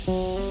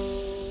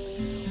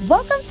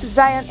Welcome to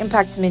Zion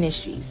Impact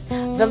Ministries,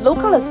 the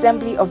local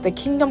assembly of the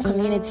Kingdom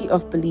community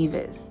of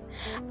believers.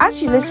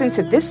 As you listen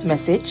to this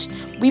message,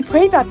 we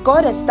pray that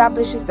God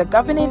establishes the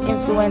governing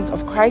influence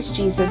of Christ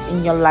Jesus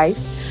in your life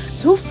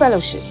through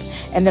fellowship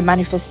and the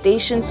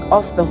manifestations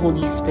of the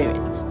Holy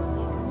Spirit.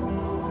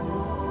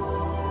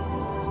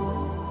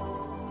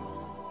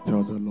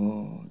 Tell the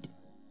Lord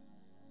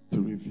to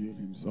reveal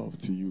himself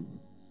to you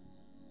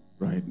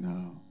right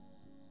now.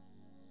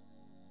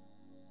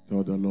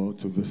 Tell the Lord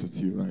to visit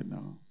you right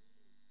now.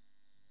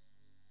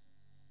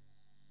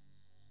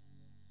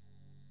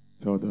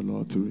 Tell the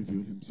Lord to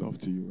reveal himself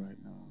to you right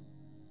now.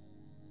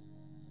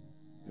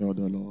 Tell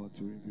the Lord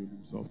to reveal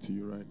himself to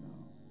you right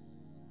now.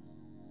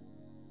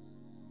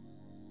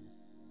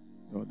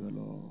 Tell the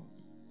Lord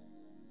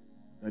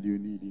that you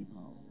need him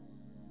now.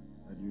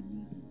 That you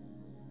need him.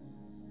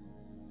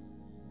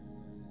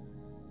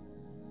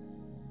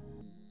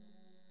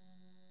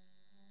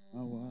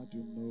 Now I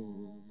do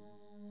know.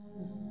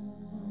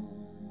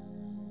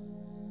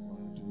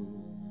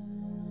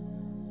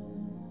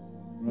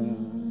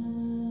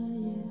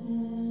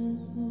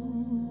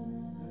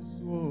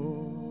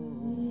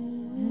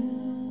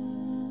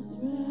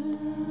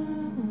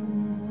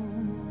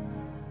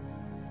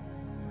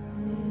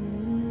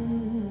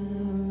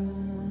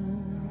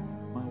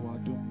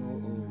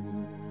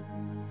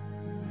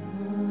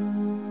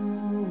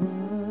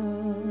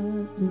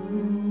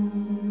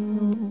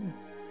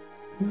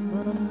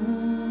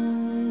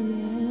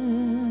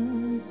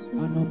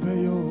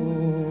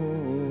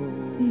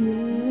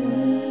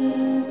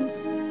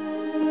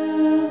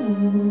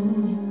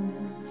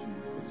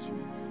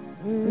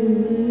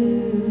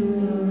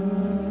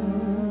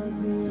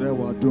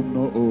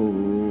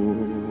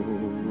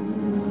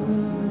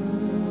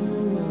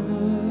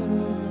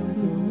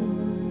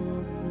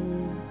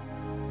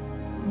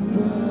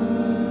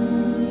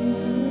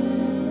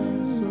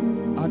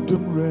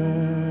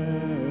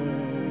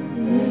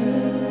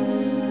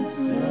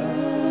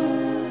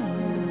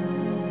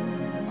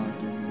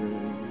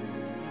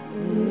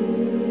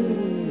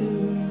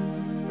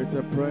 It's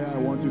a prayer I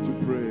want you to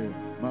pray.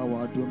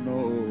 I don't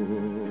know.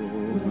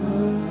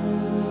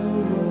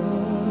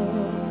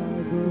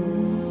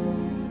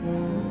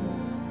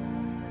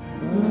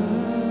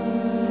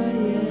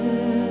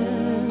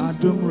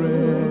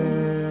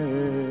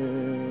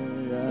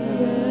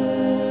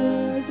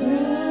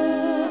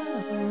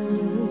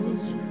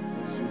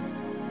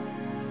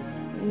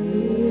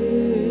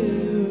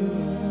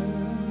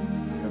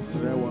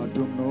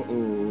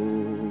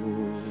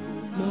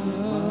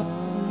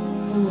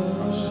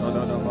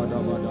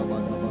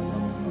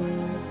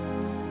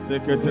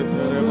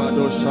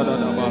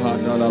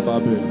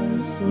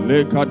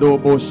 Lekado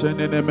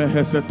boshenene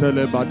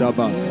mehesetele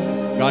badaba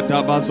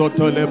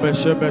gadabazotele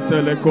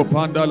beshebetele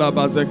kopanda la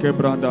bazeke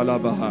branda la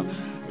baha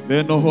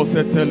veno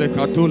hosetele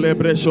katule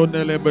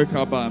breshonele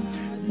bekaba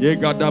ye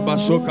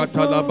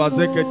gadabashokata la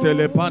bazeke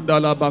tele panda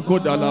la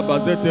bakoda la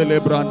bazetele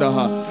branda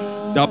ha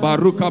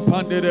dabaruka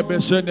pandere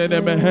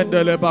beshenene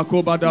mehendele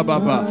bakoba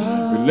dababa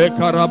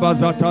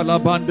lekarabazata la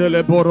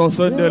bandele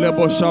borosendele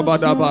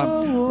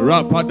boshabadaba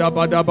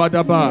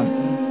rapadabadabadaba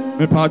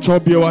me pacho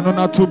biwa no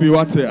na to bi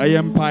wate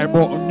ayem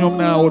paibo nyom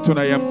na woto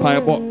na ayem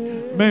paibo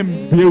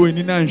mem biwe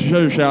ni na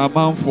nhwehwe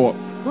amanfo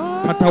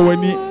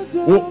katawani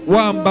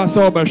wa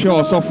ambasa obehwe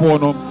osofo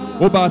no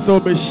obasa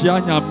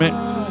obehia nyame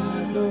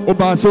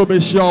obasa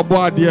obehia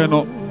obo ade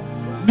no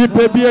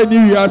nipa bi ani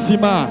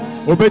wiasima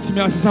obetimi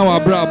asesa wa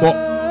brabo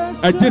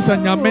agesa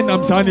nyame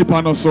nam sa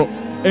nipa no so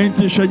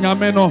enti hwe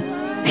nyame no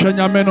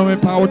me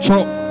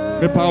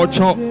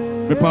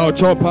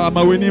pacho pa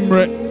ma weni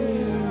mre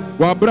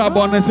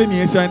Wabrabo na se ni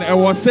esan e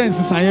wo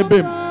sense san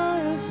bem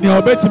ni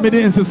obetimi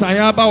de nsesan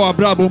aba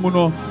wabrabo mu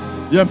no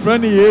ye frɛ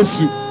ne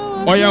Yesu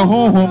ɔyɛ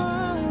honhom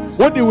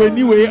wodi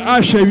weni we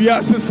ahwɛ wi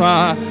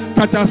asesa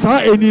kata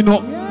saa eni no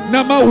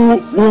na ma wo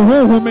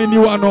honhom eni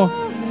wa no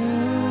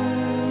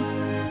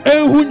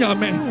ehu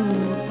nyame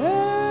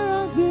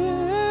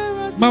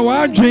ma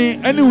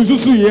wadwen ene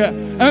ususu ye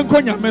enko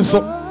nyame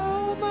so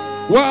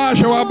wa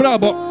ahwɛ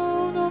wabrabo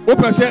wo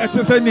pese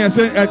etese ne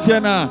ese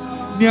etie na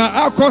nia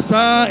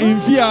akosa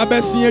mfi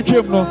abesi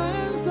atwem no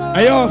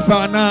ayo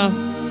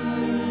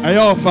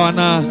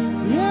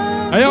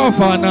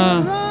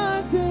fana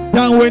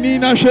dan weni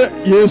na hwe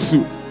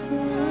Yesu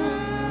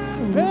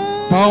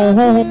fa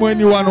honhom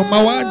ani wa no ma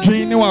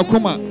wadwen ne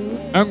wakoma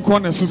enko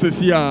ne so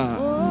sesia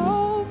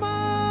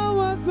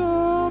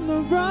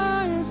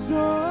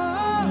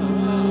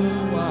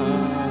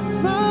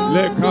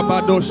le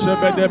kabado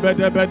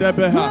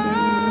shebedebedebedebha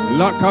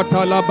la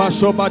katala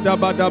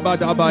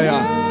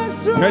bashobadabadabadabaya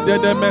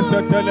Kedede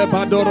mesetele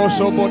badoro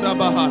shoboda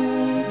baha.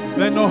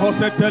 Leno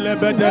hosetele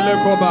bedele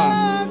koba.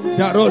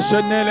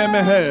 Daroshenele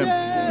mehe.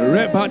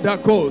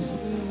 Rebadakos.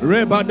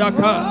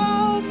 Rebadaka.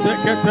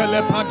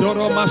 Seketele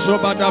padoro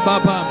mashobada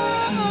baba.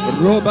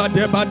 Roba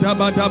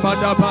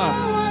debadabadabadaba.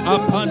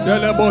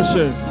 Apandele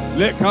boshe.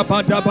 Le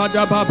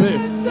kabadabadababe.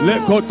 Le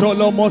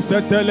kotolo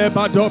mosetele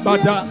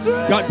badobada.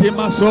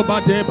 Gadima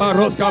soba de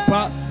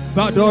baroskapa.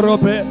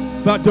 Vadorobe.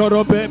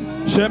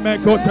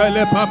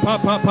 Shemekotele papa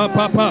papa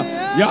papa.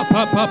 Ya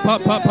papa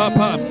papa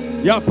papa.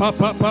 Ya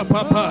papa papa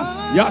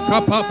papa. Ya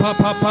papa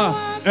papa.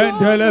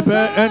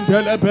 Endelebe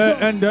endelebe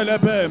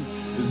endelebe.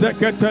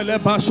 Zeketele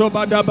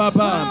bashoba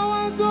baba.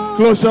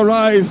 Close your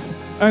eyes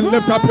and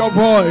lift up your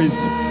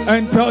voice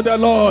and tell the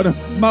Lord,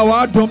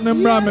 Mawadum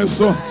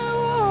Nimrameso.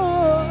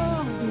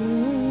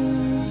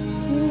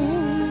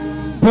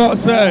 Paul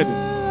said,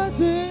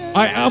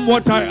 I am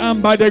what I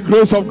am by the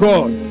grace of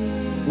God.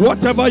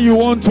 Whatever you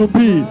want to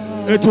be,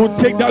 it will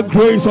take that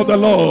grace of the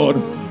Lord.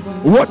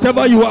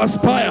 Whatever you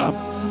aspire,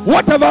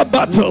 whatever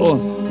battle,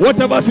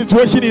 whatever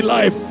situation in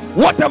life,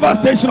 whatever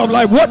station of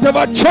life,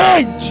 whatever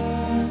change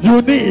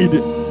you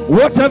need,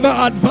 whatever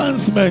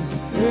advancement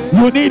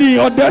you need in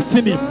your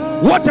destiny,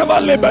 whatever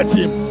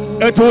liberty,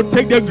 it will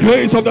take the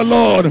grace of the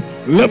Lord.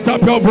 Lift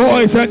up your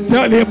voice and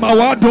tell him,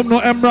 Mawadum no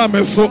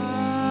emrameso.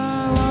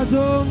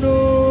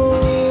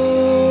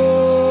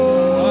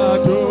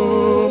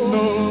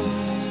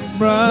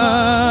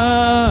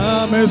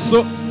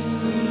 Rameso.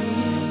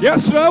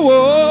 Yes, Rawo.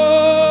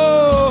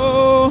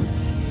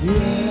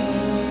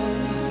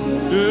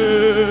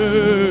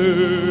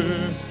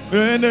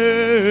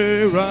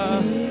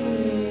 Enera.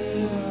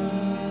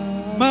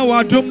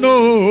 Mawadum no.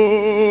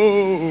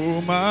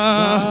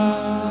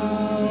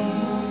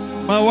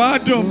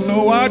 Mawadum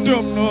no.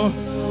 Wadum no.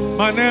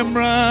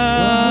 Manemra.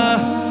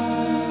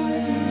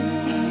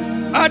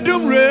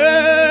 Adum re.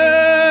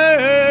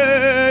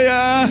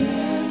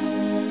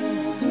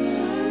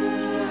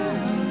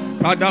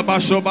 When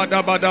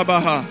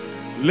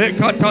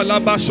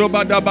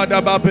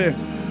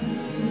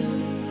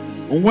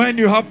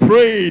you have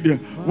prayed,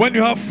 when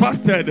you have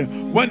fasted,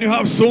 when you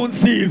have sown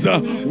seeds,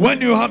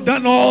 when you have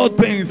done all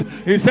things,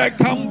 he said,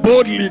 come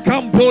boldly,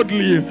 come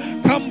boldly,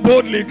 come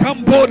boldly,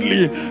 come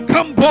boldly,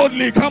 come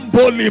boldly, come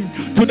boldly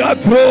to that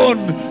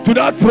throne, to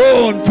that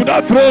throne, to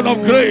that throne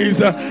of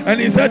grace. And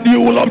he said,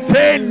 you will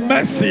obtain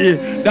mercy,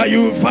 that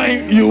you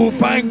will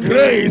find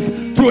grace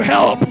to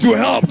help.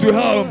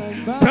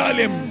 Tell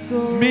him,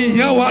 me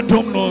here what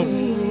don't know.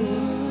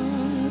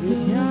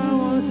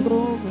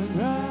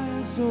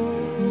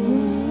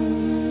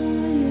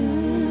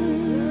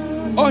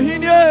 Oh, he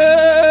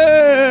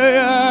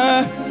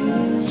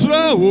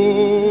Srawo.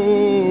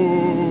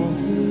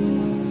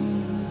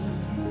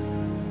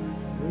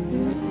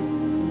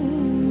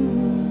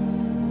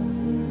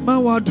 Ma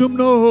wadum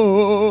no.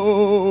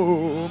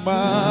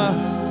 Ma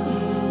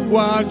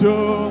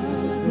wadum.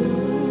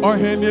 Oh,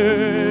 he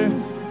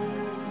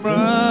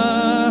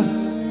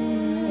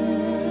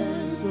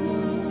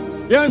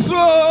yes,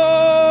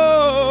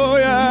 oh,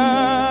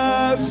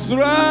 yes,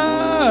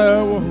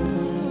 Rawo,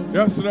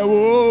 yes,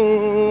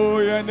 Rawo,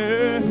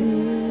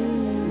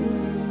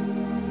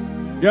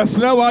 yes,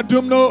 Rawo,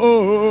 dum no,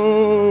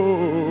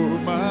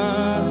 ma,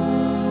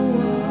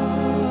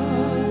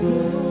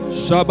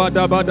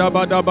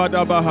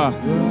 Shabadabadabadabaha,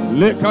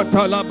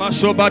 Lekatala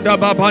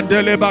Bashobadaba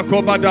Bandele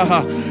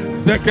Bakobadaha,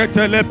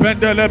 Zeketele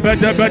Pendele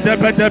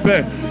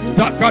Bedebedebedebe,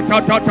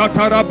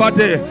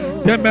 Zakatatarabade.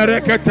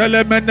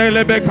 Demereketele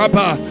menele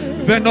bekapa,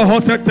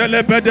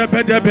 venohosetele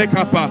bedebedebe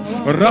kapa,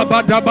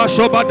 rabadaba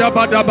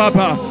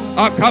shobadabadababa,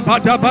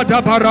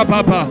 akabadabadaba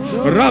rababa,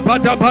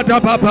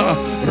 rabadabadababa,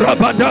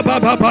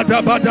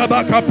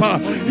 rabadabadabadababa kapa,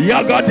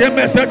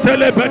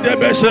 yagademesetele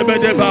bedebe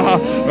shebedebaha,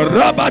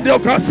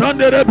 rabadoka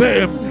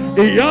sanderebe,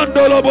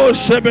 iyandolobo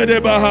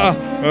shebedebaha,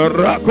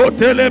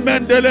 rakotele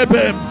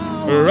mendelebe,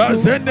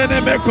 razendene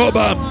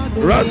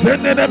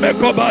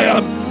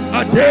mekobayam,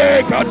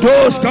 ade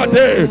kadosh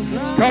kade.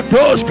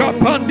 Kadosh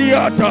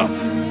kapandiata,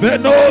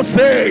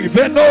 venose,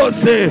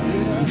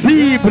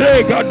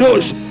 zibre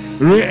gadosh,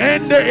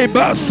 reende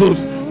ibasus,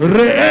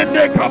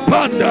 reende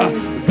kapanda,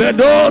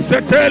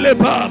 venose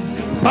telebam,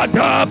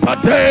 pada,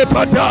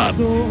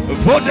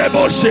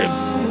 vodeboshim,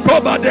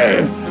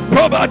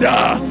 kobada,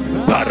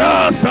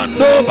 para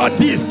sando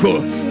batisco,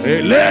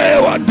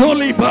 elewa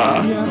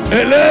doliba,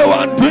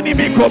 elewa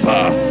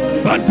dunimikoba,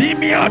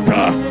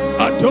 vandimiata,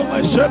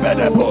 atome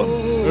shebedebo.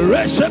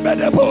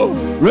 Reshebedebo,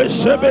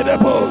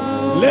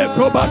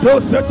 Lekobado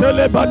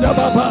setele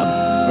badababa,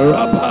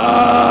 Rapa,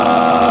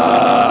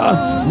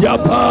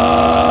 Yapa,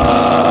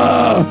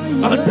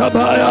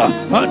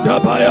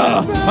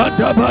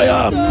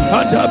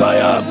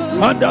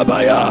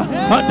 Andabaya,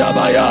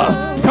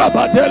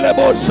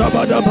 Kabadelebo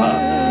Sabadaba.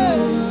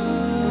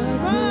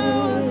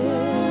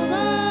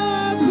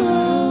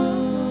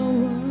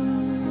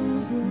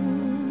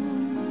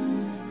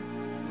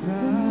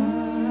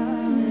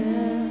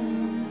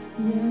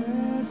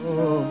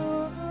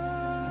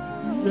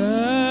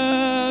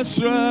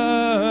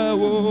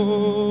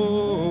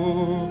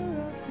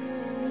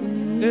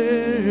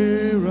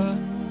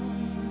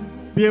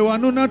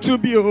 Wanuna to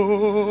be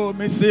o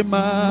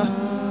mesema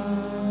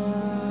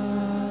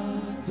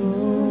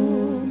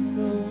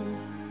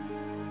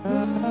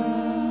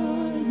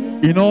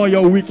in all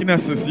your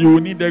weaknesses you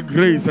will need the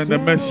grace and the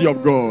mercy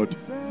of God.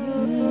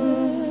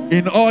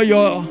 In all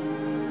your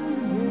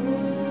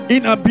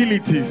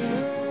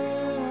inabilities,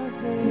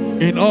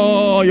 in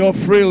all your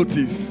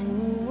frailties,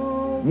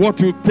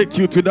 what will take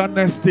you to that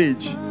next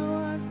stage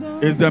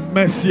is the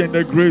mercy and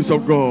the grace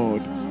of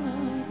God.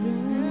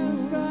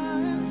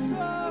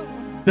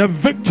 The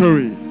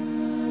victory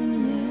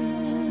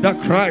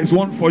that Christ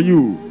won for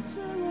you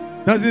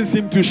doesn't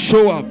seem to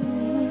show up.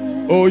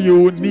 Oh, you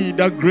will need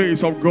that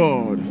grace of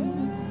God.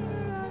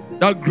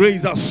 That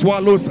grace that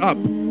swallows up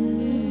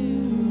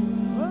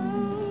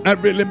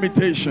every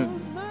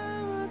limitation,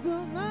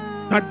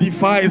 that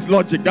defies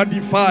logic, that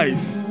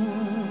defies.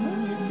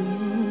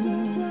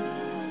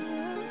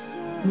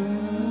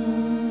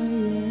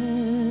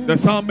 The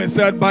psalmist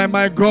said, by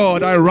my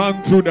God I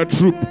ran through the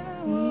troop.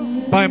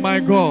 By my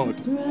God,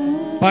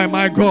 by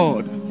my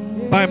God,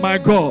 by my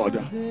God,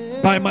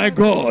 by my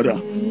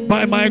God,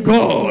 by my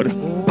God,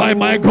 by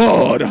my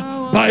God,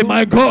 by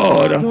my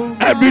God.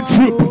 Every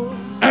troop,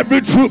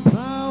 every troop,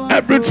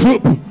 every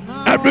troop,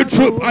 every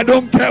troop. I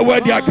don't care where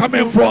they are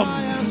coming from.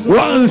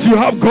 Once you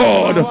have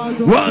God,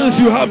 once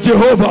you have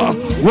Jehovah,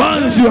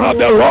 once you have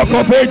the Rock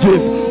of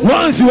Ages,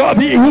 once you have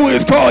He who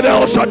is called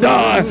El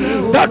Shaddai,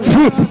 that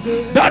troop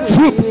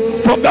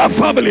from that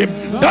family,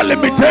 that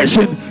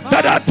limitation,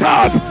 that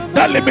attack,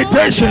 that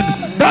limitation,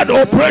 that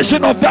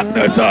oppression of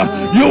darkness,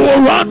 you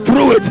will run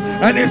through it.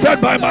 And he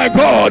said, by my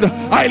God,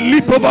 I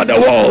leap over the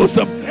walls,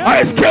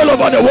 I scale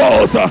over the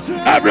walls,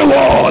 every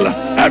wall,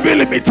 every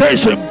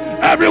limitation,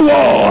 every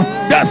wall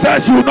that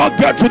says you will not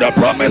get to the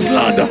promised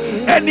land,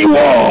 any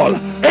wall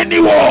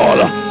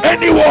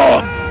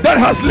that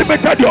has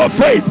limited your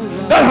faith,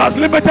 that has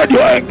limited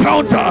your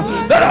encounter,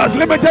 that has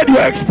limited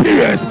your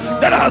experience,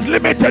 that has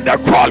limited the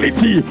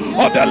quality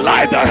of the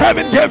life that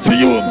heaven gave to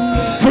you.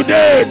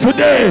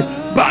 Today,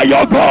 by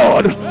your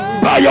God,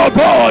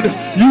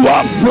 you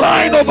are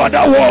flying over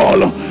that wall,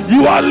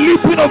 you are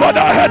leaping over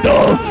that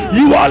hurdle,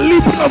 you are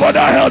leaping over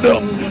that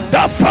hurdle.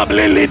 That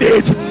family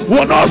lineage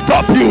will not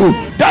stop you.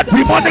 That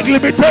demonic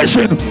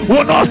limitation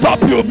will not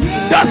stop you.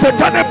 That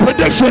satanic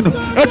prediction,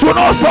 it will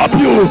not stop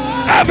you.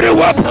 Every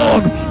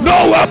weapon,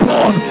 no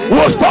weapon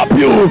will stop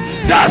you.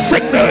 That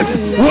sickness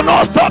will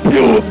not stop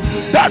you.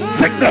 That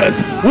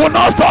sickness will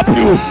not stop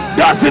you.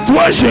 That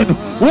situation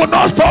will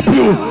not stop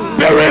you.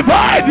 Be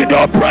revived in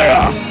your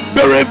prayer.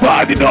 Be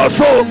revived in your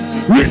soul.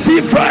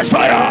 Receive fresh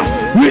fire.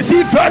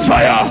 Receive fresh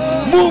fire.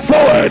 Move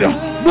forward.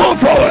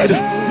 Move forward.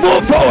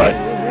 Move forward.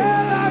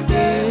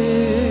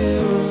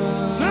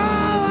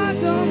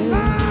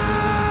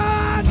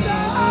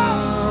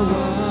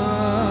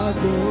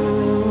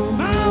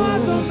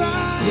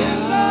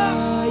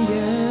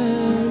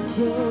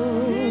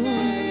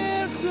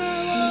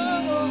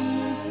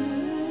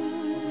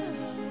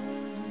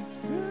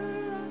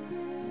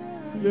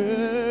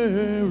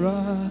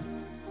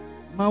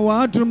 My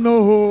wadrum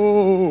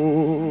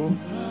no,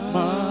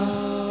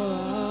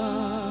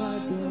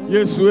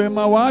 yes,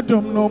 my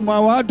wadrum no, my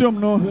wadrum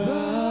no,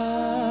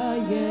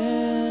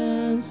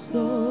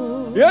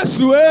 yes,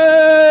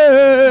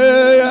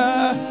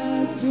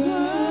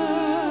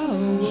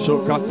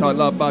 Shokata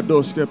la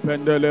badoske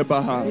pendele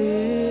baha,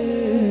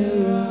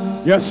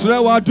 yes,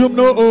 wadrum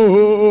no,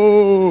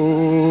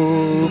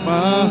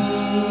 ma.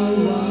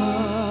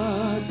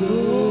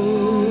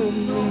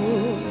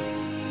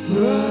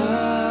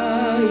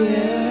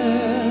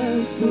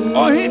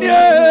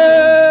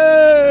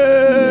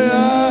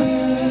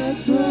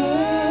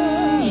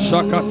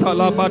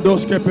 Shakatala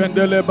badoske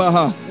pendele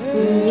baha,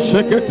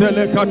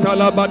 sheketele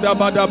katala bada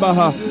bada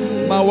baha,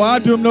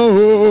 mawadum no,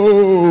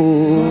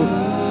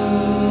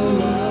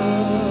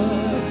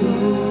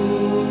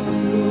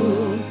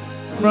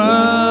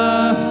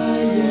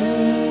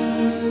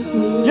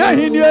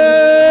 yahinye,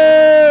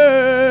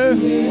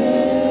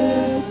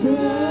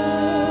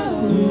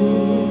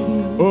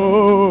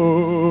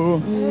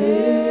 oh,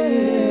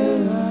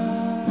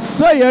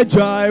 say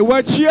Ajei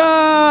wachia.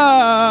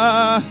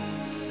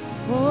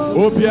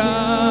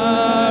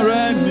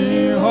 Obiara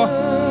ni ho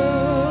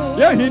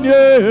yehine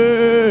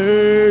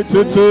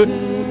tete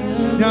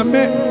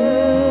nyame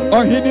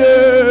ohine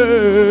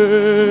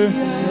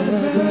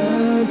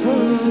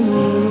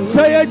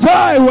say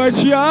Ajei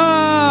wachia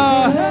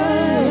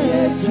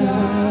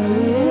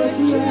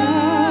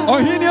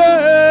ohine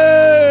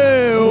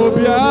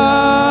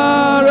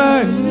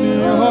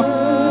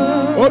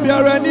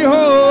obiara ni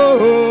ho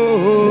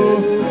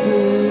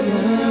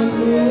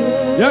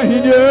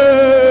yehine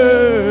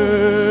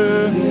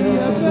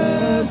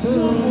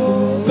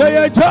say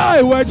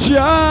Ajei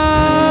wachia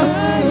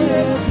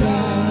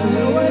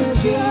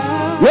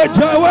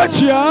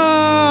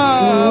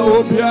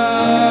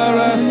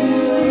obiara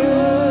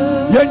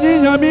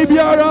yenyinya mi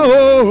biara o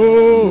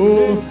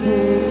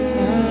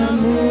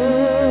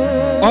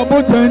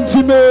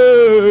obutentime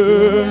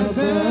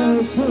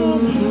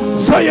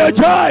say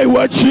Ajei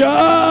wachia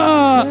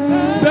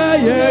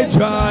say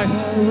Ajei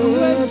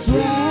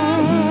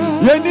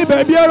yeni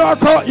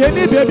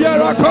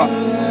bebiara ko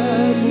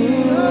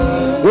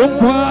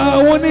Unkwa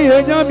woni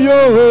enyamyo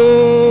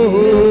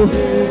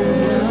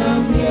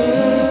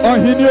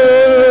ohine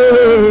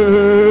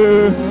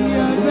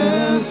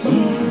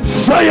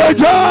say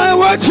Ajei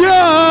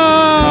wachia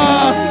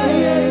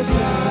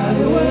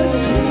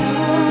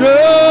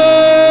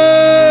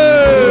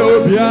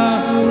obia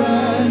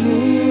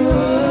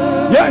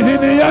yehine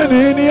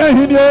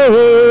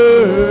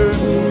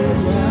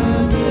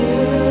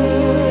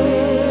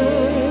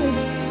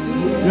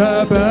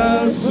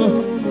Yabaso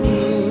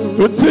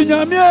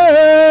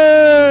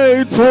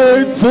Tutinyamye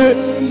Tete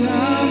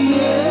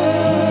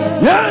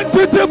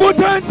Yantite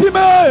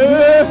Butantime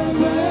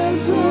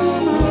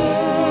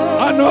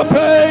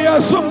Anope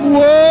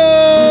Yasumwo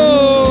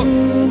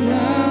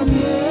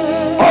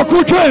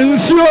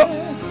Okukensio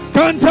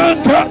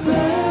Kantanka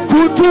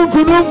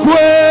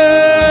Kutukununkwe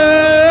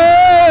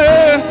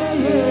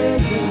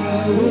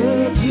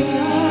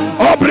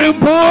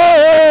Obrimpo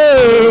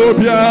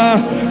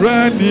Obia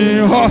Rani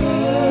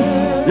Ho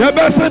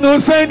Yabasa no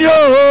senyo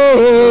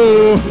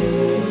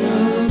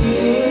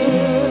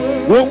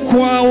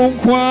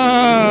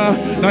Wonkwa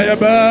Na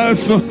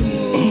yabaso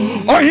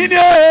Ohine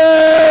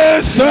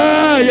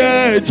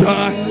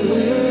Sayeja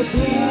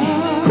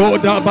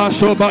Koda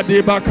Basho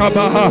Badi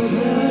Bakabaha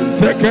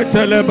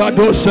Zeketele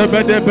Bado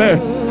Shebedebe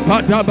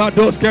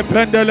Padabados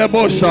Kependele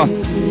Bosha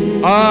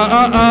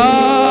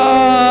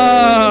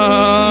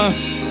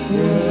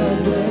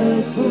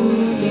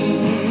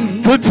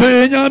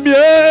Tutinyamye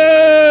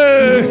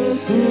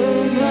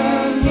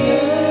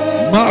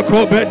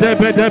Mako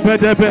Bedebe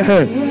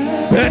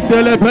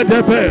Pendele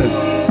Bedebe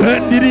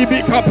Pendiri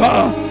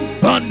Bikapa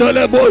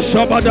Bandele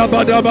Bosha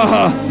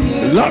Badabadabaha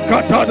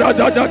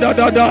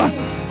Lakata da.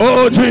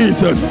 Oh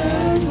Jesus,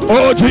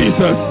 oh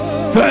Jesus,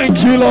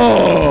 thank you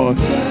Lord,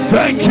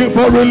 thank you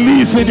for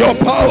releasing your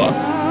power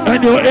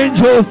and your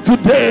angels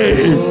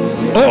today.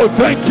 Oh,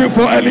 thank you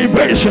for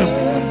elevation,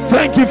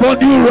 thank you for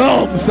new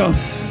realms,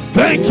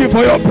 thank you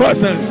for your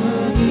presence.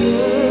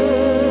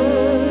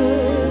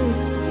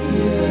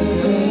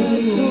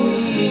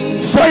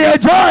 Say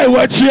Ajei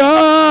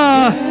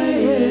wachia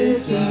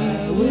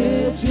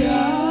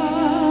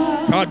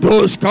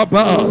Kadosh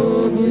Kaba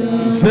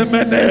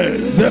Zemene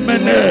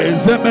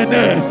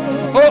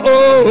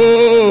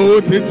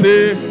Oh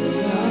Titi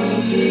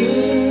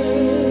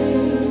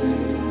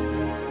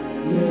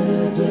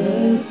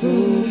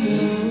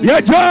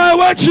Ajei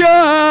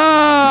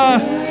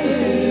wachia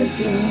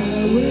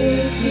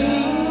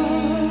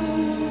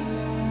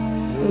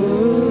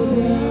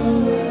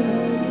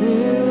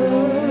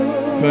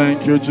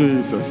Thank you,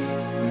 Jesus.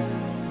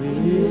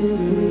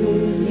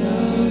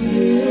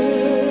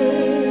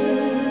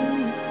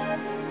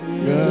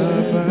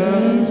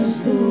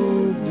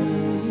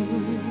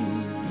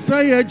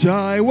 Say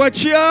Ajei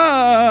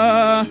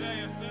wachia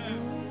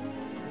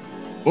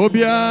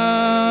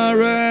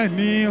Obiare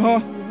ni ho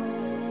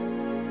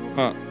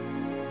ha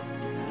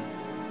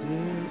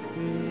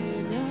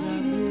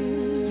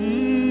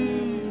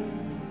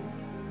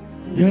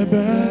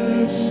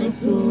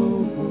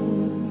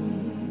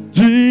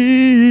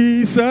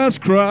Jesus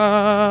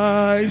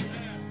Christ,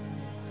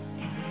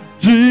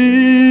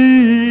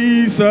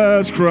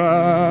 Jesus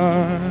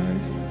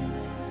Christ,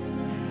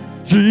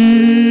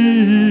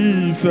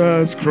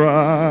 Jesus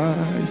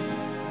Christ.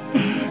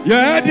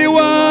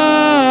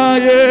 Yadiwa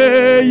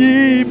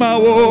ye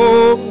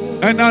mawo,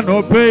 and I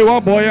no pay wa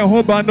boy and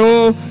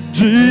hobano.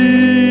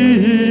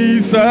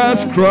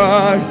 Jesus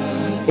Christ,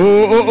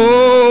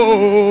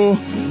 oh,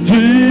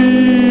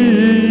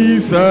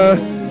 Jesus.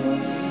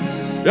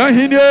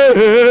 Yahine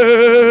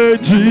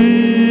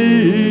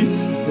Jesus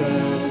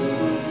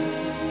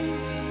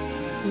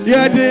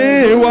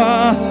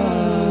Yadewa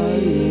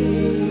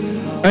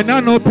and I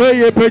no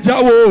pay a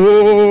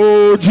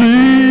pejawo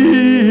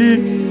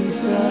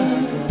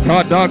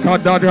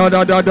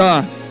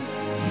kada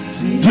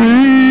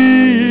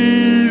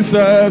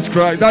Jesus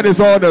Christ. That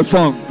is all the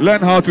song. Learn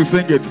how to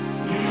sing it.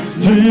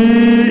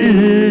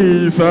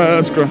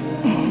 Jesus Christ.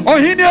 Oh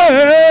hine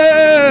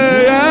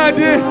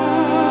yade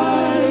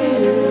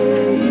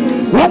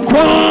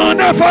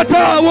Ukwana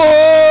fatawo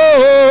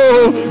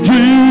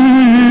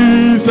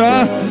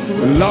Jesus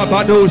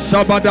Labado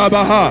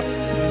Shabadabaha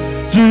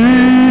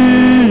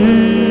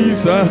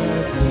Jesus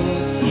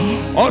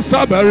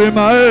Osabari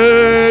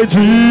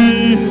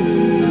Maeji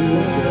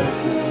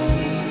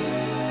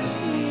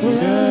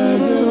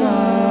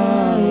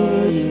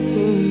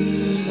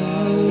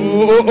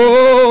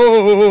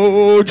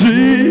Oh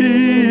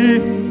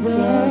Jesus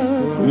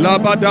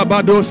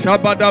Labadabado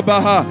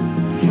Shabadabaha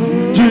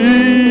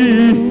Jesus.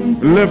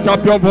 Lift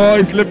up your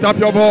voice, lift up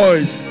your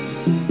voice.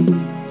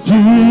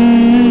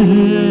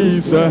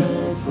 Jesus.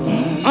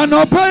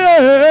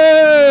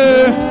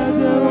 Anopaye.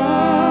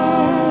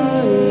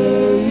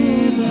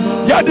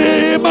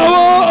 Yadima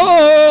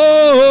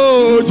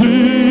oh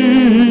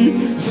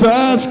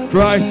Jesus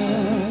Christ.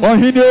 Oh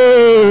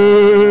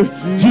hine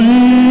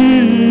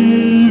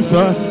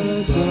Jesus.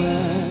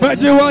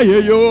 Bajiwa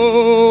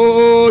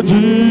yo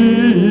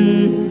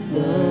Jesus.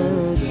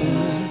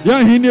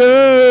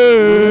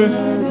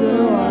 Yahine.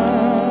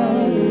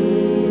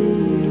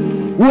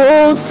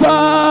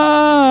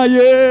 Wosa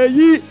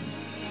ye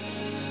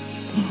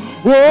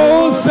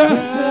Wosa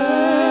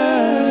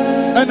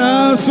and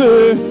I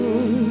say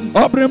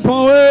Obrin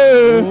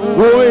Poe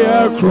Oh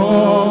yeah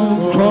cron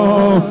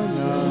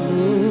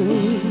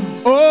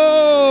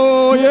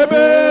Oh yeah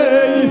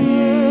baby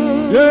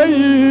Yeah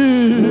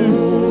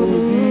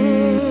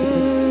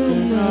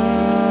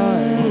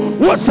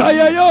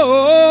Wasaya yo,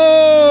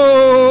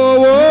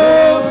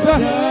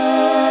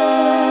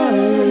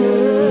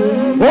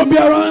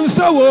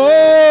 Obiaransa wo,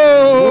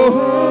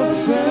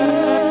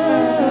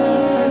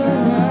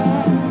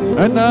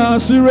 and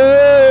Nasire,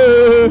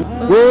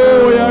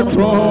 oh ya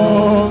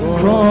kron,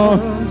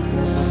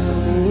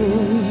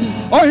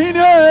 oh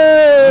hine,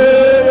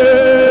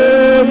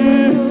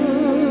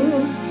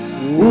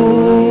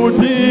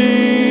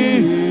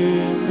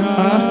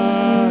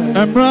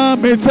 Emra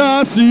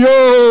metasio,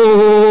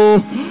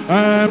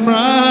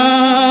 Emra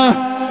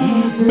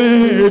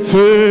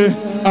mete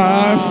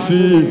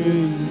asi,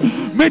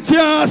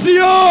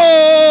 metasio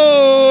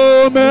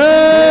me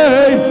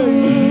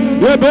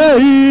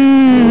yebeirudi,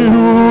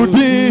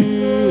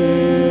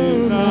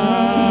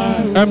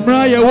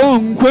 Emra ye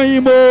won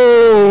kwimo,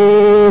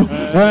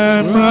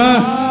 Emra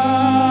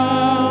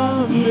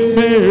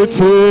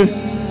mete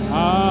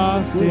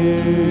asi,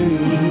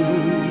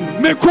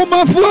 me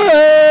kuma fue.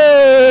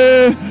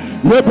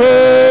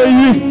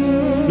 Yebeyi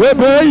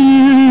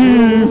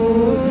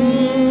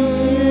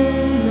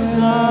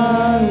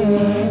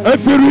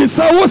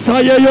Efirisa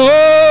wosaye yo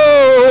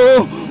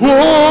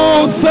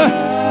wose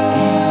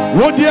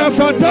wodi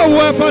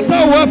afatawo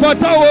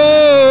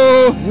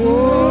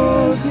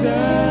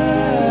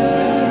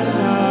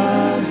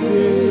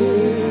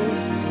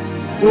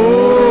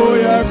oh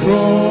ya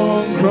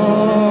kron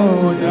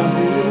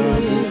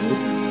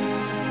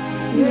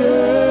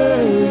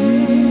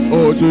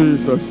oh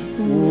Jesus.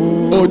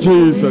 Oh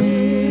Jesus,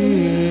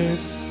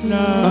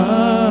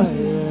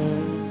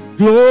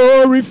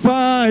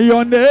 glorify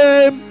your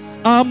name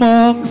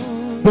amongst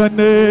the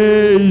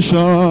nations.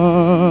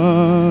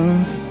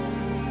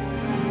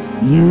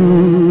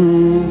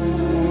 You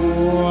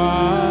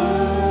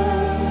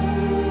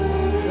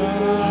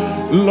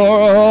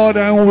Lord,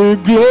 and we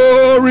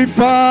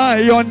glorify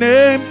your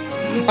name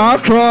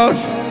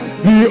across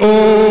the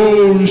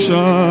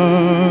oceans.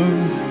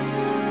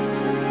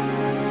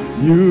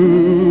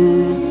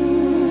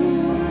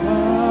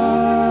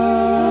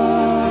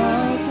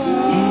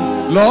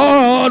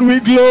 Lord, we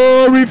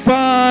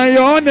glorify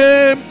your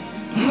name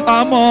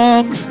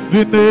amongst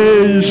the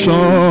nations,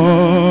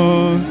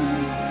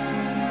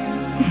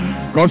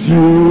 'cause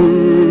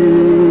you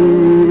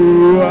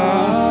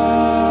are.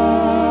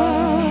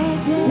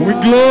 We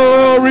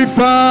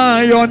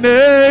glorify your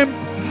name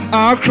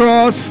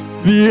across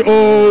the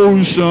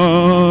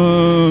oceans.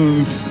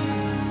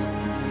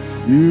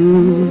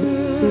 You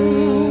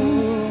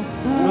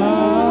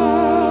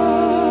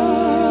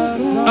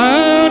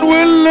and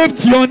we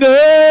lift your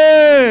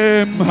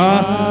name,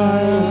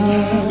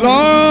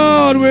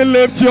 Lord, we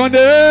lift your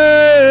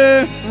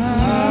name.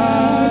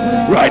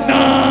 Right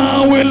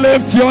now we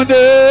lift your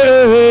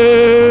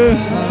name.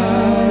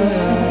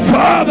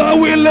 Father,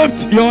 we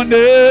lift your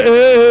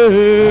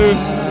name.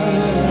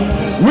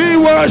 We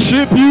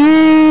worship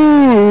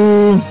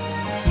you.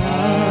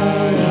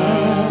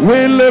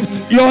 We lift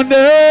your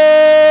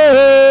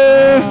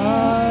name.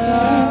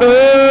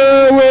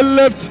 We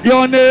lift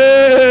your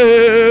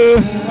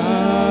name.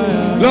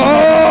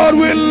 Lord,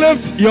 we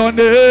lift your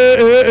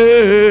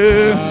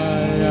name.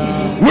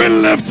 We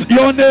lift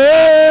your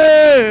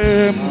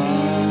name.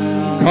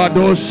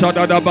 Kadosh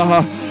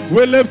Shadadabaha.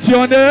 We lift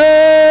your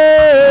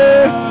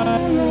name.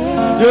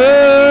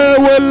 Yeah,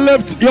 we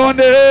lift your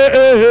name.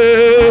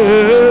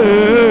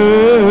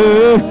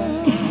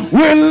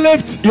 We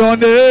lift your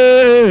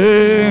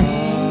name.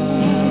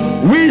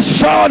 We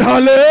shout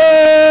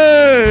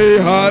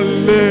hallelujah,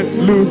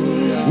 hallelujah.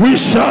 We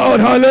shout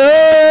hallelujah.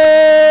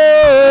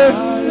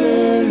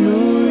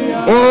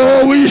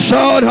 Oh, we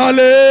shout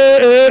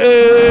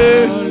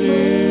hallelujah.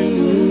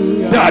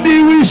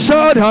 Daddy, we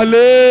shout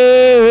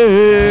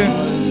hallelujah.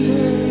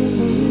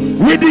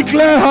 We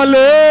declare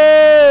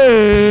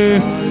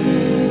hallelujah.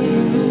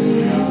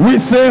 We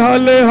say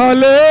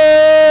hallelujah.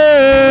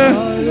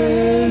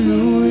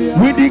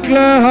 We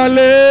declare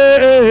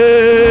hallelujah.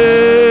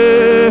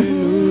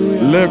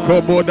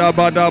 Lekoboda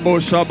badabo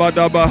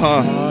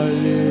shabadabaha.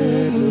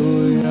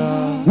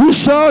 We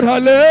shout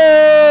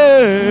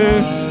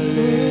hallelujah.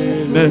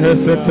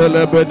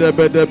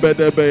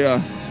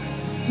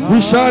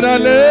 We shout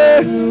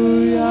hallelujah.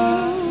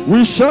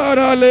 We shout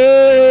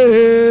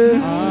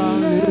hallelujah.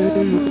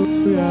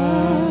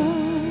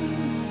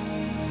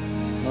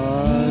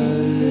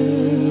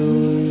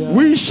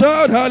 We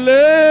shout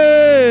hallelujah.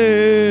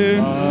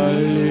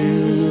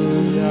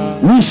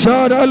 We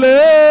shout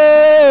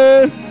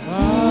hallelujah.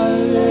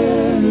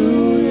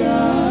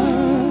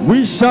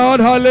 We shout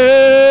hallelujah.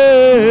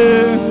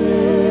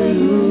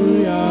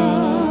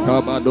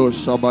 Kabado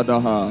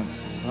Shabadaha.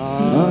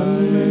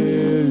 Hallelujah.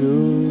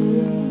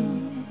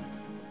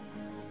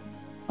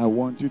 I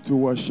want you to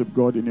worship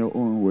God in your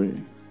own way.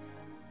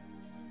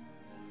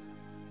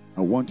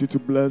 I want you to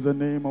bless the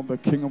name of the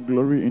King of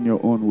Glory in your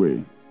own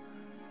way.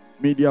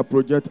 Media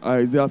project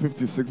Isaiah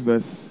 56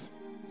 verse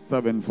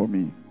 7 for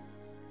me.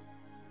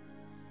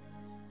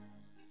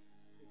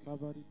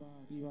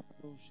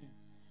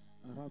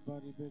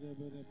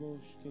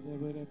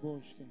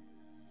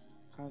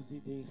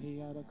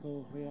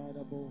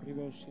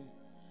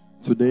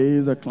 Today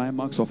is the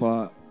climax of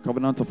our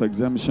covenant of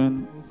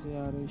exemption.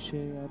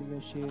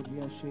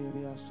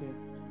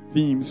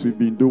 Themes we've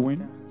been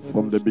doing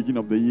from the beginning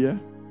of the year.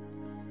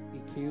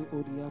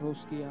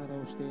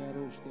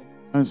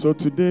 And so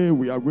today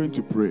we are going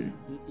to pray.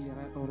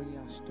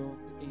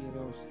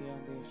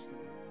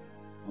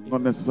 I'm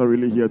not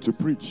necessarily here to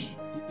preach.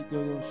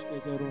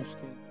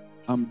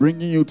 I'm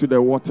bringing you to the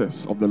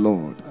waters of the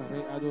Lord,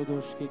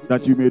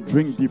 that you may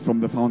drink deep from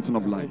the fountain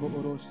of life.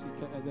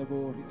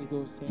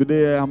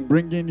 Today I'm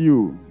bringing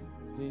you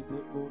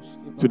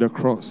to the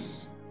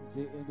cross,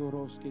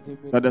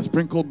 that the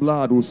sprinkled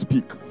blood will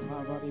speak.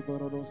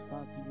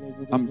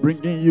 I'm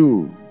bringing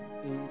you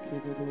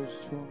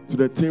to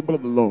the table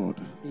of the Lord,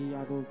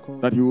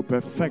 that He will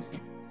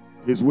perfect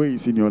His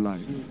ways in your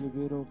life.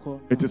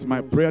 It is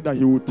my prayer that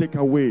He will take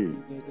away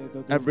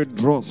every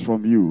dross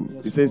from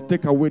you. He says,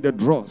 take away the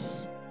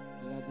dross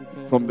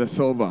from the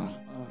silver,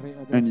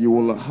 and you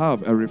will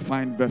have a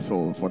refined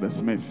vessel for the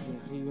smith.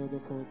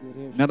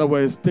 In other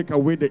words, take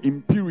away the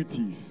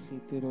impurities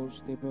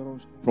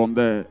from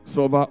the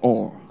silver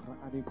ore,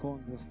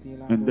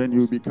 and then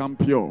you become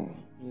pure.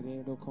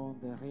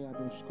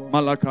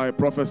 Malachi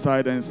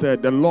prophesied and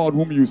said, the Lord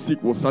whom you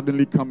seek will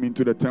suddenly come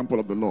into the temple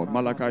of the Lord.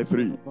 Malachi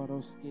 3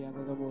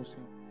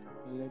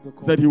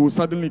 said He will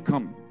suddenly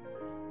come,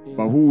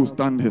 but who will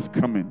stand His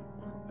coming?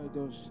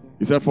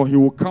 He said, for He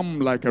will come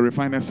like a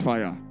refiner's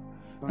fire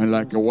and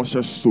like a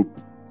washer's soap,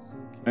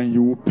 and He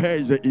will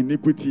purge the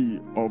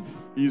iniquity of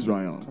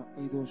Israel.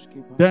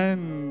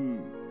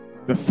 Then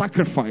the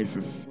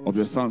sacrifices of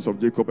the sons of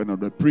Jacob and of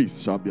the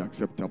priests shall be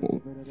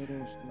acceptable.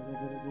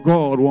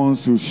 God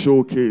wants to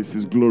showcase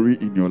His glory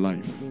in your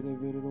life.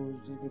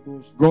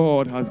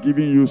 God has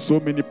given you so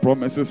many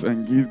promises,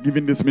 and He's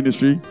given this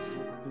ministry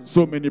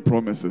so many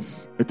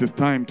promises. It is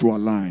time to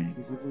align.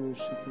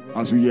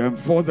 As we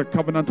enforce the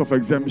covenant of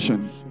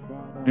exemption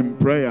in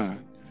prayer,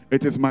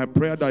 it is my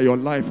prayer that your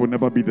life will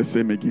never be the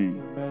same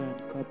again.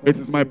 It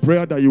is my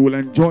prayer that you will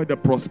enjoy the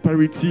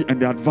prosperity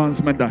and the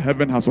advancement that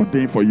heaven has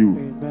ordained for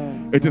you.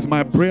 It is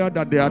my prayer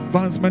that the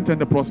advancement and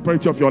the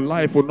prosperity of your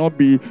life will not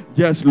be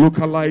just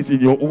localized in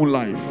your own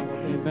life,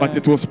 but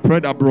it will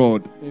spread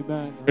abroad.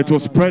 It will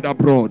spread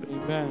abroad.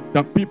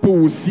 That people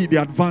will see the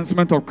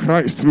advancement of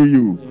Christ through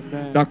you.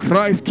 That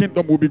Christ's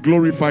kingdom will be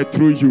glorified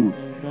through you.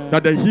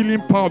 That the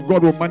healing power of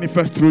God will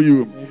manifest through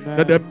you.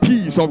 That the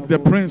peace of the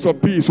Prince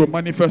of Peace will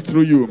manifest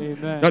through you.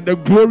 That the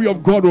glory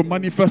of God will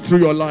manifest through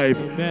your life.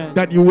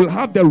 That you will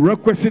have the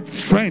requisite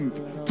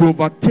strength to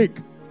overtake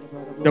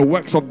the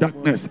works of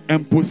darkness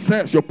and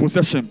possess your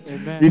possession.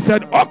 He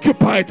said,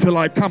 occupy till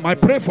I come. I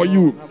pray for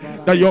you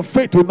that your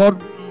faith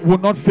will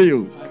not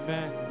fail.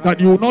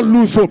 That you will not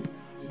lose hope,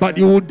 but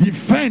you will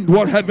defend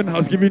what heaven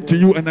has given to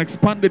you and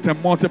expand it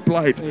and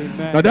multiply it.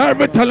 That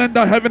every talent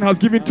that heaven has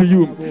given to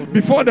you,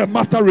 before the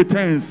master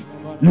returns,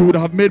 you would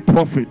have made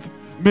profit.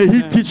 May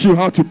He teach you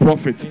how to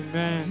profit.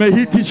 May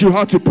He teach you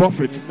how to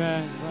profit.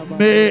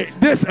 May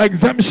this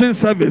exemption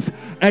service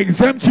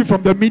exempt you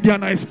from the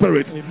Midianite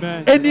spirit.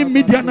 Any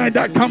Midianite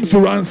that comes to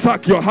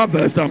ransack your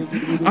harvest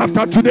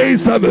after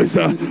today's service,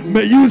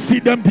 may you see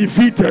them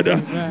defeated.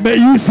 May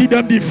you see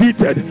them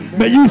defeated.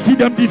 May you see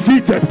them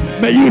defeated.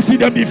 May you see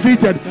them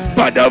defeated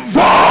by the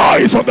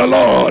voice of the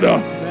Lord.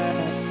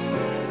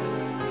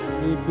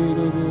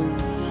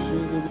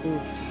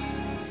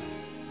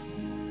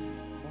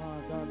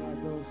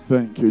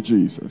 Thank you,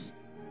 Jesus.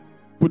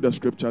 Put the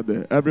scripture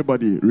there.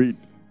 Everybody read.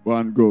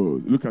 One,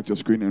 go. Look at your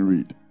screen and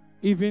read.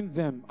 Even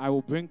them I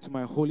will bring to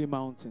my holy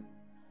mountain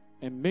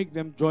and make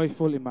them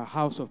joyful in my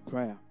house of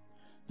prayer.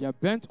 Their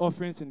burnt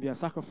offerings and their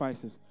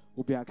sacrifices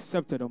will be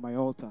accepted on my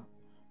altar.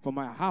 For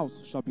my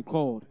house shall be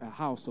called a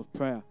house of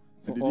prayer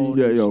for all nations. I didn't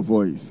hear your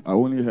voice. I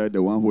only heard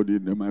the one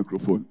holding the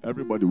microphone.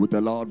 Everybody with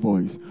a loud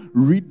voice.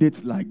 Read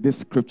it like this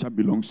scripture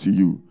belongs to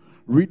you.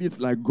 Read it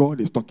like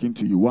God is talking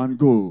to you. One,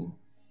 go.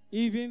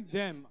 Even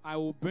them I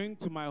will bring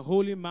to my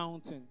holy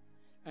mountain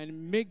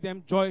and make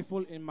them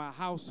joyful in my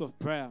house of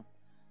prayer.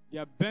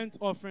 Their burnt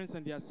offerings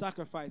and their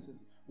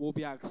sacrifices will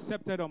be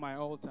accepted on my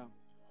altar.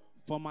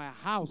 For my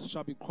house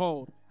shall be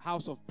called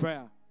house of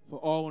prayer for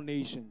all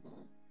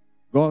nations.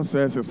 God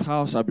says His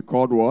house shall be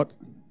called what?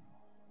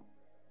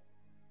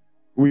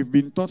 We've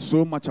been taught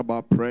so much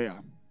about prayer.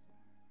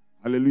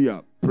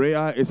 Hallelujah.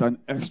 Prayer is an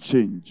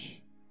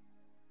exchange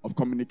of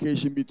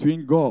communication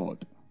between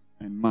God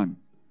and man.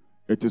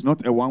 It is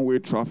not a one-way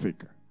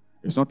traffic.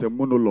 It's not a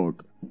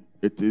monologue.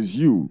 It is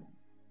you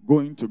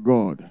going to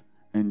God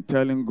and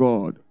telling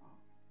God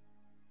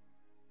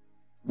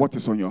what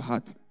is on your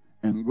heart,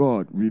 and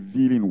God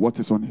revealing what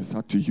is on His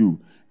heart to you,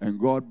 and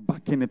God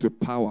backing it with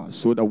power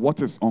so that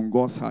what is on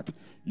God's heart,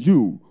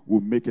 you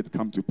will make it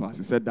come to pass.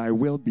 He said, thy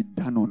will be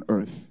done on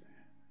earth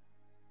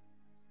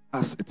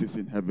as it is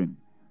in heaven.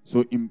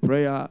 So in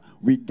prayer,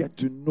 we get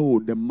to know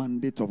the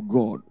mandate of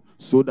God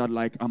so that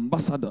like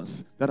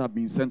ambassadors that have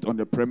been sent on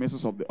the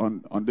premises of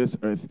on this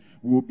earth,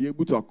 we will be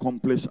able to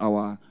accomplish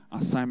our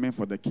assignment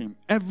for the king.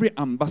 Every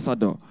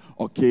ambassador,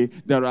 okay,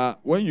 there are,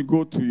 when you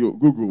go to your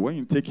Google, when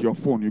you take your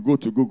phone, you go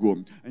to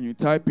Google and you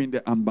type in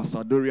the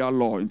ambassadorial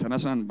law,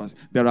 international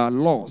ambassador, there are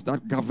laws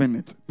that govern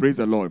it. Praise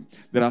the Lord.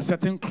 There are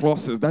certain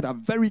clauses that are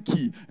very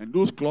key, and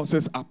those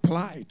clauses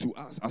apply to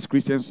us as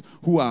Christians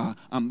who are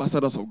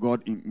ambassadors of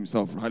God in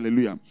himself.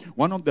 Hallelujah.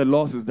 One of the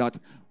laws is that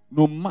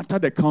no matter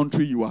the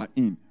country you are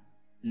in,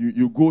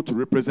 you go to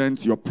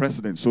represent your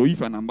president. So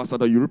if an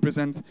ambassador, you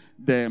represent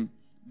the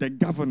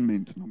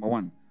government, number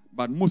one.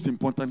 But most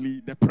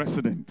importantly, the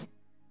president.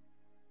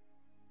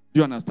 Do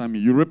you understand me?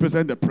 You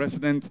represent the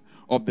president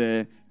of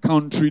the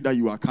country that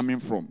you are coming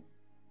from.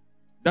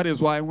 That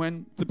is why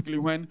typically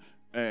when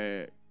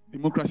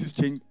democracies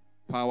change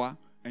power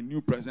and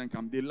new president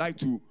comes, they like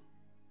to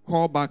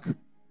call back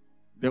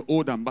the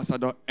old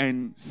ambassador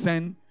and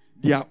send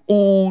their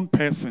own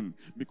person,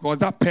 because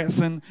that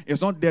person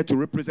is not there to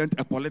represent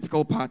a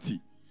political party.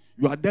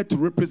 You are there to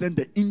represent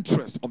the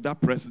interest of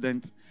that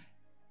president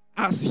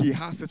as he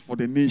has it for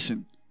the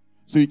nation.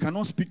 So you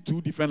cannot speak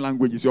two different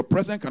languages. Your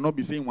president cannot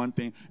be saying one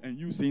thing and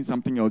you saying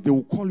something else. They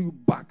will call you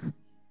back.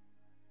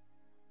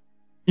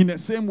 In the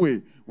same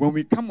way, when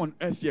we come on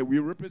earth here, we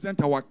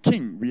represent our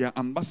king. We are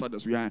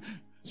ambassadors.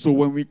 So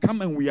when we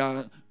come and we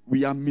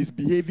are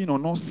misbehaving or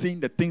not saying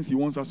the things he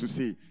wants us to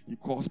say, he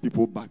calls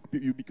people back.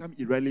 You become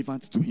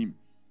irrelevant to him.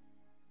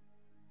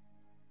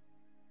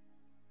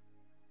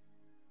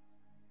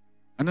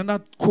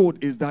 Another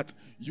code is that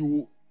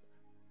you,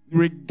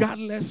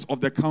 regardless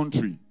of the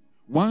country,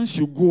 once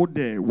you go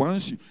there,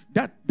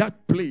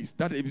 that place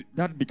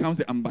that becomes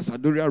the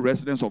ambassadorial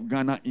residence of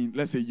Ghana in,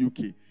 let's say,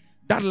 UK,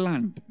 that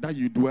land that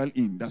you dwell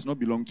in does not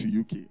belong to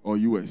UK or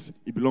US.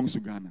 It belongs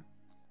to Ghana.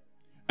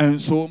 And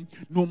so,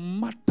 no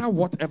matter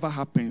whatever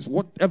happens,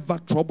 whatever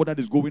trouble that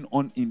is going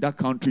on in that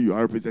country you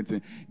are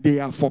representing, they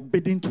are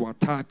forbidden to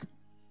attack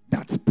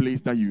that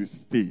place that you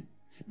stay.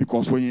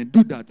 Because when you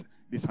do that,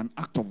 there's an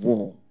act of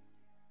war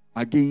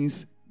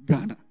against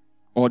Ghana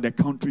or the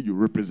country you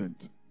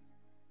represent.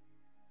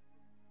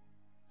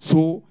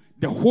 So,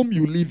 the home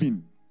you live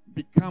in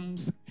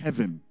becomes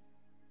heaven.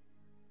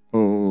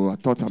 Oh, I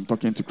thought I'm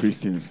talking to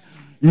Christians.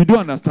 You do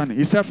understand it.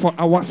 He said, for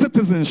our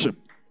citizenship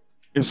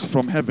is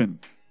from heaven.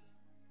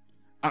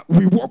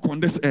 We walk on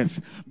this earth,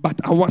 but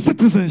our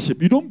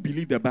citizenship, you don't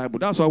believe the Bible.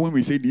 That's why when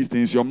we say these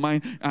things, your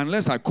mind,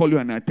 unless I call you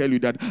and I tell you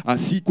that I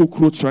see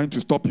cockroach trying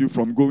to stop you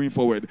from going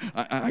forward,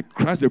 I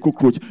crush the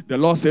cockroach. The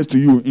Lord says to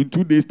you, in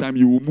 2 days' time,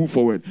 you will move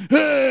forward.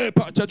 Hey,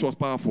 church was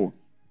powerful.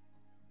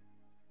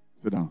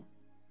 Sit down.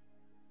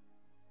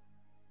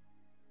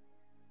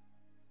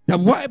 The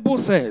Bible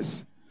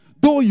says,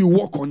 though you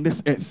walk on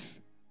this earth,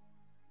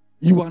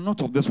 you are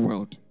not of this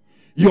world.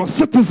 Your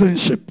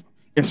citizenship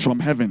is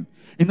from heaven.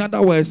 In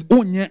other words,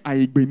 onye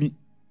aigbeni,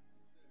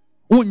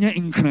 onye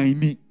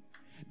inkraini.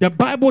 The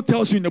Bible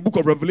tells you in the book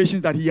of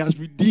Revelation that he has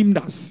redeemed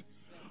us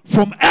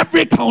from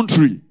every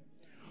country,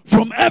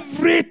 from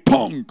every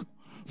tongue,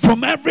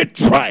 from every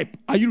tribe.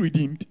 Are you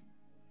redeemed?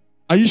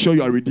 Are you sure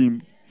you are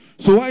redeemed?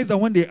 So why is that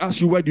when they ask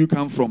you where do you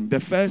come from, the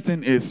first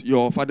thing is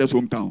your father's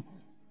hometown?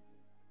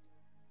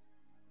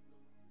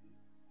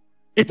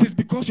 It is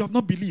because you have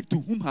not believed. To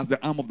whom has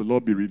the arm of the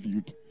Lord been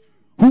revealed?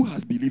 Who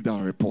has believed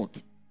our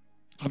report?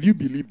 Have you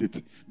believed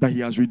it, that he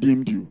has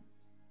redeemed you?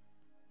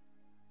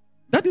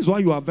 That is why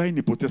you are very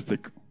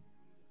nepotistic.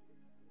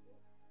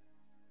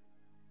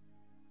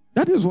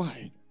 That is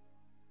why.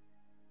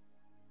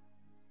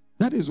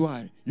 That is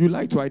why you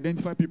like to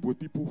identify people with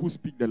people who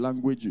speak the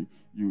language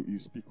you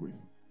speak with.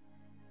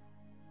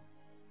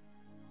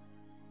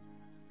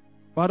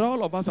 But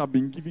all of us have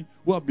been given,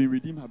 who have been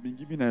redeemed, have been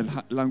given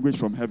a language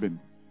from heaven.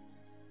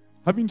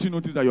 Haven't you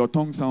noticed that your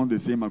tongue sounds the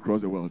same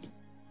across the world?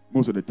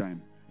 Most of the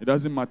time. It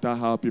doesn't matter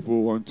how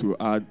people want to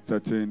add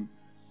certain...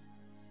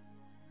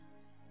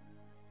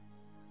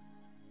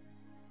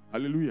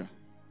 Hallelujah.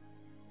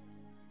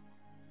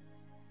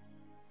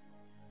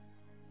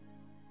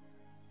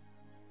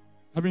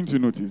 Haven't you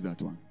noticed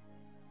that one?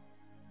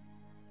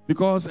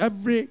 Because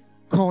every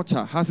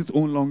culture has its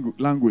own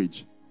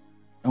language.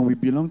 And we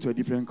belong to a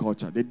different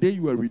culture. The day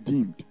you were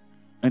redeemed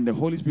and the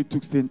Holy Spirit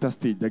took center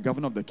stage, the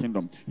governor of the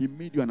kingdom, he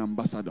made you an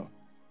ambassador.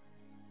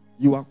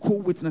 You are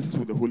co-witnesses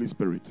with the Holy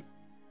Spirit.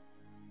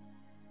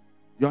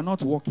 You are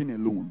not walking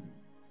alone.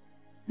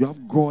 You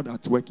have God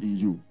at work in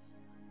you.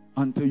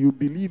 Until you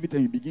believe it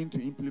and you begin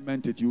to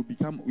implement it, you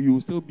will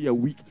still be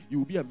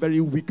a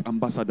very weak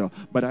ambassador.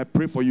 But I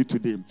pray for you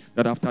today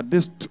that after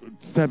this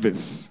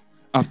service,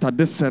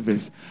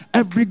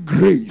 every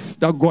grace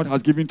that God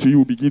has given to you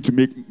will begin to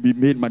be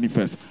made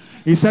manifest.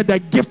 He said the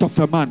gift of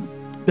a man,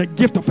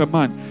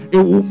 it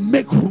will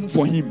make room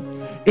for him.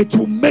 It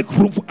will make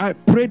room for, I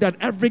pray that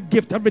every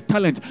gift, every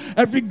talent,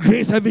 every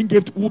grace, having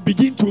gift will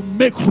begin to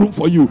make room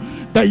for you.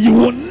 That you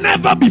will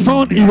never be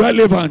found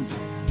irrelevant.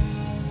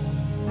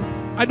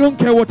 I don't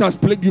care what has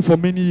plagued you for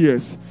many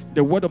years.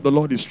 The word of the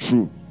Lord is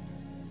true.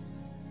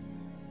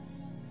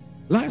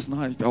 Last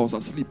night I was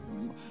asleep.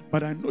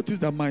 But I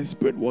noticed that my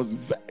spirit was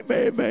very,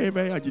 very, very,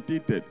 very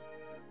agitated.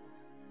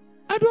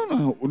 I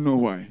don't know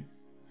why.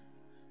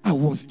 I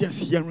was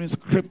just hearing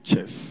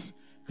scriptures.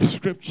 I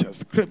said,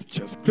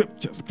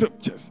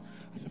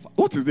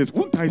 what is this?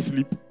 Won't I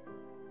sleep?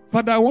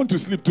 Father, I want to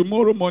sleep.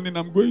 Tomorrow morning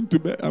I'm going to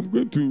bed. I'm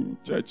going to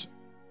church.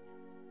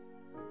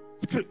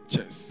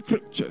 Scriptures.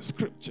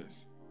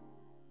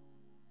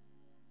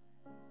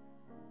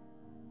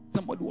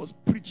 Somebody was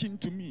preaching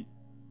to me.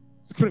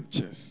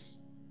 Scriptures.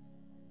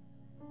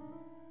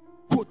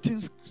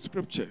 Quoting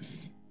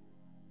scriptures.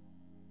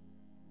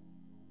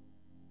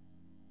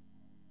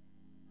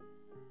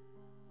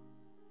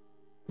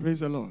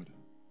 Praise the Lord.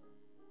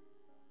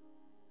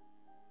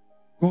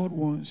 God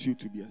wants you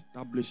to be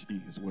established in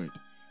His word.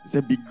 He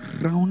said, be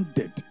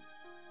grounded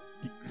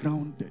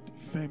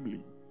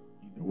firmly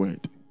in the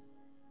word.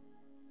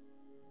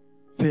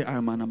 Say, I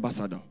am an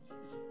ambassador.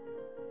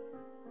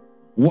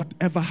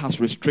 Whatever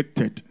has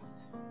restricted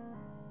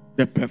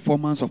the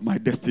performance of my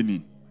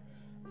destiny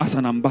as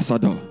an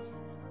ambassador,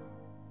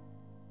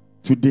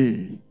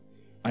 today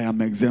I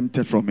am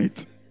exempted from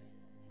it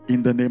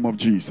in the name of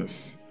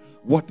Jesus.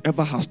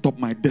 Whatever has stopped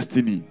my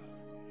destiny,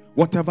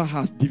 whatever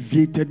has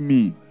deviated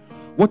me,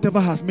 whatever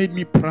has made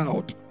me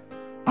proud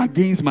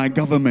against my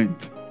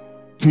government,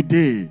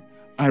 today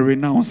I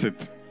renounce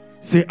it.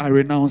 Say, I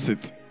renounce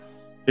it.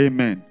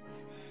 Amen.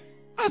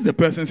 Ask the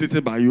person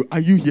sitting by you, are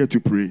you here to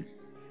pray?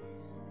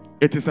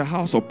 It is a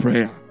house of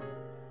prayer.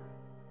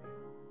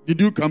 Did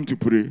you come to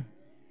pray?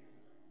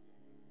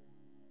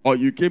 Or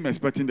you came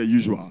expecting the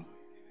usual?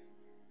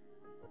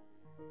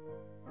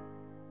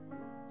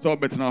 So,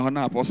 but now,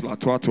 Hana Apostle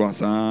to us,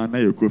 na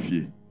your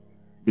coffee.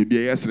 Baby,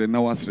 yes,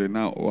 now, was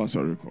now, or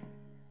sorry.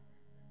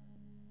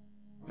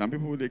 Some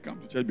people, they come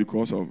to church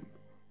because of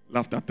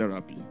laughter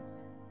therapy.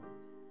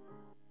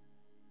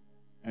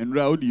 And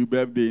how do you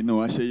birthday?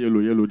 No, I say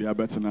yellow, they are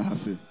better than I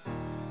say.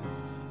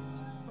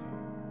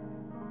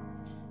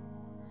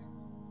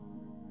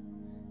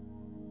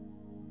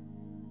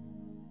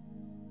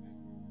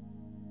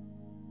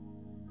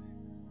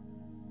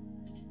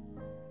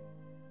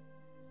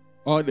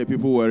 All the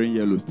people wearing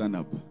yellow, stand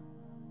up.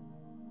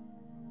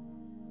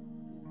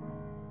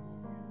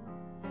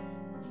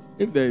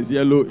 If there is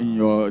yellow in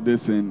your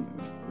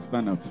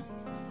stand up.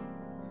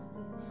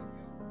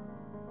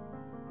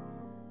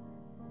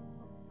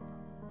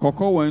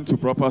 Coco went to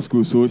proper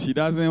school, so she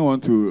doesn't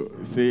want to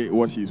say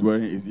what she's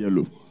wearing is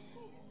yellow.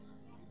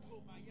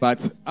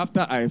 But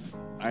after I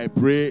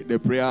pray the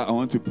prayer, I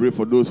want to pray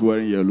for those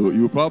wearing yellow.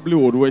 You probably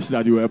would wish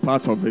that you were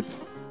part of it.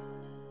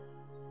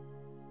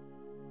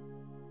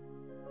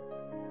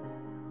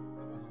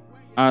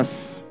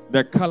 As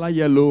the color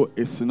yellow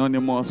is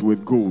synonymous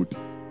with gold,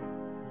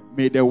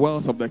 may the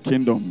wealth of the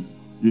kingdom,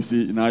 you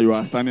see, now you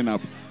are standing up.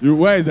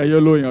 Where is the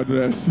yellow in your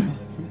dress?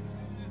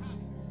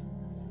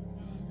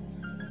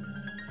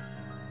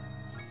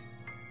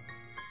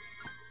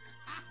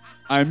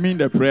 I mean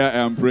the prayer I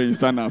am praying.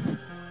 Stand up.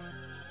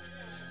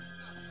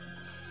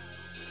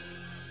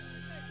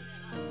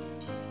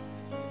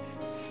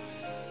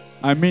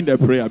 I mean the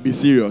prayer. Be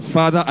serious.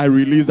 Father, I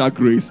release that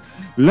grace.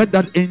 Let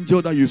that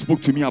angel that you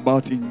spoke to me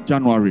about in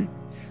January,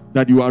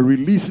 that you are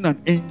releasing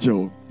an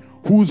angel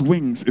whose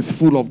wings is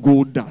full of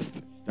gold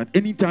dust, that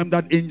anytime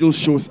that angel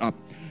shows up,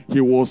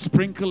 he will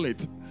sprinkle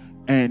it,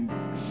 and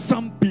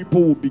some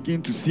people will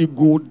begin to see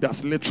gold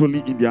dust literally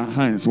in their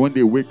hands when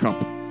they wake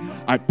up.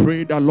 I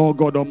pray that, Lord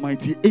God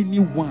Almighty,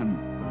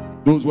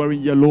 anyone, those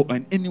wearing yellow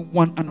and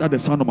anyone under the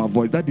sound of my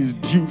voice that is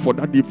due for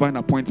that divine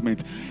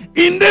appointment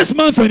in this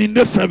month and in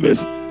this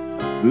service,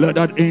 let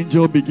that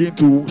angel begin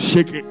to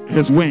shake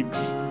his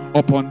wings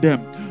upon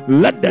them.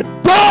 Let the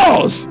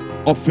doors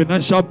of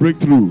financial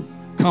breakthrough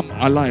come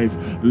alive.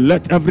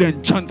 Let every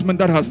enchantment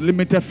that has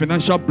limited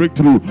financial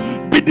breakthrough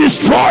be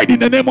destroyed in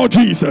the name of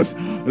Jesus.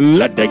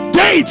 Let the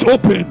gates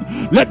open.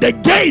 Let the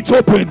gates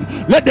open.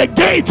 Let the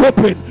gates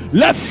open.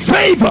 Let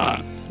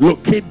favor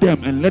locate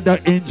them, and let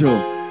that angel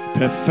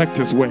perfect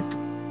his work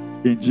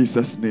in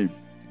Jesus' name.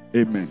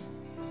 Amen.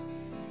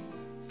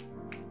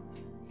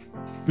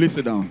 Please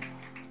sit down.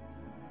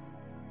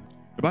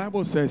 The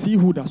Bible says, he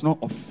who does not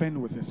offend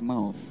with his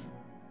mouth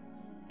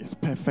is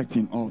perfect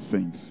in all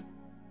things.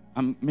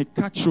 And make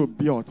catch your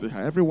beard.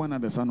 Everyone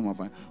at the sound of my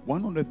voice.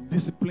 One of the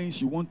disciplines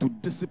you want to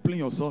discipline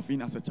yourself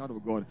in as a child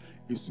of God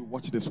is to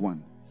watch this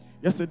one.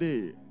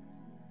 Yesterday,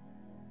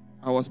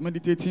 I was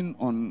meditating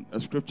on a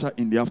scripture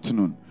in the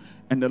afternoon,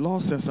 and the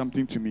Lord said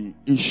something to me.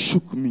 It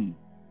shook me,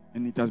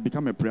 and it has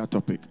become a prayer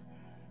topic.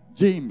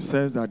 James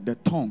says that the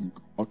tongue,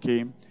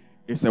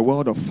 is a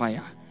world of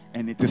fire,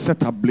 and it is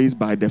set ablaze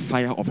by the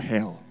fire of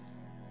hell.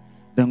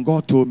 Then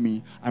God told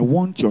me, I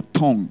want your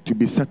tongue to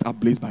be set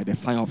ablaze by the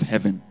fire of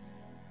heaven.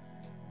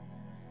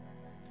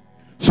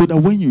 So that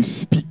when you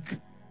speak,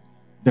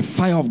 the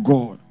fire of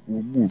God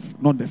will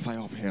move, not the fire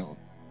of hell.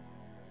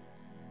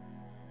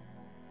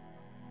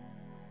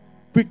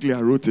 Quickly,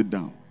 I wrote it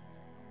down.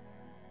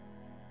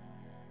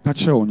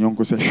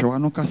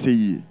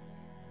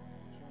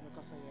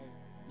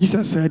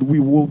 Jesus said, we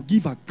will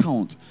give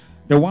account.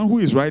 The one who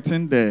is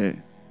writing the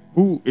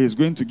who is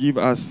going to give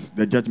us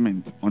the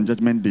judgment on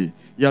Judgment Day.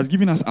 He has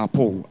given us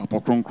Apo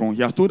Kron Kron.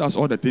 He has told us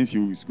all the things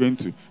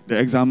the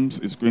exams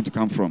is going to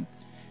come from.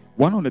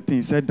 One of the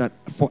things said that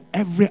for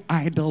every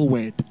idle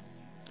word,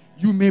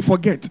 you may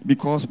forget,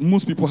 because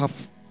most people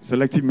have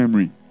selective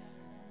memory.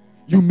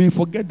 You may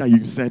forget that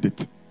you said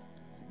it,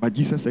 but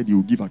Jesus said you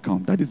will give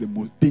account. That is the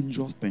most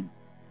dangerous thing.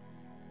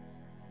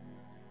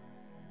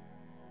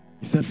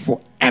 He said, for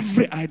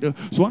every idle.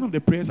 So one of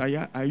the prayers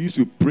I used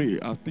to pray,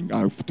 I think I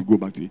have to go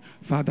back to it.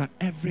 Father,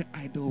 every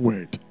idle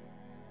word,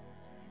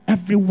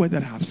 every word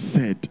that I have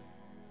said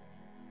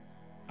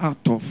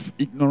out of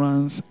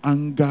ignorance,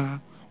 anger,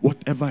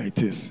 whatever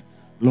it is,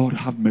 Lord,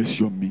 have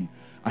mercy on me.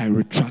 I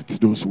retract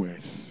those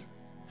words.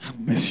 Have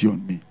mercy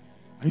on me.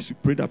 I used to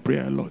pray that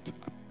prayer a lot.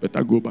 I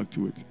better go back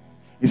to it.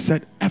 He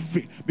said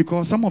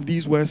because some of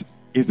these words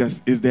is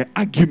the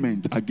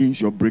argument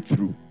against your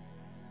breakthrough.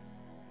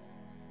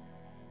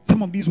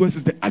 Some of these words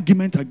is the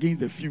argument against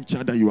the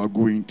future that you are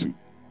going to.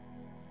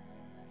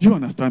 You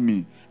understand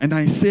me? And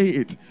I say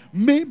it.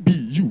 Maybe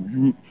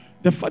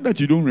the fact that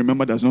you don't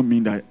remember does not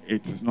mean that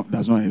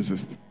does not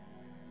exist.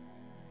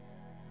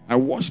 I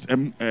watched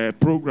a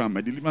program,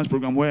 a deliverance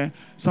program, where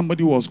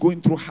somebody was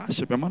going through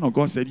hardship. A man of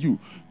God said,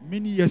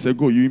 many years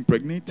ago, you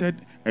impregnated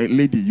a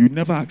lady. You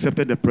never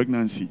accepted the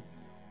pregnancy.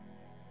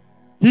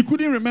 He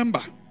couldn't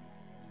remember.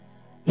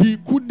 He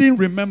couldn't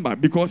remember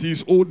because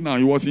he's old now.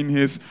 He was in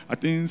his, I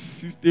think,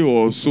 60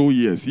 or so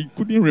years. He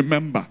couldn't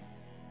remember.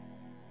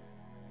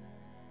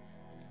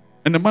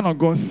 And the man of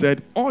God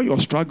said, all your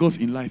struggles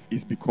in life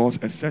is because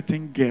a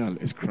certain girl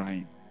is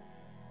crying.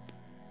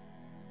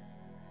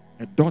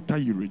 A daughter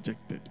you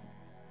rejected.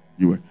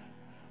 He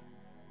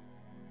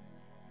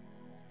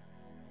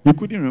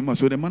couldn't remember.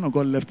 So the man of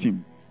God left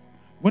him.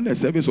 When the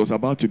service was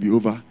about to be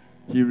over,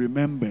 he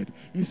remembered.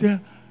 He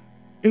said,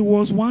 it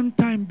was one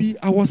time,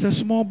 I was a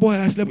small boy,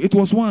 I slept. It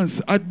was once.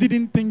 I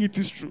didn't think it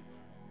is true.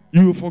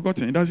 You've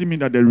forgotten. It doesn't mean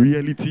that the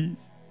reality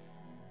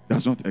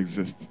does not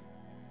exist.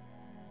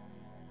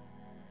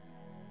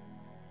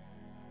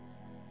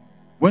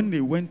 When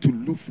they went to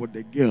look for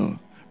the girl,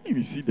 if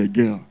you see the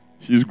girl,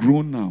 she's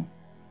grown now.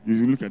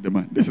 You look at the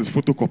man. This is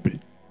photocopy.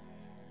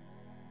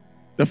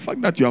 The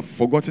fact that you have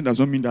forgotten does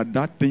not mean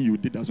that thing you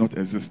did does not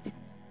exist.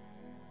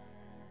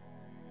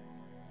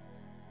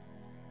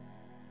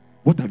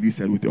 What have you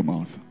said with your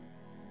mouth?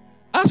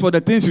 As for the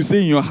things you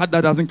say in your heart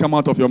that doesn't come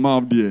out of your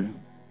mouth, dear.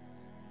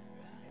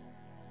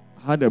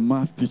 I had a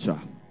math teacher.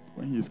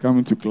 When he's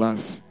coming to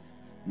class,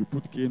 you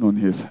put cane on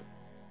his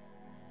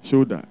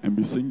shoulder and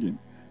be singing.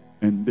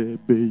 And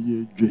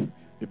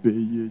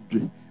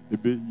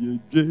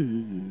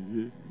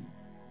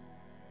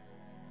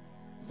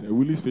Sir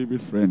Willie's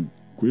favorite friend,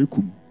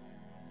 Kwekum.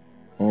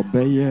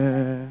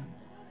 Obeye.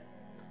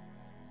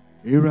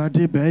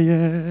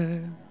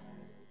 Iradibeye.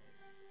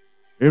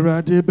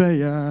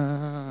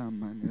 Iradibeye.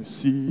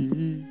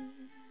 Manesi.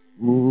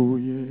 Oh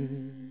yeah.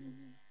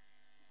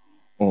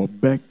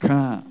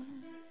 Obeka.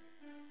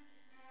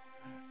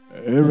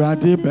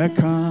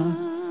 Iradibeka.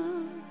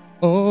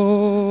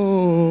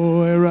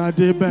 Oh,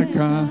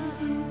 Iradibeka.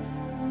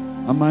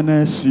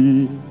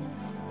 Amanesi.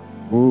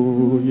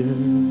 Oh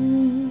yeah.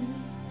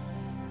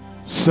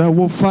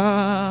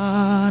 Sawofana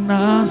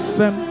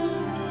sem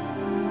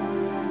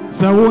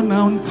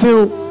Sawona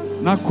until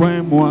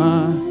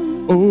Nakwemwa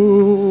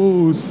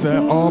Oh se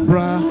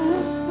obra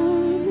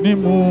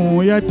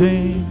Nimu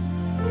yadin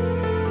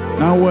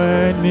Na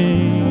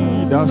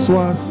weni that's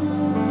was.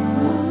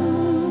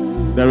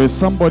 There is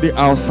somebody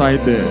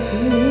outside there.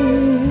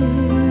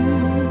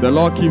 The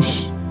Lord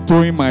keeps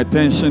throwing my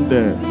attention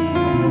there.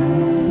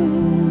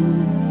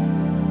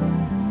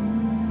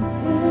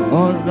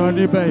 Oh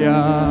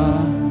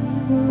Nonibaya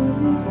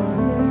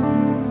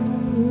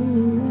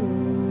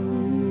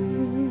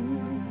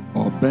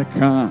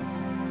Beka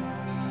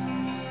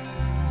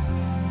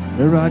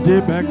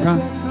Erade Beka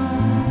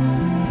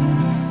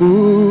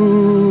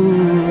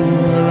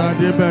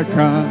Erade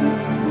Beka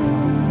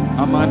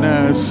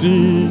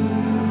Amanesi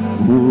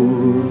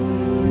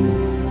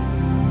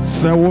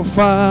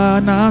Sewofa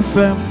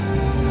Nasem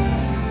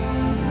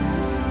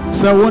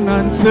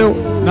Sewonantil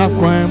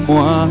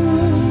Nakwemwa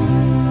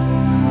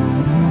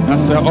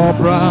Nase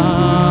Obra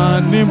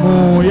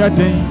Nimu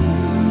Yadin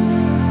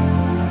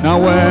Na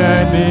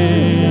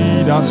weni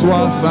that's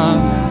what's on.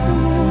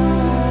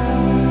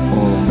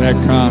 Oh,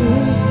 Becca.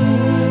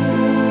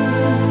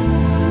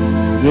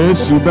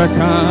 Yesu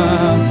Becca.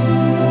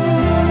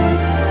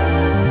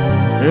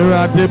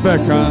 Erade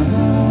Becca.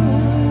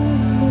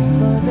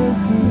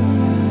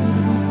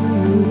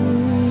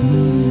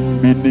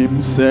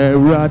 Minim se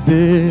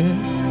Erade.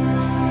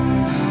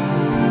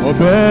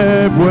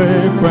 Obebwe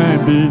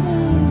kwembi.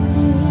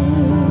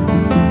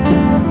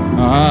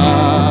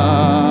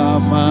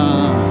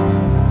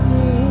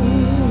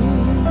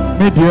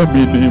 Media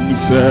minim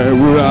se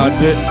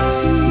urade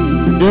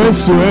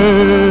Yesu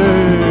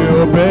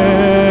o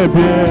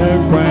baby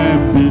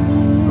kwembi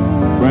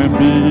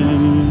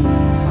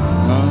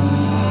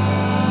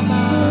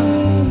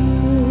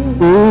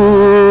O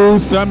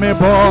same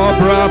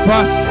bobrapa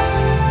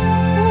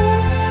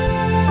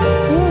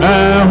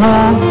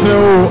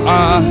Until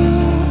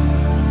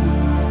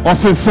I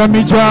say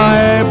Samija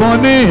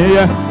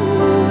Bonnie.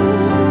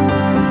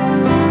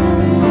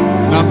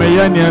 Na me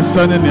ye ne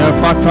son ne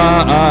fata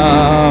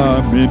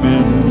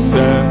minim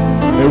se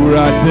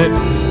ewurade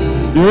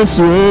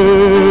Yesu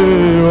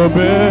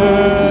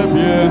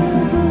obebie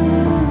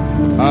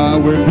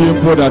we be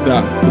podada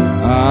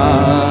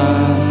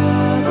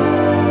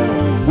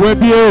we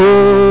be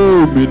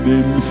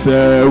minim se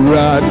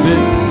ewurade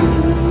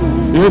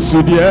Yesu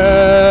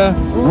die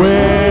we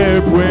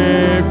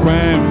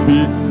kwambi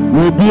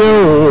we be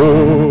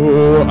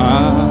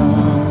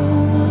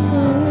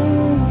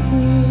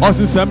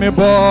Osi semi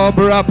bob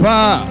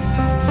rapa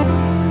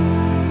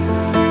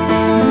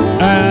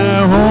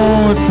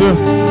hot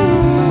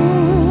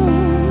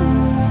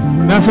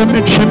na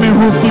semi chimi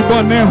hu fi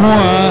bone ho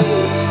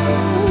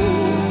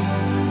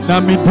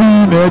na mi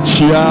dina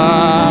chia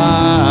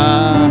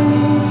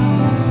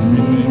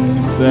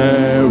mi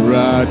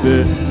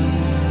serade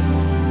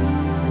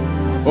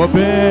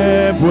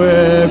obebwe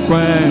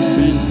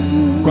kwambi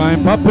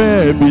kwam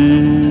papa bi.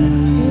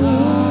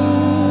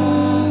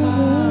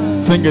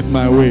 Sing it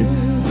my way.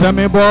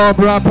 Semi bob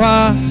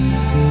rapa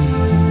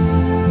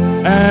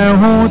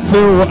who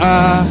to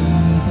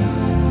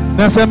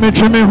na semi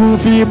chimi hu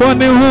fi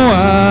bone hu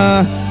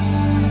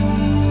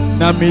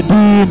na mi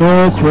di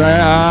no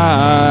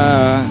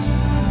cry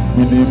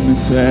minim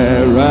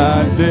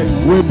serade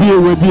we be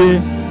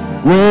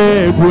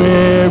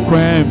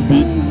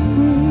kwambi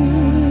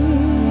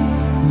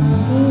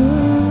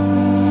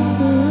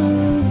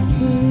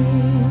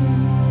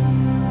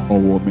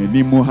owo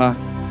menimu ha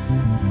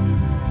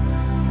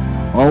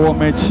owo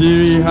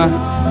mechiri ha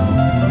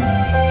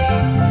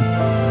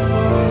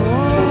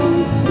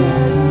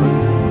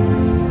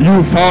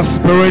you foul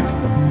spirit,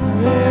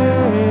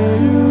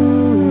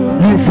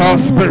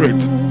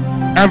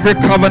 every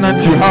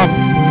covenant you have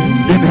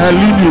in her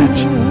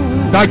lineage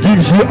that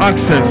gives you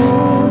access,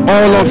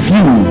 all of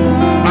you,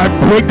 I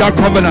break that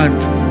covenant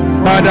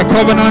by the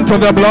covenant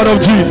of the blood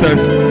of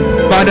Jesus,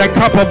 by the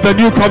cup of the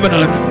new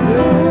covenant.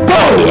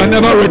 Go and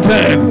never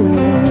return,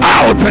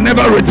 out and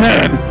never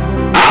return,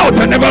 out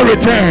and never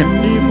return.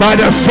 By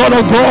the sword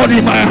of God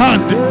in my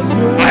hand,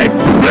 I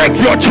break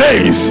your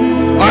chains.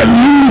 I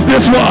lose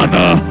this one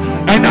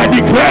and I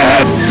declare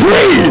her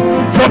free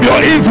from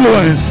your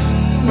influence.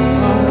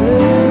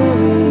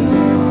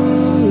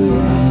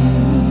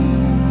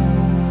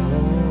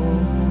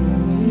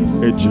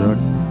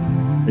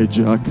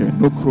 Ejake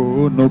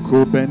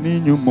noko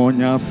beninyu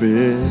monya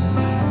fe.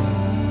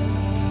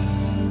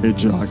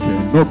 Ejake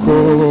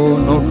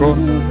noko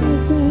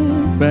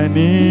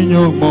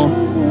beninyu mo.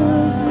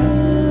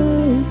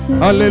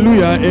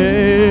 Hallelujah.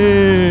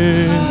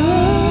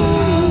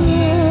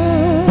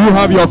 You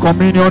have your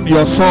communion,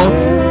 your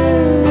salt.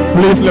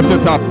 Please lift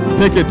it up.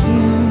 Take it.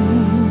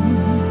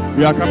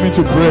 We are coming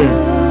to pray.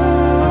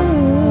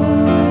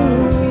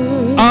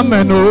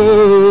 Amen.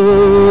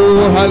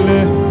 Oh,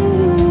 hallelujah.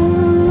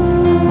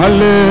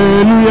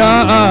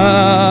 Hallelujah.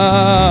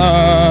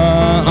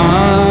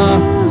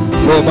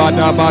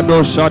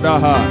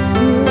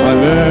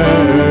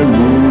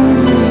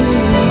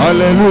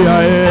 Hallelujah.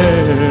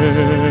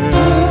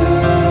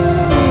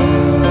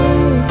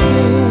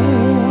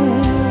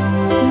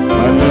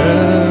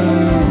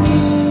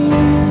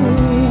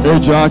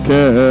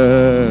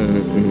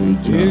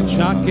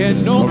 Ejake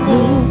noko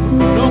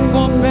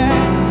be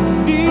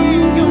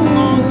ninyo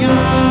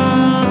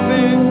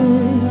monyafe.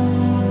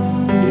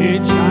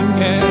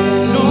 Ejake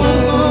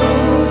noko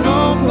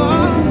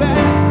be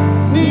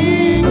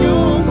ninyo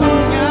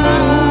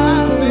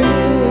monyafe.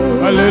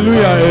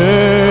 Hallelujah.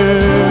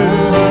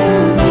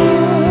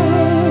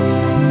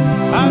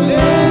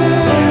 Hallelujah.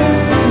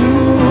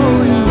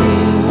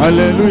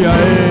 Hallelujah.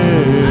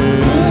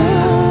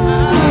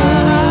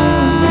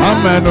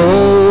 Amen. Oh,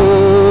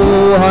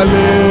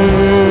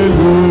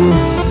 hallelujah.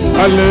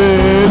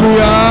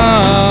 Hallelujah.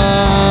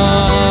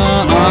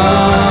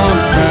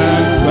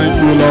 Amen. Thank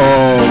you,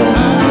 Lord.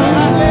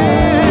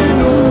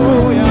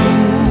 Hallelujah.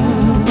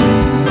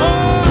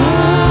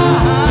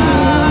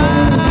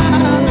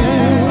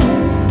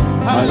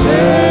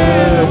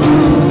 Hallelujah.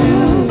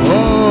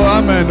 Oh,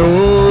 amen. Oh,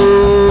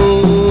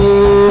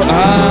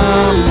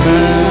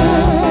 amen.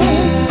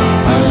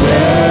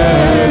 Hallelujah.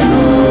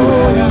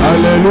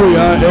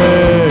 Hallelujah.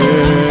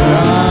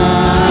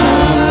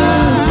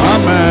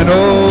 Amen. Oh,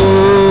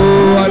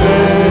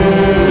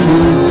 hallelujah.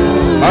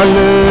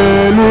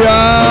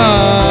 Hallelujah.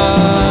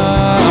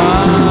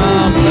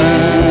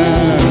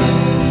 Amen.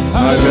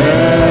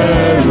 Hallelujah.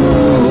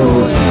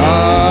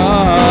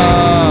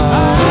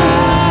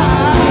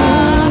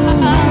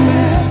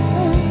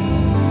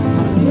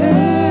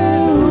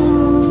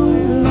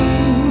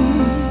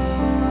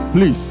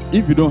 Please,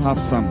 if you don't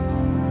have some,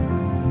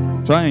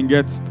 try and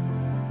get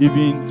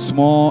even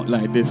small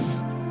like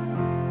this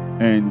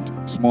and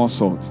small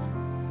salt.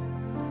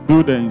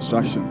 Do the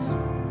instructions.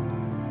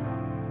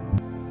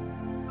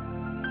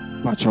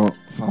 Pacho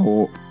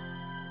for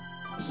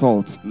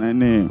salt,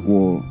 nene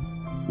wo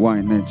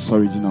wine, it's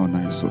original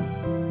nice.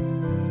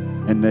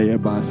 And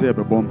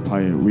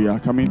we are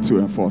coming to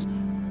enforce.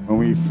 When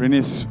we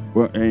finish,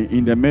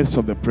 in the midst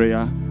of the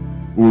prayer,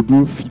 we'll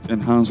do feet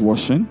and hands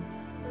washing,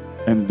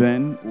 and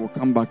then we'll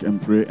come back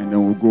and pray, and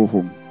then we'll go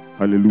home.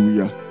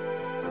 Hallelujah.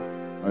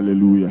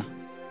 Hallelujah.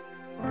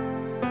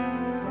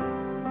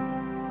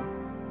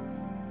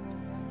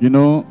 You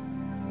know,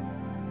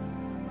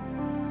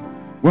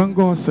 when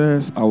God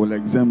says, I will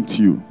exempt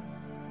you,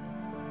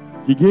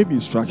 He gave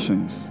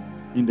instructions.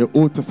 In the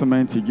Old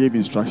Testament, He gave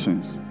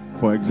instructions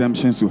for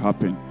exemptions to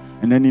happen.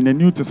 And then in the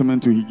New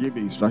Testament too, He gave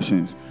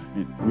instructions.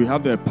 We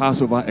have the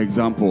Passover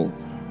example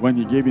when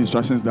He gave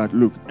instructions that,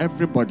 look,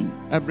 everybody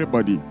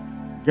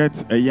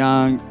get a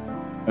young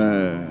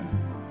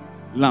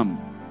lamb,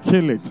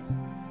 kill it,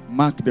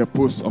 mark the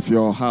posts of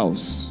your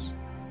house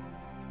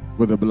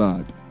with the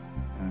blood.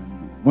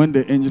 And when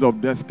the angel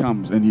of death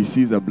comes and he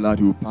sees the blood,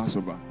 he will pass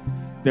over.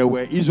 There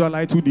were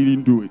Israelites who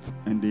didn't do it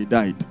and they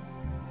died.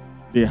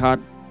 They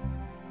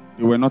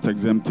were not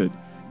exempted.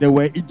 There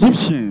were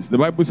Egyptians. The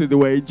Bible says there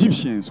were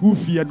Egyptians who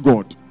feared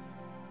God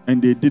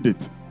and they did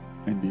it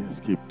and they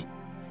escaped.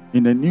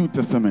 In the New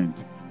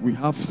Testament, we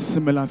have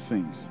similar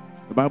things.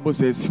 The Bible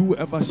says,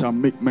 whoever shall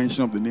make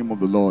mention of the name of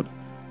the Lord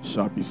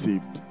shall be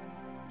saved.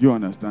 Do you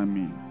understand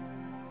me?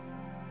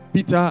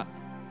 Peter,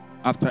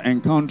 after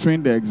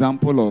encountering the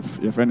example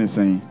of, your friend is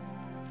saying,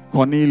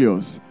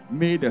 Cornelius,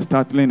 made a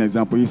startling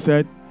example. He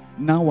said,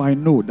 now I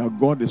know that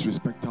God is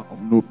respecter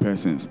of no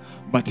persons,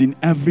 but in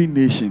every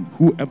nation,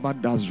 whoever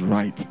does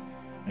right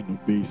and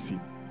obeys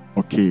Him,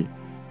 okay,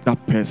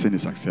 that person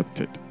is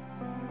accepted.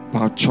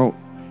 But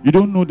you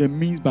don't know the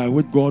means by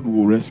which God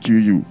will rescue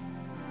you.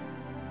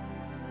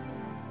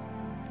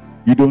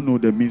 You don't know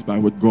the means by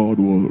which God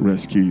will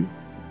rescue you.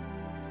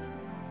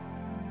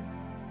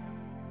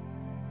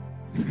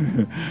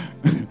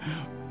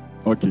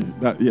 Okay,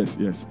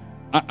 yes.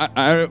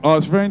 I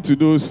was referring to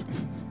those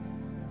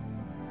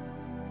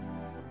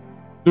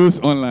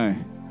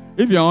online.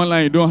 If you're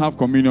online, you don't have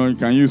communion, you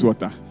can use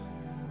water.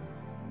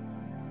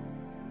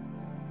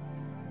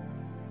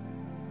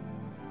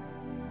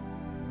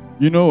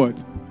 You know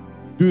what?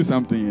 Do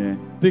something here.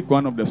 Take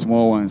one of the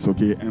small ones,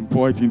 okay, and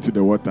pour it into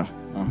the water.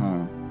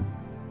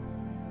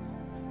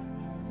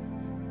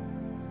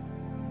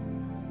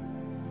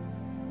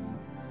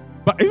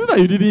 But isn't that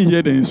you didn't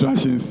hear the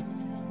instructions?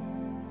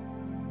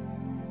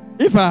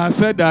 If I had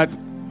said that,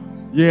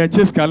 yeah,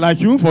 Cheska, like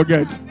you won't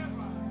forget.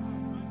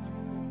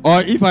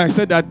 Or if I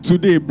said that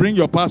today, bring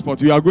your passport,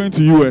 we are going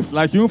to US,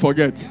 like you won't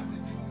forget.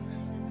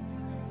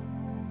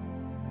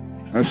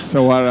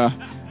 Sawara.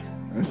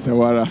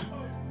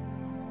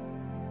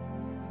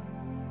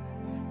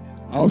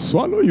 I'll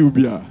swallow you,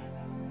 Bia.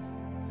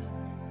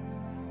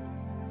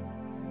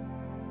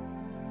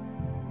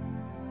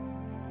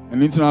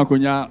 And into now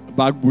konya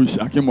back bush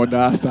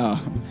akimoda star.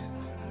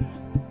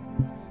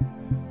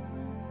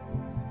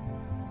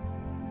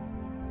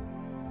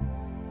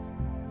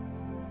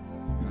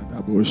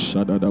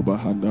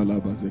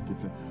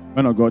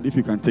 Man of God, if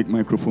you can take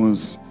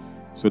microphones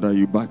so that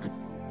you back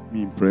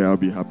me in prayer, I'll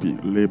be happy.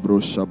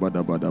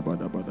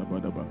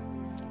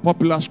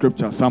 Popular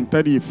scripture, Psalm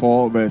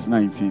 34 verse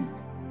 19.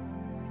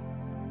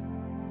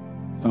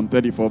 Psalm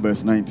 34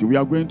 verse 19. We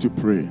are going to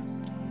pray.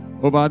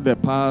 Over the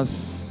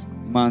past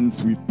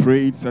months, we've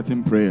prayed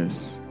certain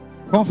prayers.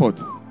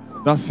 Comfort.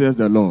 Thus says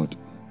the Lord.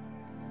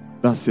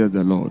 Thus says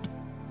the Lord.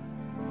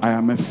 I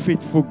am a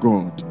faithful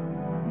God.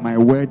 My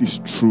word is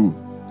true.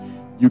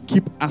 You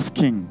keep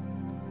asking,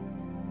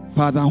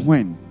 Father,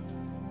 when?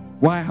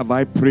 Why have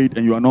I prayed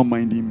and you are not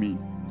minding me?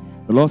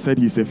 The Lord said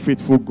He's a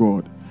faithful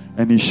God,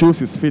 and He shows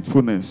His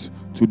faithfulness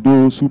to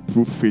those who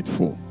prove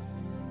faithful.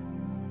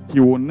 He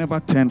will never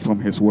turn from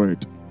His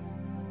word.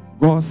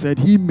 God said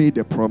He made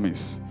a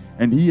promise,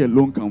 and He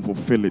alone can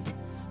fulfill it.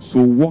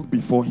 So walk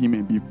before Him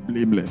and be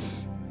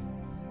blameless.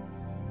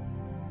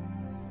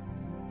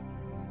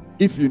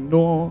 If you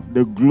know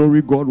the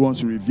glory God wants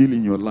to reveal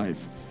in your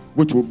life,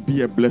 which will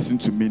be a blessing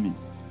to many,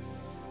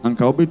 I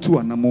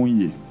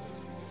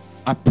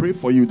pray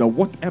for you that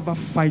whatever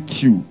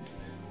fights you,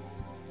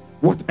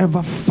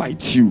 whatever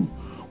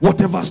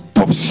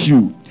stops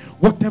you,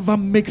 whatever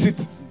makes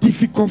it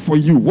difficult for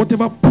you,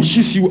 whatever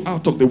pushes you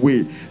out of the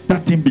way,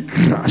 that thing be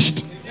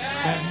crushed.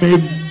 May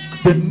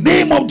the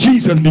name of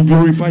Jesus be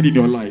glorified in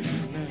your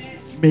life.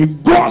 May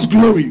God's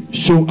glory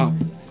show up.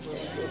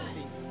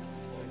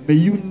 May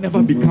you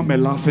never become a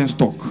laughing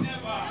stock.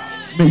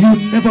 May you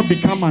never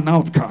become an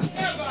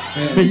outcast.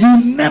 May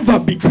you never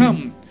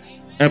become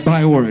a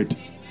byword.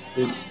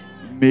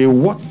 May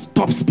what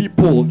stops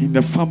people in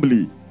the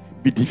family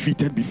be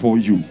defeated before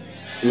you.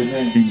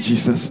 Amen. In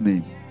Jesus'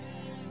 name.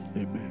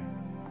 Amen.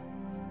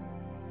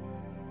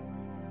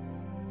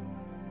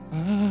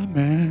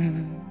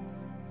 Amen.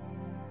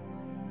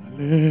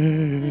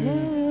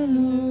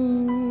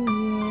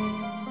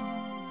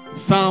 Hallelujah.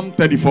 Psalm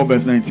 34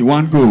 verse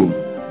 91. Go.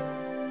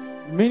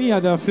 Many are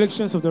the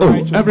afflictions of the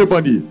righteous.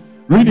 Everybody,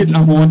 read it.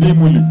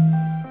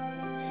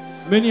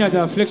 Many are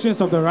the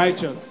afflictions of the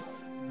righteous,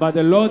 but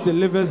the Lord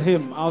delivers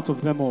him out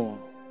of them all.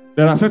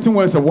 There are certain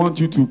words I want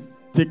you to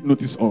take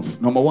notice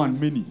of. Number one,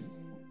 many.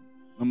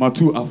 Number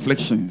 2,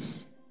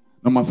 afflictions.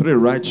 Number 3,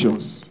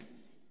 righteous.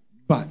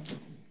 But,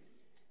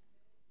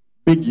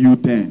 big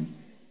U-turn.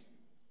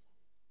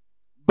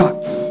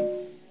 But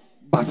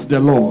the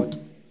Lord.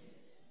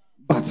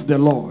 But the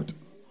Lord.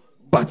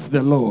 But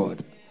the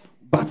Lord.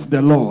 But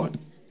the Lord.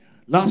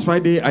 Last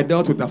Friday, I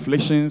dealt with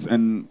afflictions,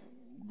 and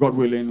God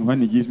willing,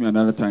 when He gives me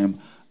another time,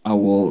 I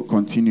will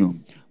continue.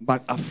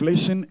 But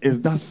affliction is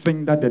that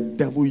thing that the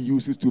devil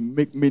uses to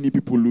make many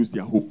people lose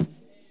their hope.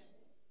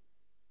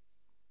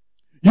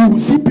 You will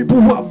see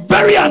people who are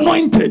very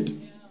anointed,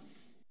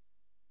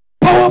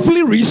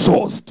 powerfully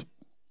resourced,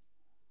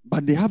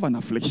 but they have an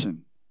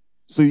affliction.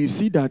 So you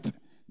see that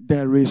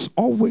there is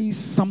always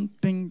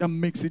something that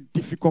makes it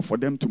difficult for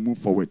them to move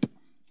forward.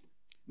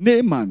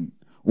 Naaman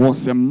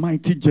was a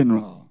mighty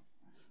general,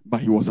 but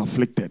he was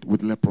afflicted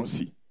with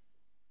leprosy.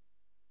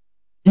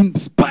 In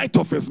spite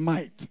of his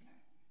might,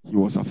 he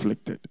was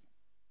afflicted.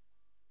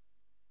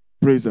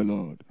 Praise the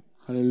Lord.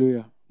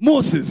 Hallelujah.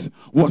 Moses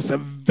was a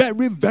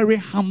very, very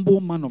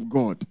humble man of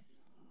God.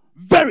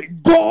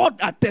 God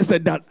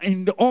attested that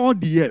in all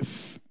the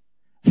earth.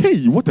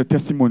 Hey, what a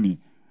testimony.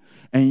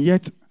 And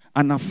yet,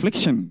 an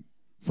affliction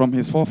from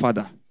his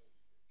forefather.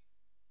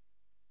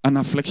 An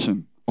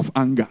affliction of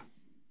anger.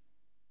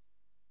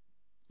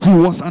 He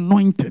was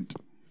anointed.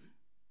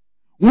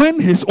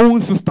 When his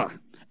own sister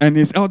and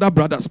his elder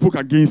brother spoke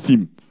against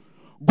him,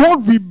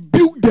 God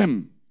rebuked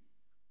them.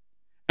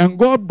 And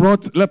God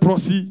brought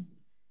leprosy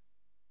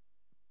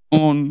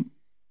on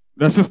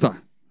the sister.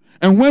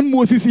 And when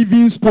Moses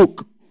even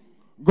spoke,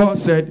 God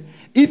said,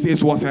 if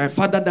it was her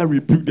father that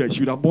rebuked her,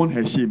 she would have borne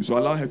her shame. So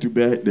allow her to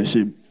bear the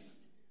shame.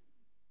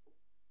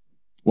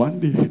 One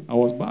day, I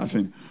was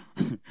bathing.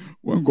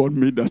 When God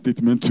made that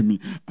statement to me,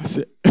 I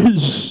said, hey,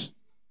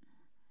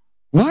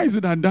 why is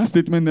it that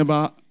statement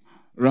never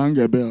rang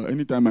a bell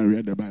anytime I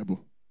read the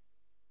Bible?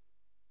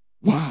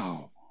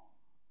 Wow.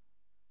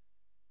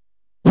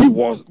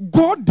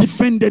 God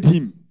defended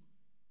him.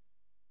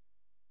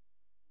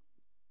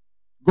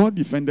 God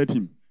defended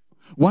him.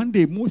 One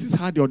day, Moses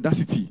had the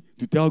audacity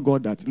to tell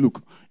God that,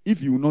 look,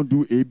 if you will not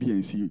do A, B,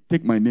 and C,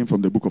 take my name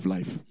from the book of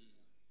life.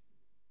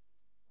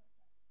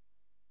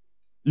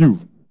 You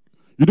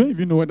don't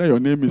even know whether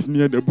your name is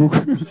near the book.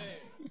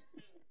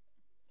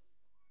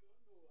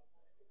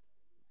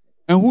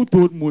 And who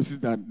told Moses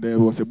that there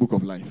was a book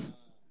of life?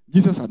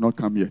 Jesus had not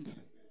come yet.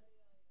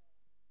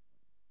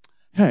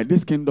 Hey,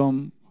 this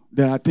kingdom,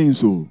 there are things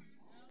so.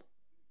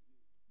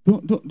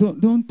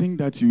 Don't think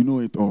that you know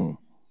it all.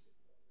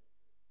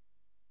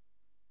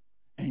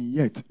 And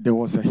yet, there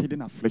was a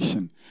hidden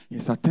affliction.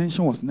 His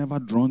attention was never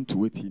drawn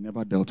to it. He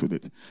never dealt with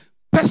it.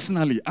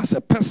 Personally, as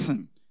a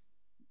person,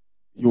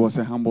 he was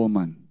a humble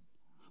man.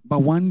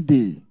 But one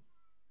day,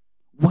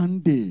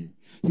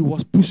 he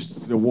was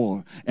pushed to the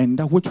wall, and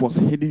that which was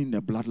hidden in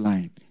the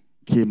bloodline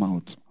came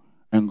out.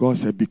 And God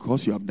said,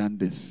 because you have done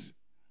this,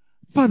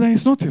 Father,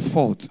 it's not his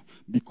fault,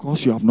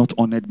 because you have not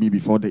honored me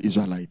before the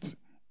Israelites.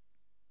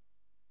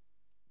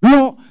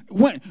 No,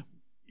 when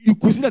you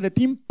could see that the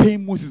thing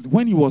pained Moses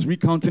when he was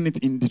recounting it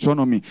in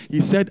Deuteronomy. He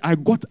said, I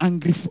got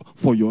angry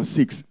for your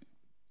sakes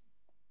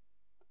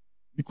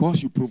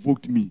because you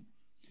provoked me.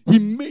 He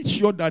made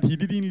sure that he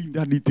didn't leave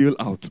that detail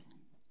out.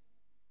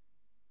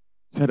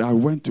 Said, I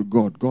went to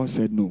God. God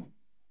said, no.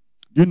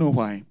 Do you know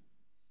why?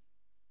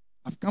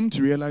 I've come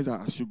to realize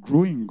that as you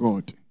grow in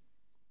God,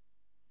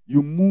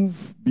 you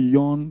move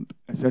beyond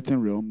a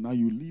certain realm. Now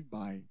you live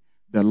by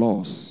the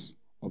laws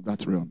of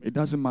that realm. It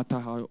doesn't matter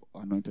how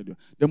anointed you are.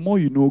 The more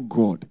you know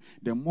God,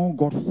 the more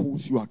God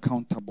holds you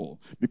accountable.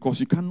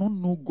 Because you cannot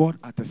know God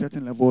at a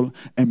certain level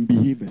and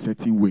behave a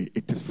certain way.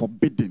 It is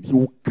forbidden. He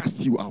will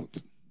cast you out.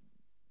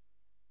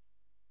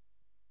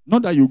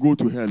 Not that you go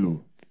to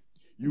hell.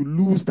 You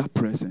lose that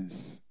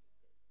presence.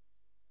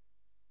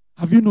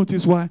 Have you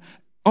noticed why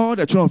all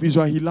the children of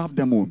Israel, he loved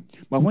them all.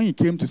 But when he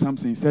came to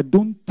Samson, he said,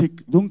 don't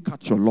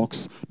cut your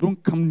locks.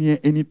 Don't come near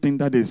anything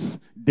that is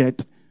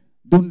dead.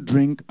 Don't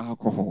drink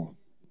alcohol.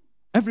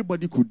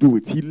 Everybody could do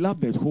it. He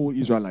loved the whole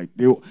Israelite.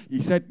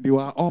 He said they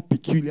were all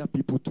peculiar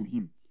people to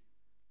him.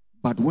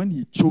 But when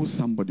he chose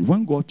somebody,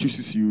 when God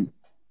chooses you,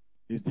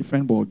 it's a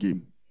different ball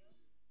game.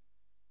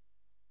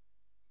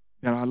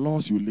 There are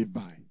laws you live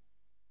by.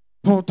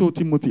 Paul told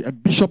Timothy, a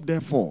bishop,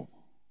 therefore,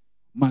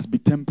 must be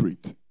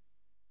temperate.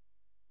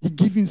 He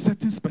gave him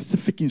certain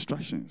specific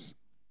instructions.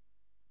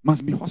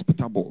 Must be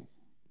hospitable.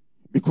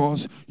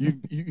 Because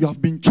you have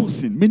been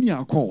chosen. Many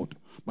are called,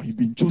 but you've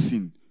been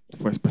chosen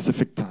for a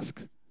specific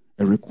task.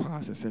 It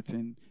requires a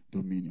certain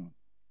dominion.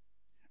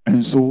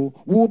 And so,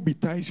 woe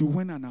betides you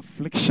when an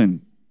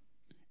affliction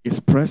is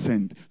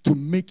present to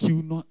make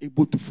you not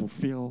able to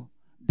fulfill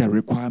the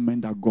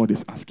requirement that God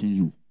is asking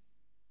you.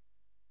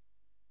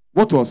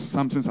 What was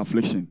Samson's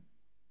affliction?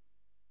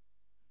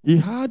 He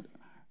had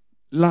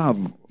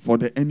love for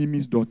the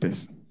enemy's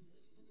daughters.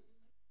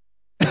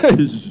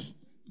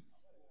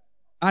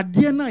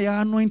 Adiana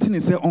ya anointing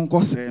is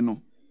uncle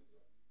no.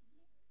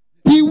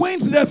 He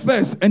went there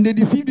first and they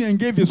deceived him and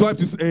gave his wife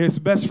to his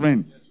best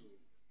friend.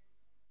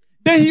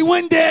 Then he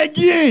went there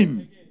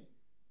again.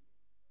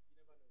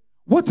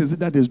 What is it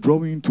that is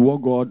drawing you to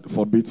what God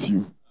forbids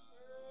you?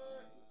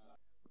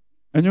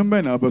 And you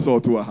men are also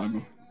to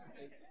a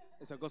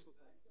It's a gospel.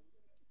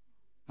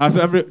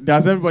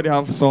 Does everybody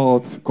have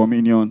salt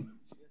communion?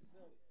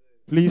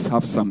 Please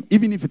have some,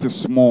 even if it is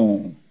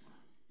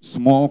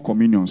small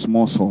communion,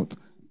 small salt.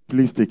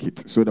 Please take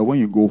it so that when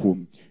you go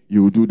home,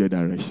 you will do the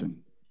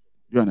direction.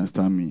 You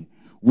understand me?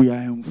 We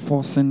are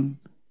enforcing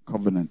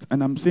covenant.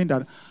 And I'm saying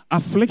that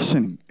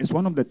affliction is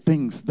one of the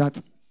things that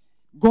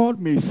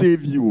God may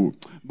save you.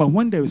 But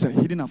when there is a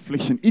hidden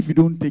affliction, if you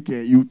don't take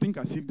care, you think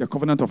as if the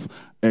covenant of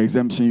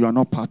exemption, you are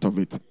not part of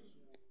it.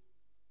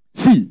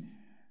 See,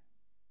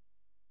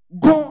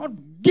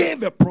 God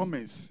gave a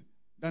promise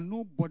that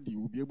nobody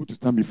will be able to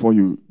stand before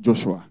you,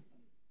 Joshua.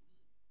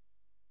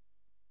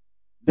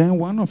 Then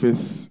one of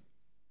his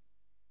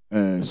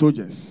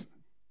soldiers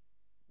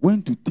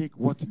went to take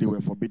what they were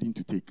forbidden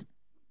to take.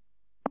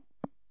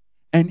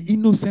 And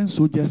innocent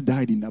soldiers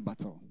died in that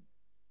battle.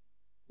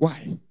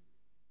 Why?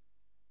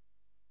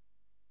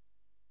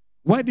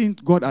 Why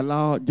didn't God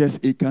allow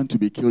just Achan to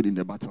be killed in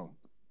the battle?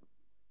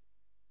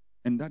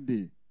 And that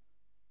day,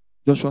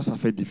 Joshua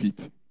suffered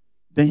defeat.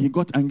 Then he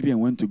got angry and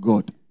went to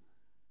God.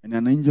 And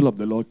an angel of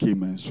the Lord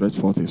came and stretched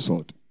forth his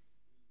sword.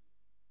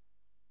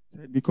 He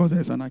said, because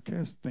there's an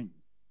accursed thing.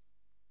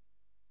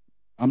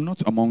 I'm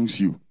not amongst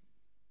you.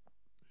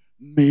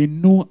 May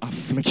no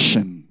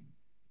affliction.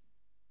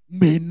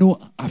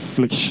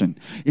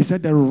 He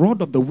said, the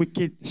rod of the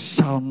wicked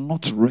shall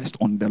not rest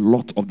on the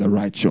lot of the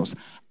righteous.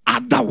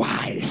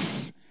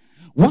 Otherwise,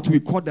 what we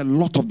call the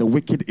lot of the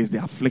wicked is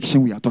the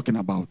affliction we are talking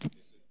about.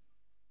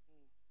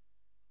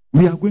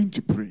 We are going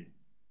to pray.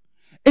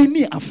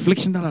 Any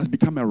affliction that has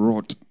become a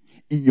rod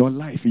in your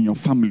life, in your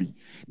family,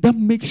 that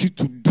makes you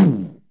to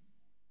do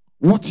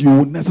what you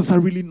will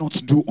necessarily not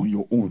do on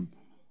your own.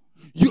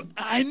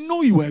 I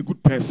know you are a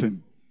good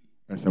person.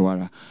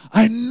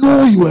 I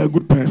know you are a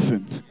good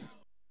person.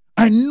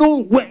 I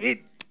know where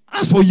it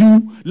as for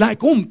you,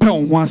 like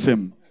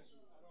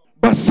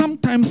but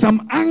sometimes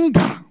some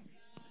anger,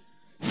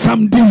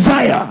 some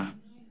desire,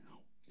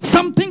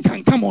 something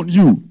can come on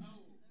you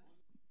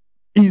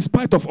in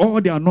spite of all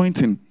the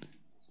anointing.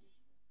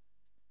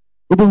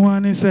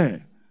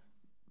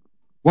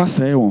 What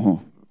say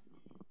Elder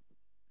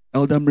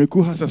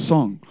Mreku has a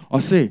song. Or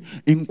say,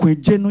 in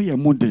Kwejeno ye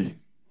mode,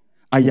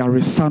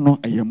 ayaresano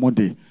ye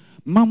mode.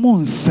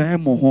 Mamon se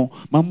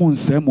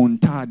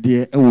monta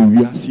de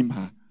ewia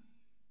simha.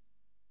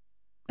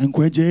 In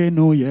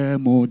Kwejeno ye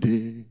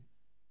mode,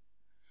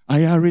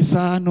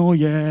 ayaresano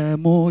ye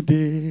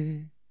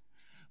mode.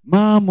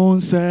 Mamon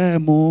se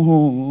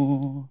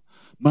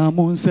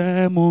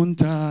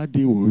monta de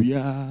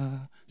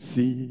ewia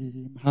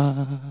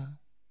simha.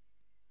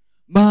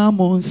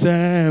 Mamon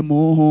se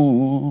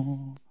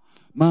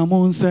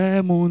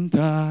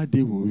monta de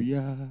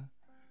ewia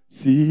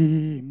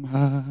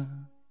simha.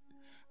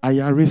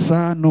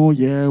 Ayarisa no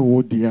ye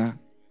wodia.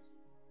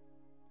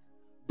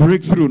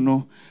 Breakthrough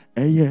no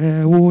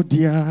eye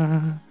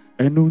wodia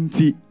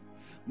enunti.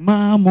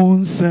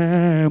 Mamon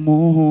se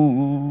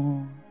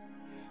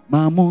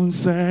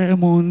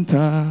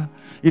monta.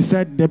 He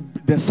said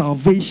the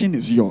salvation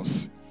is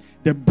yours.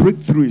 The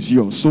breakthrough is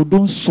yours. So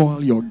don't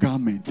soil your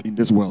garment in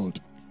this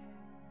world.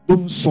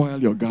 Don't soil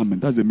your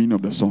garment. That's the meaning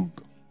of the song.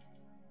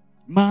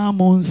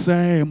 Mamon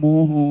se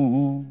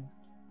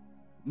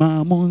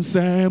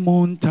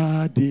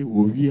monta de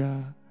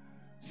ovia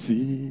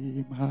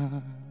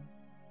simha.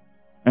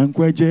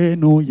 Enkweje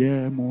no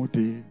ye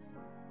mode.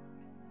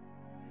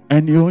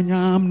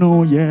 Enyonyam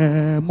no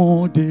ye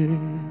mode.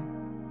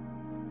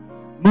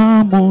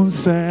 Mamon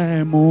se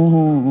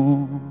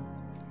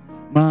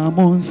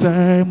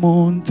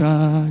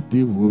monta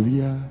de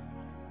ovia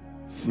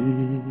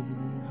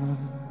simha.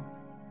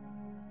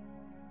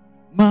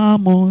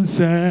 Mamon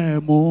se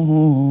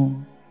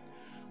mo.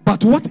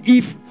 But what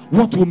if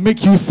what will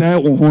make you say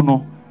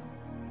ohono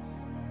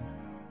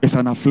is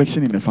an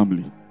affliction in the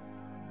family?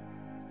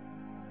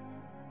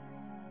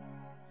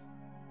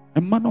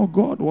 A man of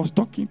God was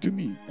talking to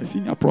me, a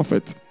senior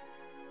prophet,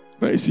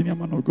 very senior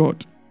man of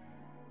God.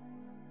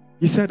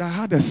 He said, I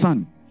had a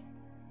son.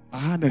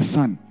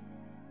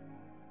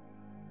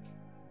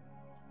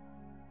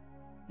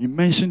 He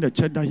mentioned the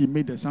church that he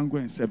made the son go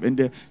and serve,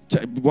 and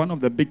one of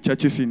the big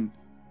churches in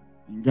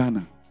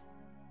Ghana.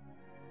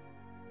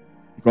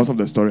 Because of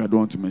the story, I don't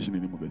want to mention the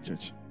name of the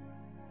church.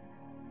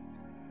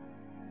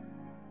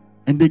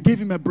 And they gave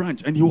him a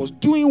branch, and he was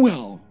doing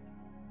well.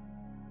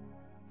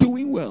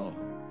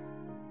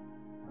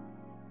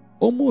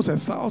 Almost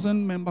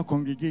 1,000-member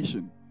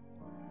congregation.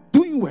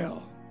 Doing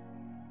well.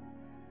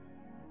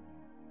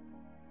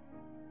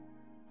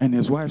 And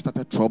his wife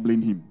started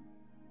troubling him.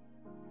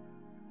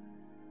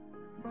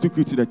 Took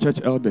it to the church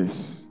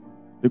elders.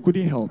 They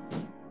couldn't help.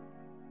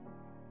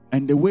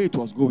 And the way it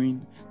was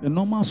going, the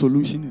normal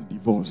solution is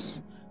divorce.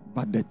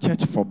 But the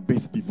church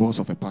forbids divorce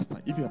of a pastor.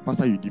 If you're a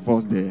pastor, you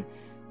divorce there,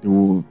 they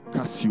will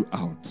cast you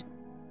out.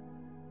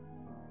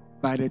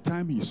 By the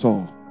time he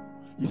saw,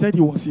 he said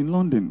he was in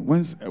London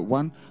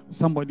when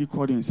somebody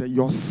called him and said,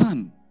 your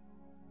son,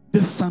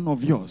 this son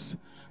of yours,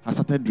 has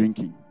started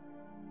drinking.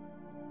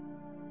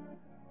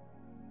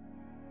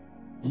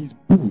 He's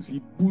booze.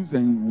 He booze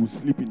and will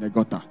sleep in the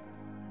gutter.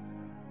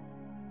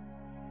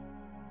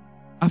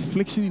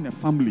 Affliction in a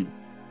family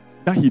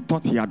that he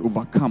thought he had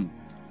overcome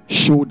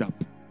showed up.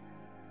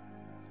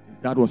 His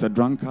dad was a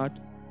drunkard,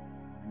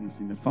 and he's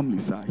in the family,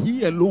 sir.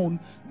 He alone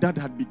that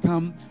had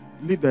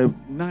lived a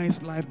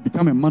nice life,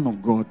 become a man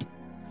of God,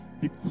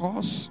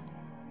 because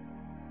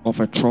of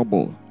a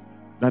trouble,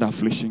 that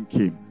affliction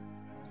came.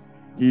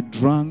 He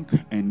drank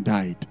and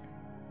died.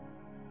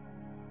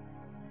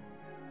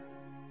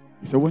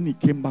 He said when he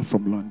came back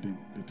from London,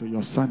 they told,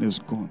 your son is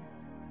gone.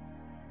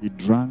 He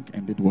drank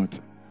and did what?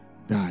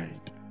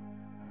 Died.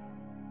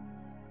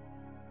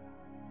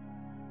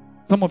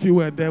 Some of you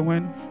were there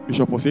when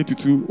Bishop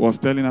Osetutu was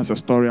telling us a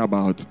story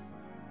about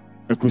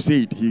a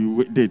crusade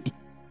he did.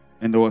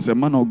 And there was a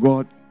man of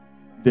God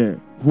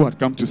there who had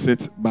come to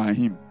sit by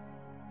him.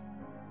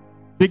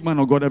 Big man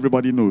of God,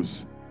 everybody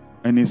knows.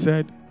 And he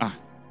said,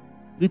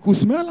 he could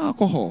smell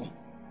alcohol.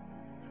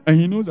 And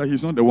he knows that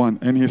he's not the one.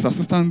 And his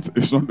assistant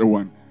is not the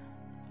one.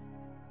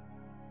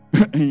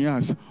 And he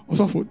asked,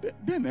 also for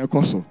then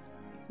Ekoso,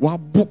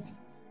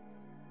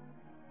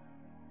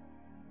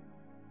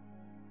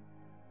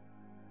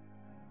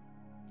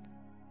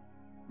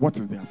 what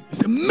is there? He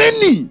said,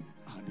 many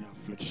are the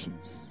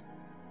afflictions.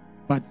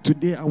 But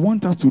today I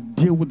want us to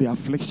deal with the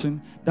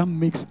affliction that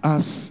makes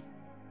us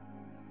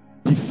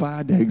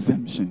defy the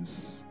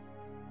exemptions.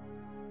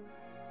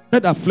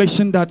 That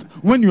affliction that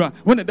when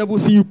the devil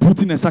see you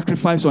putting a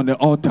sacrifice on the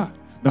altar,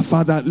 the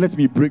Father, let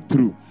me break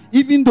through.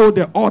 Even though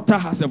the altar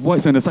has a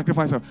voice and the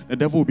sacrifice, the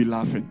devil will be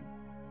laughing.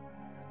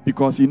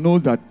 Because he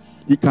knows that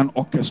he can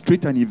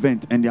orchestrate an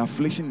event and the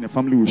affliction in the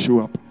family will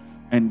show up.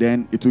 And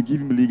then it will give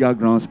him legal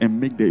grounds and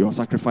make your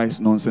sacrifice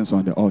nonsense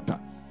on the altar.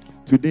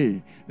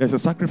 Today, there's a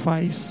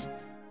sacrifice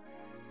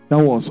that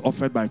was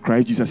offered by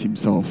Christ Jesus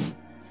himself.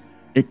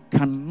 It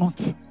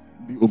cannot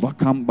be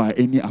overcome by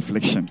any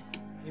affliction.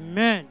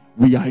 Amen.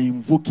 We are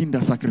invoking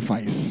the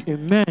sacrifice.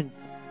 Amen.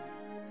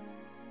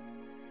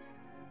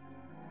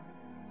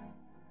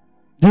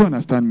 Do you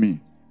understand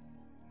me?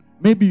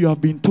 Maybe you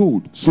have been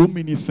told so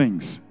many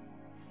things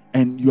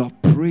and you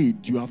have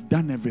prayed, you have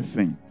done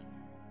everything.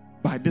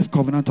 By this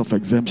covenant of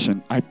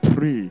exemption, I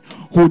pray,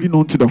 holding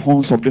on to the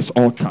horns of this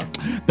altar,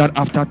 that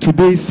after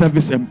today's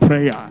service and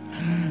prayer,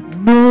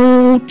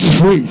 no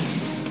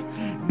trace,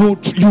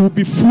 you will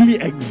be fully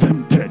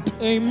exempted.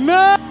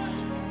 Amen.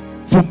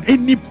 From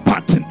any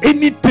pattern,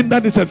 anything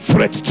that is a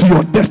threat to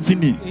your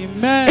destiny.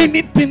 Amen.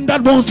 Anything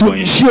that wants to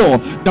ensure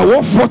that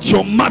what fought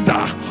your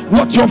mother,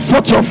 what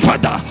fought your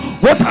father,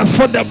 what has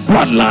fought the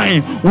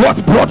bloodline,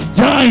 what brought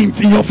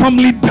giants in your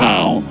family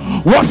down,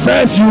 what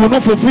says you will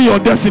not fulfill your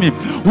destiny,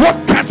 what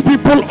cuts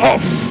people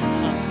off,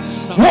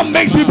 what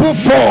makes people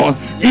fall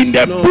in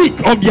the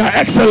peak of their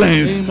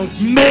excellence,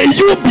 may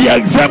you be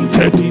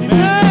exempted.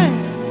 Amen.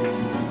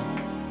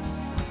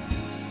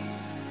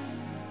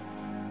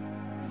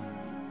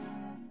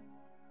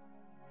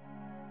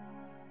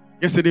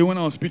 Yesterday when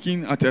I was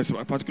speaking at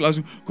a particular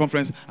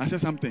conference, I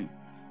said something.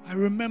 I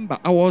remember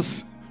I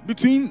was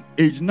between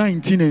age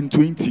 19 and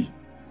 20.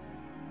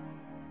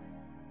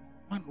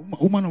 A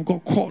woman of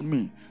God called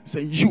me,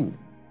 said, you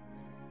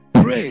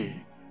pray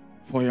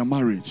for your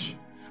marriage.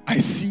 I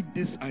see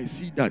this, I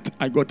see that.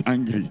 I got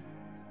angry.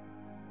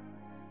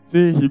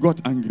 Say, he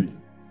got angry.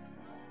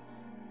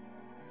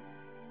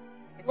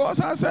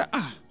 Because I said,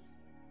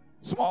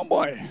 small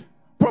boy,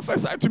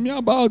 prophesy to me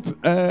about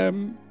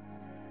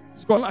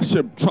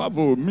scholarship,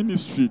 travel,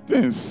 ministry,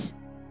 things.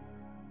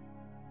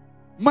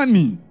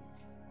 Money.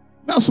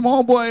 Now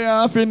small boy,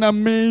 I think I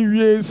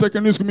may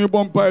secondary school me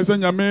bumpers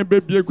and I may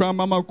baby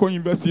mama co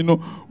invest in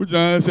which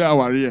I say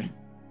our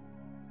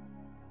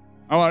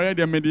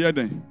the media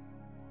then.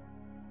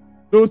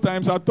 Those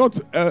times I thought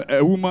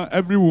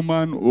every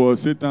woman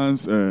was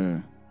Satan's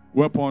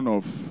weapon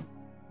of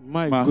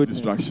mass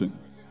destruction.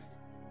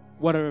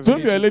 So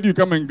if you're a lady, you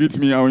come and greet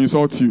me, I will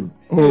insult you.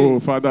 Oh,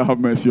 Father, have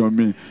mercy on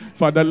me.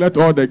 Father, let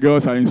all the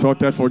girls I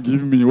insulted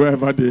forgive me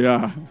wherever they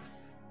are.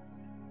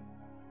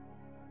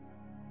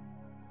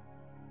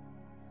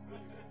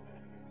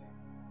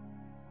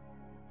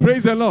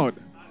 Praise the Lord.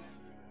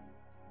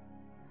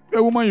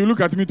 The woman, you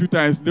look at me 2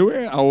 times, the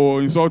way I will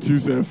insult you,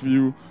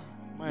 you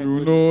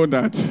know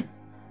that.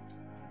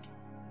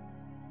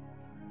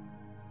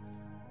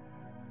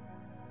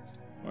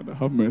 Father,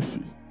 have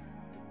mercy.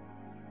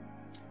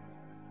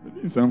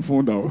 Sometimes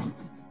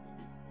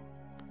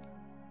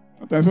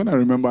when I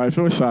remember, I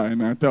feel shy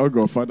and I tell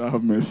God, Father,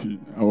 have mercy.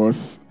 I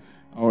was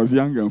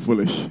young and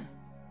foolish.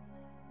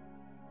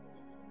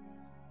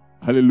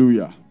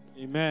 Hallelujah.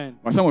 Amen.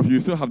 But some of you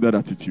still have that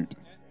attitude.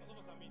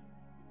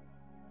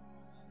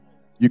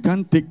 You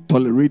can't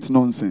tolerate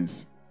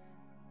nonsense.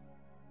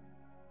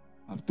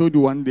 I've told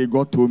you one day,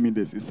 God told me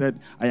this. He said,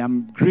 I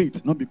am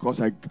great, not because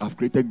I've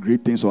created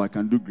great things or I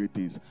can do great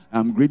things.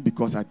 I'm great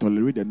because I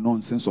tolerate the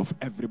nonsense of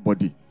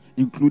everybody,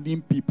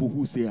 including people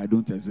who say I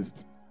don't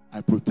exist. I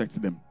protect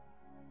them.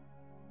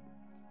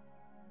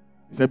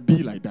 He said,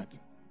 be like that.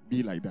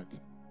 Be like that.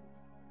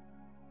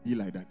 Be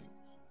like that.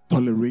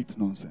 tolerate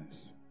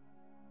nonsense.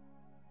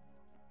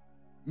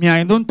 Me,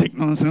 I don't take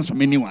nonsense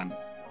from anyone.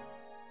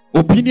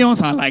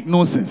 Opinions are like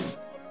nonsense.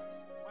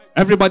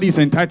 Everybody is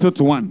entitled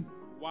to one.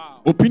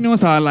 Wow.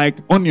 Opinions are like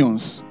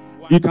onions.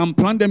 Wow. You can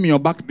plant them in your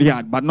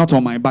backyard, but not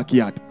on my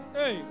backyard.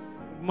 Hey,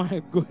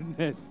 my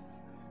goodness.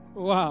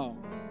 Wow.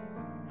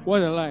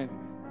 What a line.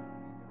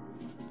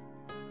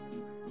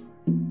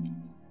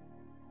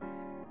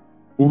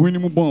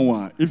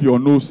 If your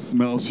nose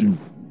smells you,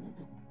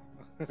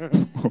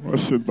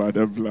 wash it by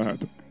the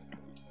blood.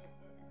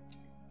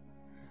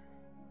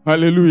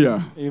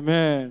 Hallelujah.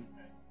 Amen.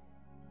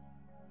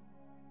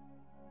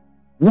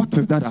 What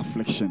is that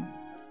affliction?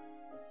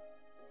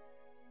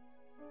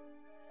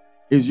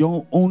 Is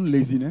your own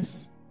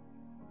laziness?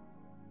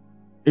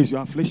 Is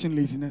your affliction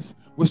laziness?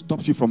 What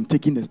stops you from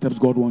taking the steps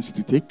God wants you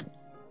to take?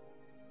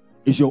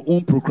 Is your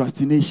own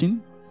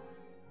procrastination?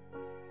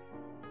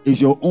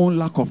 Is your own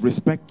lack of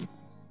respect?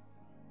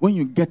 When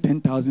you get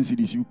 10,000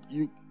 CDs,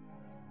 you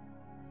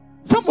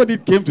somebody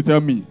came to tell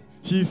me,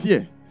 she's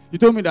here. He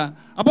told me that,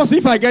 Apostle,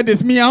 if I get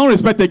this, I don't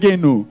respect again,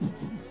 no.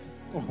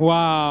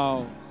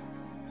 Wow.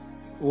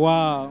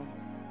 Wow.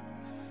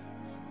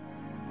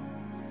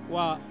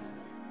 Wow.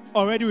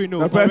 Already we know.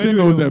 The person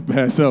knows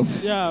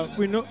herself. Yeah,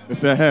 we know.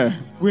 It's a hair.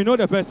 We know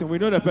the person. We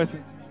know the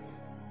person.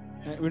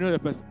 We know the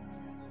person.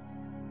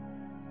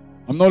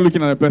 I'm not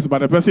looking at the person, but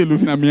the person is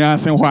looking at me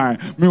asking why.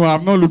 Meanwhile,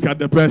 I'm not looking at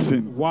the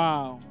person.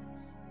 Wow.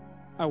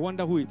 I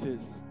wonder who it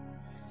is.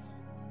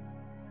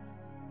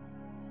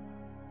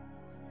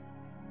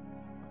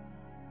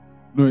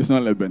 No, it's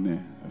not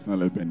Lebanon. It's not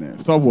Lebanon.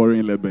 Stop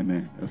worrying,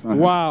 Lebanon. It's not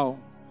wow.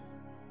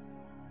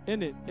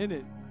 In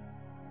it.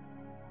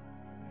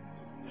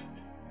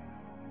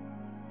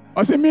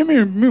 I say, me,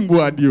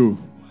 adio.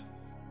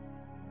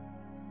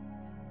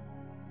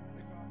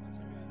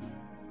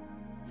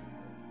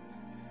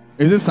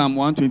 Is it Psalm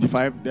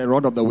 125, the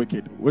rod of the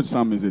wicked? Which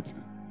Psalm is it?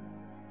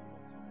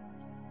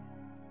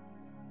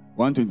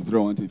 123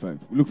 or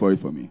 125? Look for it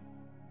for me.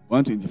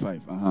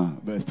 125,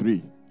 verse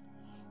 3.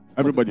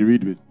 Everybody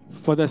read it.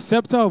 For the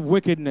scepter of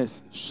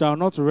wickedness shall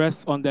not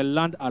rest on the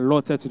land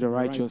allotted to the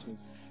righteous,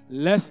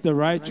 lest the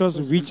righteous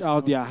reach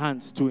out their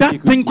hands to that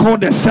iniquity. thing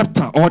called the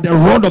scepter or the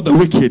rod of the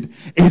wicked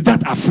is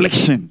that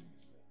affliction.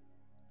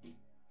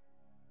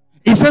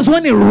 It says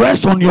when it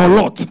rests on your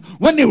lot,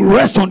 when it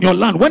rests on your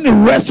land, when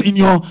it rests in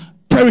your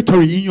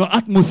territory, in your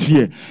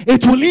atmosphere,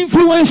 it will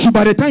influence you.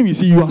 By the time you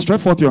see you are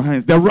stretched forth your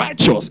hands, the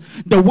righteous,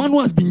 the one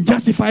who has been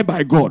justified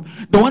by God,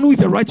 the one who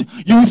is a righteous,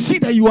 you will see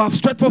that you have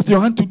stretched forth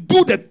your hand to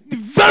do the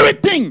very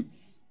thing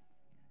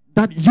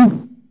that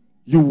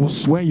you will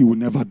swear you will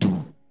never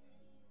do.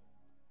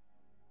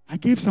 I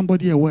gave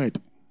somebody a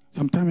word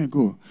some time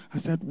ago. I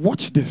said,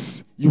 watch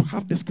this. You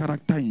have this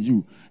character in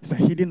you. It's a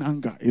hidden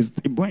anger.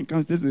 When it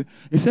comes to this,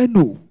 he said,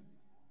 no.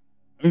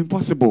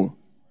 Impossible.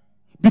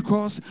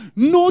 Because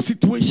no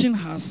situation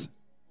has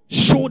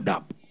showed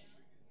up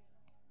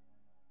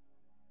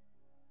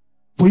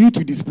for you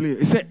to display.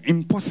 He said,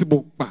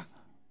 impossible.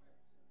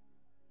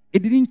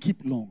 It didn't keep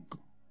long.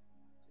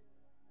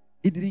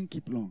 It didn't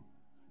keep long.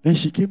 Then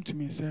she came to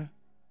me and said,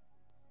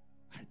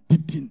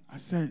 I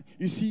said,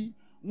 you see,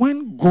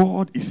 when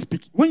God is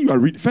speaking,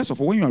 first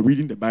of all, when you are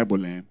reading the Bible,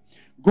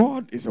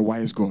 God is a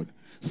wise God.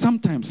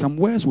 Sometimes some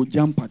words will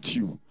jump at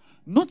you,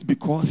 not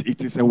because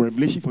it is a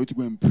revelation for you to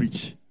go and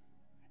preach.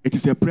 It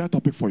is a prayer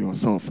topic for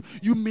yourself.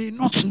 You may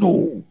not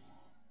know.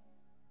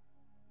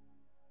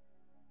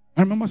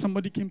 I remember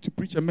somebody came to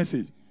preach a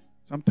message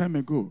some time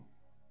ago.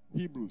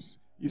 Hebrews.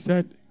 He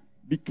said,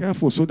 be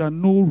careful so that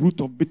no root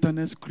of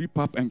bitterness creep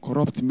up and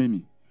corrupt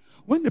many.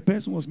 When the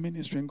person was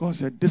ministering, God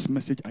said, this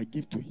message I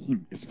give to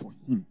him is for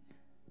him.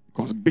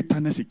 Because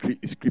bitterness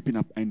is creeping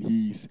up and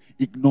he's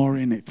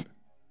ignoring it.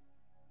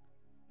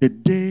 The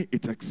day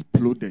it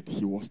exploded,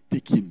 he was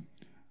taken.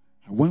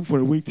 I went for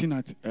a waiting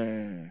at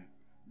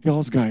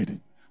Girls' Guide.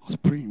 I was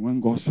praying when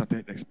God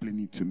started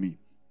explaining to me.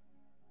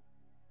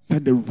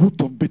 Said the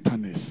root of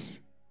bitterness.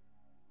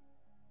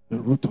 The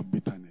root of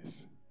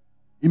bitterness.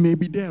 It may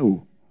be there.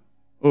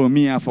 Oh,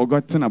 me, I've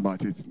forgotten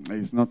about it.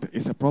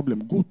 It's a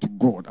problem. Go to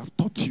God. I've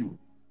taught you.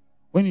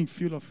 When you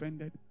feel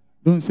offended,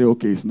 don't say,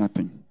 okay, it's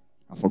nothing.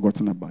 I've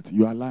forgotten about it.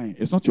 You are lying.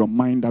 It's not your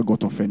mind that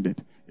got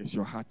offended. It's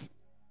your heart.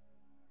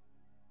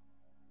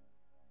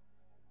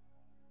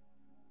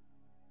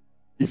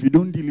 If you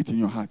don't deal it in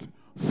your heart,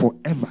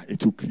 forever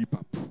it will creep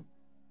up.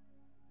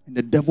 And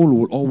the devil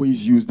will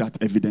always use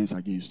that evidence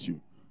against you.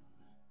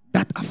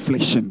 That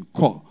affliction,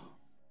 call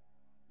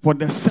for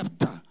the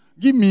scepter.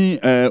 Give me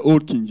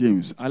Old King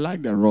James. I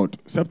like the rod.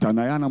 Scepter.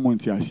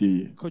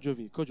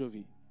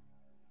 Kojovi.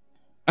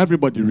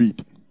 Everybody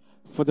read.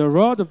 For the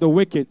rod of the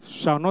wicked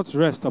shall not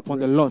rest upon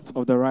the lot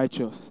of the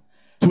righteous.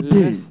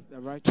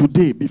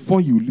 Today,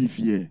 before you leave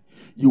here,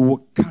 you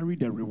will carry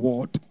the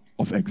reward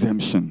of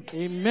exemption.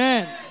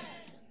 Amen.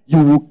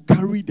 You will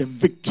carry the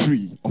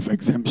victory of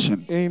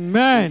exemption.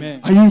 Amen.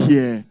 Are you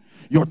here?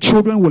 Your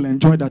children will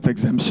enjoy that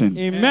exemption.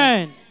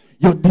 Amen.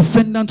 Your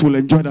descendants will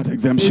enjoy that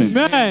exemption.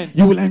 Amen.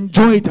 You will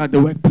enjoy it at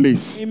the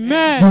workplace.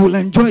 Amen. You will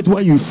enjoy it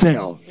where you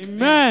sell.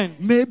 Amen.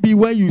 Maybe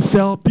where you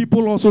sell,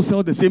 people also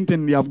sell the same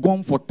thing. They have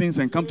gone for things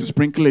and come to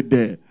sprinkle it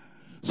there.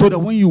 So that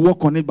when you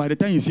work on it, by the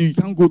time you see you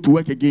can't go to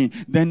work again,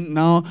 then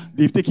now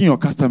they've taken your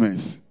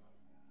customers.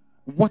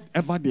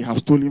 Whatever they have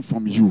stolen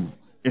from you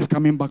is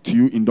coming back to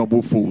you in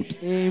double fold.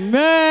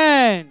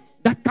 Amen.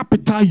 That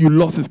capital you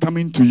lost is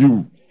coming to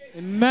you.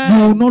 Amen.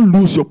 You will not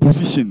lose your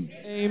position.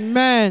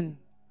 Amen.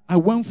 I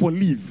went for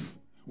leave.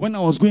 When I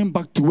was going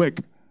back to work,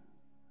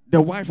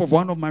 the wife of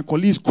one of my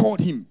colleagues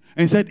called him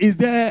and said, "Is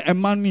there a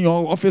man in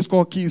your office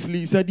called Kingsley?"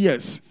 He said,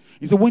 "Yes."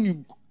 He said, "When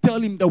you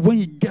tell him that when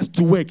he gets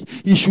to work,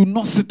 he should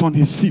not sit on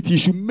his seat. He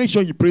should make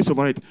sure he prays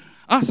over it."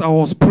 As I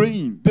was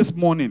praying this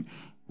morning,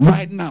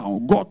 right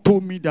now, God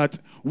told me that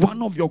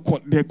one of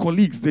their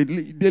colleagues, the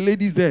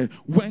ladies there,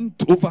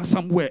 went over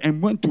somewhere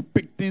and went to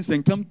pick things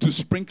and come to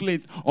sprinkle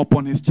it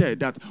upon his chair.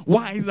 That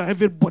why is that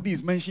everybody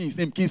is mentioning his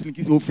name, Kingsley,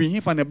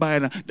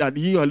 that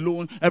he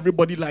alone,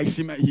 everybody likes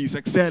him, he's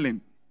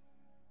excelling.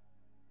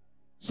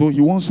 So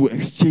he wants to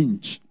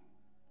exchange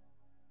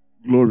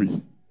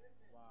glory.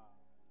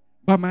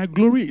 But my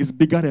glory is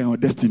bigger than your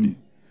destiny.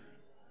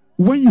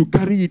 When you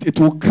carry it, it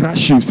will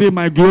crush you. Say,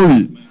 my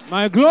glory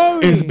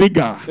is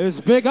bigger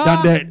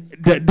than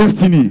the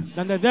destiny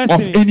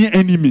of any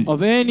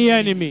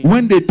enemy.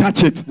 When they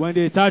touch it,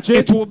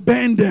 it will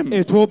burn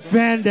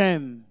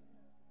them.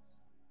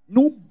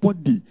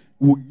 Nobody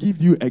will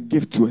give you a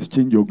gift to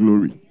exchange your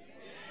glory.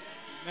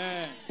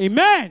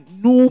 Amen.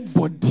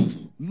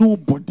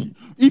 Nobody.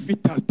 If it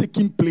has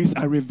taken place,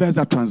 I reverse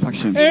that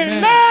transaction.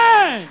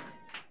 Amen.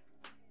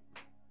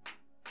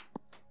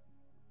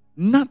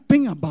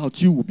 Nothing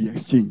about you will be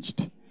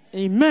exchanged.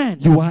 Amen.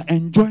 You are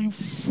enjoying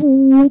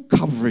full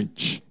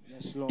coverage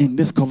in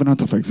this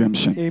covenant of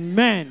exemption.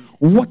 Amen.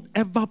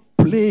 Whatever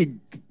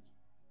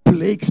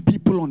plagues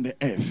people on the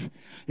earth,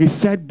 he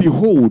said,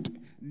 "Behold,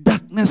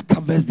 darkness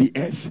covers the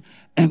earth,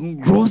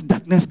 and gross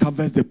darkness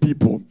covers the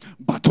people.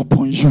 But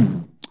upon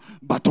you,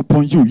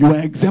 you are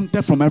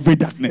exempted from every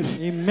darkness."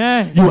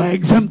 Amen. You are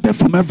exempted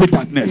from every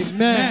darkness.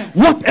 Amen.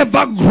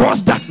 Whatever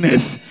gross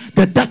darkness,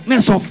 the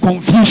darkness of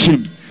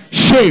confusion,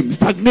 shame,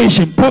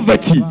 stagnation,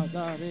 poverty,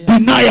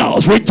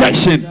 denials,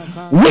 rejection,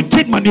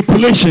 wicked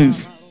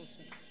manipulations,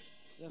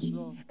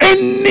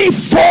 any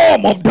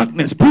form of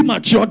darkness,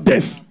 premature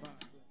death,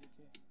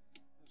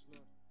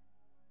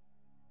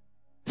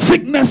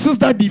 sicknesses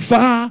that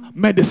defy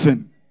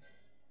medicine,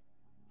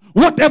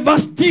 whatever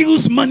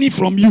steals money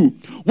from you,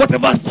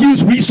 whatever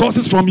steals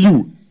resources from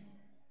you,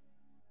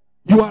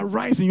 you are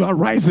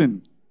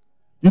rising.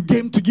 You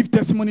came to give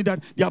testimony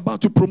that they are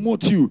about to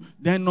promote you.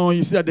 Then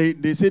you see that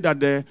they say that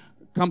the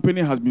company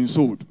has been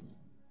sold.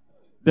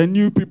 The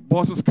new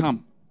bosses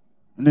come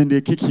and then they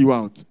kick you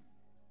out.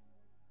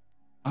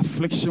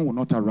 Affliction will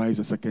not arise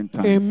a second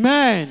time.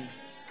 Amen.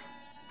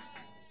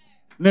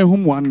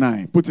 Nahum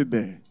 1:9. Put it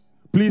there.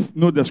 Please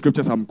note the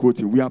scriptures I'm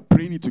quoting. We are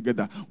praying it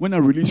together. When I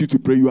release you to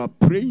pray, you are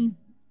praying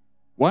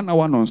 1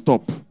 hour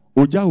non-stop.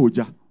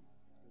 Oja.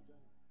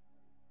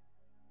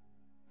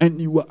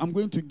 And I'm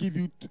going to give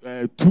you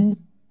 2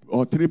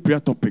 or 3 prayer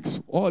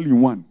topics, all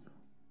in one.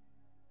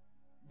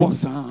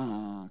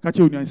 Bossa. Catch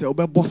you and say,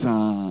 "Obe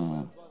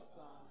bossa."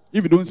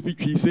 If you don't speak,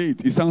 he say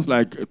it. It sounds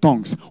like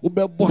tongues.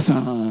 Obe bossa.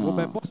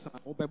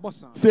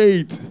 Say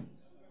it.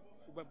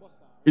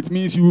 It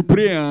means you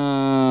pray.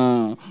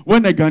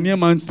 When a Ghanaian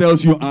man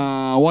tells you,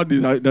 what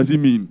does it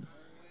mean?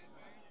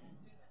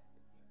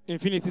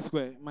 Infinity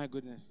square. My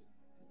goodness.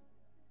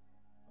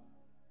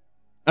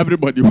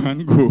 Everybody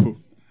one go.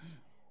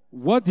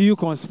 What do you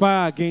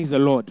conspire against the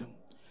Lord?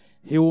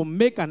 He will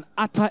make an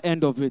utter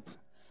end of it.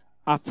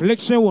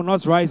 Affliction will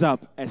not rise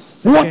up a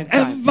second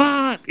time.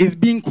 Whatever is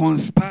being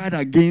conspired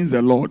against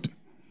the Lord,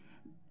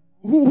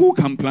 who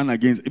can plan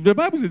against? The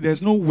Bible says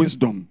there's no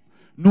wisdom,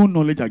 no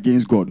knowledge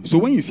against God. So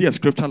when you see a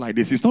scripture like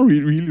this, it's not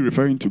really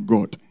referring to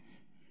God.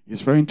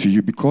 It's referring to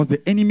you, because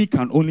the enemy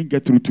can only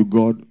get through to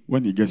God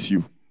when he gets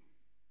you.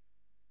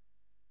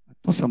 I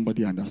thought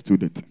somebody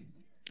understood it.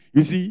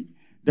 You see,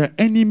 the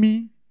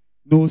enemy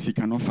knows he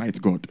cannot fight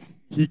God.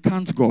 He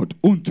can't God.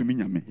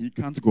 He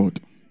can't God.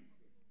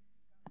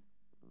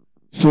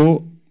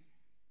 So,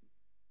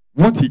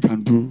 what he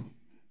can do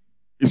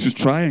is to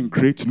try and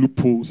create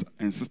loopholes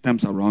and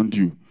systems around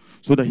you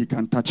so that he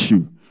can touch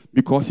you.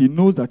 Because he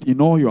knows that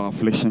in all your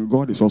affliction,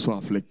 God is also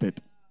afflicted.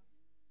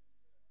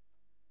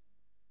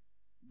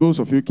 Those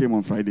of you who came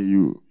on Friday,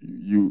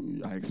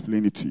 I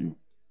explained it to you.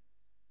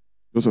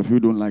 Those of you who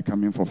don't like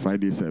coming for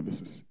Friday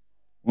services,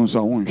 also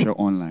I won't share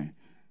online.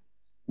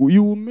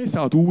 You will miss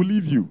out. We will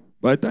leave you.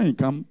 By the time you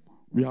come,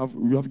 we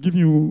have given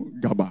you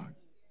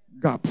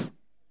gap.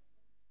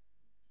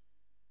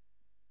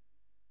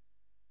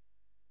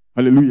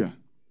 Hallelujah.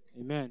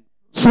 Amen.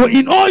 So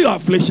in all your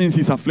afflictions,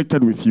 he's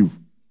afflicted with you.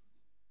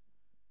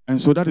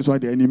 And so that is why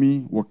the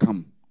enemy will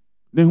come.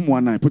 Nahum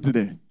 1:9, put it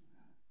there.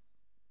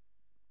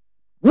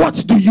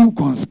 What do you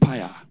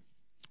conspire?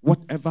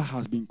 Whatever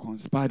has been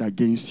conspired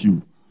against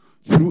you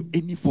through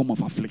any form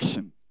of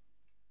affliction,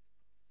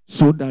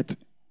 so that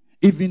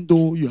even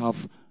though you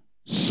have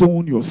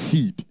sown your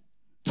seed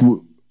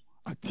to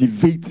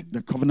activate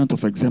the covenant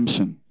of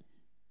exemption,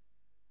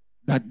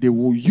 that they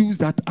will use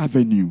that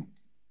avenue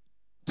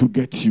to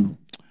get you.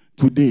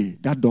 Today,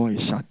 that door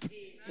is shut.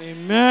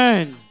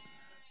 Amen.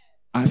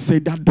 I say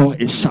that door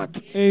is shut.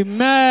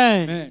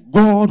 Amen.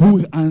 God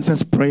who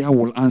answers prayer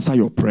will answer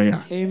your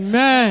prayer.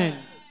 Amen.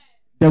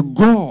 The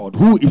God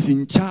who is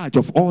in charge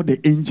of all the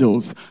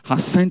angels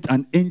has sent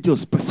an angel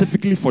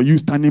specifically for you,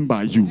 standing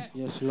by you.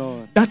 Yes,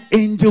 Lord. That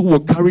angel will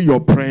carry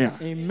your prayer.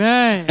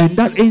 Amen. And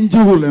that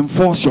angel will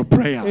enforce your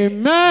prayer.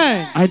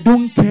 Amen. I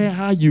don't care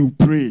how you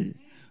pray.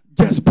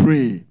 Just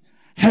pray.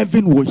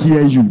 Heaven will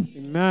hear you.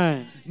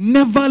 Amen.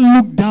 Never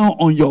look down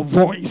on your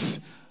voice.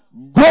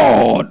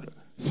 God's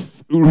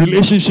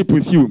relationship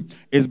with you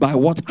is by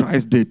what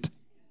Christ did,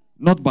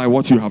 not by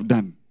what you have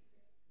done.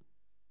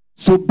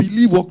 So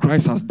believe what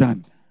Christ has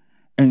done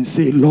and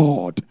say,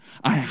 Lord,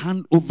 I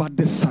hand over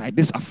this side,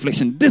 this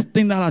affliction, this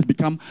thing that has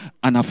become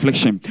an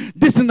affliction,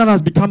 this thing that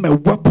has become a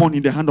weapon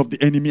in the hand of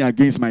the enemy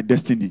against my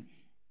destiny.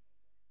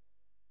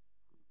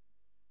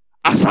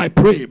 As I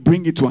pray,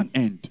 bring it to an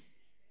end.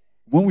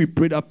 When we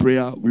pray that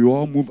prayer, we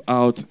all move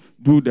out,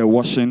 do the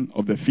washing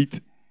of the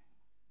feet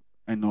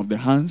and of the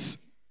hands.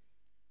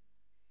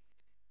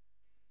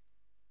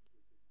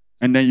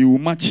 And then you will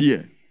march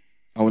here.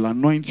 I will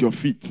anoint your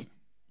feet.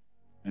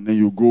 And then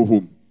you go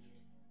home.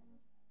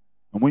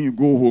 And when you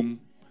go home,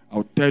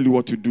 I'll tell you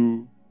what to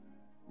do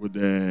with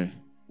the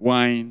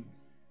wine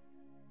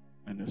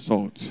and the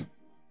salt.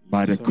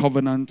 By the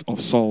covenant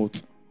of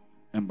salt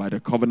and by the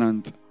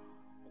covenant,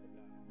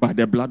 by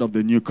the blood of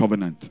the new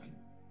covenant.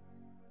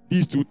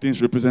 These two things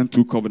represent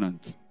two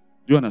covenants.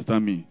 Do you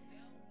understand me?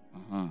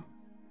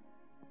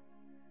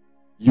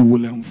 You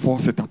will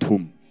enforce it at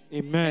home.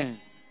 Amen.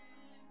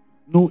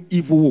 No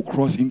evil will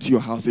cross into your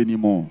house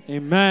anymore.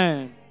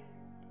 Amen.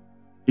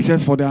 It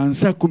says, for the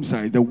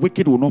uncircumcised, the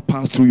wicked will not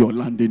pass through your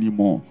land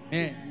anymore.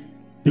 Amen.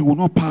 They will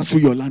not pass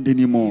through your land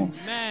anymore.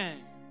 Amen.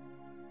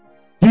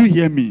 Do you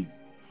hear me?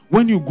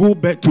 When you go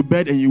to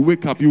bed and you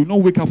wake up, you will not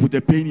wake up with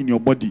a pain in your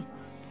body.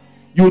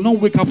 You will not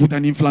wake up with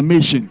an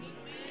inflammation.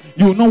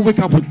 You will not wake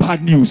up with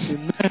bad news.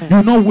 Amen. You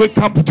will not wake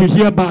up to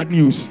hear bad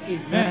news.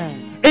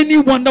 Amen.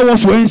 Anyone that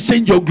wants to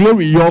exchange your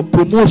glory, your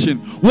promotion,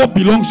 what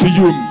belongs to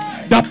you,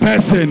 that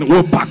person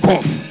will back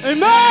off.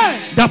 Amen.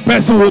 That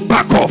person will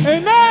back off.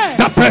 Amen.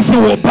 That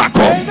person will back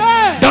off.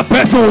 Amen. That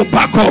person will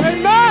back off.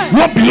 Amen.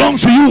 What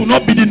belongs to you will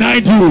not be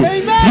denied you.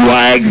 Amen. You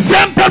are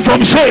exempted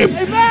from shame.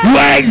 Amen. You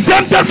are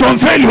exempted from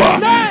failure.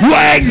 Amen. You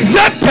are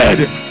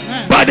exempted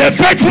by the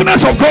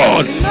faithfulness of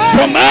God. Amen.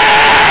 From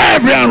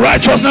every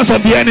unrighteousness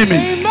of the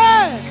enemy.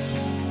 Amen.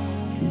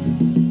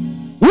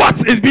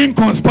 What is being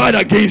conspired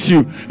against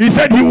you? He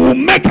said he will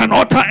make an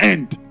utter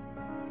end.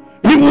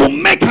 He will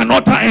make an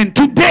utter end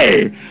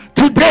today,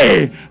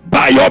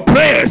 by your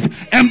prayers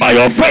and by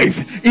your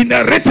faith in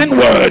the written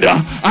word.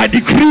 I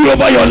decree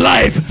over your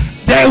life,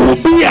 there will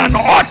be an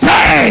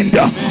utter end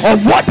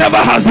of whatever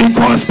has been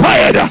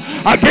conspired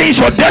against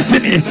your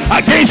destiny,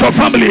 against your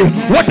family,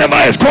 whatever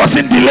is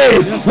causing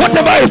delay,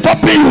 whatever is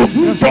stopping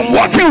you from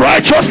walking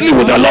righteously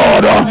with the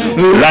Lord.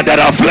 Let that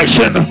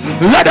affliction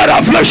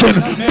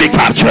be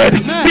captured,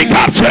 be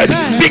captured,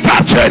 be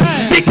captured,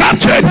 be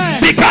captured,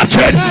 be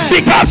captured,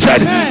 be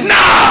captured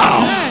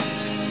now.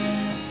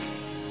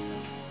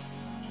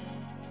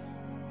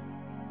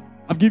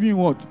 I've given you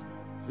what?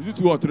 Is it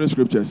 2 or 3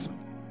 scriptures?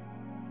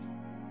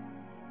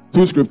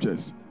 2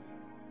 scriptures.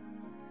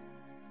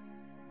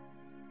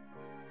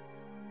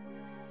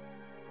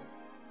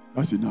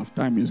 That's enough.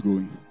 Time is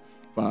going.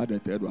 Father,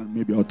 the 3rd one.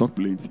 Maybe I'll talk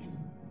plenty.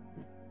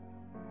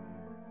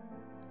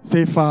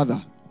 Say,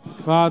 Father.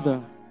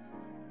 Father.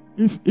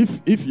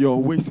 If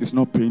your waist is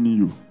not paining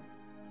you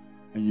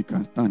and you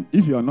can stand,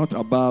 if you are not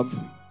above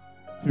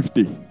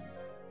 50,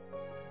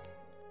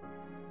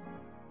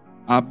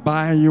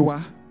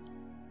 Abayewa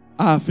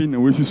afi na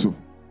wesi so.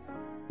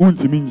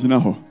 Untimi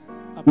njina ho.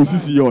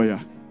 Osisi yoya.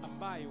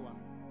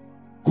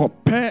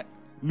 Kope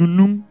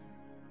nunum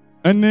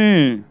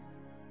ene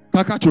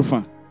kaka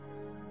chofa.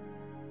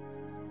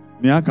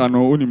 Ni aka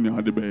no onim ne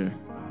hade be.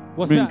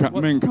 What's that?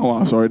 Menka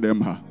wa sorry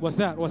dem ha. What's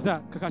that?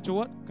 Kakacho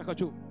what?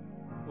 Kakacho.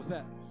 What's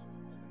that?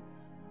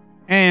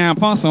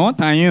 Apostle, what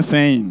are you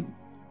saying?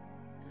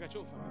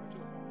 Kakacho.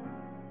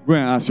 Go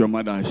and ask your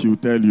mother, she will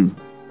tell you.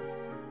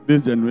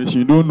 This generation,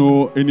 you don't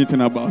know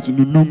anything about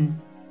nunum.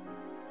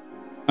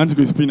 Auntie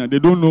Crispina, they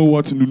don't know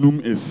what nunum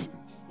is.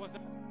 What's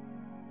that?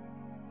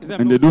 Is that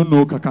and they don't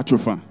know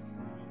kakachofa.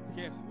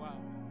 Yes, wow.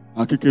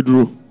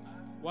 Akekedro.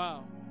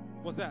 Wow.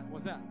 What's that?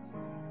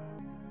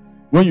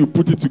 When you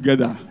put it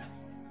together,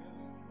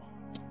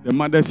 the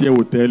mothers here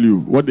will tell you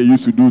what they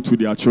used to do to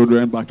their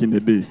children back in the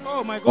day.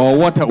 Oh my God. Or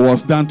what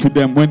was done to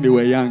them when they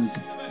were young.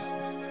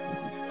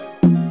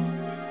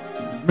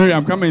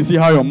 Miriam, come and see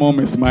how your mom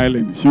is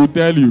smiling. She will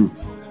tell you.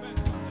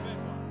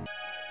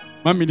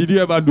 Mommy, did you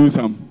ever do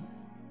some?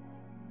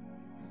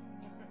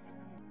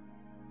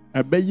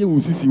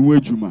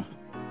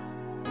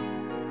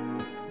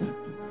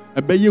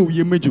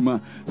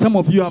 Some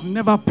of you have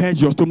never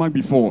purged your stomach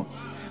before.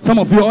 Some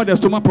of you, all the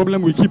stomach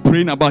problem we keep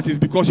praying about is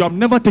because you have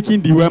never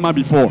taken the Wema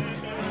before.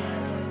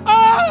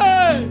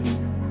 Hey!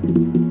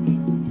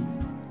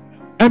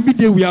 Every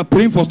day we are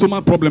praying for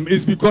stomach problem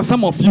is because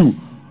some of you,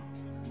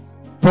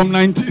 from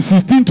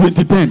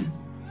 2010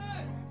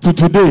 to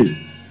today,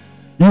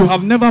 you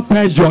have never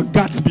purged your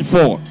guts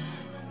before.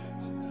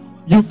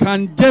 You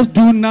can just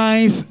do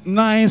nice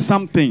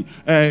something,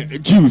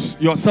 juice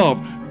yourself.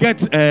 Get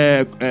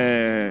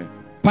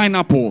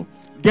pineapple,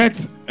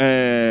 get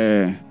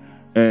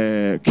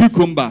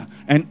cucumber,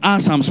 and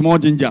add some small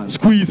ginger.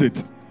 Squeeze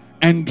it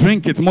and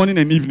drink it morning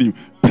and evening.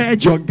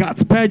 Purge your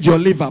guts, purge your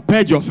liver,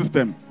 purge your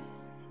system.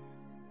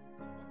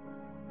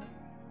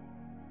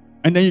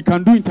 And then you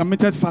can do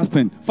intermittent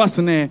fasting.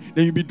 Then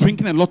you'll be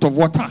drinking a lot of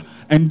water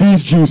and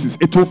these juices.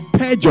 It will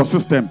purge your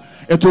system.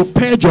 It will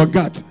purge your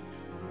gut.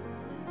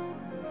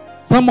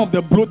 Some of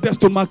the bloated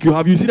stomach you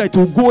have, you see that it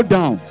will go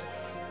down.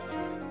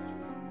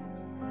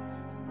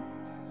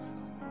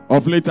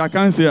 Of late, I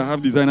can't say I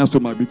have designer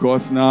stomach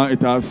because now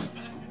it has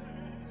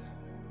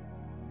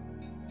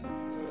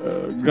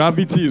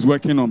gravity is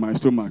working on my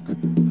stomach.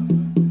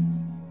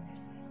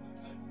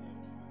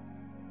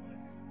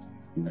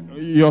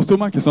 Your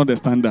stomach is not the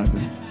standard.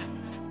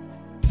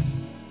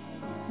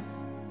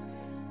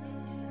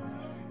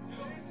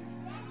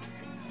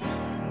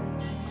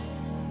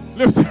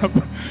 Lift up.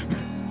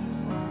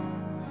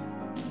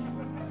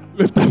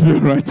 Lift up your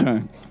right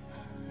hand.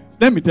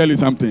 Let me tell you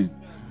something.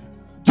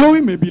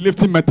 Joey may be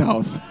lifting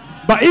metals,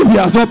 but if he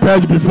has not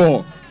purged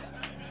before,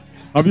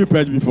 have you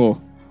purged before?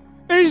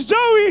 It's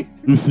Joey.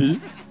 You see?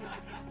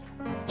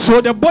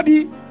 So the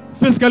body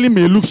physically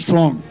may look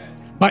strong,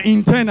 but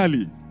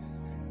internally,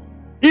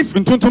 if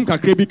Ntuntum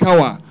Kakrebi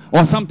Kawa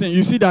or something,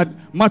 you see that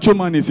macho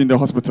man is in the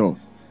hospital.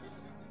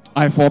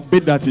 I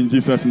forbid that in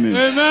Jesus' name.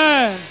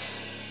 Amen.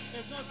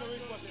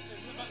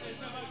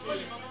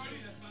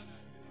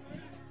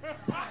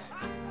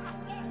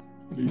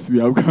 Please,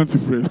 we are going to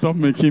pray. Stop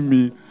making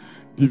me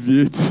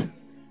deviate.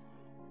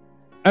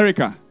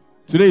 Erica,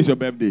 today is your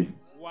birthday.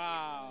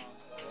 Wow.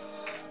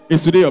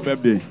 Is today your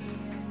birthday?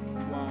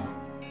 Wow.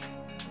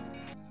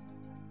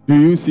 Do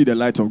you see the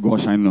light of God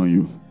shining on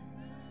you?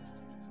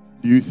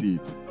 Do you see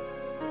it?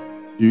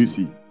 Do you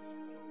see?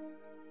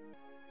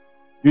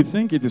 You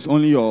think it is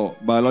only your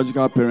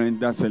biological parent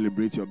that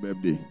celebrates your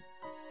birthday?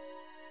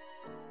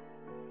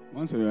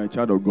 Once you are a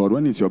child of God,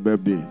 when it's your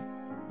birthday,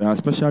 there are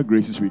special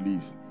graces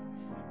released.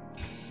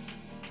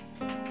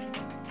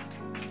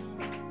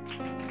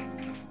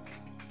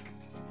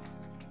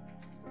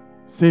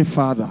 Say,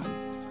 Father,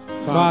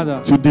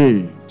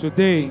 today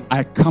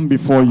I come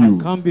before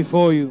you.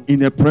 In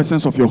the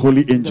presence of your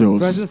holy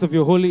angels.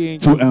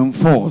 To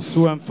enforce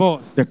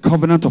the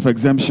covenant of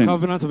exemption.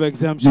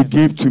 You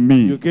gave to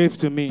me.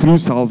 Through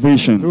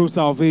salvation.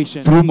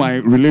 Through my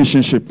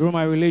relationship.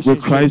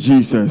 With Christ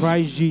Jesus.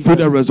 Through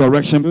the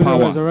resurrection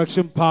power.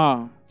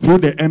 Through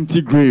the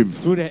empty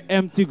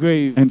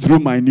grave. And through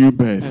my new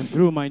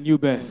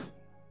birth.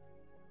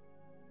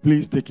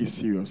 Please take it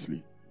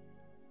seriously.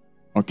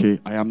 Okay,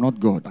 I am not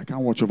God. I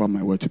can't watch over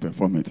my word to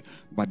perform it.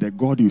 But the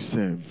God you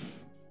serve.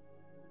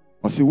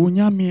 Osi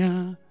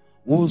unyamia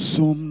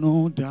wosum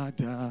no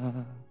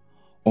dada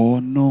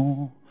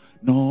ono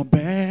no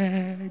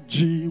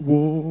bejiwo.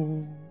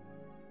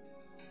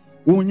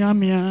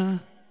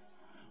 Unyamia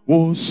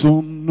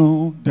wosum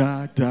no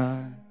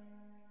dada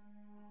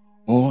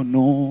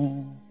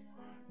ono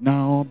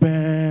na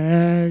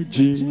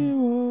beji.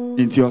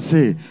 Into your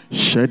say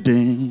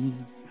shedding.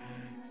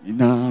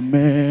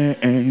 Iname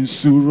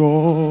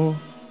ensuro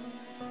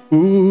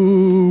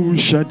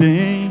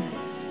shedding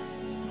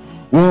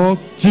walk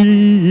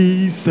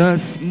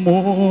Jesus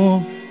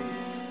more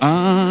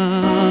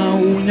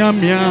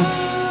unyamia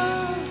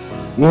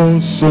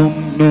wosum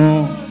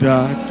no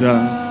dada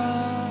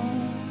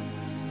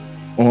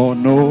oh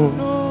no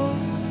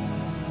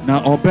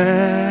na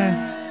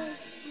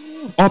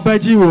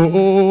obeji wo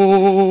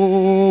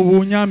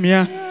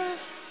unyamia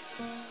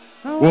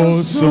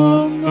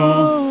wosum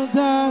no.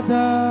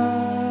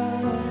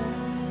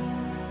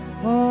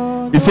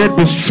 He said,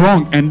 be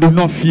strong and do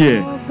not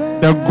fear.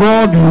 The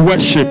God you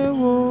worship,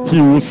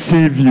 he will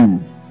save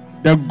you.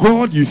 The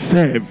God you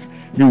serve,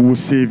 he will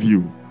save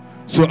you.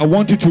 So I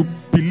want you to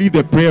believe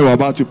the prayer we're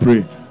about to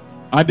pray.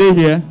 Are they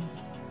here?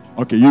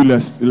 Okay,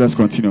 let's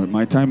continue.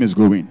 My time is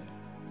going.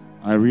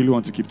 I really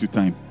want to keep to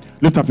time.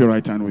 Lift up your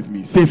right hand with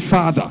me. Say,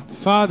 Father,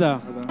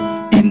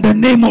 in the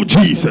name of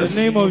Jesus,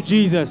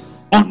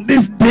 on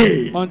this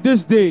day,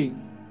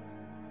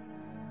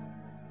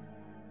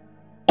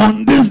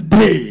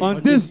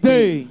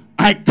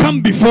 I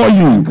come before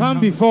you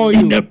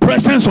in the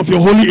presence of your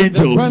holy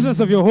angels.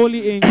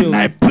 And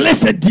I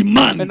place a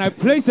demand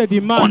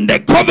on the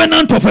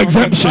covenant of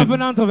exemption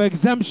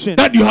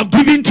that you have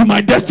given to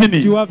my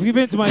destiny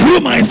through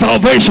my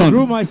salvation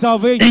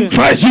in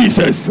Christ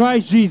Jesus,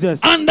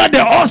 under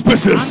the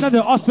auspices of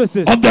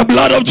the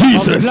blood of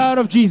Jesus,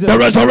 the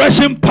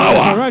resurrection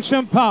power,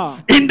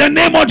 in the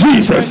name of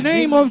Jesus.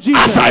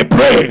 As I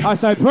pray,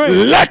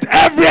 let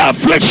every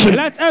affliction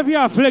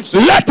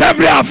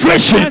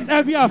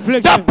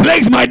affliction that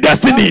plagues my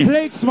destiny,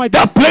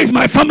 that plagues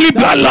my family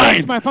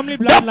bloodline,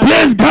 that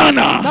plagues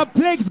Ghana, that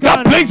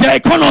plagues the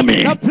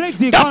economy, that plagues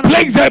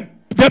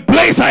the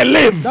place I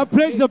live. That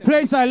plagues the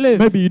place I live.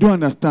 Maybe you don't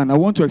understand. I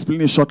want to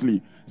explain it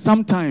shortly.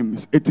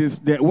 Sometimes it is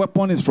the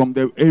weapon is from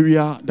the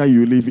area that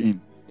you live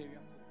in.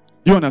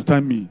 You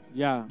understand me?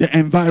 Yeah. The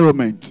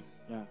environment.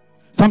 Yeah.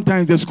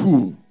 Sometimes the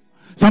school.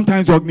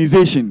 Sometimes the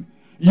organization.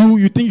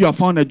 You think you have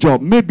found a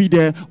job. Maybe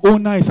the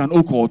owner is an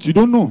occult. You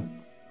don't know.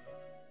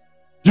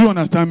 Do you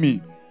understand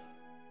me?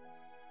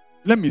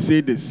 Let me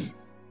say this.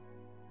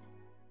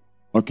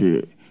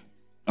 Okay.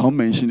 I won't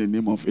mention the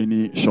name of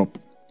any shop.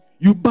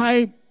 You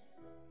buy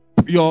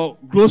your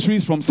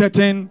groceries from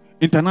certain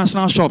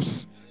international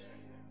shops,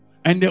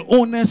 and the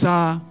owners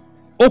are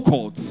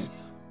occults.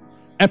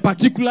 A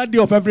particular day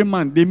of every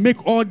month, they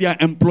make all their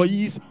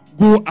employees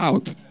go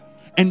out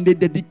and they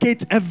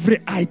dedicate every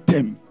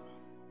item,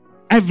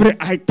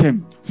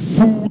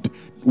 food,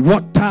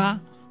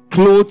 water,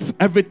 clothes,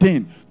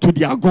 everything, to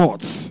their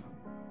gods.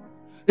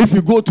 If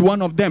you go to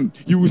one of them,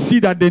 you will see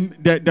that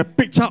the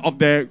picture of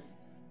the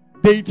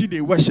deity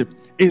they worship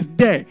is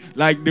there,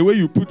 like the way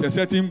you put a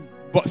certain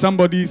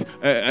somebody's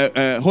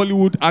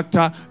Hollywood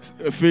actor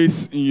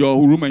face in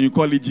your room and you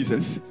call it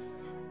Jesus.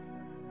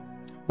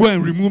 Go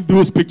and remove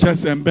those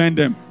pictures and burn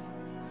them.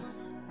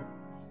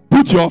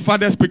 Put your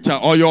father's picture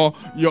or your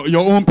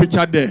own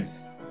picture there.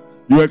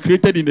 You were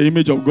created in the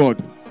image of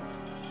God.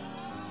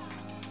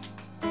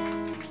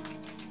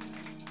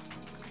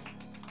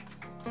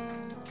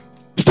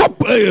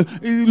 Stop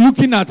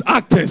looking at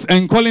actors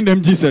and calling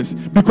them Jesus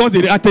because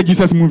they acted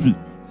Jesus movie.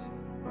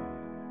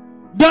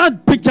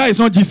 That picture is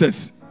not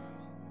Jesus.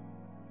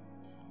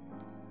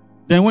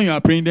 Then when you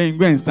are praying, then you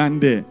go and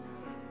stand there.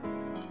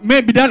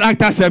 Maybe that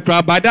actor said,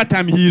 by that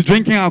time he is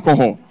drinking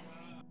alcohol.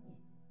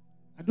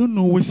 I don't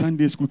know which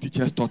Sunday school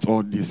teachers taught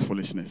all this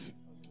foolishness.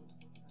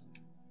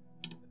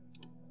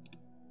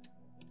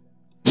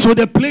 So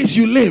the place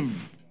you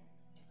live,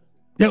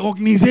 the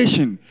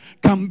organization,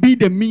 can be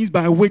the means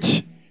by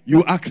which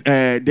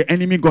the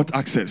enemy got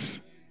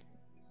access.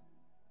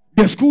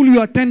 The school you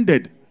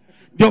attended,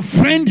 the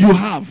friend you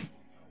have,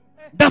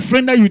 that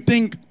friend that you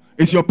think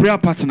is your prayer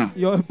partner.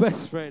 Your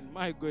best friend,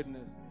 my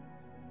goodness.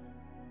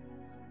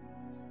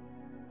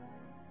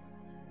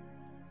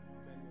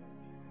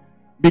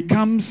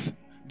 Becomes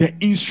the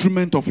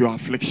instrument of your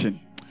affliction.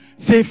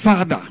 Say,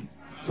 Father.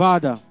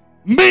 Father.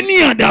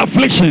 Many are the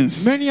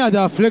afflictions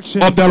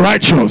of the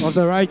righteous.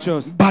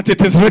 But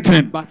it is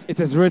written.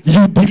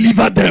 You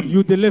deliver them.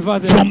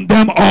 From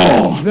them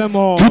all.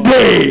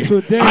 Today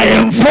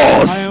I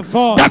enforce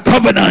that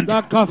covenant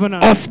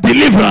of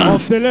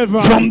deliverance.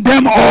 From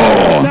them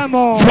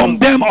all. From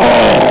them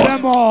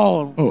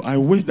all. Oh, I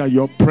wish that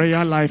your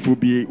prayer life will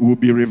be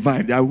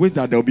revived. I wish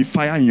that there will be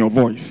fire in your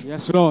voice.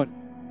 Yes, Lord.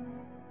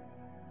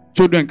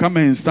 Children, come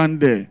and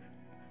stand there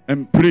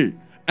and pray.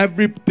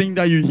 Everything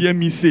that you hear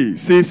me say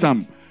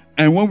some.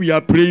 And when we are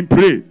praying,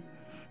 pray.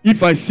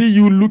 If I see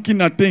you looking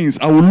at things,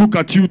 I will look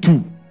at you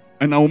too.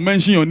 And I will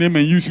mention your name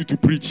and use you to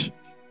preach.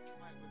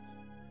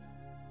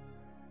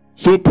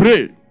 So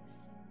pray.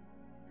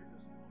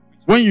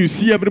 When you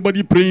see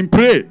everybody praying,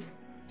 pray.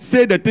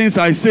 Say the things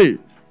I say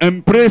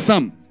and pray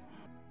some.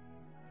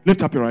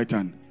 Lift up your right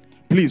hand.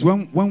 Please,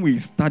 when we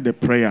start the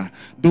prayer,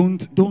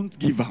 don't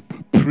give up.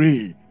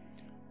 Pray.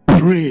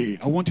 Pray.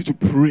 I want you to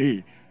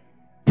pray.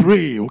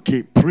 Pray,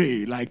 okay?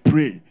 Pray, like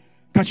pray.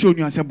 Catch you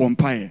and say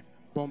bonfire.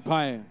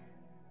 Bonfire.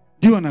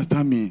 Do you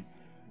understand me?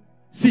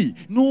 See,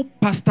 no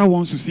pastor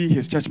wants to see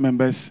his church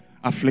members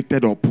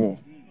afflicted or poor.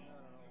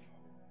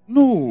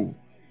 No.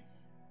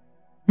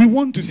 We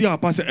want to see our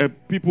pastor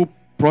people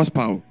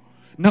prosper.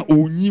 Na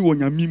onyi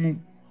wonyamimu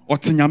or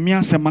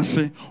tinyamia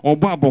semase or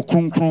babo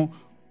kronkron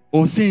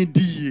or saying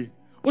die.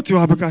 What you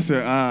have because say,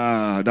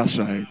 that's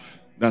right.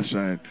 That's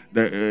right.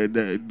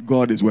 The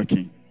God is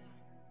working.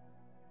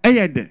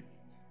 Eyede.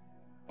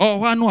 Oh,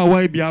 why no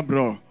away be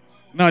bro?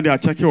 Now they are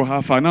checking your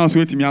half. Now so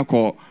wait me a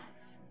call.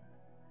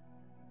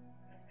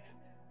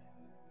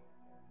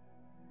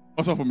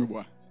 Also for me,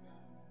 boy.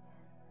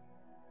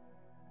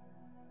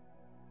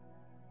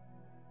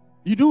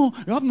 You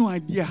have no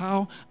idea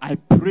how I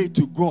pray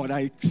to God.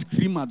 I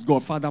scream at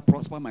God, Father,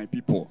 prosper my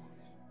people.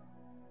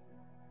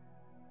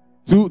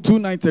 Two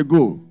nights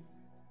ago,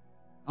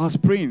 I was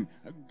praying.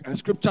 A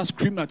scripture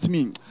screamed at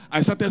me.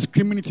 I started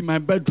screaming it in my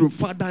bedroom.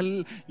 Father,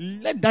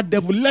 let that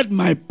devil, let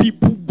my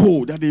people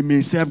go that they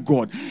may serve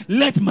God.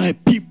 Let my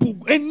people,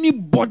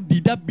 anybody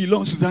that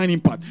belongs to Zion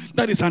Impact,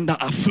 that is under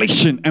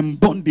affliction and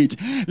bondage,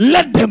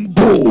 let them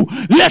go.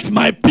 Let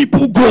my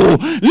people go.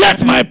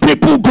 Let my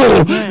people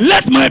go.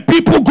 Let my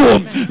people go.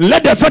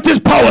 Let the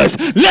fetish powers,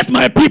 let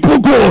my people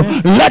go.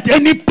 Let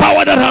any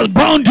power that has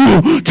bound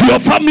you to your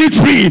family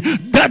tree,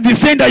 that is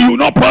saying that you will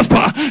not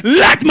prosper,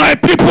 let my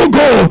people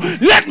go.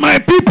 Let my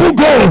people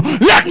go.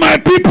 Let my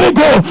people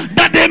go,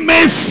 that they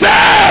may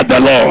serve the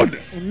Lord.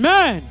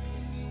 Amen.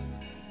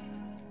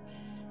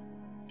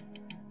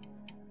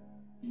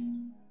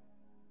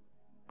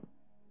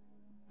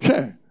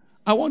 Sure.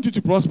 I want you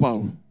to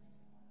prosper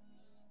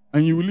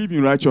and you will live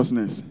in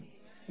righteousness.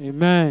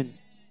 Amen.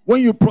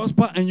 When you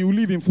prosper and you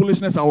live in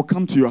foolishness, I will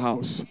come to your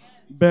house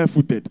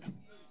barefooted.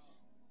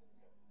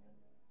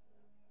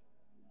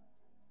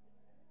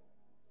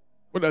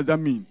 What does that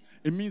mean?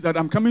 It means that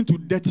I'm coming to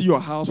dirty your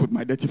house with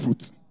my dirty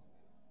foot.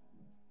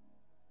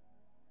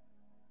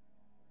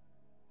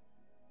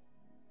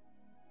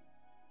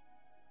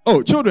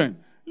 Oh, children,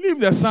 leave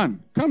the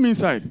sun. Come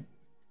inside.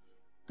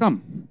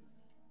 Come.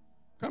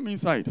 Come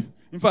inside.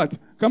 In fact,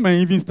 come and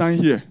even stand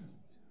here.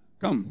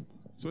 Come.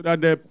 So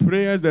that the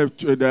prayers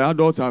the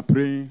adults are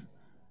praying,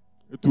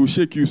 it will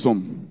shake you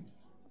some.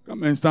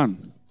 Come and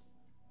stand.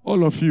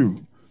 All of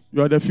you.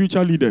 You are the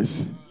future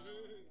leaders.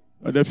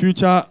 You are the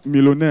future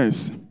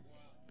millionaires.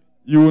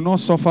 You will not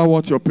suffer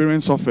what your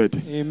parents suffered.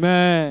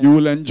 Amen. You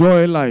will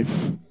enjoy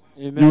life.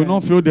 Amen. You will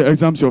not fail the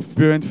exams your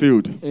parents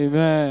failed.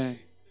 Amen.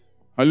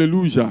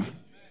 Hallelujah.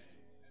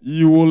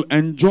 You will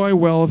enjoy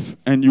wealth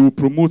and you will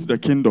promote the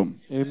kingdom.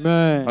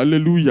 Amen.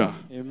 Hallelujah.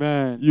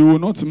 Amen. You will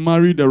not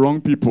marry the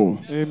wrong people.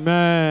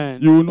 Amen.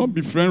 You will not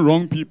befriend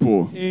wrong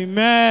people.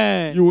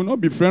 Amen. You will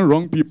not befriend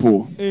wrong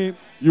people. Amen.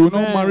 You will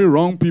not marry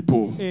wrong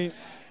people. Amen.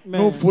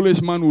 No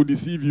foolish man will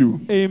deceive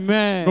you.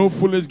 Amen. No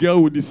foolish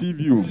girl will deceive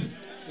you.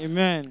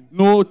 Amen.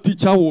 No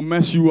teacher will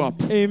mess you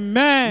up.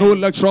 Amen. No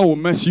lecturer will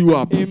mess you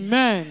up.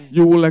 Amen.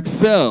 You will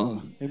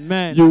excel.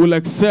 Amen. You will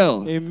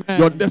excel. Amen.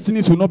 Your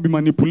destinies will not be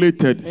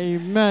manipulated.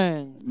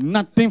 Amen.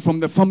 Nothing from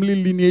the family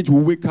lineage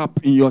will wake up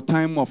in your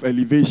time of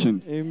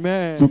elevation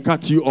Amen. to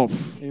cut you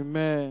off.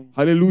 Amen.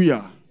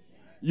 Hallelujah.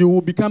 You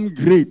will become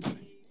great.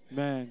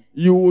 Amen.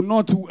 You will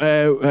not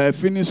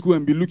finish school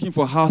and be looking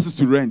for houses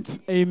to rent.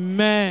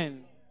 Amen.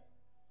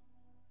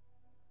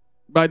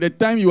 By the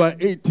time you are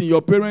 18,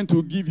 your parents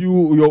will give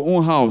you your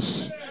own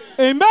house.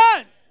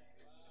 Amen.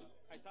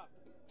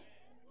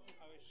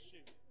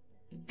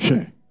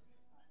 Sure.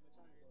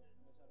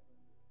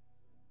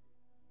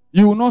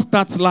 You will not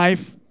start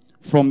life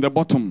from the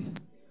bottom.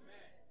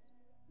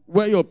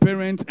 Where your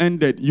parents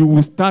ended, you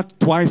will start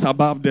twice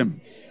above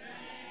them.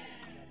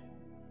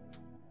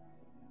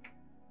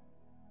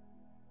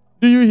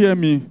 Do you hear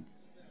me?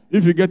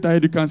 If you get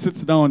tired, you can sit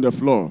down on the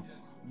floor.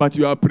 But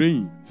you are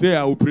praying. Say,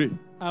 I will pray.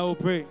 I will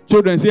pray.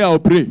 Children, say, I will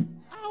pray.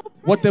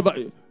 Whatever.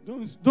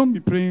 Don't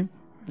be praying.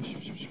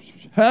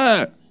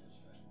 Hey,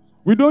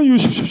 we don't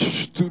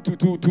use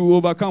to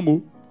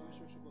overcome.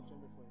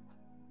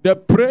 The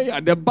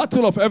prayer, the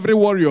battle of every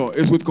warrior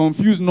is with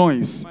confused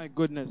noise. My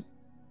goodness.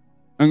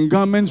 And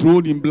garments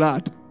rolled in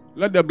blood.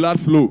 Let the blood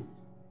flow.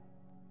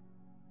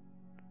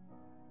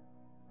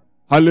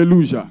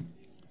 Hallelujah.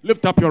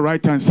 Lift up your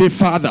right hand. Say,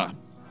 Father,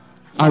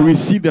 I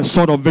receive the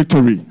sword of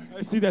victory.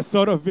 I see the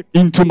sword of victory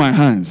into my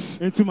hands.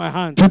 Into my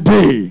hands.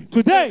 Today,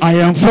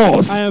 I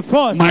enforce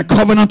my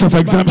covenant of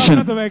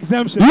exemption.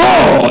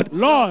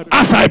 Lord,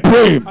 as I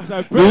pray,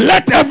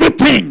 let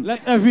everything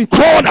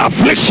called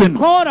affliction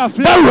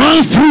that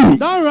runs through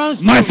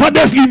my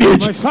father's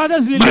lineage,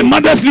 my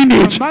mother's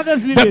lineage,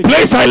 the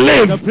place I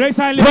live,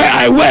 where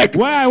I work,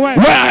 where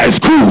I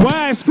school,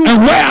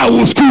 and where I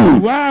will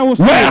school, where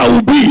I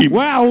will be,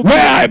 where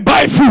I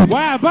buy food,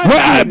 where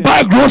I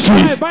buy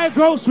groceries,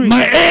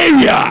 my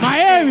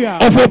area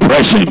of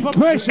oppression,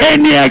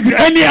 any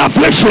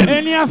affliction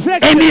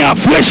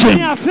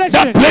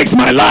that plagues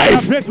my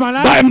life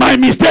by my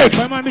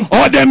mistakes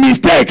or the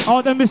mistakes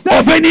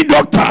of any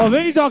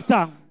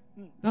doctor.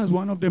 That's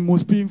one of the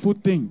most painful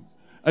things.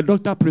 A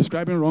doctor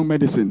prescribing wrong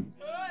medicine,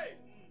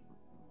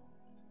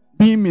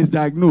 being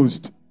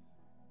misdiagnosed.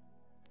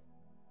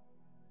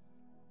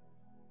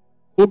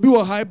 Obi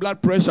or high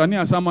blood pressure,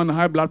 near someone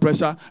high blood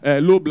pressure,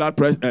 low blood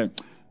pressure.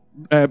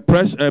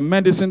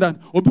 Medicine that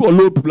or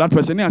low blood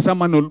pressure. Near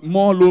someone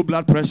more low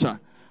blood pressure.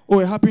 Oh,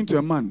 it happened to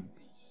a man.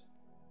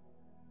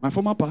 My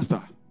former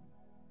pastor.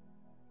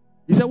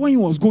 He said when he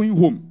was going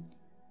home,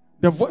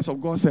 the voice of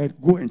God said,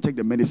 "Go and check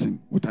the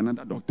medicine with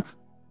another doctor."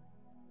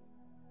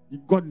 He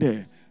got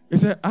there. He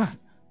said,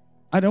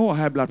 I don't want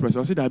high blood pressure.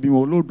 I said, I've been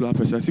on low blood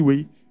pressure. I said,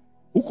 wait,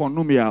 who can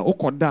know me? Who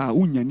can da?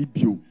 Who nyani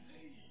bio?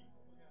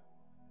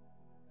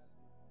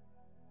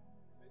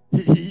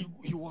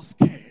 He was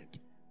scared.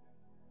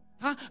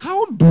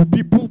 How do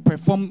people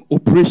perform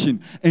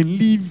operation and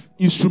leave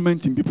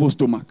instrument in people's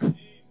stomach?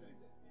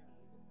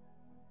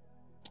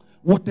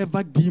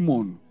 Whatever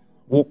demon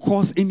will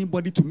cause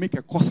anybody to make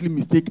a costly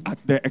mistake at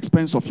the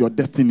expense of your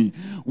destiny,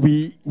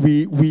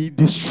 we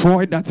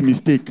destroy that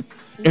mistake.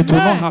 It will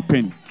not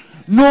happen.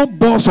 No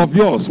boss of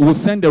yours will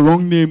send the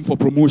wrong name for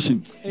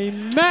promotion.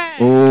 Amen.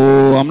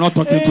 Oh, I'm not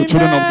talking to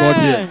children of God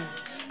here.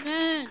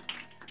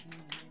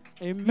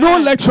 Amen. No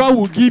lecturer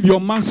will give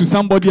your marks to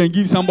somebody and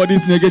give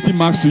somebody's negative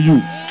marks to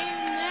you.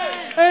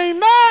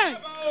 Amen.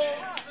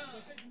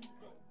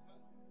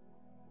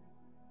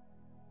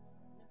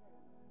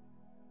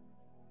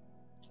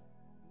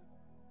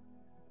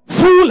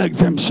 Full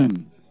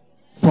exemption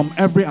from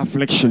every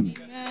affliction.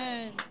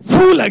 Amen.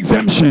 Full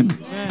exemption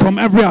from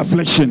every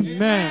affliction.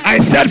 Amen. I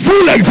said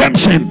full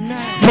exemption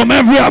from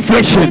every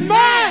affliction.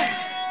 Amen.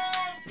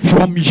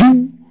 From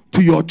you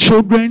to your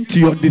children to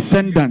your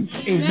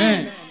descendants.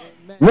 Amen.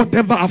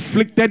 Whatever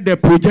afflicted their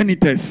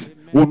progenitors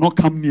will not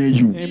come near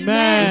you.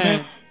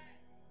 Amen.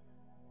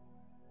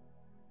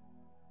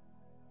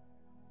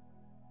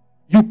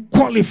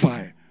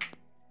 qualify.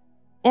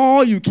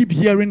 All you keep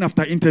hearing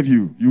after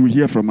interview, you will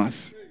hear from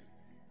us.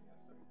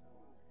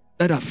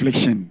 That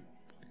affliction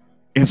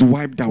is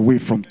wiped away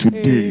from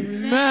today.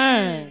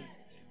 Amen.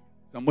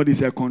 Somebody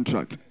said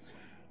contract.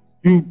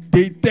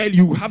 They tell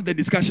you, have the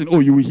discussion, oh,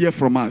 you will hear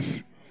from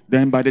us.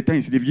 Then by the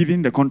time they've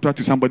given the contract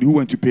to somebody who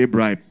went to pay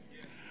bribe,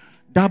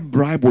 that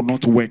bribe will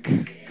not work.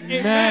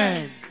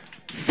 Amen.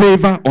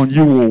 Favor on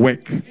you will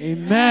work.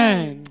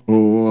 Amen.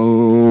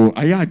 Oh,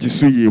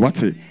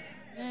 what's it?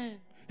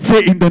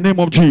 Say in the name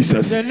of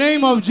Jesus. In the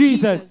name of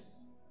Jesus.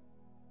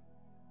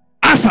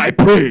 As I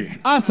pray,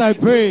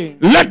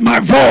 let my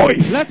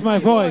voice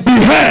be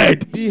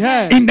heard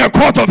in the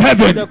court of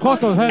heaven,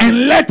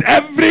 and let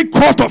every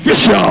court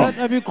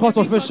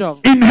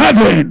official in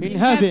heaven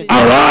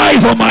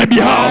arise on my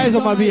behalf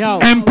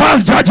and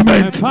pass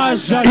judgment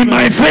in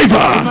my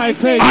favor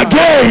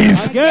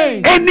against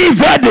any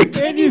verdict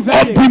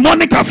of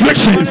demonic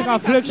afflictions,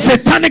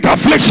 satanic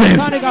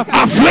afflictions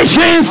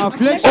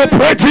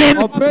operating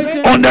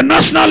on the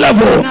national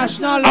level,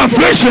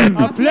 affliction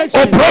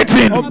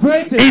operating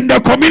in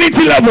the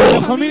community level,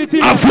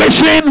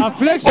 affliction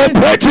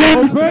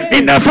operating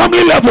in the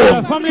family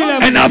level,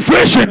 and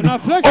affliction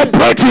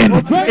operating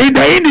in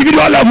the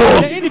individual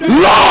level.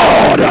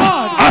 Lord,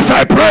 as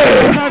I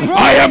pray,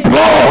 I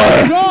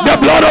employ the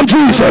blood of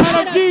Jesus.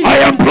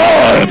 I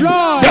employ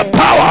the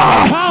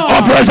power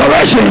of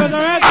resurrection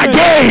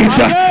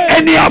against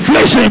any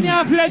affliction.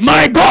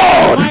 My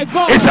God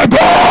is a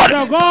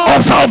God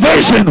of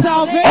salvation.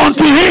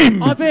 Unto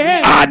him are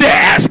the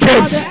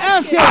escapes,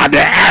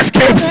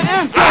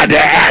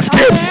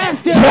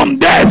 from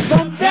death.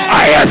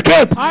 I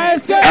escape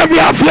every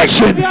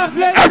affliction,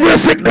 every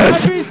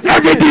sickness,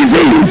 every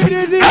disease,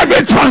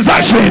 every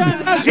transaction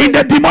in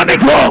the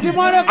demonic realm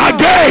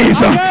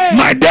against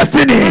my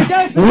destiny.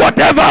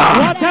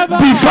 Whatever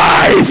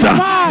defies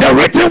the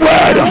written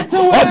word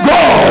of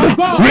God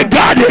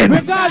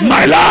regarding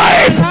my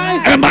life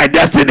and my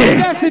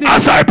destiny.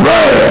 As I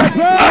pray,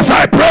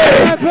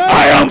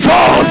 I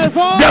enforce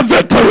the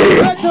victory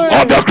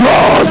of the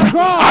cross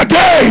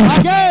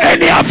against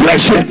any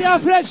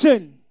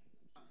affliction.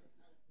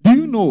 Do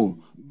you know,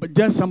 but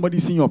just somebody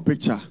seeing your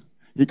picture,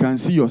 he can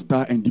see your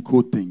star and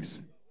decode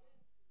things.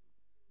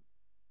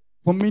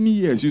 For many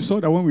years, you saw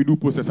that when we do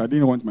posters, I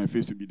didn't want my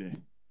face to be there.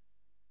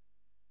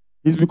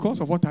 It's because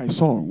of what I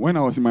saw when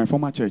I was in my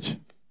former church.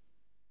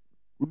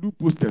 We do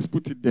posters,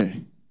 put it there.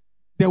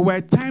 There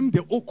were times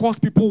the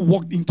occult people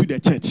walked into the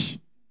church.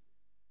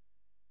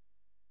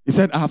 He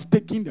said, I have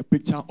taken the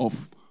picture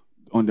off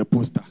on the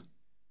poster.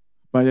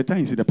 By the time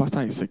you see the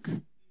pastor is sick.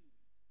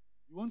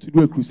 You want to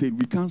do a crusade,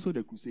 we cancel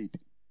the crusade.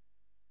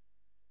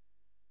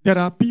 There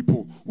are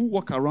people who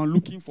walk around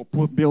looking for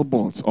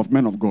billboards of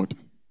men of God.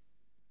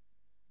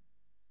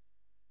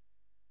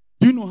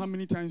 Do you know how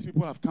many times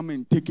people have come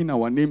and taken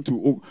our name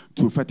to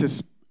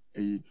fetish?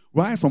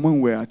 Right from when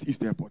we were at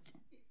East Airport.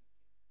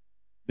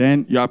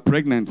 Then you are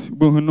pregnant.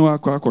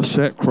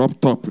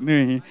 Crop top.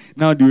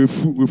 Now they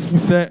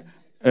say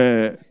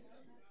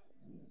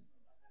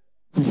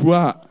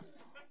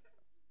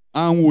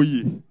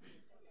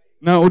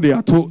now they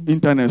are to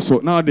internet, so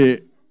now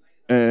they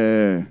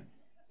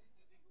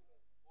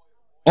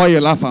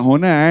oil off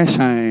and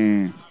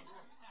shine.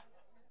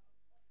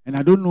 And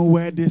I don't know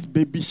where this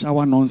baby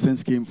shower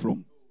nonsense came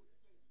from.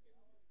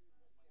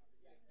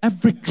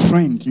 Every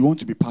trend, you want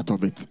to be part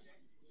of it.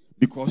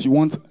 Because you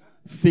want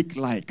fake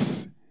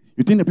likes.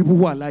 You think the people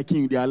who are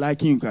liking you, they are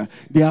liking you.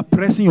 They are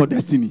pressing your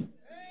destiny.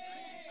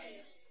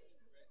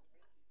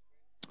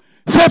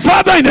 Say,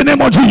 Father, in the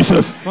name of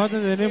Jesus. Father,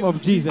 in the name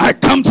of Jesus. I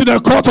come to the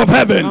court of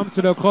heaven.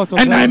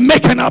 And I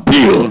make an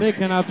appeal.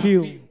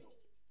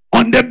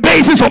 On the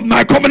basis of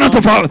my covenant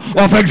of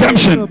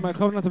exemption.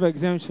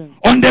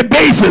 On the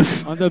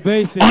basis. On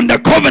the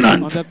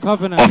covenant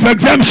of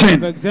exemption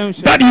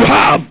that you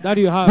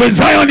have with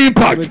Zion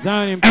Impact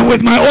and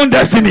with my own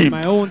destiny.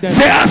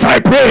 Say, as I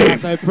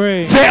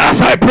pray. Say,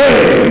 as I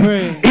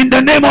pray. In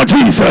the name of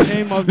Jesus.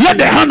 Let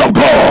the hand of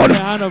God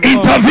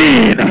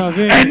intervene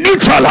and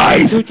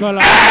neutralize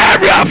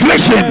every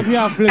affliction,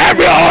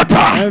 every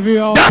altar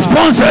that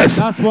sponsors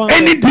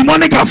any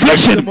demonic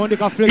affliction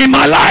in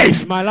my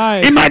life,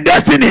 in my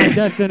destiny,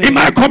 in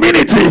my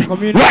community,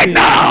 right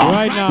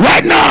now,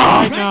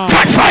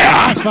 catch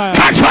fire,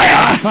 catch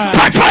fire,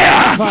 catch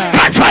fire,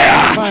 catch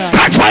fire,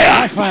 catch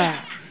fire.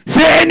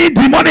 Say any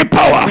demonic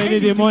power,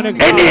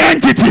 any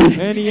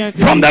entity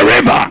from the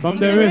river,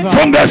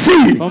 from the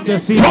sea,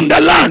 from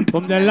the land,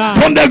 from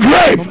the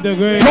grave,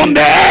 from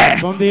the air,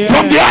 from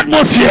the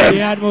atmosphere,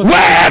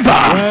 wherever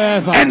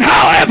and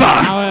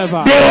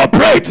however they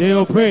operate.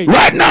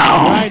 Right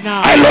now,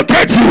 I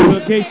locate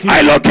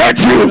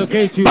you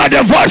by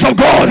the voice of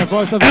God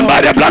and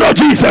by the blood of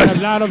Jesus.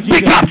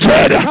 Be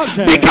captured,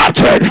 be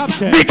captured,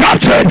 be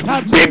captured,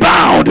 be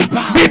bound,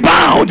 be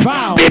bound,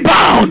 be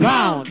bound.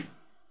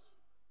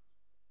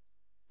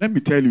 Let me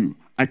tell you,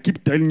 I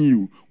keep telling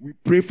you, we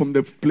pray from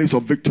the place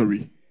of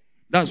victory.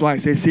 That's why I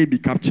say be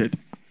captured.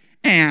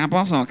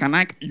 Apostle,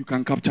 you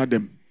can capture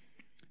them.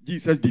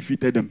 Jesus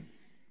defeated them.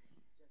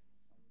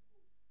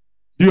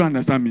 Do you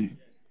understand me?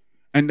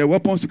 And the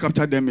weapons to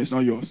capture them is not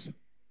yours.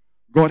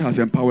 God has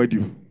empowered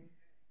you. Do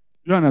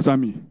you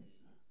understand me?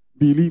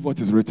 Believe what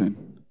is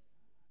written.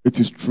 It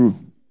is true.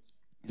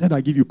 He said,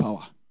 I give you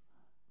power.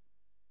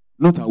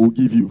 Not I will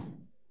give you.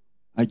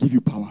 I give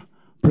you power.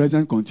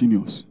 Present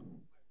continuous.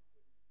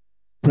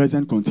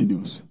 Present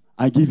continuous.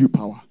 I give you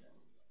power.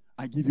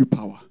 I give you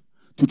power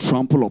to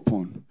trample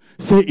upon.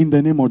 Say in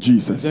the name of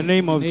Jesus. In the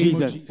name of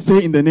Jesus.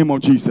 Say in the name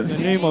of Jesus.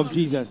 In the name of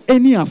Jesus.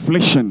 Any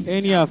affliction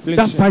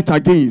that fight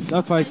against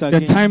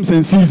the times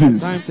and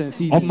seasons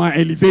of my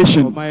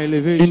elevation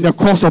in the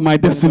course of my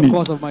destiny.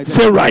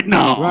 Say right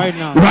now.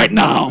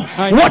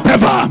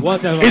 Whatever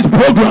is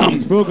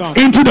programmed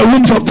into the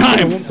rooms of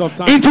time,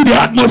 into the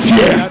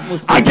atmosphere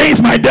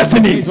against my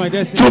destiny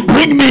to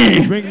bring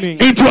me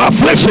into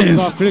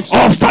afflictions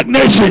of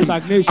stagnation,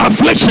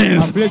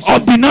 afflictions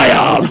of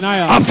denial,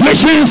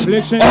 afflictions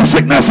of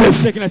sicknesses,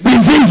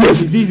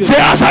 diseases. Say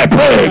as I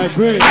pray,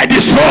 I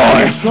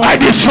destroy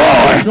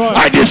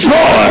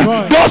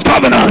those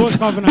covenants,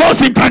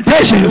 those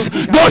incantations,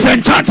 those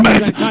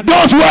enchantments,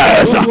 those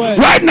words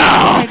right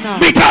now.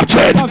 Be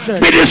captured,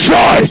 be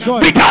destroyed,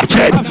 be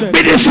captured,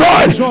 be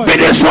destroyed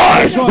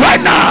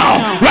right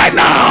now,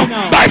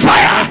 by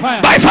fire,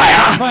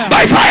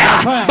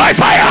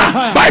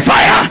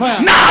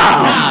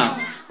 now.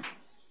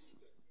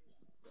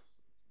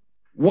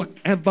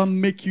 Whatever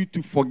make you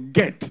to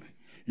forget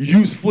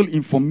useful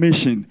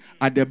information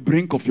at the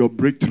brink of your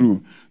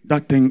breakthrough,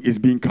 that thing is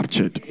being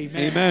captured.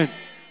 Amen.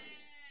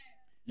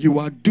 You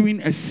are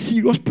doing a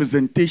serious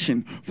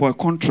presentation for a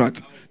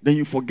contract, then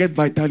you forget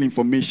vital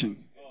information.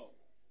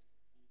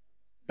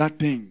 That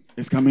thing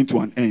is coming to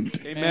an end.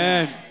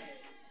 Amen.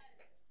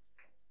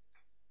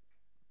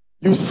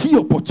 You see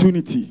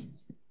opportunity,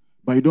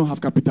 but you don't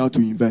have capital to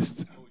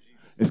invest.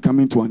 It's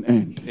coming to an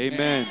end.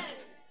 Amen.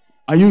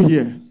 Are you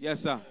here?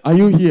 Yes, sir. Are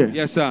you here?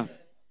 Yes, sir.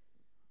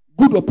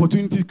 Good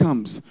opportunity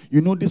comes.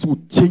 You know this will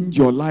change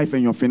your life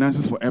and your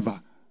finances forever.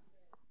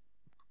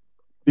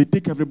 They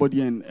take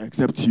everybody and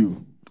accept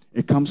you.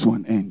 It comes to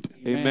an end.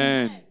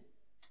 Amen.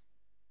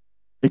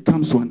 It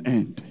comes to an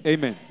end.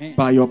 Amen.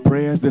 By your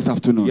prayers this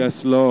afternoon.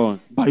 Yes, Lord.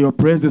 By your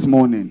prayers this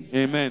morning.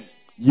 Amen.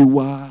 You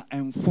are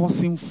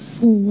enforcing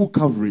full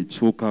coverage.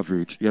 Full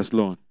coverage. Yes,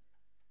 Lord.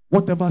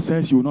 Whatever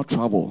says you will not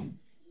travel.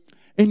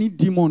 Any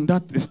demon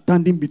that is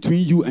standing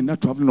between you and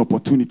that traveling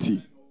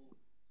opportunity.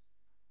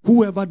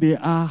 Whoever they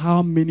are,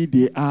 how many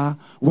they are,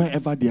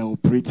 wherever they are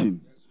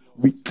operating,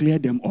 we clear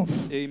them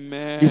off.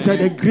 Amen. He said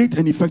a great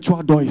and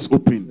effectual door is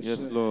open.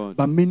 Yes, Lord.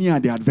 But many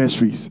are the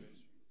adversaries.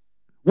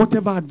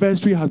 Whatever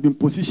adversary has been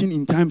positioned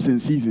in times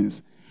and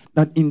seasons,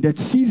 that in that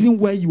season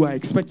where you are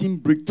expecting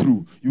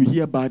breakthrough, you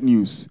hear bad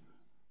news.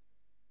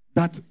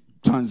 That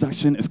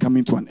transaction is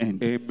coming to an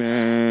end.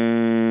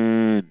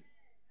 Amen.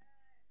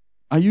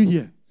 Are you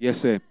here? Yes,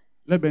 sir.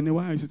 Lebene,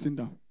 why are you sitting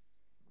down?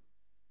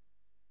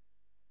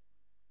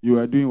 You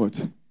are doing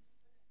what?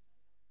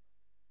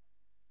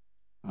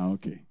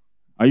 Okay.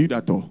 Are you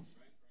that tall?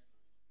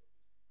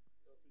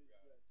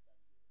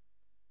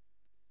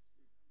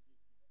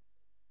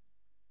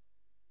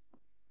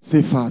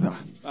 Say, Father.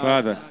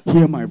 Father.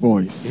 Hear my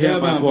voice. Hear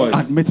my voice.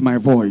 Admit my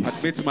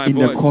voice. Admit my in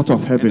voice. The court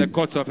of heaven. In the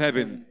courts of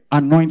heaven.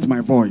 Anoint my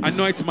voice.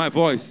 Anoint my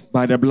voice.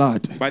 By the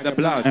blood. By the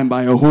blood. And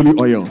by a holy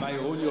oil.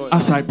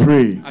 As I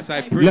pray,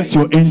 let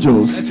your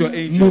angels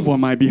move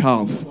on my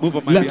behalf.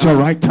 Let your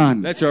right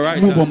hand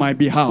move on my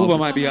behalf.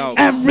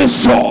 Every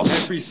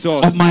source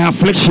of my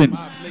affliction,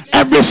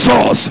 every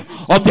source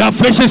of the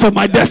afflictions of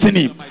my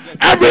destiny,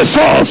 every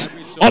source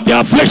of the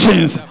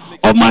afflictions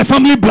of my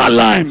family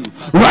bloodline,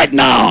 right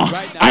now,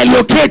 I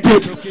locate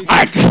it,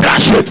 I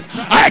crush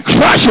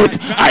it,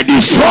 I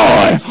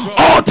destroy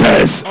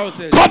altars,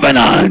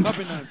 covenant,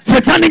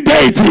 satanic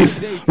deities,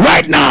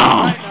 right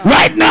now.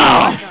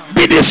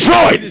 Be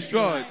destroyed.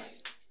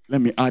 Let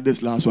me add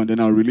this last one,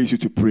 then I'll release you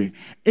to pray.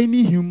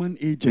 Any human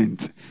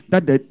agent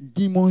that the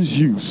demons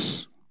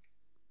use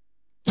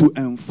to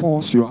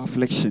enforce your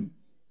affliction,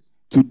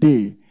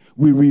 today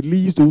we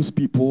release those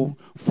people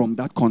from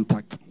that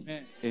contact.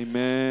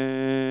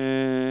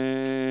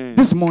 Amen.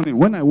 This morning,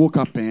 when I woke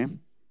up,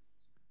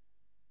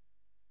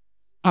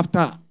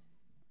 after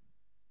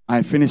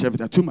I finished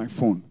everything, I took my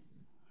phone.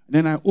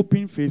 Then I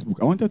opened Facebook.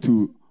 I wanted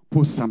to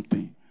post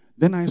something.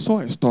 Then I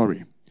saw a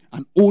story.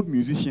 An old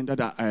musician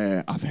that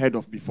I've heard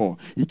of before.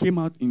 He came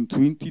out in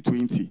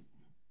 2020.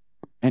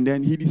 And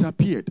then he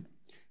disappeared.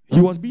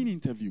 He was being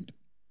interviewed.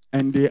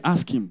 And they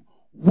asked him,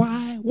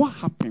 why? What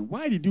happened?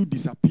 Why did you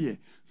disappear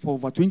for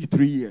over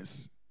 23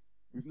 years?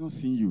 We've not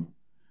seen you.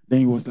 Then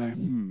he was like,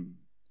 And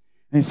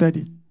he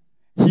said,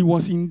 he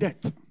was in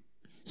debt.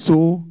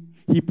 So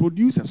he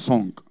produced a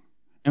song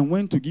and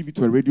went to give it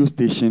to a radio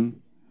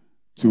station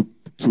to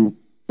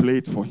play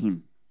it for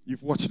him.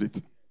 You've watched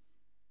it.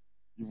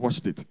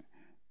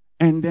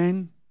 And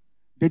then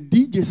the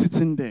DJ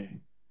sitting there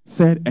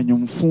said, and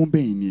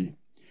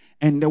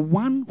the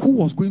one who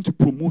was going to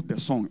promote the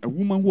song, a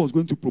woman who was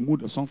going to promote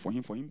the song for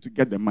him to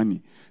get the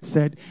money,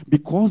 said,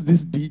 because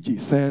this DJ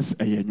says,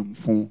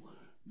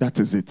 that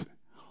is it.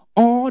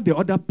 All the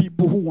other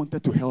people who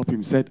wanted to help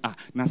him said,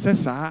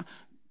 Nasesa,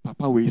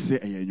 Papa will say,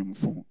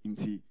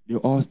 they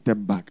all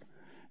stepped back.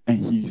 And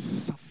he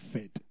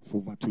suffered for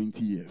over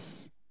 20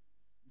 years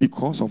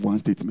because of one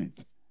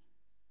statement.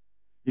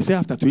 He said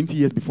after 20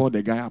 years before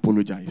the guy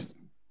apologized.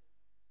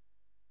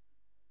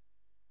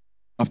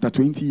 After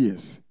 20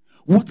 years.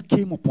 What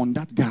came upon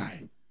that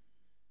guy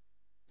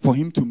for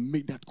him to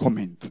make that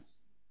comment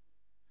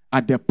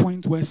at the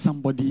point where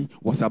somebody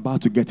was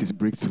about to get his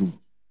breakthrough?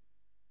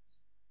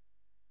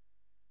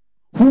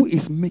 Who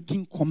is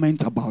making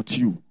comment about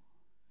you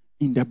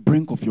in the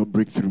brink of your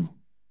breakthrough?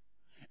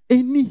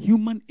 Any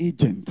human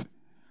agent.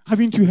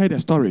 Haven't you heard a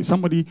story?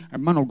 A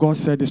man of God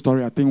said the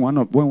story, I think when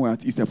we were at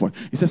Easterford.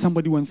 He said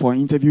somebody went for an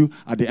interview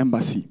at the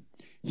embassy.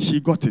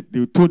 She got it.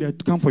 They told her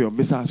to come for your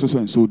visa, so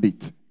and so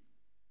date.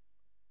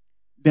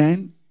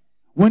 Then,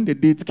 when the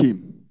date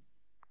came,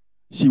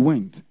 she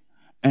went.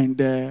 And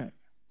the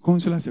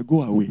consular said,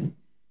 go away.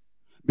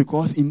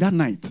 Because in that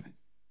night,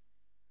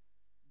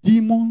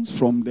 demons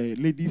from the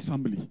lady's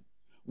family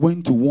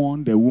went to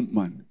warn the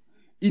woman,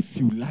 if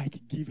you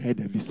like, give her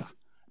the visa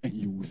and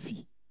you will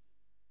see.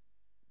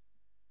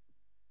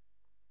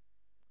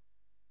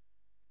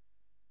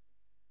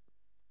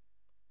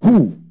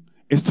 Who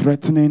is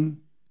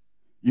threatening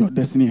your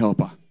destiny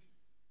helper?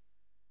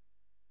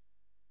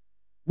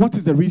 What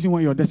is the reason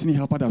why your destiny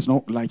helper does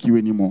not like you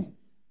anymore?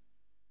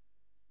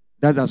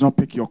 That does not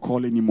pick your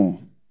call anymore.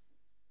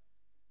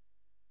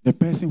 The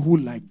person who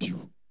liked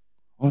you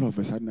all of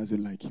a sudden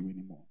doesn't like you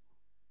anymore.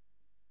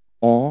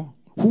 Or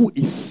who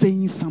is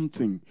saying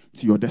something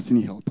to your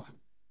destiny helper?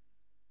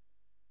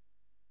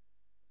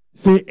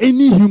 Say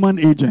any human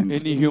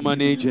agent. Any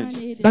human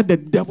agent. That the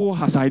devil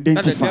has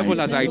identified.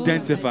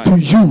 To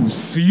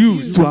use.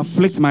 To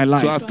afflict my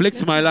life. To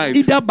afflict my life.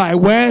 Either by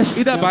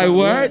words.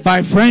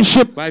 By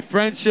friendship.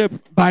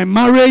 By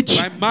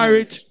marriage.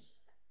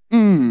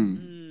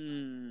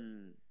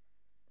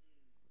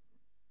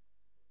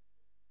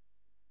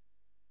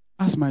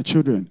 Ask my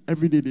children,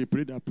 every day they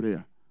pray that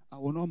prayer. I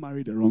will not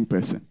marry the wrong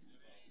person.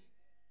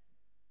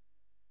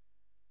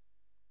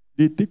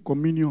 They take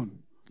communion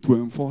to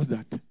enforce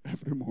that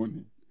every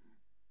morning.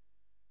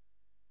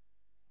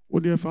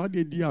 What if I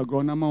did the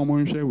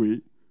agronomy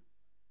way?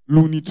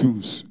 Looney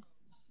Tunes.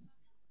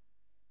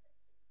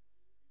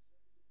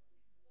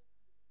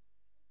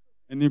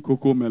 Any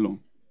cocoa melon.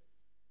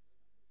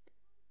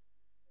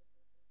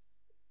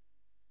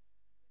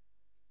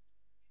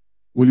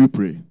 Will you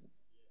pray?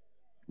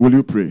 Will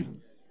you pray?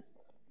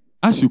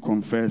 As you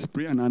confess,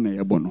 pray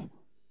and bono.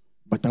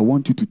 But I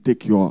want you to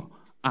take your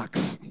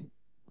axe.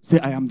 Say,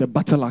 I am the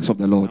battle axe of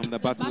the Lord.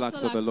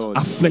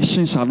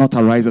 Affliction shall not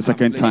arise a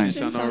second time.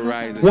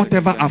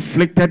 Whatever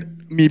afflicted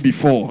me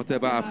before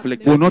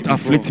will not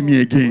afflict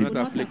me again.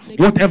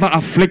 Whatever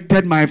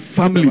afflicted my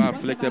family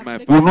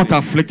will not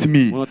afflict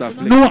me.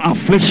 No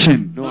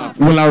affliction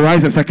will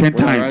arise a second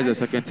time.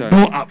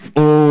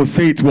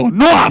 Say it well.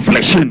 No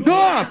affliction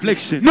will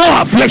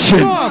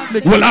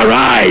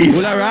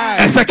arise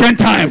a second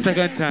time.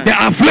 The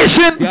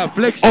affliction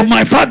of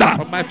my father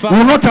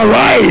will not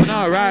arise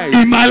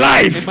in my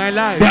life.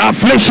 The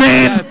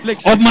affliction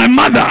of my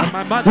mother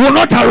will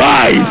not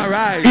arise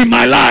in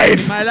my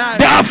life.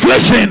 The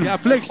affliction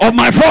of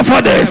my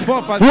forefathers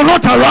will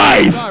not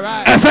arise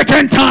a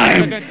second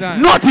time.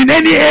 Not in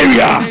any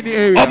area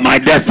of my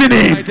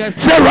destiny.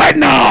 Say right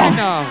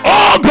now,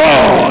 oh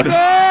God,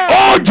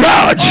 oh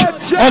Judge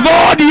of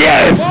all the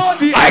earth,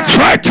 I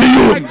cry to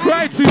you,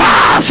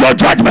 pass your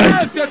judgment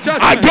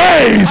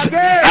against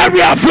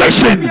every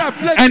affliction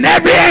and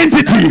every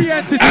entity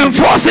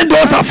enforcing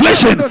those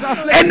afflictions.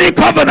 Any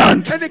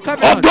covenant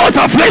of those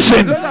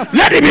afflictions,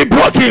 let it be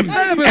broken.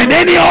 And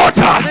any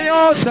altar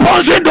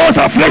sponsoring those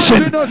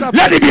afflictions,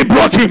 let it be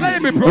broken.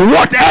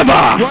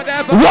 Whatever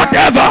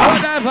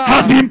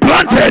has been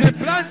planted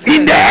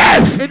in the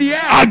earth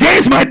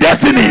against my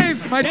destiny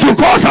to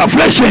cause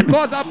affliction,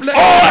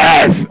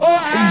 oh earth,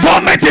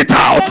 vomit it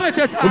out.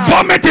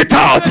 Vomit it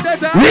out.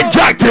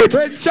 Reject it.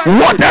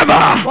 Whatever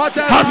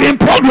has been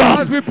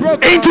programmed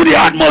into the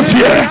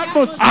atmosphere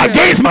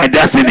against my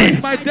destiny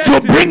to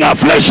bring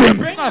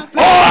affliction,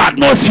 oh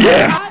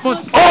atmosphere,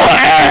 oh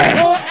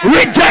air,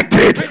 reject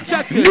it.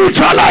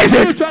 Neutralize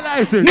it.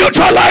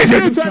 Neutralize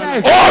it.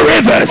 All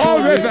rivers,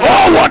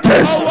 all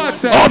waters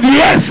of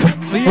the earth,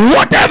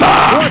 whatever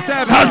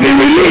has been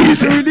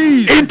released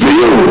into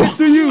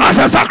you as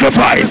a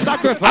sacrifice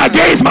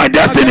against my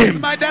destiny,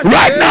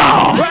 right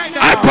now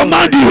I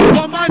command you,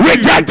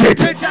 reject it,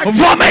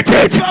 vomit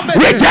it,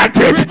 reject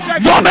it,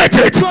 vomit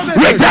it,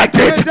 reject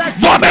it,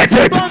 vomit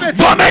it,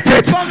 vomit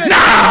it,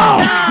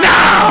 now.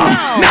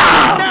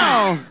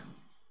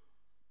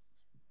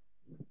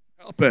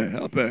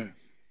 Help her.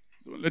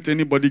 Don't let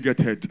anybody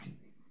get hurt.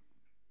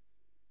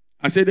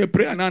 I say the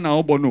prayer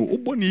now obono.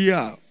 Oboni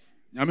ya.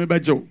 Nyame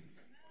bejo.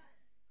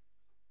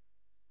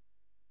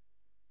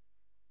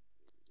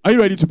 Are you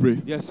ready to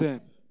pray? Yes,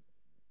 sir.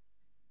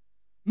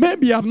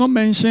 Maybe I have not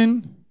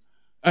mentioned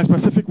a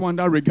specific one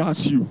that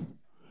regards you.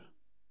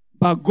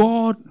 But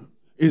God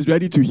is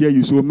ready to hear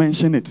you, so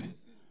mention it.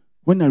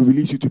 When I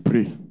release you to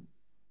pray,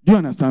 Do you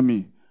understand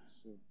me?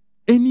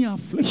 Any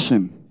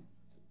affliction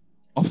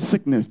of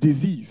sickness,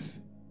 disease,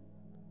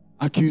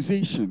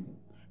 accusation,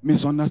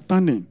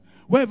 misunderstanding,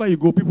 wherever you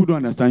go, people don't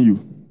understand you.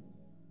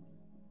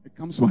 It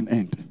comes to an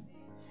end.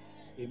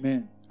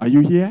 Amen. Are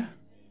you here?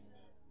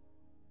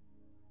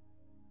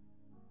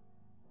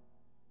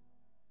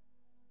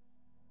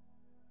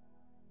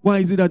 Why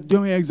is it that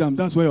during exams,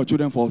 that's where your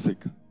children fall sick?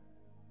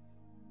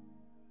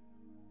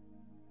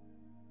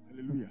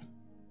 Hallelujah.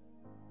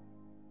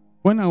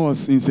 When I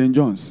was in St.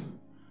 John's,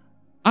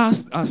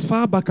 as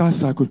far back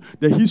as I could,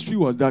 the history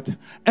was that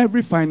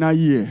every final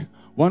year,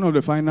 one of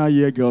the final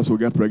year girls will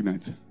get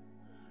pregnant.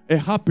 It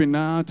happened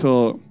now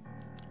to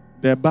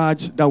the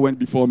batch that went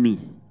before me.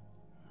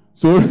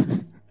 So,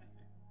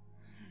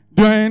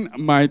 during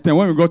my time,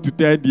 when we got to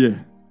third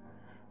year,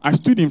 I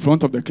stood in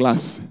front of the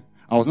class.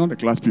 I was not the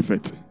class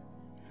prefect.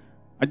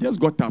 I just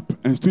got up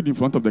and stood in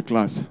front of the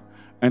class.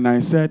 And I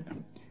said,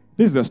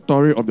 this is the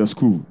story of the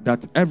school,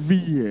 that every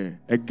year,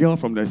 a girl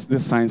from the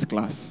science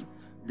class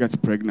gets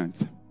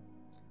pregnant.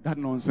 That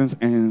nonsense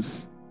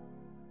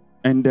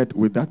ended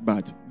with that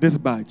badge. This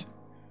badge,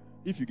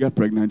 if you get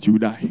pregnant, you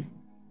die.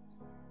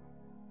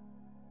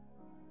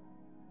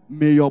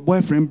 May your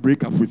boyfriend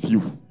break up with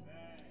you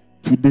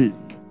today.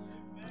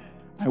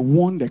 I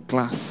won the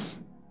class.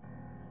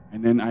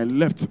 And then I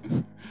left.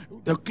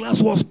 The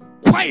class was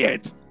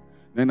quiet.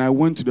 Then I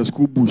went to the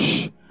school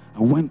bush. I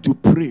went to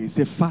pray.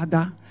 Say,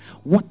 Father,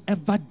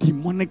 whatever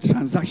demonic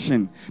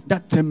transaction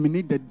that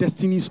terminate the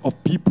destinies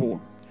of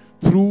people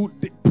through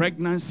the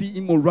pregnancy,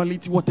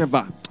 immorality,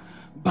 whatever,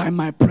 by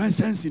my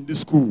presence in the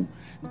school,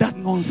 that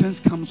nonsense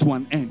comes to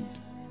an end.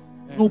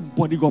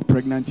 Nobody got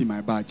pregnant in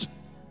my batch.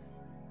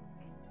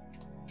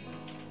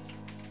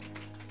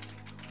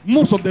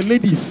 Most of the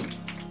ladies,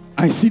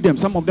 I see them,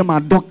 some of them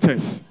are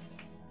doctors.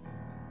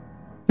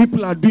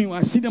 People are doing,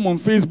 I see them on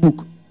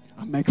Facebook.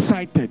 I'm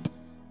excited.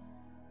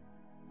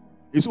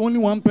 It's only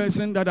one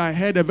person that I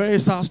heard a very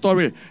sad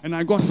story and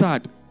I got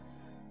sad.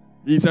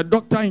 He's a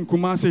doctor in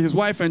Kumasi. His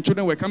wife and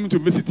children were coming to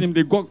visit him.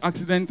 They got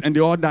accident and they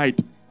all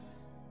died.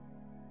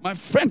 My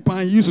friend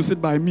Pan used to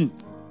sit by me.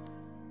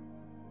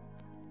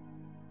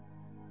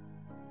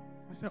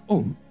 I said,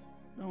 oh,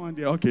 that one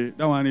there, okay,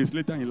 that one is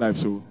later in life,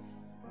 so.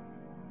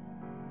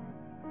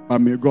 But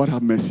may God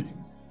have mercy.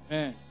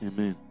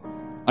 Amen.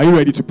 Are you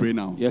ready to pray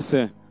now? Yes,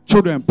 sir.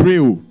 Children, pray.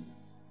 Oh.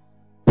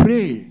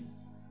 Pray.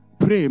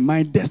 Pray.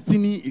 My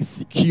destiny is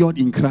secured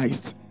in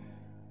Christ.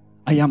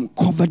 I am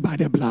covered by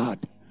the blood.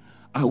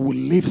 I will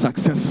live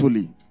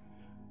successfully.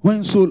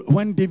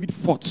 When David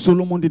fought,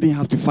 Solomon didn't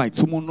have to fight.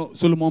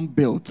 Solomon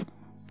built.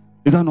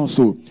 Is that not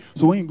so?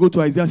 So when you go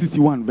to Isaiah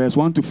 61, verse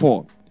 1 to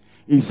 4,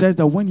 it says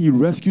that when he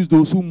rescues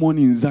those who mourn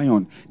in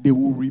Zion, they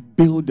will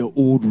rebuild the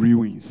old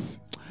ruins.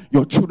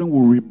 Your children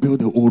will rebuild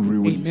the old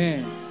ruins.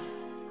 Amen.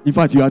 In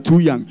fact, you are too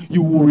young.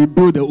 You will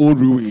rebuild the old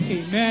ruins.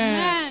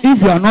 Amen.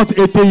 If you are not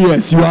 80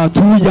 years, you are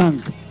too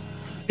young.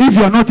 If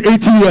you are not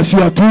 80 years, you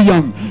are too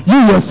young. You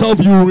yourself,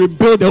 you will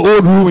rebuild the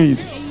old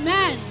ruins.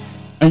 Amen.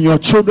 And your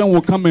children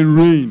will come and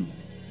reign.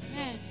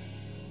 Amen.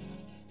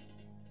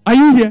 Are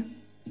you here?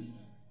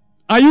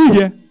 Are you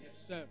here?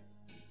 Yes, sir.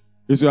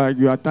 It's like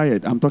you are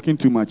tired. I'm talking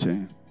too much.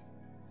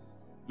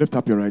 Lift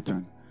up your right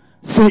hand.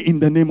 Say in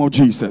the name of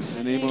Jesus.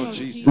 In the name of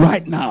Jesus.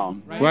 Right now.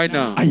 Right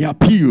now. I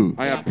appeal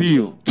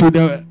to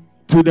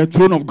the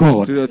throne of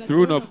God. To the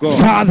throne of God.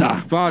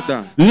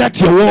 Father, let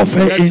your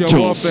warfare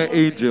angels.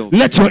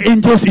 Let your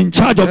angels in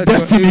charge of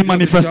destiny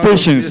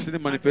manifestations.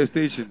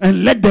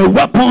 And let the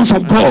weapons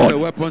of God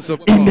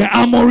in the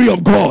armory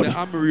of God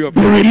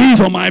be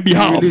released on my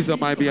behalf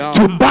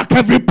to back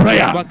every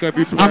prayer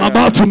I'm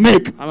about to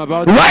make.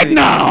 Right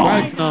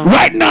now,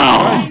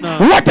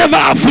 whatever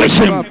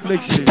affliction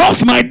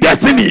stops my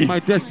destiny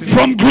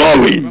from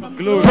glowing,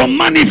 from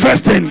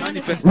manifesting.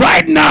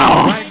 Right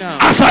now,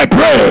 as I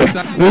pray,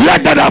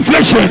 let that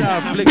affliction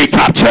be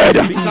captured,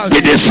 be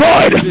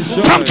destroyed,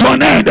 come to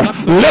an end.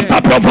 Lift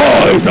up your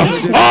voice.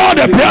 All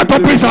the prayer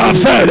topics I have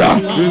said,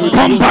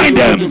 combine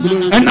them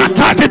and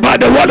attack it by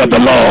the word of the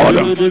Lord.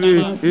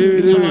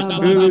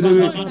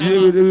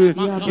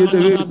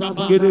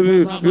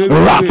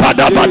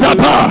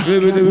 Rapadabadaba,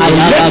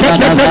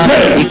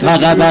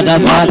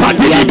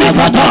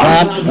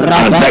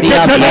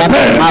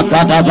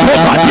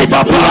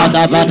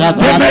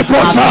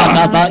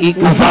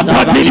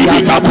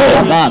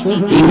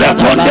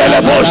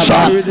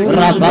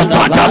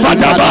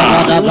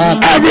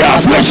 every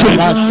affliction,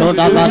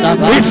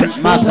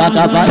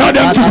 tell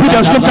them to put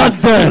the scripture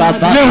there.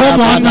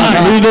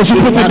 They should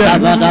put it there.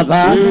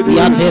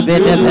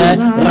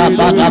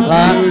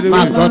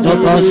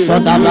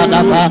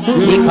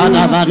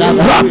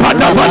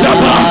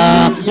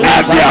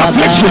 Every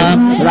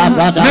affliction,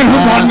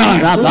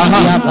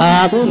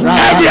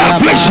 every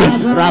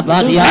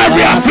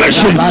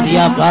affliction,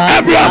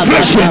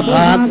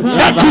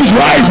 that keeps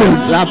rising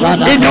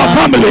in your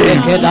family,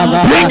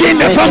 bringing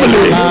the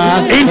family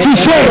into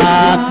shame,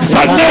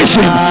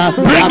 stagnation,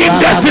 bringing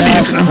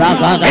destinies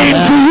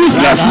into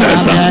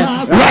uselessness.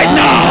 Right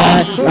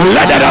now,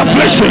 let that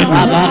affliction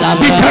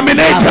be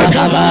terminated.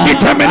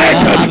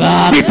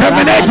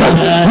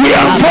 We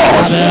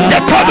enforce the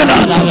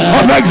covenant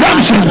of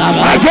exemption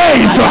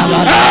against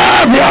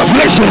every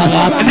affliction,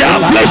 the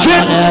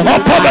affliction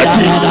of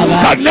poverty,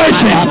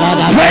 stagnation,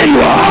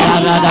 failure,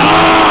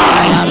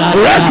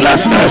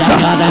 restlessness.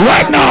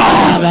 Right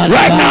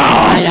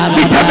now,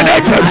 be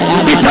terminated.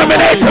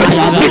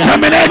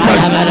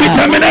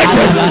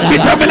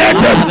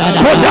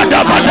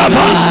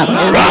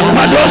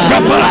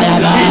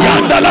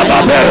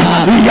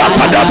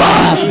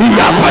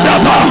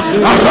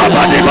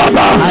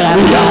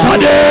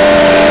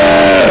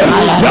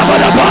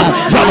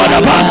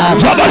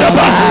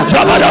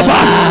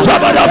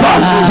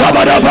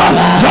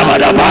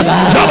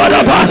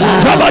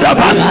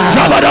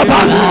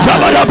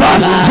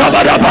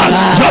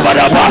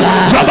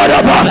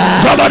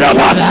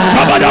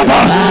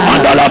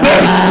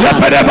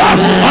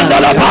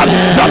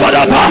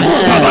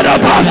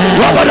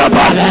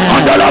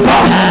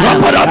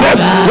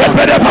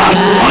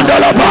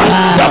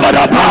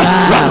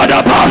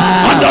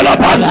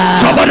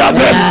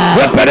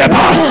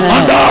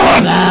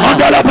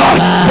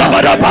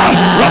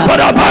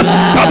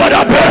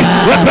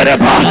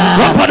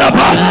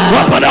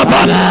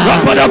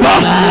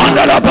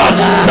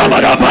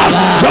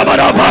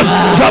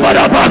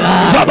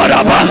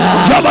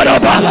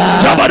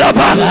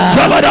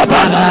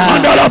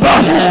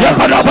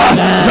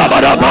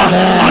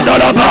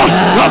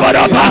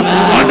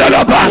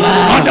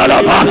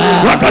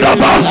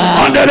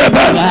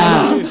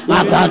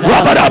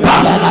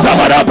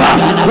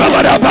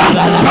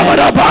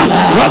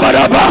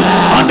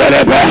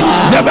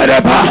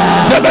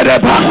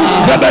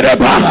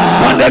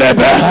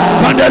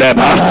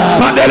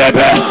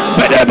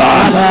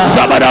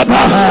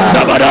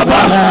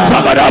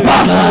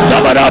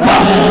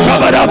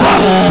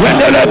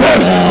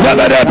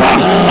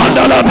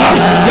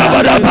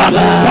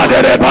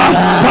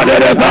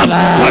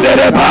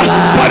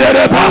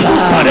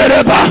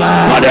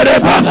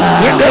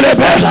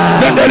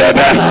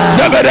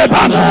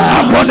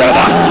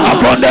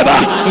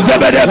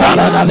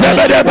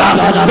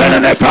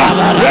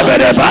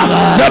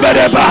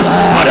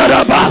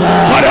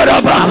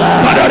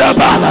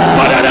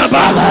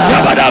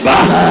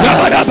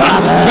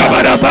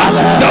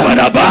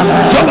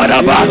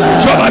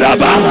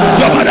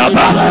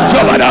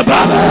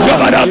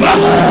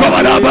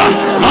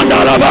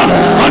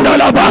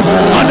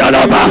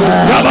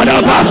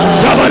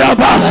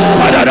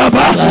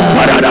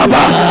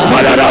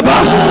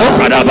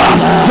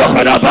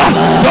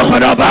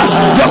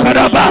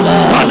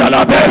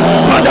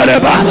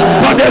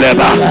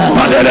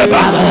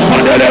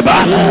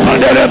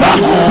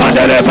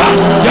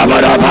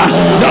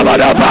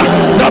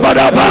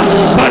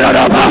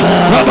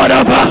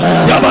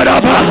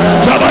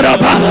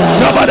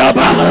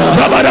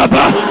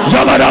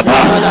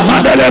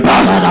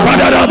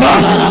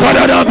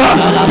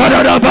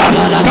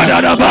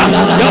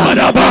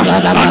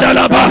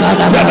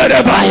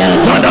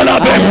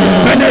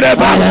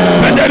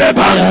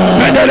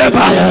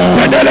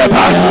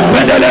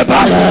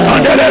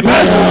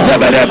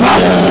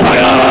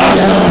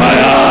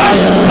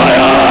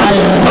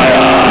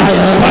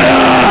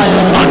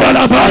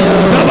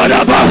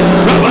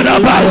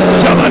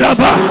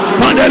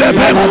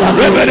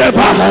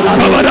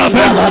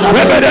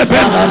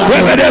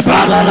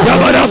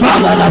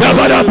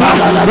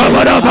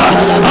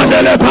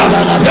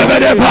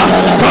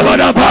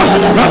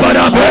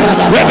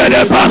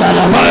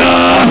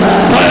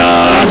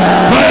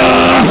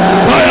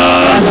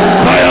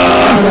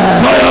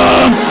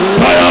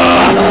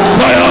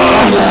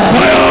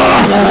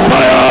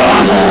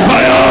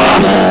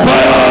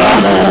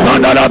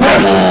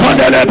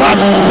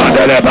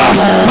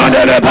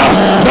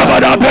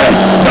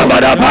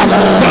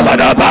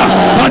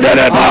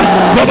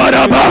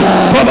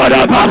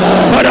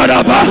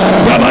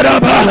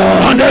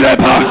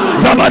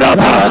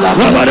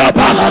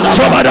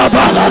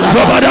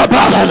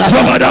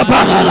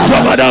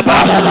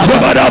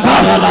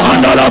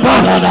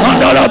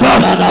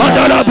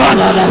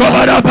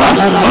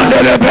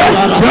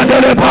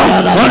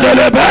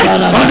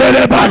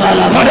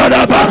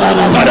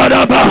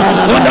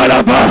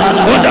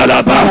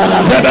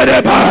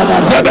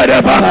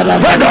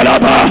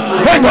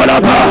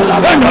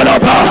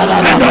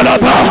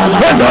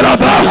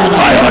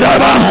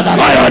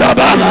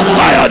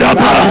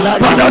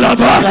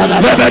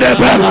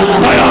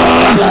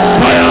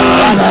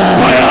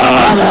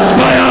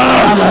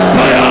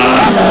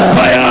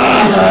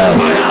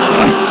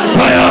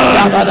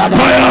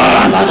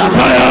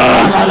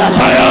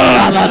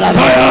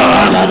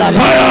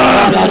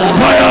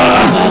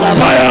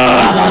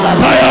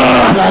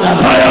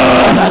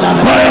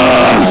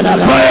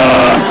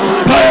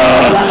 Fire!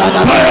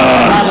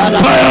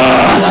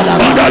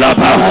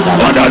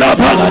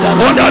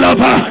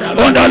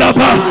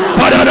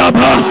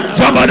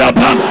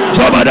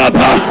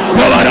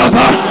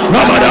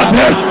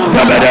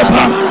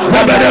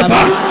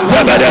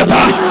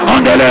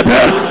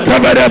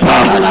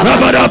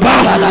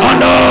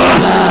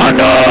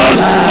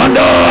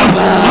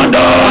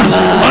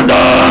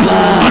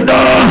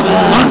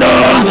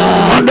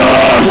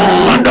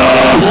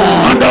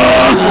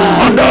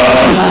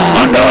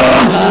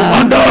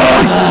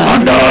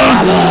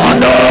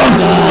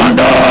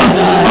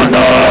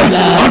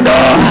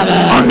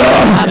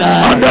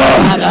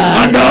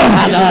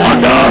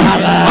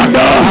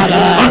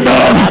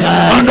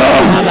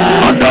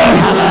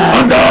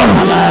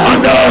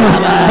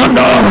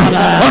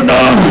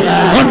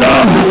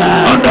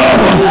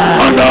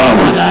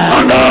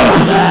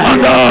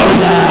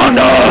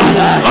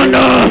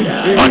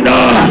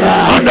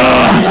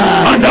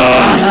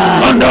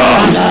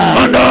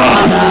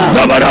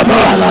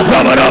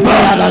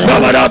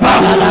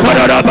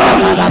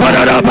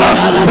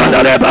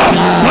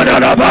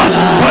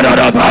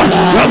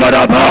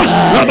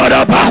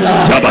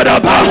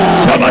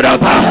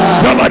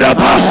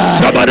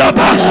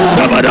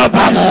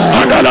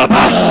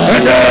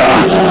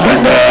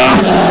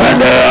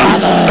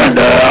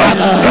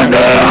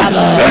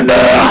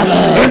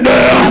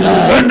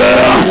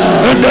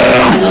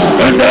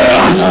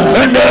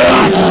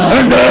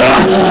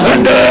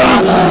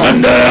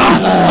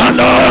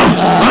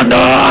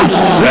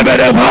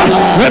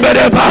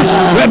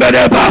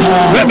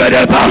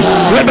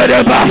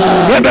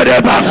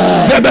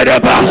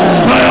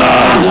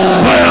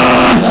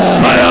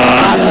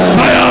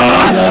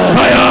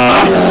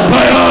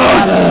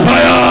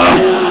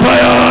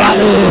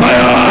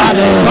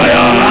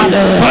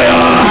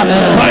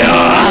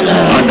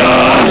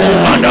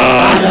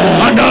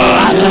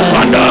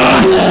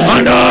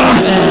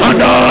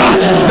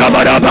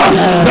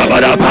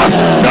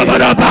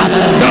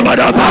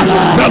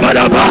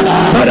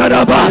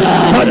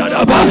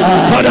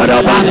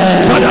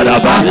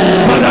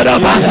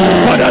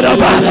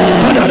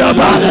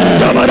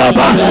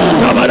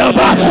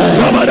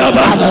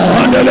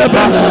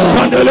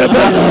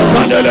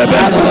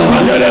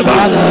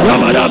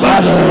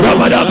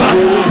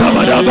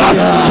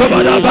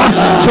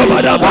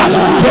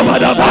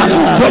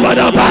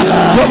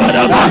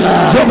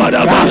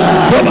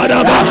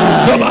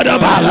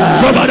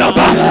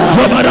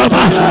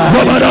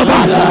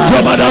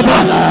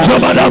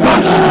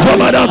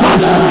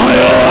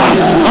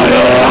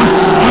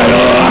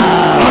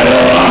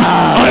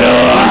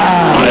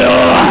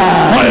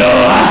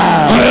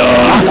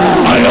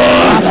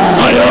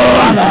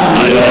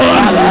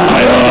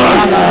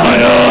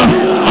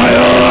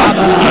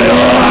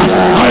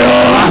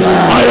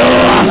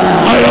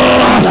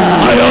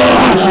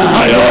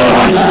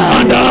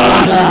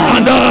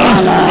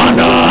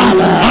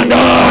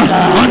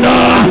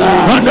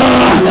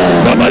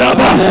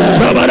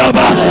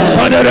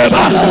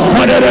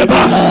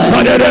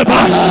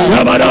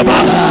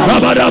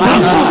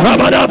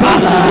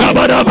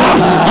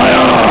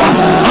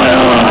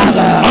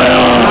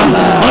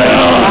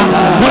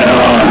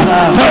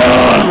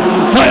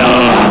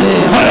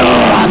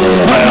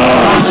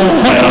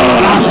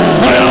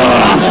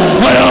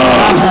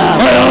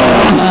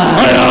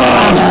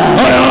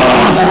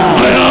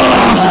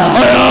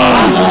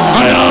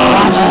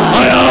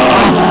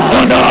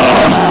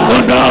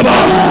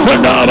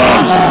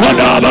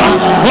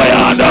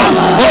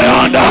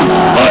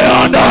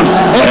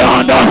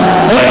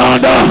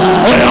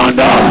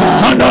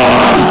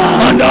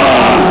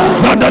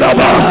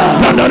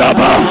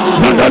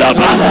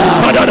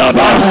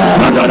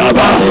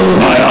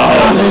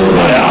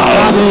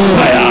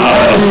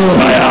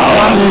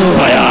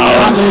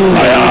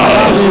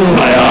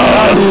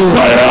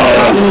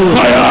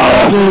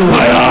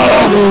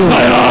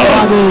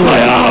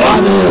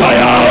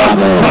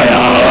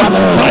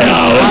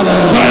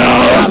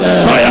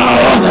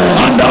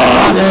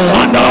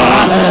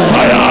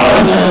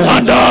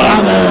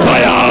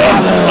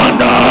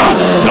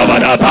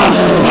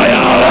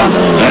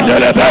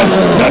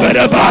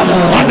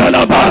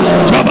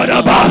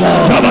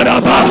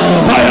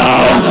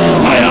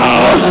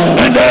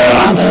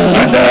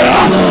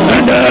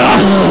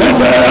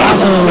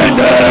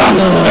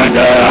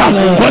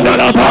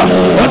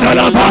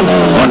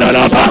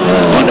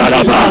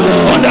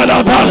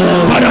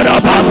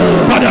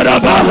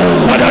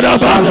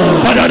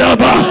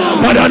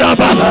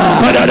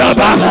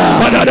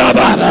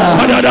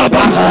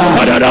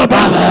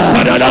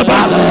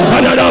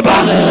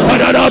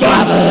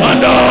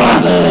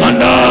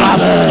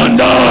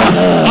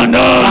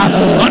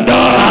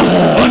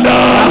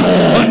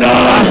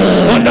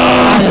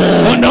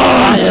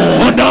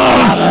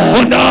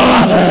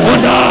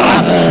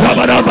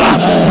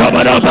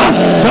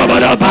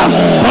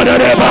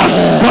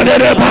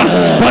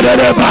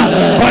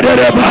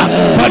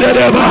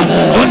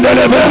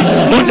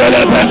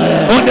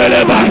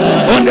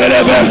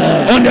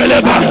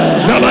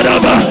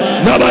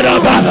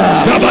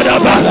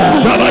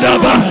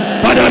 Zabadaba,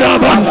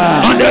 Yabadaba,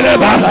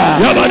 Andeleba,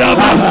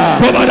 Yabadaba,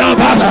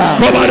 Kobadaba,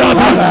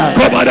 Kobadaba,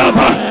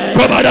 Kobadaba,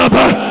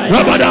 Kobadaba,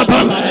 Yabadaba,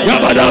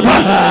 Yabadaba,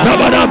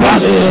 Zabadaba,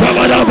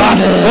 Zabadaba,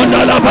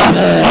 Undalaba,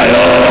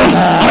 Ayo,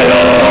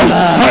 Ayo,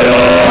 Ayo,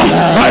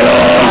 Ayo,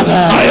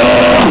 Ayo,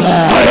 Ayo,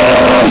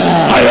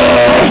 Ayo,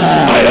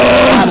 Ayo, Ayo,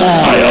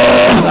 Ayo,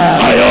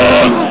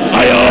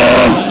 Ayo,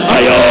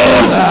 Ayo,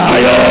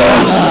 Ayo,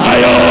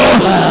 Ayo,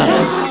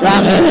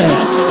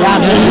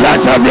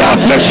 let every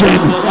affliction,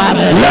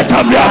 let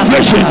every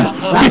affliction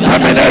be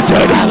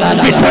terminated,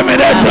 be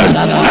terminated.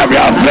 Every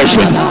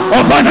affliction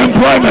of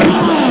unemployment,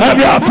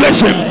 every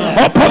affliction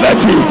of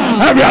poverty,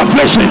 every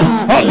affliction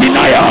of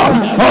denial,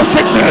 of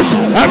sickness,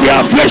 every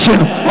affliction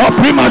of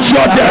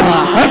premature death,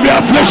 every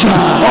affliction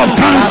of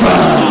cancer,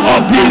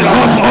 of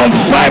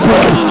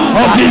fibroid,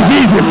 of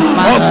diseases,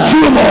 of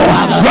tumor,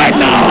 right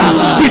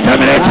now, be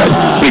terminated,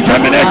 be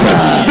terminated,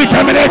 be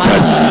terminated,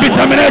 be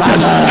terminated.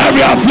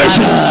 Every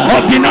affliction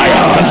of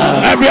denial,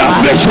 every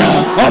affliction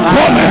of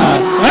torment,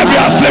 every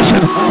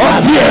affliction of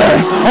fear,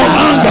 of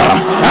anger,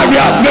 every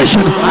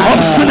affliction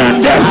of sin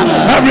and death,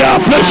 every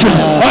affliction,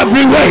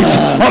 every weight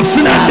of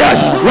sin and death,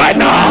 right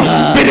now,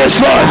 be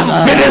destroyed,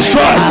 be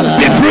destroyed,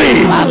 be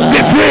free,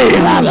 be free,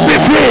 be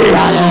free,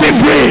 be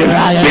free,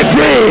 be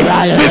free,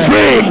 be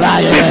free,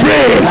 be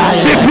free,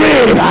 be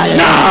free,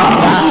 now,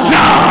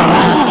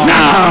 now,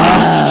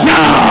 now,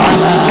 now.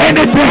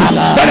 Anything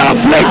that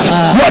afflicts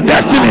your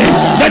destiny,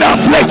 that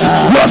afflicts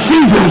your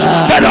seasons,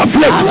 that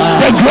afflicts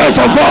the grace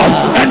of God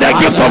and the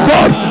gift of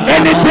God,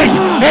 anything,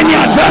 any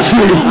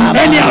adversary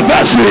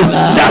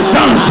that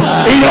stands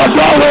in your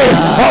doorway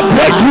of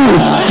breakthrough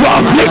to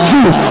afflict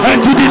you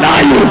and to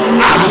deny you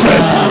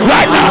access,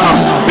 right now,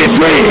 be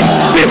free,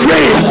 be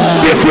free,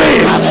 be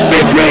free,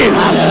 be free,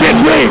 be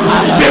free,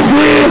 be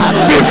free,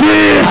 be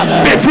free,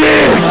 be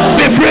free,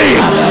 be free,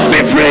 be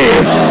free,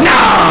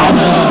 now,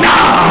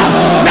 now,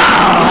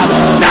 now,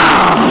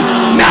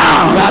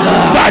 now,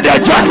 by the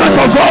judgment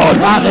of God,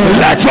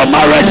 let your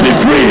marriage be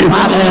free,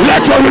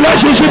 let your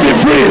relationship be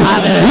free,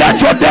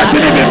 let your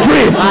destiny be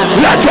free,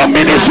 let your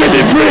ministry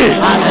be free.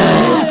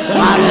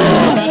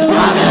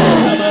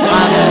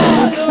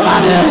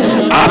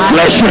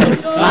 Affliction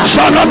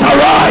shall not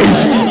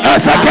arise a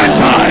second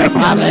time.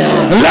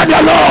 Let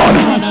the Lord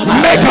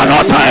make an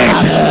utter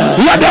end.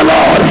 Let the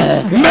Lord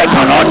make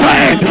an utter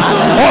end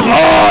of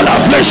all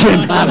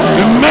affliction.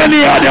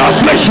 Many are the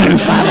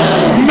afflictions,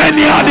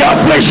 many are the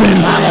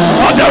afflictions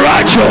of the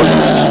righteous,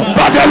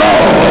 but the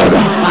Lord,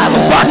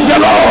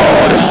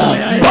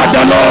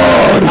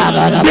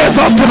 this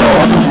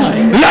afternoon,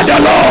 let the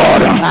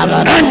Lord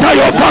enter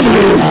your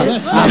family,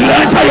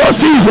 enter your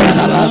season,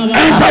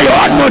 enter your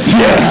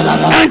atmosphere,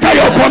 enter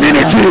your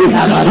community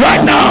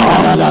right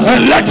now,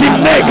 and let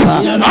him make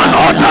an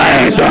utter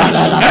end,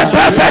 a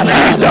perfect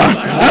end,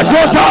 a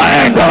total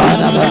end,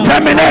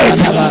 terminate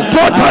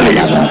totally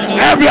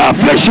every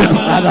affliction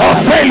of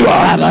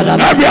failure,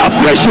 every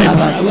affliction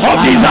of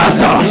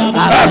disaster,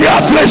 every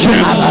affliction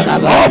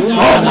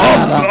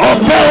of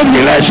failed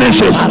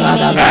relationships,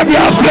 every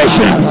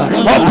affliction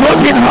of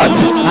broken heart,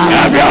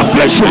 every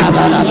affliction.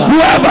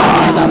 Whoever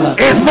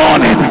is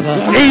mourning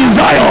in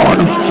Zion,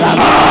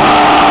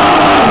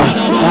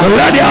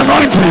 let the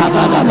anointing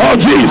of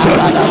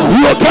Jesus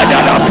look at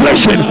that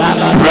affliction,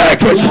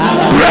 break it,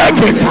 break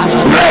it,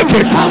 break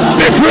it,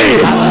 be free,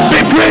 be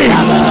free,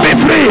 be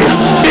free,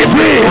 be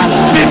free,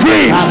 be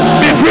free,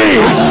 be free,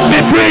 be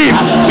free,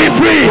 be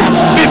free,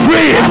 be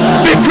free,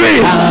 be free,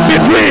 be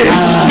free,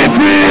 be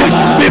free,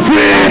 be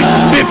free,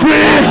 be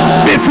free,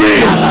 be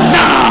free,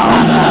 now,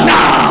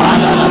 now,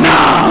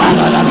 now,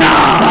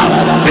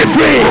 now, be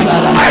free.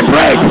 I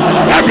break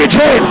every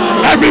chain,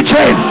 every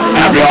chain,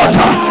 every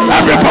altar,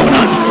 every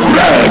covenant,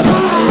 break,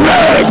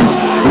 break,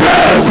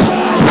 break,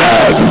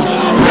 break,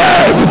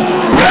 break,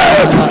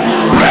 break,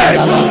 break.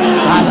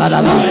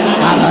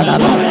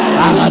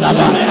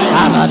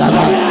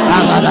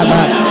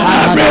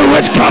 Every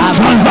witchcraft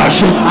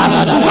transaction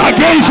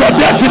against your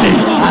destiny,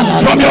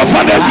 from your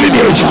father's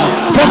lineage,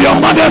 from your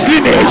mother's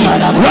lineage,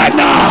 right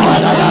now,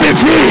 be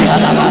free,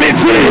 be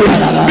free,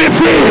 be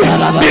free,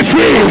 be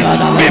free,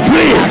 be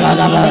free.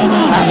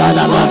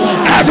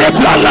 Every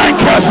bloodline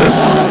curses,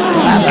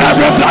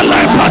 every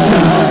bloodline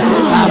patterns,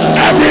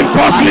 every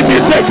costly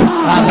mistake,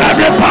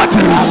 every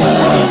patterns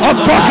of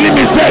costly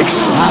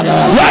mistakes,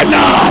 right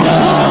now,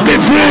 be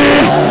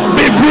free,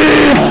 be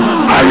free.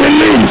 I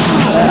release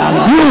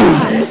you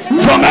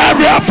from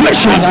every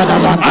affliction.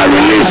 I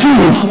release you.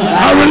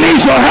 I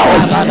release your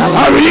health.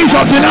 I release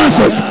your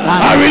finances.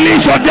 I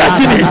release your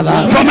destiny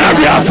from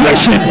every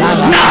affliction.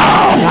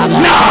 Now,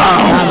 now,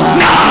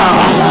 now,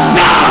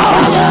 now,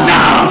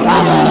 now.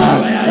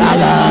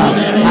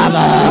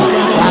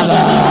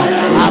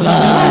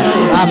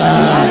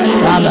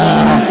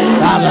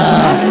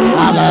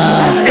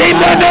 In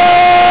the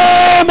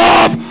name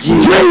of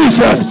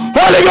Jesus,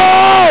 Holy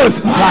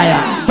Ghost, fire.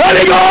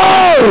 Holy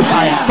Ghost,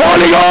 fire.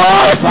 Holy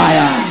Ghost,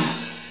 fire.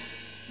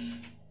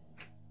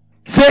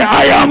 Say,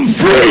 I am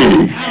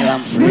free. I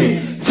am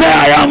free. Say,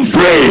 I am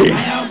free. I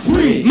am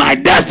free. My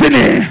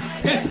destiny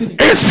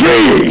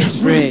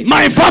is free.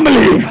 My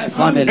family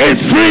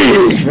is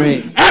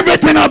free.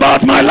 Everything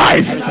about my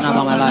life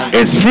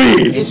is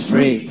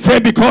free. Say,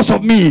 because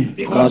of me,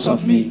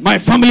 my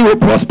family will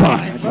prosper.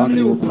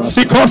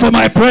 Because of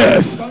my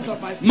prayers,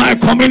 my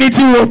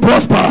community will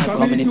prosper.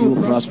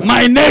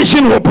 My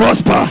nation will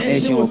prosper.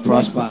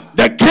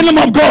 The kingdom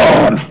of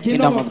God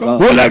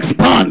will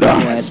expand.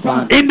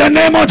 In the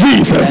name of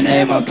Jesus.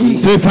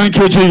 Say, thank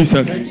you,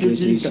 Jesus.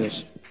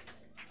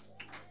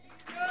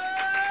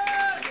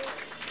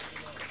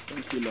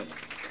 Thank you, Lord.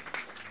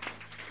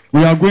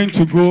 We are going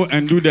to go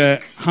and do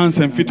the hands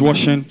and feet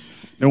washing.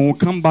 Then we'll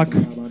come back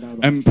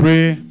and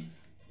pray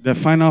the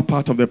final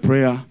part of the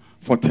prayer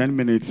for 10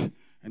 minutes.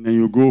 And then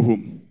you go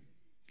home.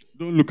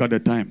 Don't look at the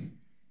time.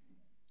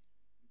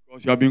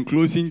 Because you have been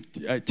closing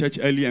church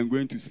early and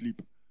going to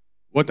sleep.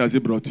 What has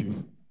it brought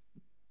you?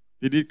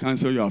 Did it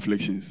cancel your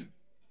afflictions?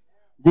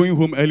 Going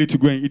home early to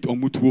go and eat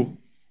omutuo,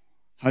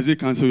 has it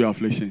canceled your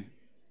affliction?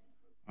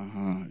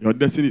 Your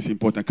destiny is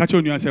important. Catch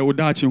on you and say,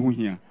 "Odachi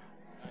here."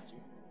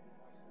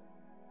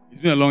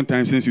 It's been a long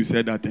time since you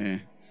said that.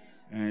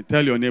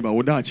 Tell your neighbor,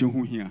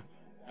 "Odachi here."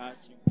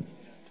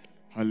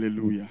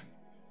 Hallelujah.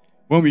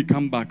 When we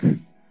come back,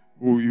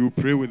 you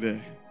pray with the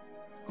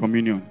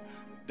communion.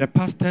 The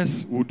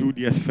pastors will do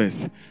this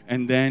first,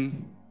 and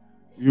then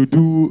you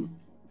do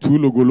 2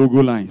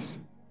 logo lines,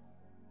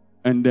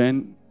 and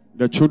then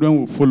the children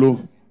will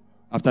follow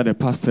after the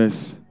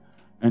pastors,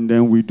 and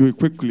then we do it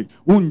quickly.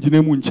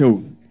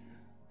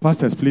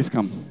 Pastors, please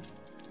come.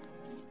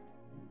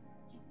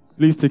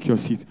 Please take your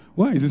seat.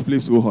 Why is this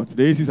place so hot?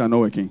 The ACs are not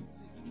working.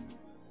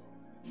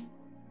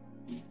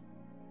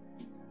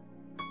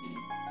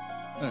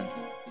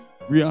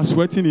 We are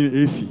sweating in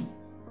AC.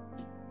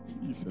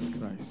 Jesus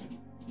Christ.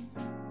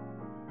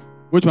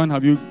 Which one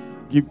have you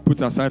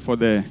put aside for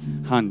the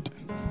hand?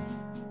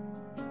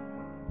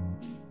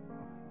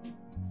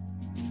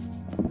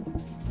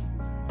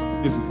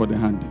 This is for the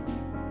hand.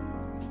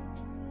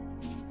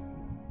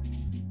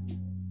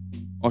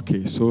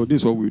 Okay, so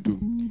this is what we do.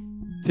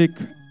 Take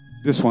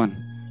this one,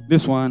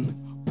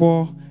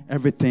 pour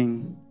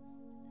everything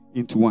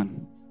into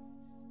one.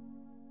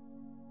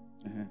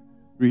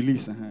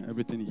 Release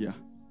everything here.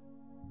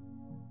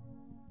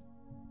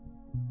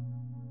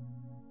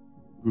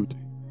 Good.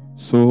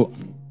 So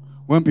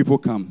when people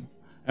come,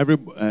 I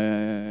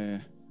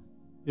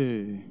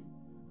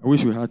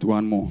wish we had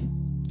one more.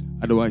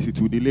 Otherwise it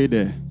will delay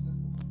there.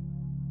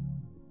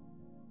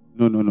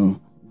 No.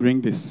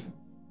 Bring this.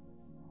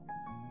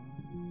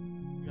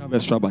 We have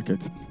extra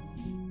bucket.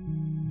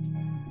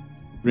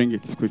 Bring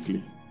it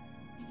quickly.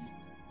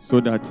 So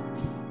that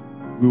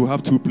we will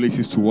have 2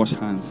 places to wash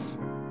hands.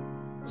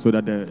 So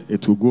that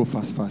it will go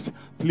fast.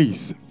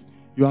 Please,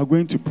 you are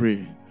going to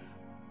pray.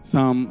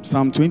 Psalm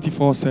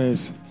 24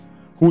 says,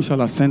 "Who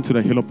shall ascend to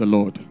the hill of the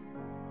Lord?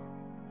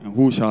 And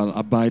who shall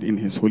abide in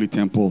his holy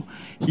temple?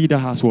 He that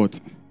has what?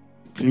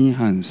 Clean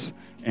hands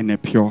and a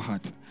pure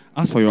heart."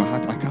 As for your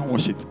heart, I can't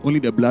wash it. Only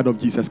the blood of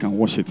Jesus can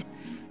wash it.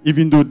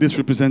 Even though this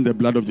represents the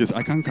blood of Jesus,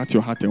 I can't cut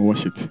your heart and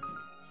wash it.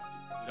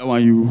 That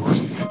one you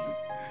use.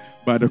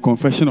 By the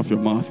confession of your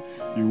mouth,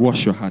 you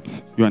wash your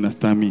heart. You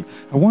understand me?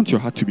 I want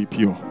your heart to be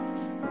pure.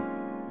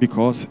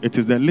 Because it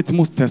is the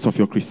litmus test of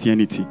your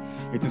Christianity.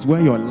 It is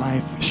where your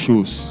life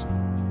shows.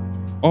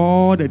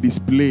 All the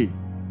display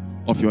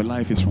of your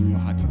life is from your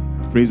heart.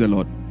 Praise the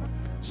Lord.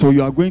 So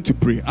you are going to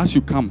pray. As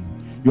you come,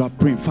 you are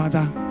praying,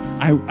 "Father,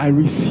 I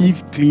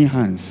receive clean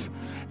hands.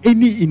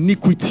 Any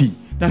iniquity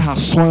that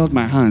has soiled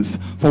my hands,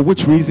 for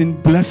which reason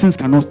blessings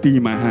cannot stay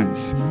in my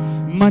hands.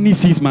 Money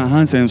sees my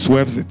hands and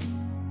swerves it.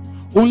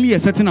 Only a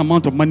certain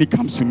amount of money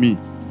comes to me.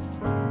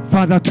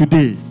 Father,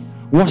 today,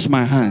 wash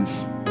my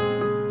hands.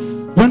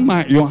 When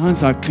your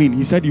hands are clean,"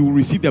 he said, "you will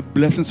receive the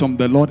blessings from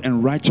the Lord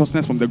and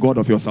righteousness from the God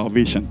of your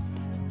salvation."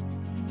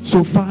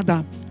 So,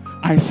 Father,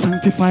 I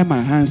sanctify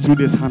my hands through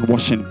this hand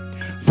washing.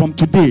 From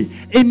today,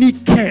 any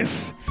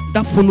curse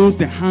that follows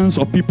the hands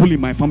of people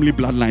in my family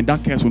bloodline,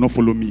 that curse will not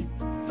follow me.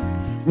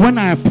 When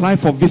I apply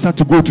for visa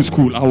to go to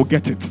school, I will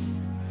get it.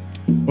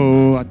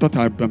 Oh, I thought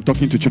I'm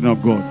talking to children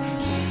of God.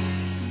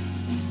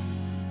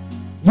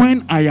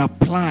 When I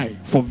apply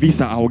for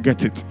visa, I will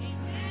get it.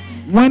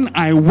 When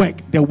I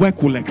work, the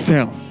work will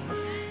excel.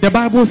 The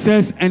Bible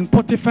says, and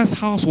Potiphar's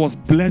house was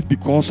blessed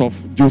because of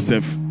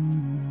Joseph.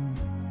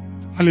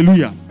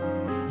 Hallelujah.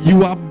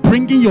 You are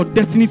bringing your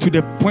destiny to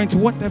the point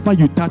whatever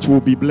you touch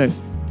will be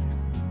blessed.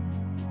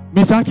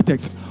 Mr.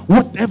 Architect,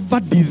 whatever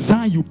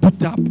design you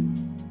put up,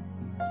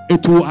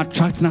 it will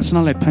attract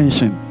national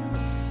attention.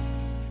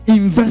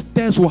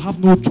 Investors will have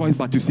no choice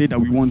but to say that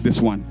we want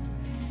this one.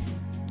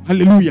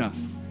 Hallelujah.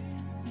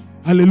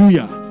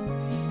 Hallelujah.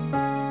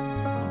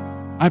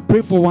 I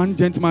prayed for one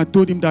gentleman. I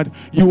told him that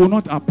you will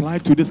not apply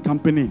to this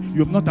company.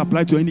 You have not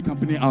applied to any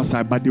company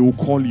outside, but they will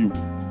call you.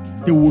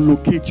 They will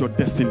locate your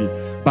destiny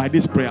by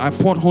this prayer. I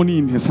poured honey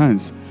in his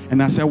hands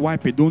and I said,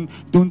 "Wipe it. Don't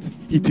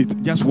eat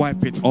it. Just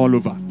wipe it all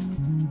over."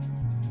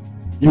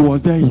 He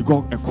was there. He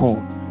got a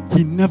call.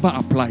 He never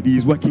applied. He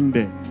is working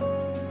there.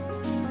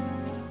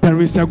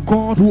 There is a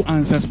God who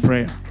answers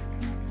prayer.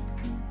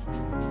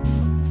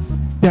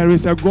 There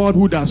is a God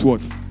who does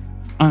what?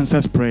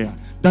 Answers prayer.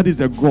 That is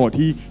the God.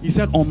 He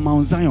said on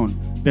Mount Zion,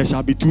 there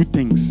shall be 2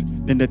 things.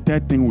 Then the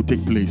 3rd thing will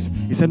take place.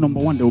 He said,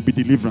 number 1, there will be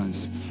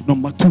deliverance.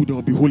 Number 2, there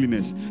will be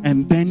holiness.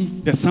 And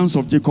then the sons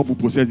of Jacob will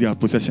possess their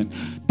possession.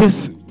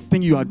 This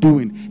thing you are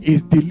doing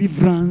is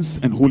deliverance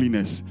and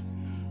holiness.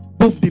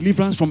 Both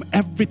deliverance from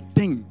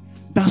everything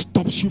that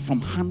stops you from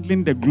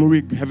handling the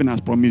glory heaven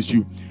has promised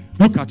you.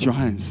 Look at your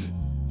hands.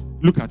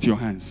 Look at your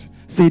hands.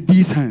 Say,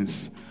 these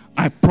hands,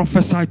 I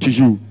prophesy to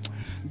you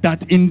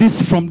that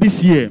from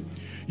this year,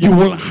 you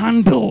will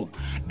handle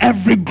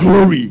every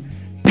glory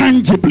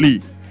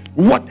tangibly.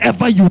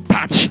 Whatever you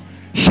touch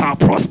shall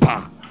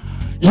prosper.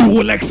 You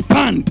will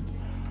expand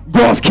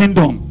God's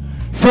kingdom.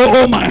 Say,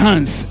 oh my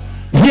hands,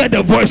 hear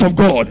the voice of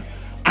God.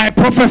 I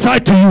prophesy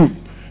to you,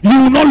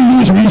 you will not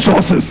lose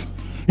resources.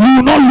 You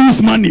will not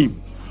lose money.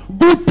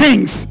 Good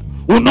things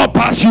will not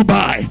pass you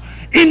by.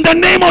 In the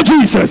name of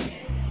Jesus,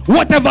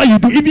 whatever you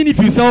do, even if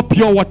you sell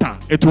pure water,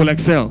 it will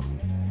excel.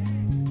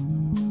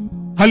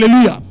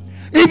 Hallelujah.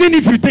 Even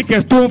if you take a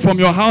stone from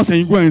your house and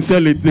you go and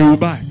sell it, they will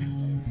buy.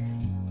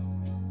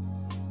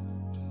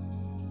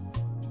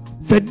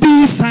 Said,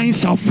 these signs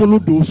shall follow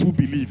those who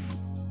believe.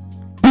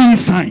 These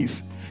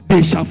signs,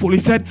 they shall follow. He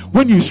said,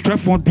 when you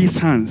stretch forth these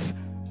hands,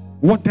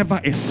 whatever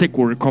is sick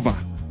will recover.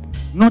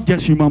 Not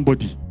just human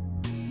body.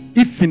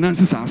 If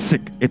finances are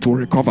sick, it will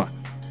recover.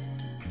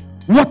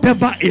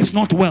 Whatever is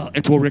not well,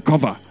 it will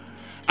recover.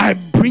 I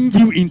bring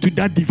you into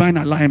that divine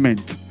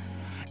alignment.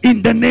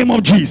 In the name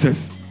of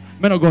Jesus.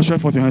 Men of God, stretch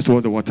forth your hands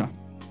towards the water.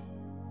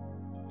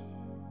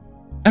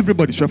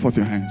 Everybody stretch forth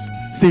your hands.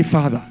 Say,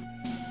 Father,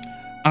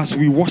 as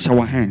we wash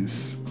our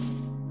hands,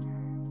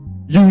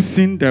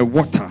 using the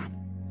water,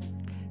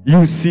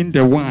 using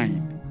the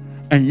wine,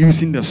 and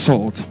using the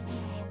salt,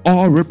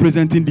 all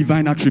representing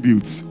divine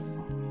attributes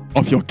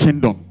of your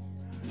kingdom,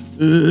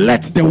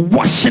 let the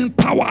washing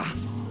power,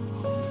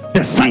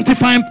 the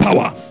sanctifying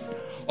power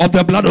of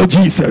the blood of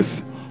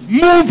Jesus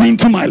move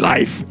into my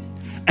life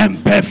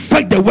and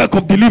perfect the work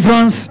of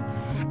deliverance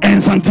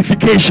and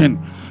sanctification.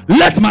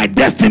 Let my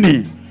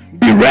destiny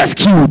be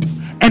rescued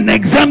and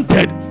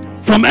exempted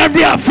from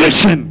every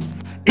affliction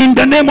in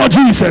the name of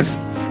Jesus.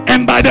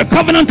 And by the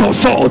covenant of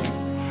salt,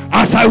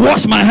 as I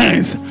wash my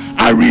hands,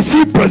 I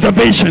receive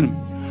preservation,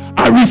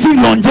 I receive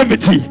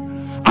longevity,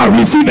 I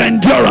receive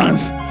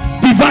endurance,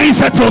 divine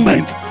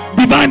settlement,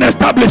 divine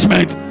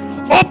establishment,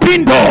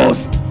 open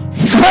doors,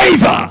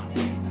 favor.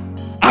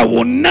 I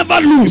will never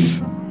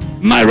lose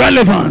my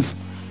relevance.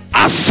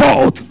 As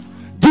salt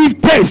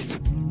give taste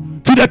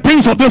to the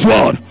things of this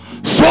world,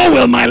 so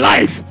will my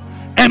life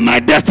and my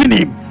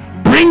destiny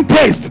bring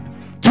taste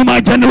to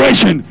my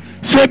generation.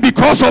 Say,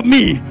 because of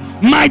me,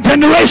 my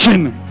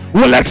generation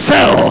will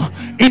excel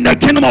in the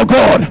kingdom of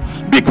God.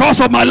 Because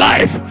of my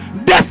life,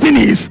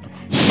 destinies,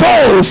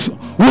 souls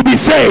will be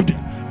saved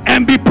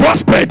and be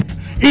prospered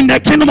in the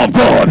kingdom of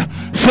God.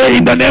 Say,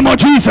 in the name of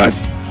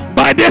Jesus,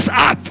 by this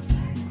act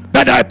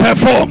that I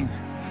perform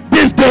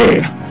this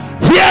day,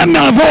 hear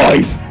my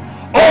voice,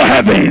 O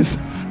heavens,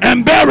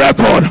 and bear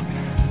record,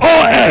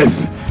 O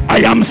earth. I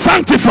am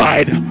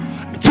sanctified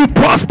to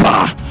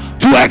prosper,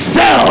 to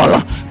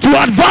excel,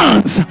 to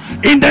advance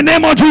in the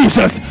name of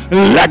Jesus.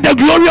 Let the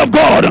glory of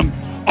God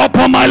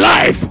upon my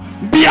life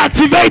be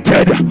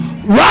activated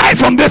right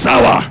from this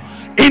hour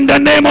in the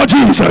name of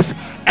Jesus.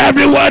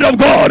 Every word of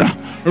God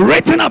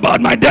written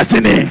about my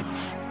destiny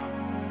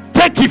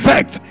take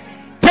effect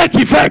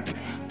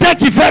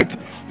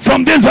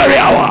from this very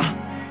hour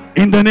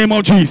in the name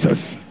of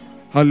Jesus.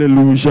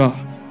 Hallelujah,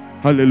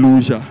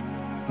 hallelujah,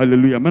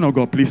 hallelujah. Man of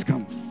God, please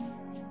come.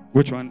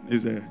 Which one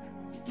is there?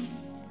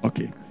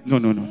 Okay,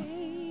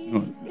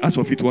 no. As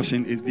for feet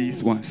washing, is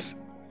these ones.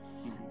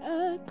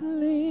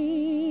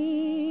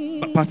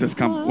 But pastors,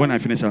 come. When I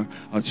finish,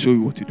 I'll show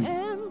you what to do.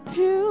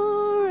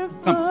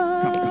 Come.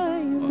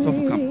 Also,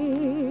 come.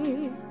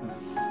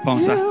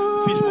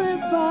 Fish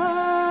washing.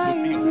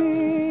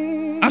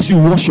 As you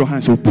wash your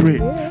hands, so pray,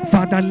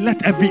 Father,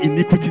 let every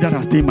iniquity that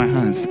has stained my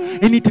hands,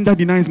 anything that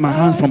denies my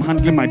hands from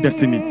handling my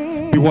destiny,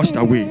 be washed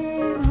away.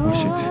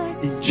 Wash it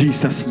in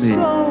Jesus' name.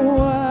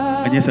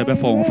 And yes, in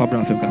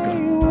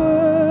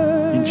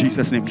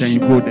Jesus' name. Then you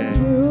go there,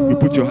 you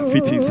put your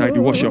feet inside,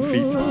 you wash your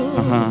feet.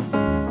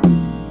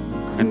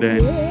 And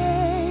then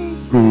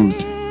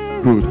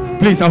good.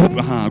 Please, I hope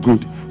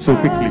good. So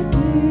quickly,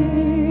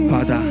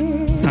 Father,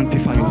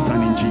 sanctify your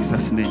son in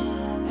Jesus' name.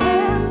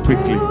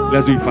 Quickly,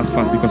 let's do it fast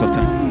because of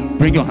time.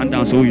 Bring your hand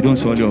down so you don't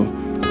swallow your.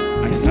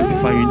 I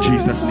sanctify you in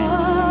Jesus' name.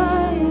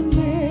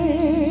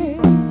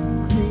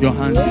 Your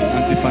hands be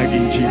sanctified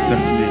in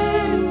Jesus'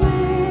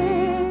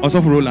 name. Also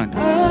for Roland,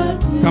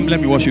 come let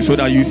me wash you so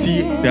that you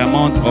see the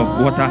amount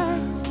of water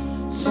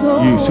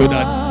so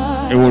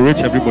that it will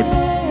reach everybody.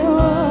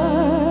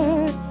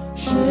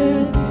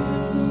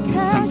 Be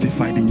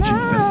sanctified in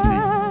Jesus'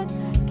 name.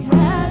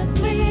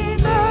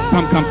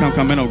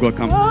 Come, men of God,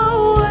 come.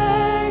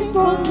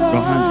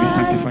 Your hands be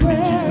sanctified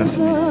in Jesus'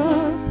 name.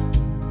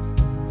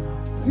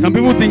 Some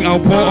people think I'll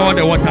pour all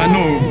the water.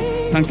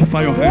 No,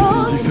 sanctify your hands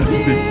in Jesus'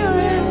 name.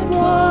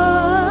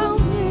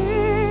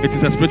 It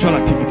is a spiritual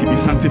activity. Be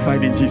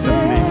sanctified in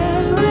Jesus'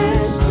 name.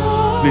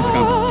 Please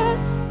come.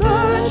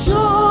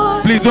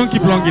 Please don't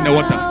keep long in the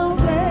water.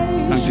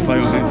 Sanctify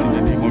your hands in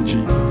the name of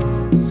Jesus.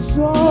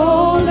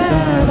 So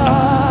that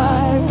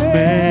I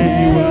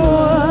may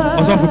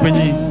also for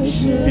Penny,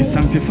 be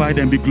sanctified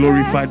and be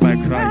glorified by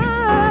Christ.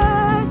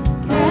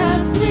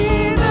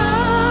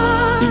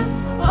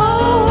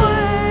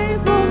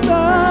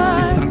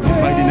 Be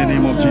sanctified in the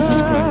name of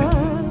Jesus Christ.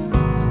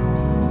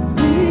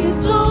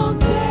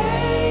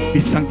 Be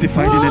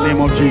sanctified in the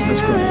name of Jesus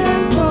Christ.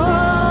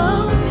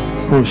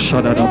 Oh,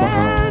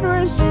 Shadadabaha.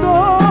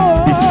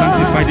 Be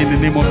sanctified in the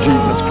name of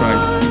Jesus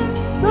Christ.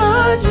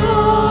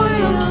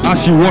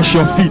 As you wash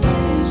your feet,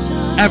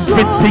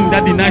 everything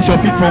that denies your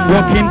feet from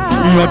walking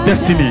in your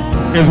destiny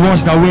is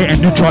washed away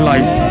and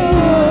neutralized.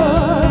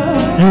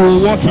 You will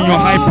walk in your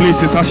high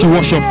places as you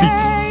wash your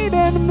feet.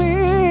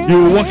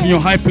 You will walk in your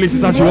high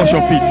places as you wash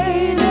your feet.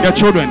 The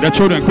children,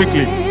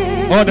 quickly.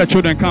 All the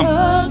children, come.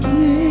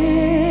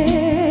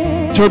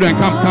 Children,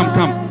 come.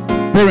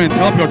 Parents,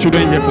 help your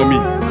children here for me.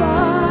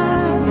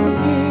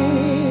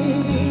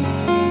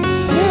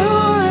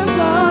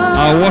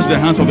 I'll wash the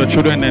hands of the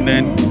children and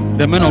then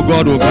the men of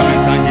God will come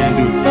and stand here and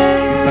do.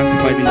 Be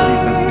sanctified in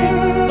Jesus' name.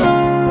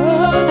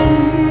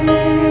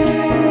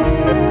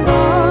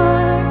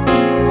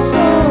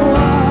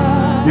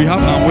 We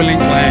have an unwilling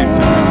client.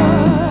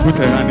 Put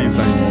her hand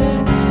inside.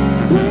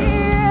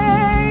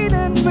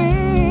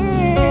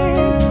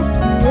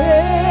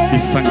 Be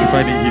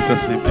sanctified in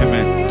Jesus' name.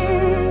 Amen.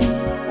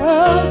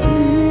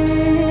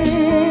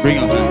 Bring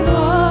your hand.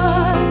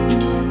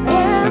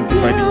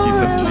 Sanctified in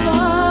Jesus' name.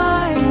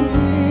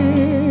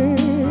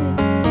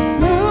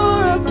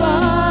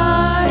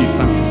 Be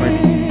sanctified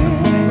in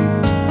Jesus' name.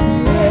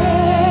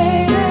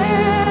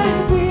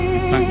 Be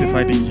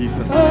sanctified in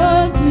Jesus'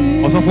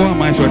 name. Also, why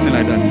am I sweating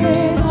like that?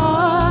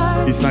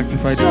 Be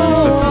sanctified in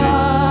Jesus' name.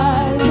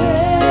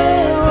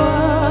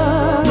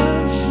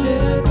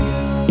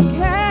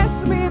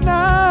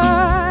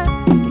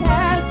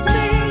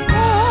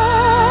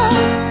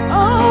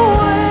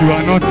 You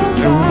are not a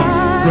woman.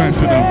 Go and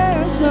sit down.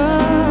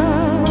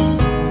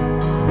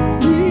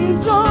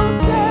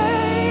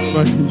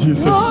 But in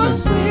Jesus'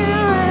 name.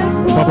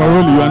 Papa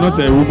Rolly, you are not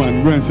a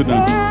woman. Go and sit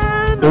down.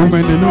 The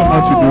women, they know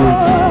how to do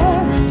it.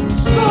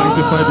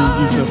 Sanctified in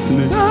Jesus'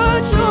 name.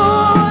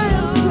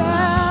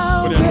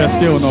 Put your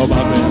scale on our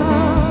Bible.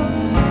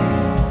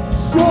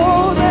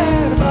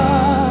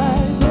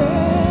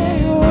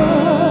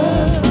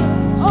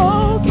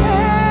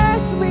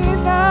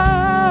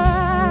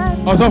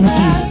 Also,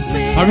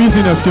 have you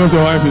seen the skills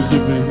your wife is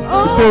giving?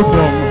 Go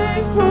from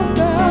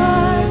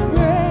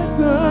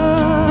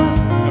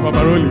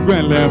Papa Rolly, go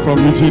and learn from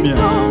Eugenia.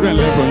 Go and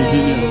learn from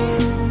Eugenia.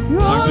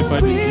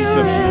 Sanctified in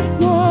Jesus' name.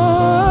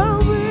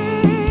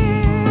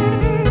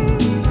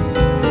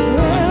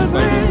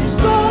 Sanctified in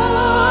Jesus' name.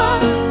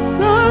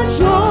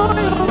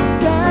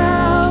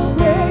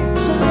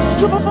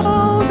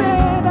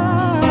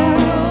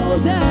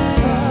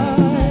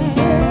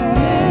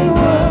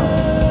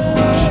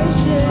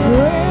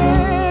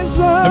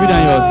 Have you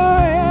done yours?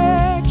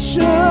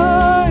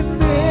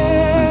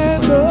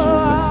 Sanctified in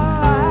Jesus'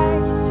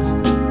 name.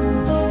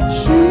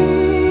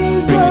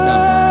 Bring it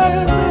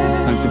down.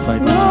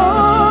 Sanctified in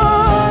Jesus' name.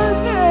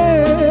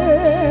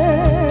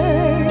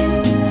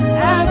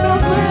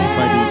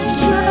 Sanctified in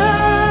Jesus'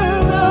 name.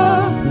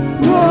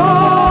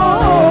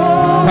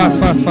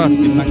 Fast.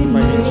 Be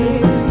sanctified in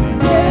Jesus' name.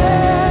 Be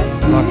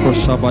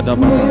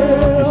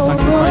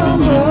sanctified in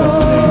Jesus'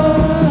 name.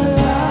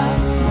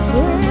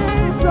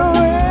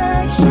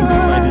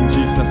 Sanctified in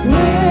Jesus'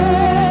 name.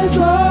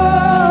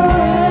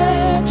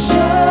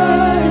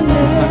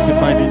 Be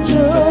sanctified in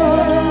Jesus'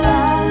 name.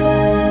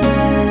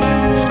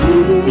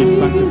 Be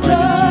sanctified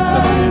in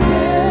Jesus' name.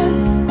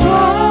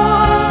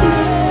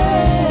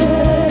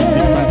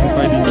 Be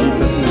sanctified in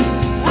Jesus' name.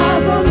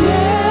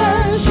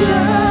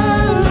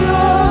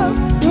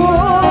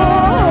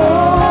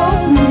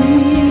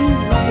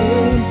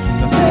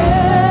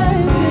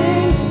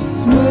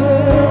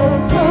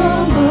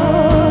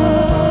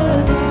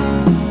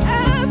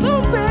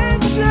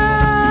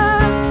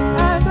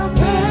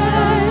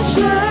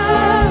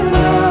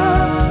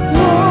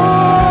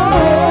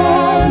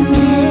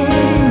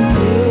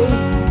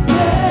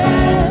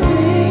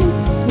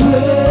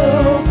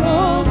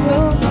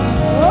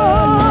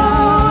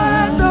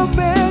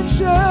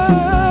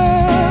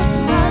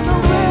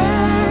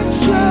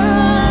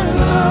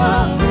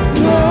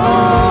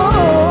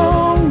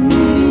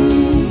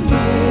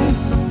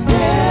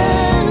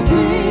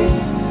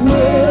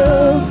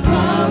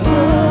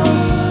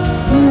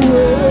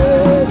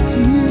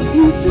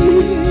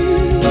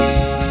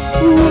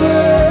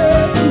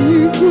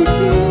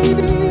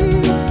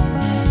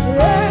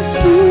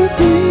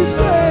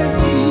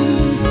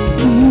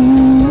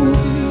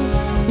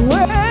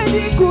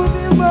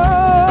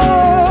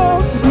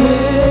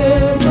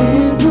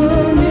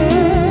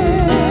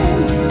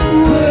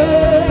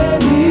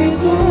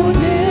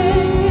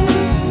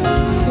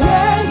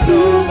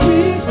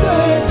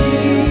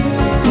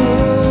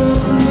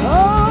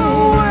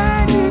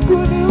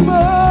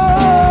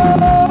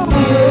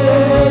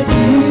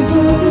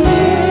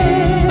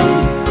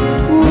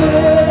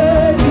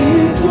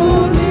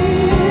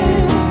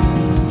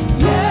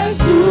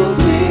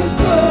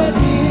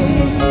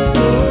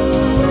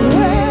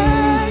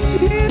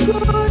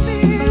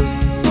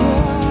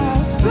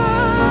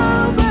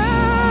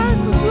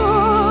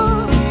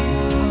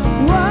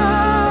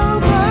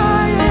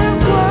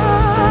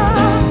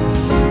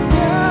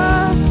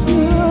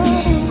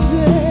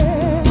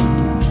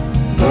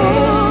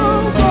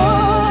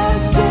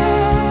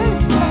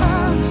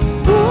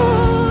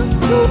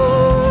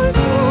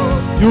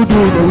 You do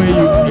it the way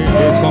it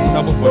is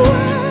comfortable for you.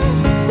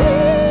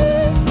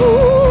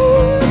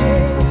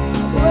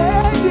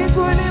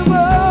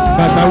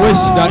 But I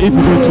wish that if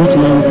you do 2,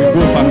 we will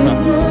go faster.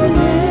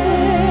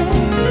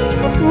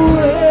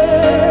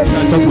 I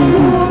thought we would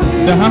do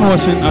the hand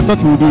washing. I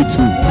thought we would do it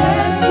too.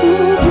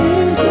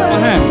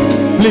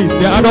 Please,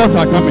 the adults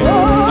are coming. I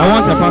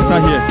want a pastor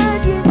here.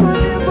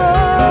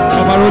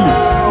 Kabaroli,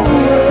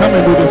 come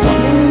and do this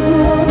one.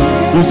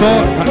 You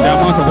saw the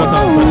amount of water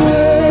I was fetching.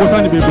 What's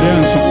on the baby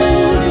and so?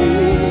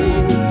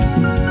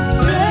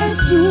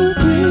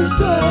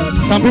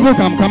 Some people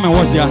can come and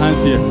wash their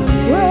hands here.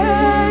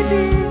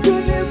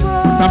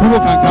 Some people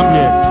can come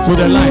here. So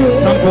the line,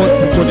 some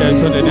people there,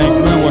 so they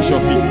then go and wash your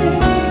feet.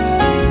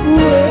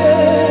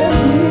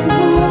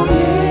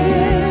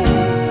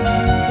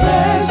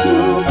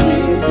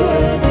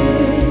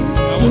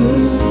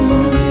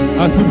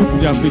 As people put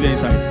their feet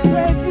inside.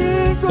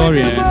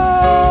 Sorry,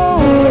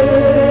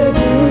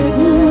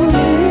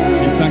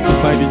 Be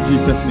sanctified in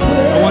Jesus' name.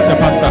 I want a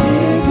pastor.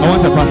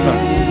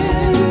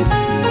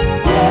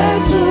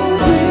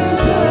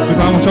 If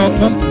I'm sure,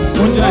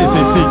 I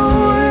say, see.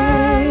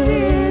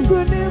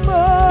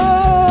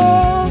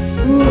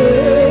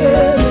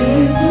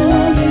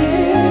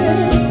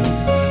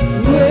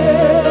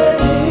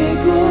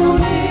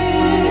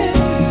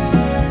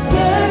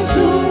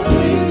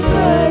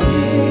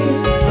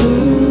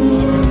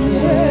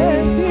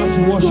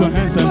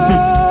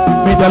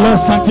 May the Lord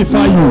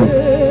sanctify you.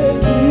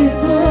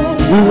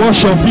 We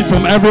wash your feet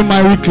from every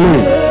miry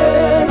clay.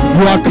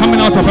 You are coming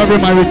out of every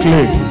miry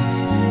clay.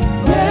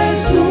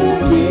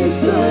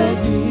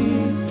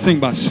 Sing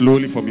but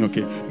slowly for me,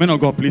 okay? Men of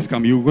God, please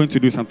come. You're going to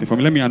do something for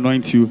me. Let me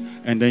anoint you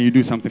and then you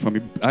do something for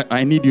me.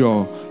 I need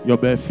your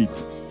bare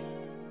feet.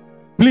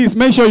 Please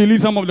make sure you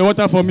leave some of the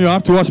water for me. I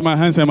have to wash my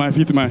hands and my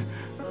feet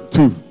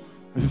too.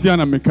 See, I'm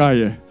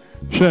Mekaya.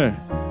 Share.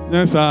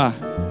 Yes,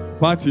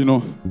 party, you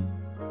know.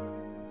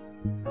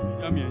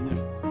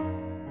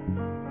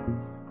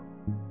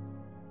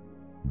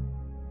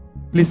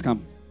 Please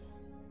come.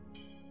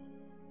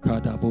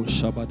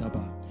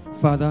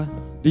 Father,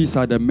 these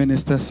are the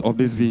ministers of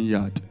this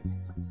vineyard.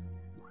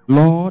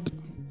 Lord,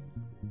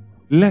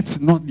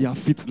 let not their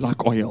feet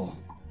lack oil.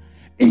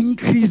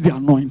 Increase the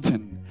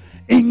anointing.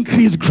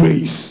 Increase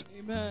grace.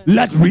 Amen.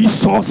 Let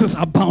resources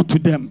abound to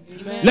them.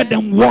 Amen. Let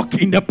them walk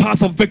in the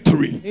path of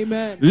victory.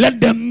 Amen. Let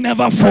them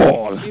never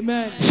fall.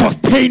 Amen.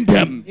 Sustain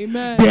them.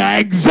 Amen. They are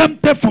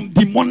exempted from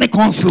demonic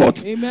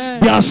onslaught. Amen.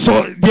 They are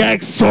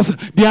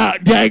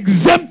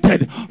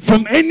exempted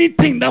from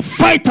anything that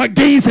fight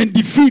against and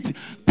defeat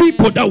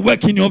people that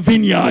work in your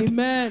vineyard.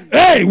 Amen.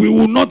 Hey, we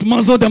will not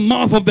muzzle the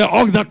mouth of the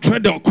ox that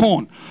tread their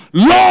corn.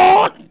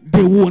 Lord,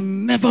 they will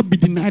never be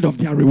denied of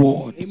their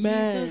reward.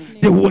 Amen.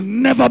 They will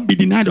never be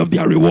denied of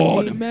their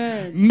reward.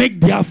 Amen. Make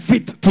their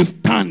feet to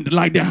stand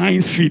like the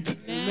hinds feet.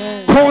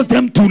 Amen. Cause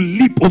them to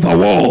leap over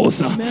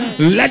walls. Amen.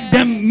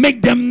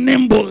 Make them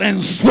nimble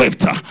and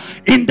swift.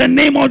 In the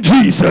name of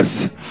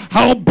Jesus.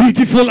 How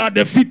beautiful are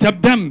the feet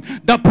of them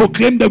that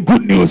proclaim the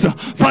good news.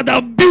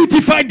 Father,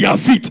 beautify their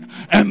feet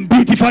and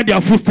beautify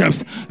their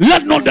footsteps.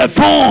 Let not the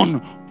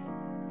thorn,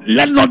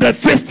 let not the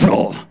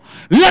thistle,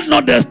 let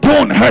not the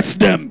stone hurt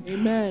them.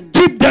 Amen.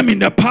 Keep them in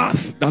the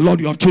path that,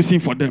 Lord, you have chosen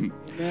for them.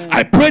 Amen.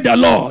 I pray the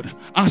Lord,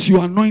 as you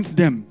anoint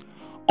them,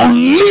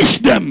 unleash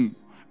them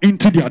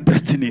into their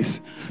destinies.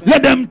 Amen.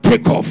 Let them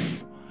take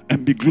off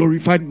and be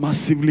glorified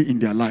massively in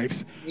their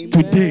lives. Amen.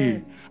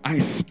 Today, I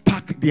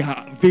spark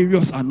their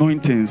various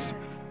anointings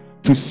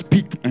to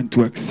speak and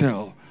to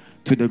excel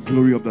to the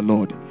glory of the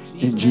Lord.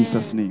 In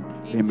Jesus' name.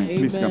 Amen. Amen.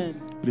 Please come.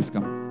 Please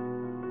come.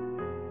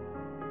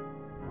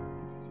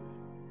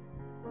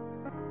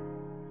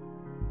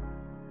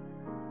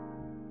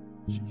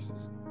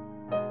 Jesus'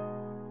 name.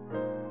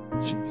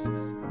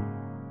 Jesus' name.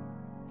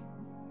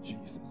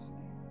 Jesus'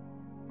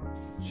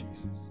 name.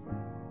 Jesus' name.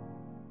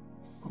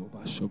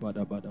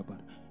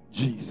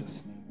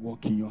 Jesus' name.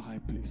 Walk in your high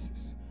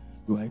places.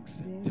 You are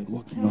exempted.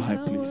 Walk in your high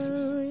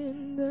places.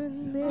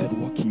 Exempted.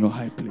 Walk in your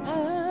high places.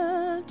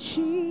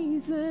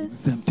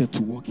 Exempted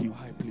to walk in your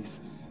high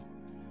places.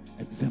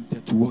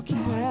 Exempted to walk in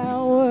your high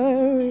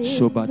places.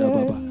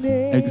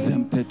 Shobadababa.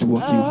 Exempted to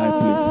walk in your high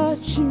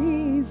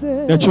places.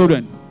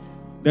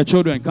 The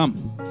children, come.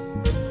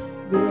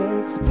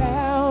 There's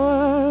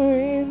power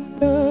in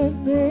the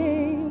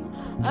name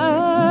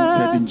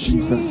exempted in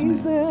Jesus' name.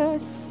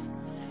 Fast.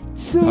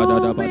 Walk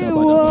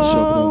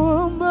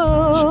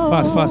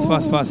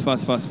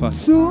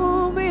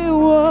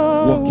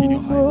in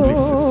your high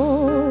places.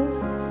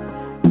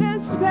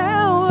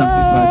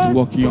 Sanctified to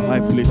walk in your high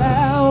places.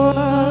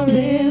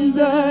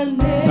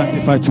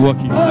 Sanctified to walk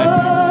in your high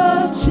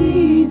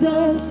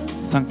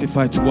places.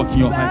 Sanctified to walk in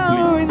your high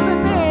places.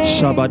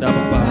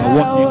 Shabadababa,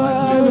 walk in your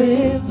high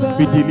places.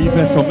 Be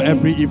delivered from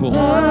every evil.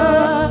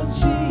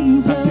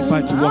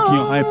 Sanctified to walk in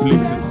your high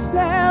places.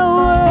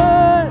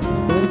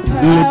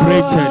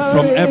 Liberated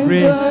from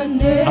every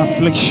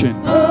affliction.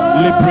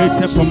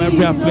 Liberated from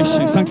every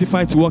affliction.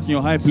 Sanctified to walk in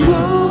your high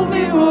places.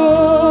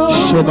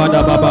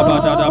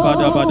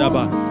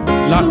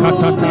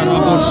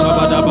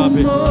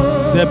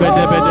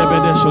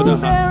 Zebedebedebede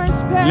shodaha.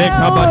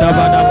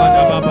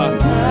 Lekabadabadabadababa.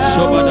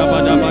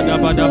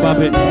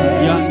 Shobadabadabadabadababe.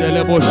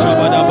 Yandelebo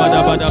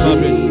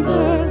shabadabadabadababe.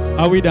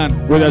 Are we done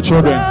with the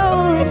children?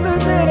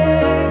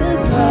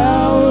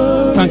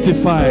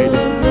 Sanctified.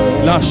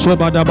 La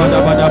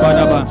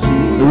shobadabadabadabadaba.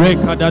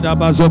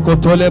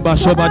 Rekadadabazokotoleba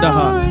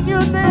shobadaha.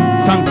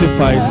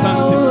 Sanctified,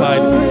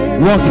 sanctified.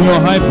 Walk in your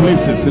high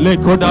places.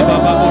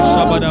 Lekodababa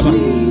shabadaba.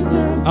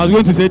 I was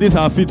going to say these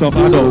are feet of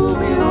adults.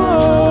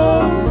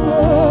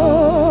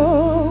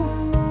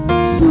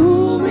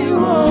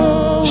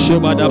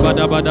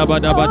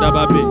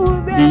 Shobadabadabadabadababe.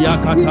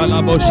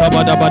 Iyakatalabo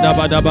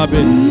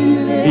shabadabadabadababe.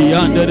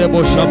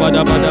 Iyandelebo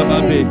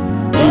shabadabadababe.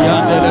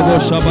 Iyandelebo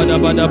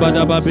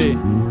shabadabadabadababe.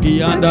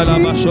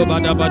 Iyandalaba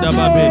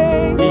shabadabadababe.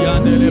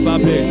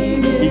 Iyandelebabe.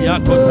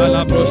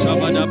 Iyakotalabro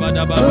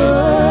shabadabadababe.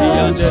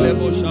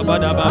 Iyandelebo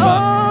shabadababa.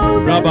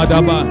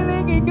 Rabadaba.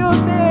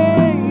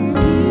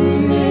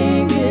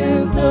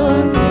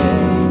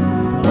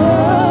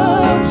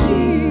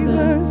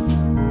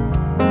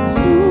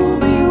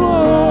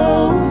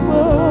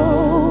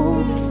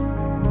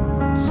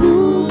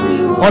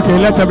 Okay,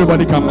 let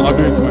everybody come. I'll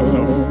do it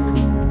myself.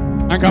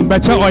 I can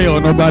better oil,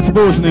 no, but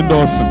both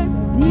indoors.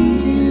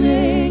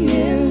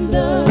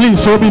 Please,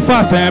 so be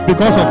fast,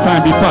 because of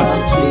time, be fast.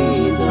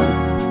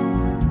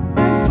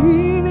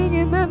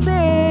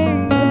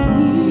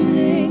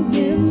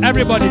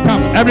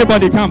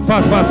 Everybody come,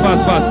 fast.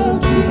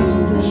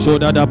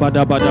 Shoda da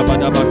bada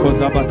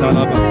koza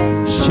batalaba.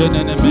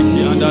 Shenene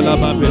meki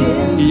andalaba be.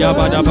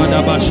 Yabada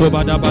bada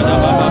shobada bada.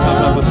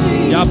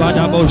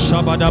 Yabada bo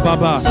shabada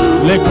baba.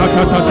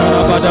 Lekata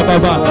tata bada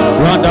baba.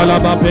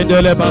 Randalaba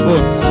pendele babu.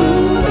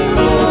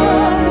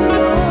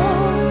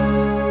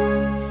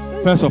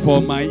 First of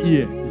all, my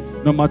ear.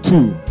 Number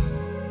 2,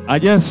 I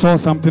just saw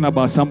something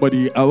about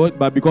somebody,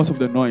 but because of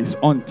the noise,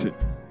 until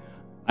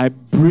I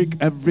break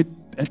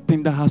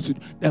everything that has to,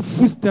 the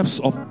footsteps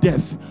of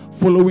death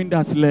following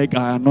that leg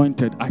are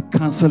anointed. I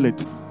cancel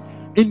it.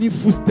 Any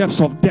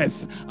footsteps of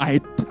death, I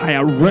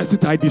arrest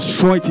it, I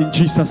destroy it in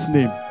Jesus'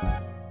 name.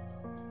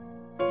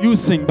 You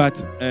sing,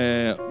 but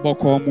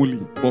Boko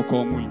Muli.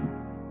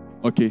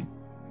 Okay.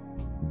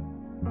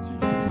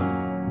 Jesus.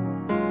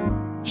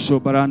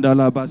 Shobaranda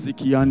la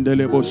baziki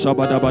andelebo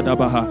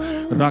shabadabadabaha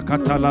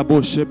rakatala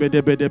bo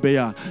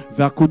shebedebedebeya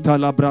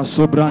vakutala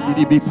brasobrandi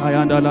di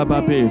bipayanda la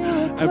babe.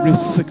 Every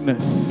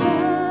sickness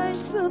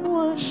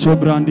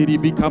shobrandi di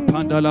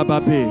bikapanda la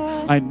babe,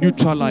 I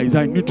neutralize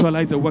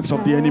the works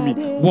of the enemy.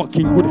 Walk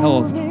in good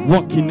health,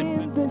 walk in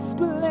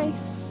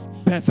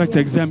perfect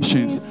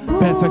exemptions.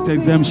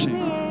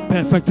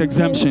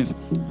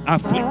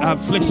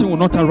 Affliction will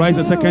not arise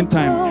a second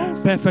time.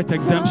 Perfect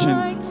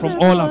exemption from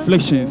all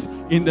afflictions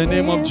in the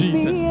name of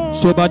Jesus.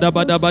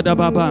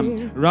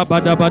 Shobadabadabadababam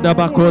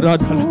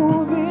rabadabadabakoradala.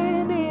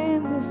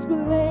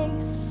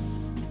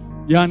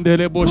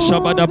 Yandelebo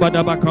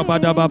shabadabadaba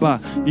kabadababa.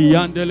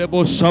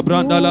 Yandelebo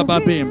shabrandala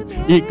babim.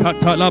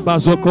 Ikatala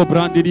bazoko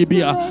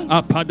brandidibia.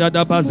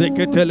 Apadadaba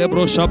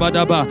zeketelebro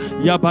shabadaba.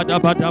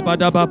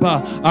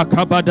 Yabadabadabadababa.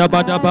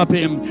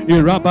 Akabadabadababim.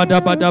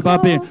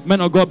 Irabadabadababim.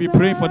 Men of God, be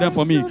praying for them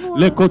for me.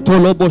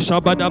 Lekotolobo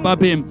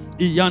shabadababim.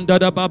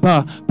 Iyandada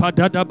baba.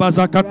 Padadaba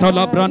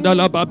zakatala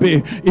brandala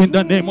babe. In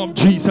the name of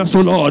Jesus,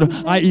 O Lord,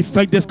 I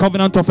effect this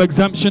covenant of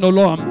exemption, O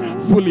Lord.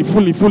 Fully.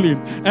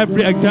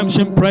 Every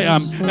exemption prayer,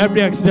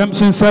 every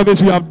exemption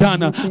service we have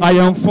done, I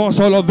enforce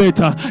all of it.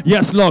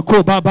 Yes, Lord.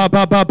 Ko ba ba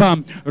ba ba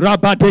bam.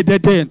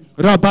 Rabadedede.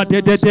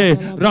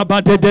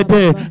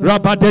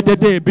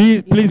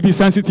 Please be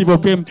sensitive,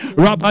 okay?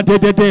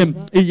 Rabadedede.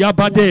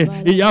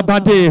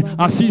 Iyabade.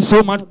 I see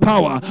so much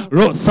power.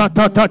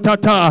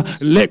 Rosatatatata.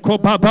 Leko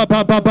ba ba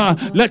ba ba ba.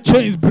 Let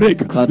chains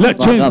break. Who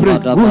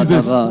is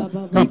this?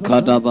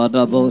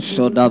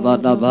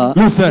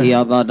 Listen.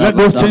 Let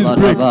those chains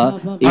break.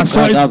 I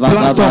saw it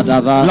blast off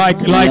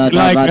like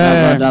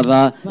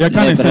you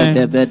can't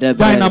say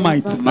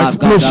dynamite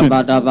explosion.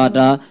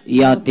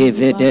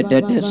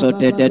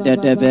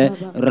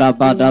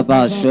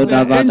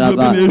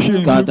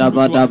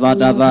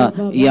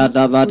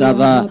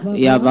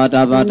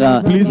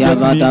 Please get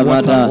me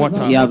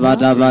water.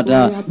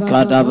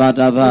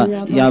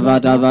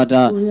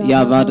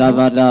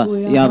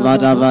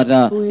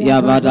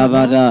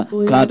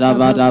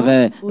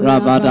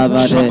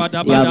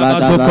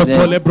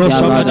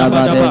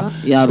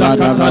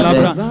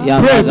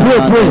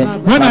 Pray.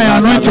 When I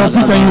anoint your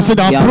feet and you sit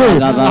down,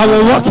 pray. I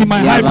will walk in my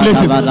high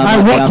places. I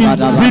walk in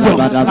freedom.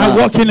 I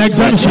walk in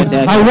exemption.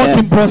 I walk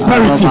in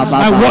prosperity.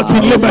 I walk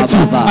in liberty.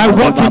 I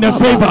walk in the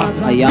favor.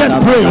 Just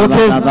pray,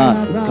 okay?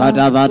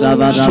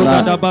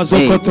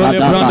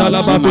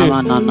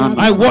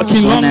 I walk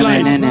in long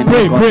life.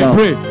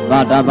 Pray.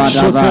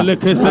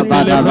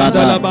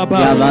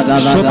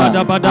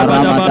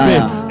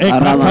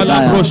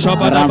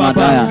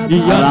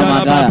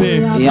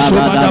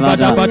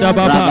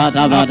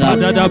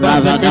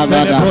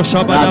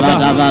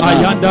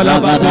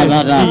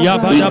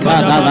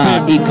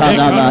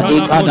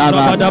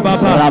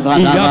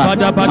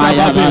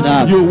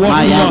 You walk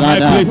in your high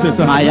places.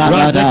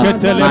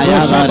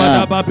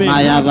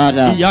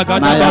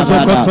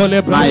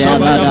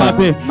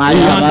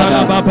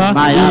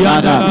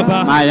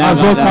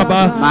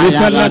 You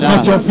said, let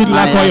not your feet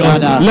lack oil.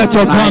 Let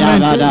your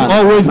garment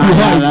always be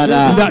white,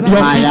 that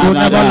your feet will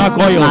never lack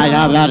oil.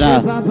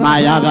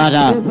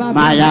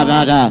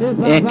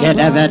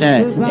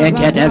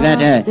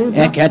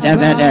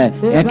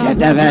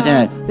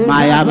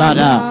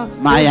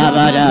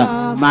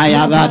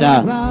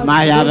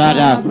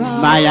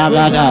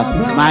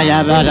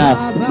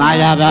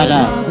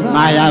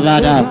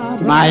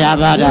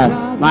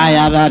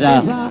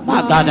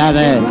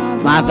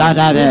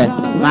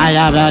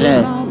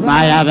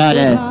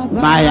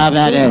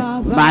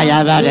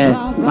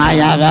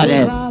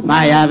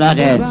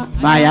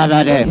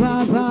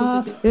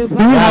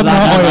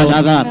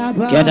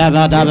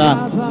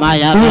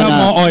 Do you have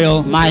more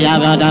oil?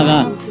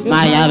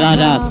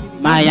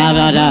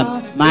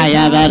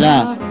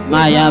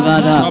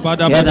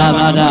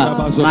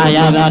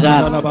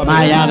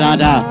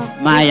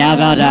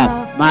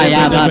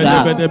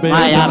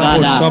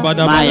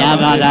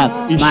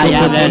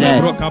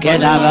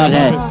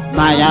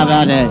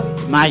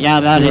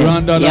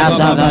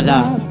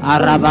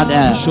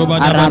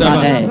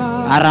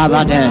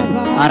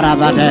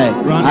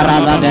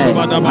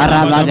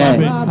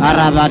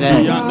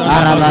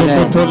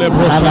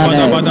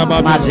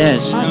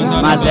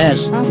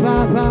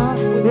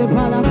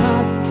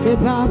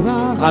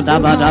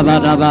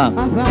 Kadabadabadaba,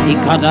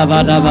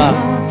 ikadabadaba,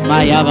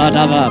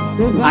 mayabadaba,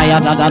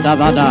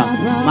 ayadadadabada,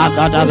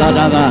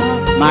 makadabadaba,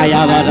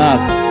 mayabada,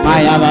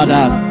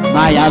 mayabada,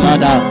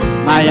 mayabada,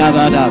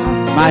 mayabada,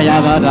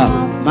 mayabada,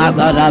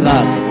 makadaba,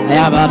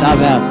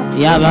 yabadaba,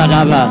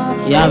 yabadaba,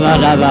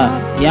 yabadaba,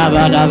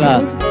 yabadaba,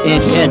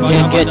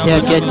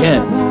 ekete,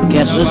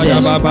 Jesus.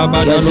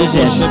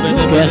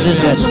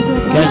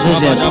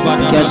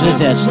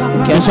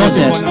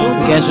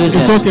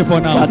 It's okay for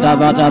now.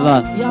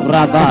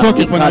 It's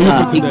okay for now.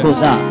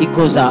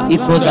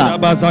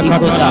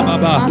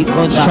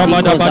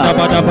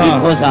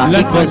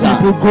 Let my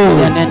people go.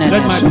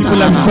 Let my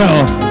people excel.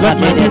 Let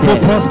my people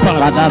prosper.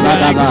 They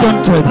are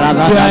exempted.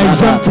 They are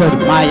exempted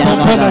from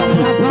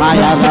poverty,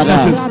 from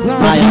sicknesses,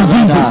 from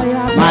diseases,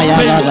 from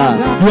failure.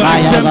 You are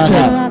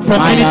exempted from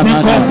anything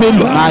called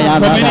failure,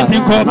 from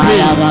anything called pain.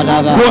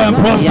 Go and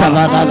prosper.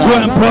 Go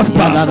and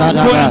prosper.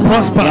 Go and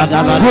prosper.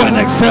 Go and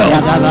excel.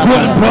 Go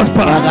and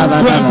prosper.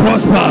 Go and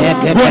prosper.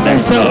 Go and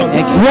excel.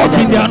 Walk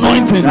in the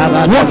anointing.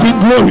 Walk in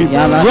glory.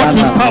 Walk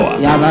in power.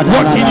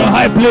 Walk in your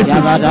high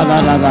places.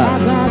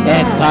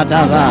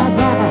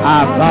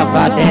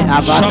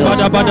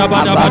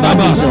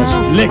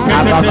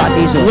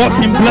 Walk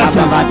in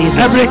blessings.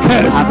 Every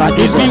curse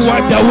is being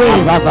wiped away.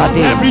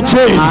 Every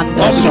chain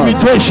of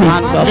limitation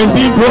is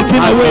being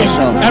broken away.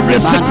 Every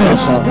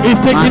sickness is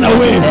taken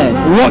away.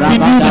 Walk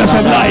in newness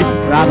of life.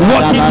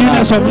 Walk in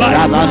newness of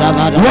life.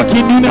 Walk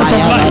in newness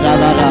of life.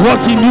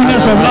 Walk in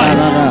newness of life.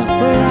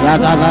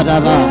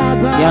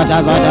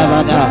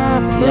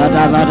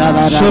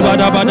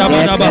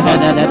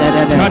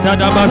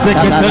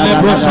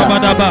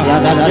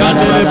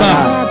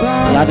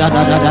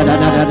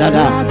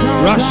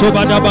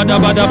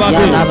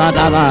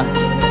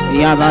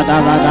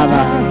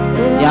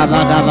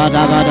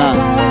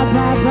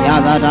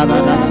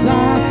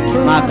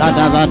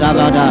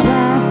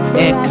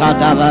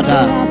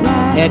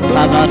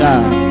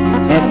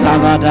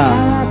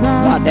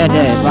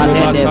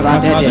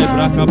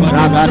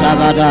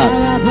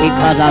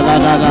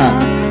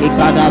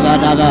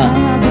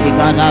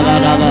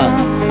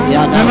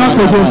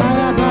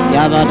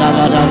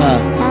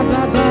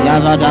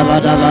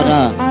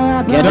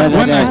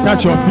 When I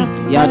touch your feet,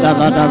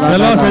 the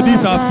Lord said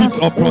these are feet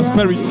of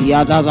prosperity.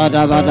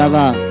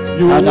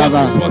 You will walk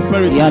in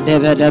prosperity.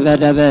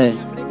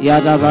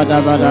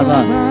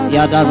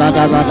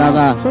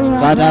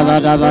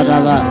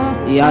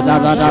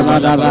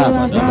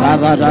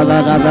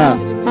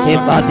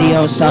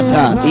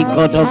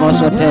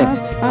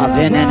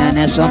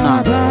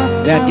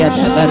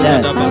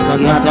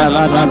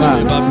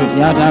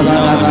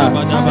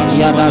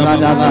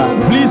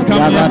 Please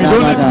come here, we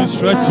don't let me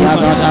stretch too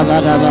much.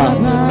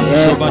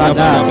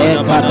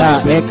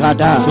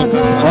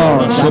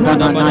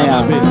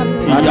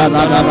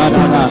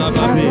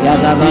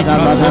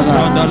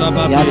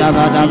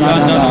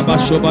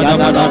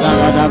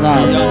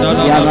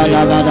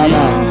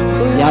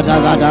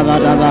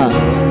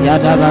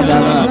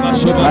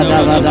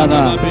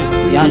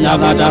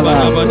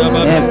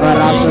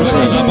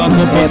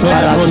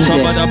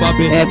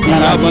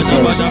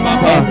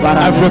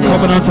 Every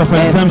covenant of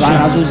exemption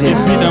is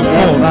being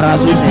enforced.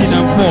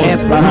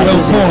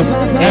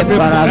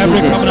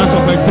 Every covenant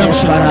of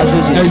exemption.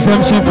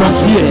 Exemption from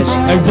fear.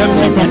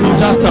 Exemption from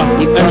disaster.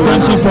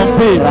 Exemption from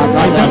pain.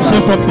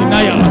 Exemption from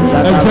denial.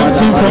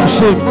 Exemption from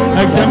shame.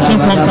 Exemption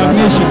from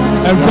stagnation.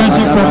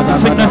 Exemption from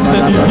sicknesses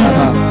and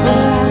diseases.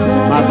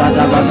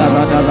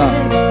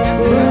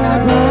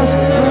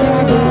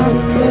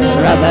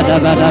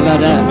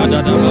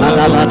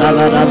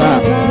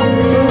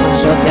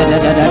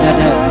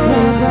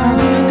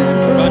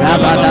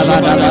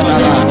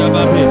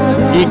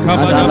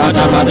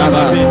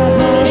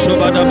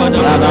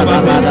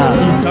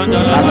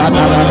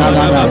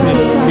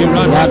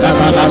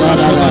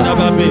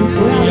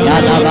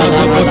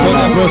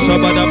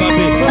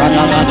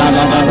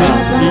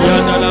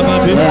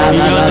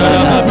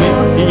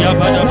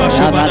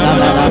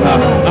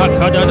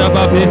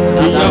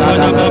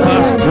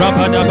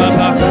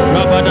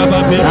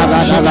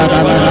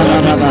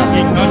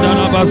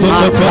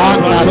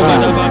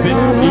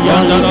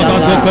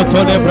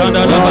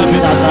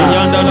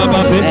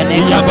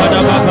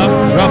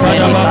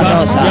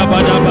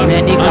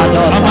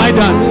 Am I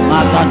done?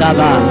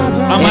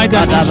 Am I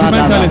done?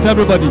 Instrumentalists,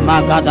 everybody.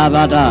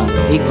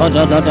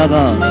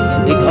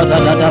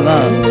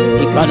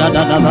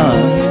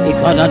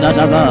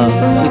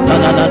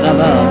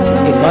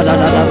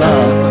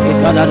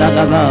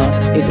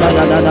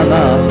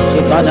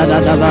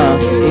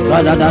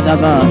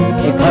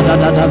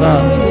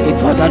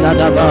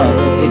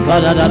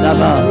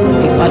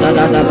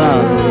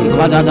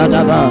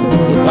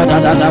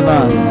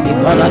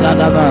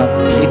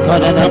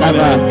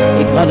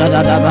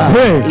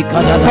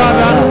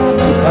 Father,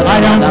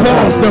 I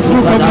enforce the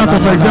full covenant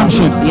of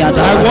exemption.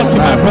 I walk in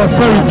my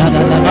prosperity.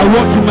 I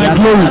walk in my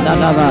glory.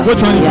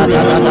 Which one is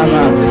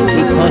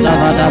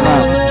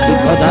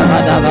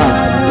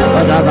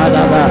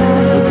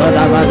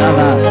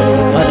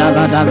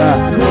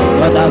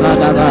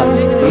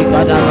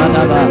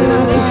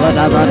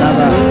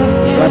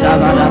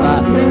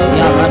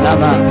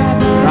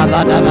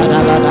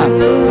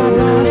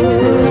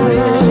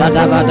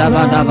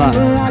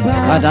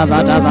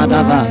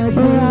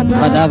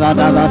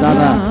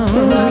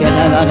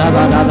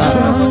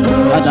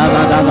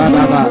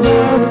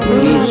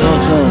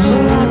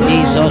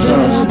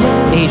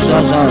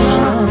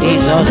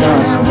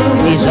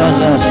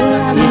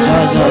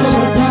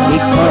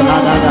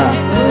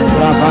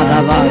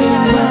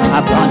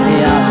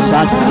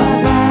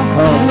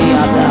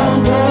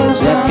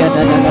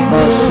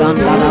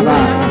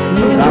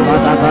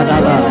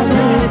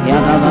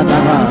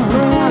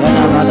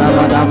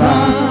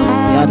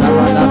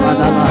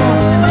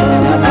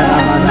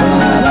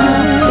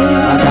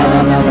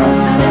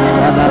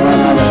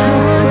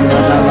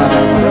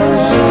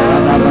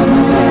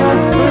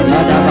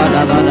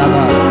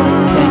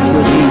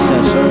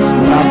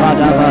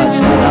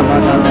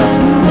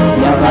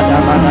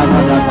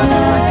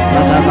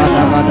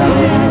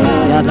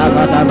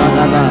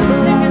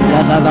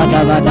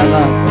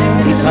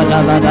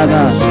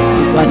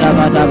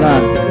Thank you,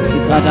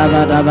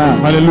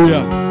 Jesus.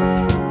 Hallelujah.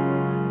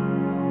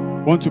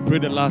 Want to pray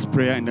the last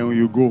prayer and then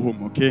you go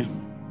home, okay?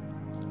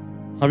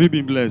 Have you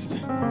been blessed?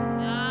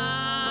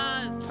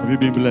 Yes. Have you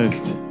been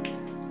blessed?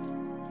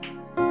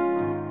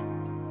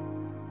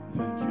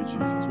 Thank you,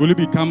 Jesus. Will you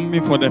be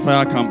coming for the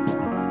fire camp?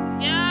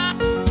 Yes.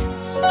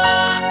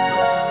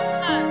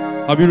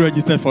 Have you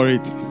registered for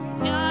it?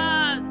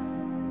 Yes.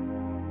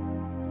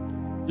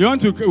 You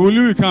want to? Will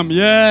you come?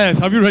 Yes.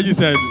 Have you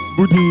registered?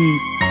 Budi.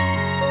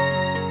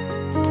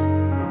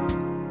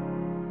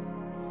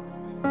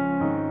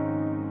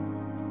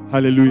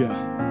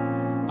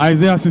 Hallelujah.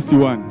 Isaiah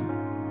 61,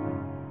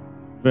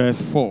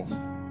 verse 4.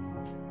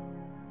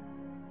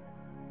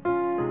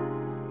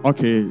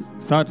 Okay,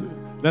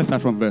 let's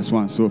start from verse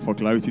 1. So for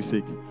clarity's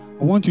sake,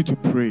 I want you to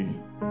pray.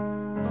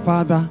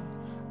 Father,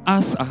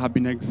 as I have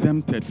been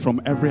exempted from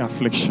every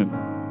affliction,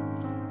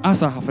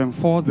 as I have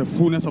enforced the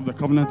fullness of the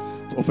covenant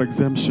of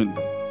exemption,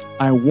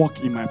 I walk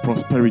in my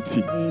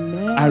prosperity.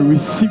 Amen. I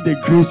receive the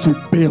grace to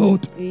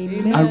build.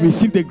 Amen. I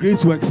receive the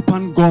grace to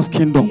expand God's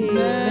kingdom.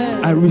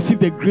 Amen. I receive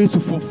the grace to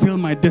fulfill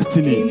my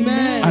destiny.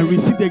 Amen. I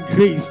receive the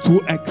grace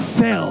to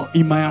excel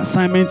in my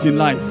assignment in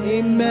life.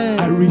 Amen.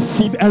 I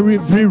receive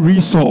every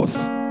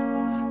resource,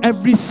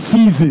 every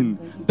season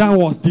that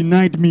was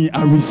denied me,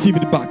 I receive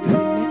it back.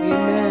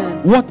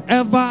 Amen.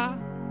 Whatever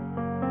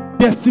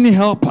destiny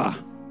helper,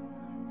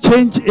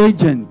 change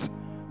agent,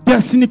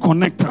 destiny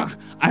connector,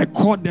 I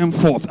call them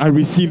forth. I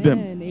receive them.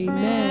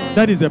 Amen.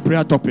 That is a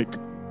prayer topic.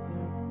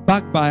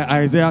 Backed by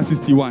Isaiah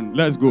 61.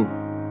 Let's go.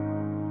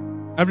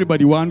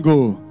 Everybody, one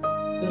go.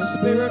 The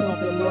Spirit of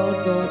the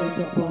Lord God is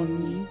upon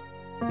me,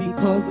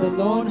 because the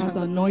Lord has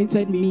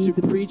anointed me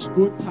to preach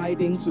good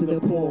tidings to the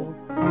poor.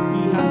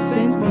 He has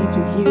sent me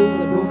to heal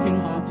the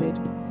brokenhearted,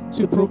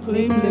 to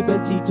proclaim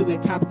liberty to the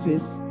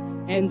captives,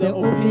 and the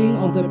opening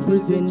of the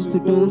prison to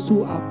those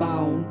who are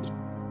bound,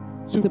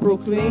 to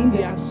proclaim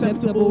the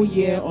acceptable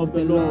year of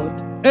the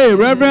Lord. Hey,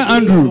 Reverend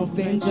Andrew. Of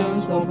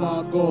vengeance of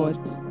our God,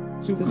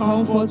 to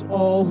comfort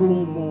all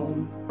who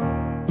mourn.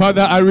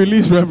 Father, I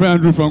release Reverend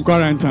Andrew from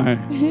quarantine.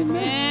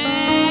 Amen.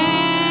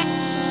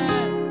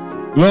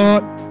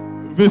 Lord,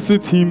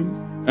 visit him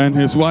and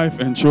his wife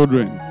and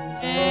children.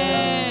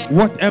 Amen.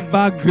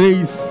 Whatever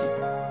grace,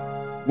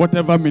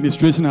 whatever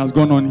ministration has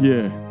gone on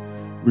here,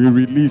 we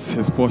release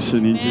his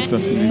portion in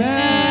Jesus' name.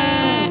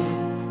 Amen.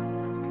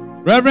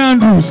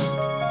 Reverend Andrews,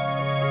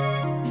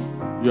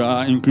 You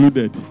are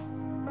included.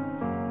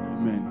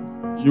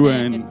 Amen. You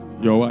and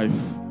your wife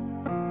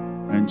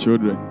and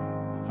children.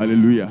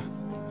 Hallelujah.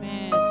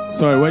 Amen.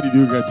 Sorry, where did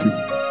you get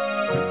to?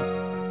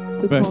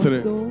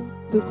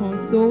 To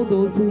console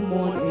those who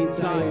mourn in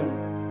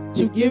Zion,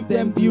 to give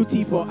them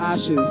beauty for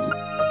ashes,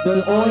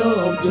 the oil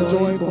of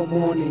joy for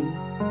mourning,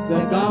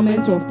 the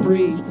garment of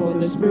praise for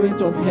the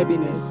spirit of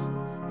heaviness,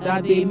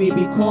 that they may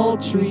be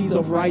called trees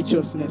of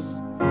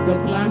righteousness, the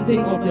planting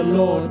of the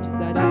Lord,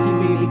 that he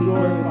may be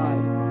glorified.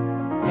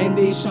 And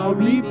they shall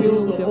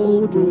rebuild the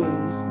old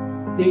ruins.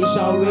 They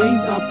shall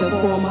raise up the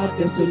former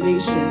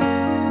desolations,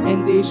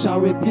 and they shall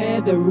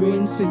repair the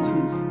ruined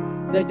cities,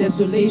 the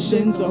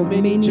desolations of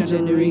many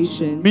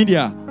generations.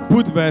 Media,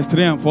 put verse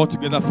 3 and 4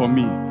 together for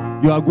me.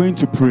 You are going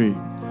to pray.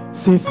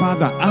 Say,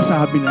 Father, as I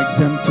have been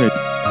exempted,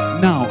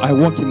 now I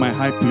walk in my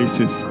high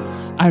places.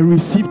 I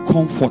receive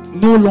comfort.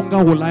 No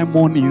longer will I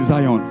mourn in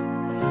Zion.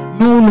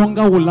 No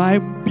longer will I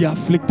be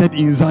afflicted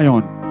in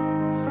Zion.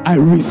 I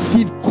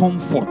receive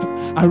comfort.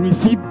 I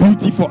receive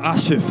beauty for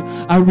ashes.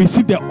 I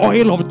receive the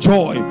oil of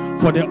joy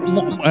for the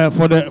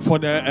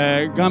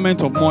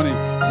garment of mourning.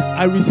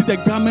 I receive the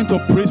garment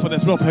of praise for the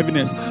spirit of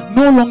heaviness.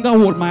 No longer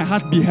will my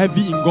heart be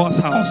heavy in God's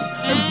house.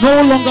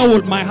 No longer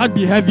will my heart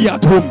be heavy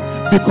at home,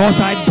 because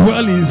I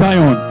dwell in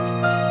Zion.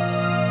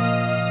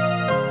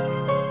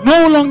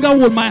 No longer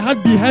will my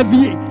heart be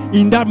heavy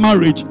in that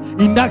marriage,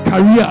 in that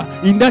career,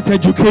 in that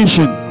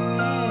education.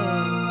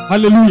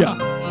 Hallelujah.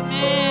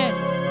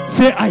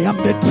 Say, I am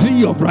the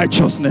tree of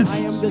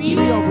righteousness.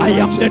 I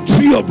am the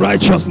tree of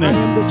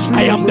righteousness.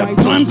 I am the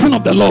planting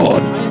of the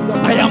Lord.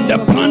 I am the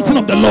planting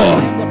of the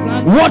Lord.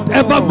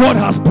 Whatever God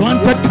has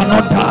planted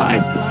cannot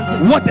die.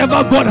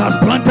 Whatever God has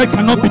planted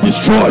cannot be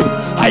destroyed.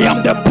 I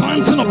am the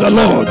planting of the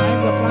Lord.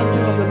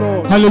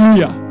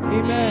 Hallelujah.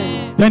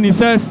 Amen. Then he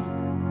says,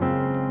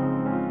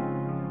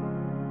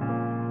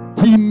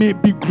 he may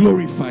be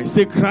glorified.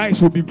 Say,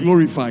 Christ will be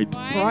glorified.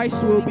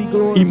 Christ will be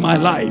glorified in my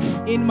life,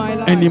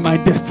 and in my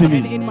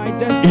destiny.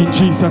 In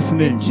Jesus'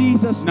 name.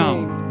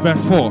 Now,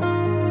 verse 4.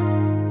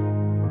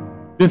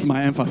 This is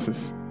my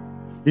emphasis.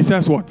 He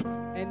says what?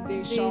 And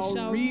they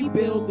shall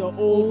rebuild the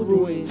old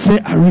ruins. Say,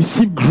 I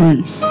receive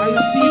grace, I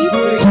receive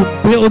grace to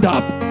build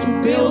up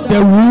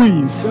the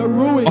ruins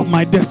of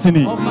my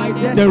destiny,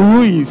 the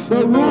ruins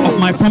of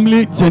my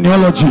family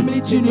genealogy.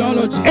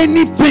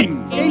 Anything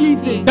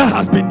that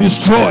has been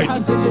destroyed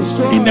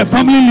in the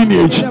family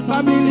lineage,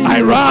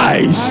 I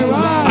rise,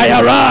 I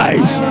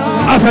arise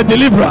as a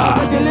deliverer,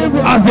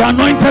 as the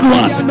anointed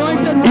one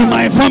in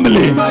my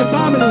family.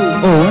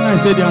 Oh, when I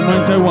say the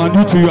anointed one,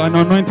 you too, an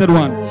anointed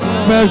one.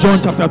 1 John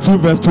chapter 2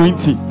 verse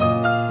 20.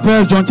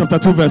 1 John chapter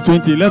 2 verse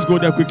 20. Let's go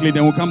there quickly,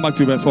 then we'll come back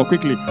to verse 4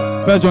 quickly.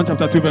 1 John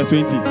chapter 2 verse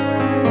 20.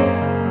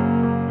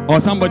 Or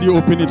somebody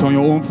open it on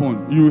your own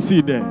phone. You will see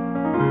it there.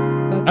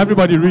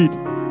 Everybody read.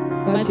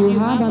 But you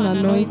have an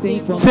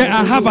anointing from Say,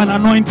 I have an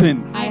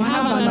anointing. I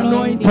have an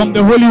anointing from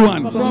the Holy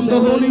One. From the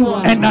Holy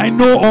One. And I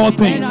know all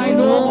things.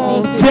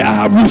 Say, I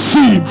have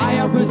received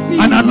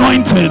an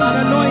anointing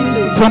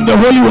from the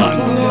Holy One.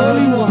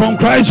 From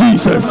Christ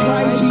Jesus.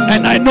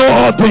 And I know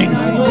all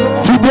things.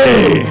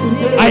 Today,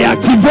 I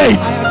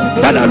activate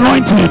that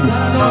anointing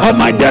of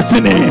my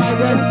destiny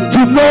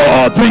to know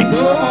all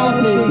things.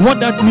 What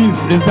that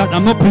means is that,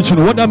 I'm not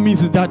preaching, what that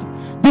means is that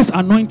this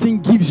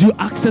anointing gives you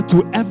access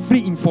to every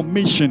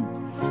information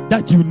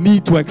that you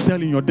need to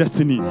excel in your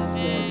destiny.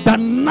 That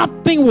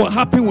nothing will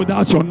happen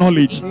without your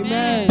knowledge.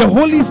 The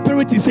Holy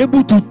Spirit is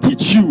able to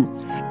teach you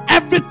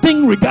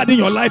everything regarding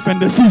your life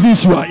and the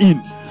seasons you are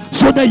in,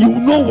 so that you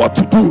know what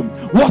to do,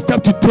 what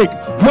step to take,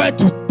 what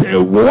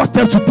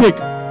step to take.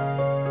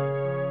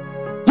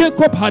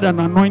 Jacob had an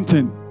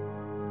anointing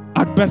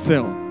at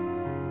Bethel,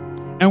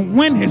 and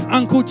when his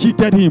uncle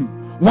cheated him,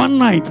 one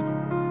night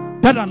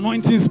that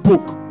anointing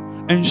spoke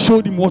and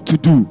showed him what to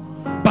do.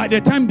 By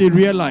the time they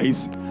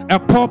realized, a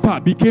pauper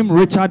became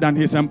richer than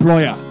his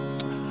employer.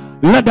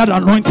 Let that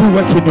anointing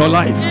work in your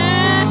life.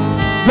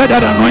 Let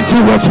that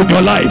anointing work in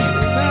your life.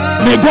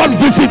 May God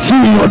visit you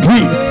in your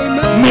dreams.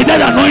 May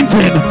that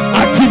anointing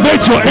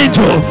activate your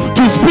angel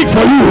to speak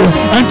for you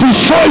and to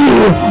show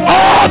you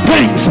all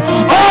things.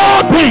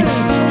 All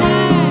things.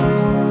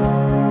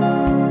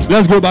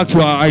 Let's go back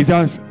to our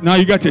Isaiah. Now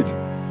you get it.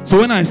 So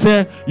when I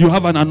say you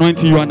have an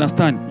anointing, you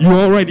understand. You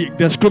already,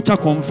 the scripture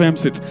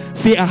confirms it.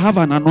 Say, I have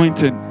an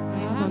anointing.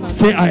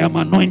 Say, I am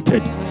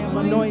anointed.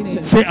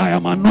 Say, I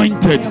am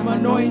anointed.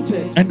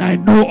 And I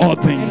know all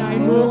things.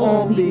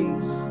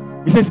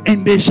 He says,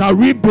 and they shall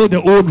rebuild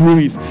the old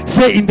ruins.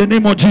 Say, in the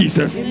name of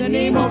Jesus.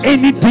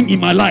 Anything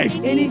in my life.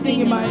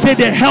 Say,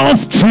 the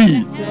health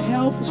tree.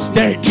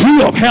 The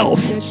tree of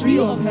health.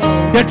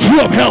 The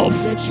tree of health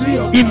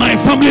in my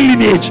family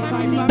lineage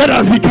that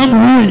has become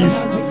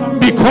ruins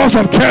because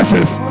of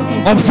curses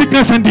of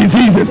sickness and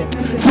diseases.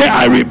 Say,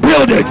 I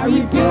rebuild it.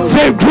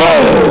 Say,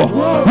 grow,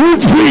 you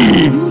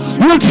tree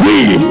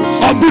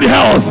of good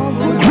health.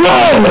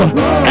 Grow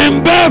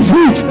and bear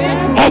fruit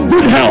of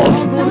good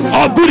health.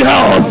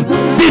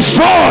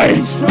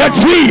 Destroy the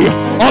tree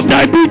of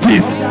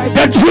diabetes,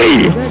 the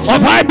tree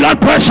of high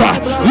blood pressure,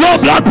 low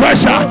blood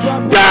pressure,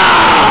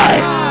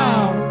 die.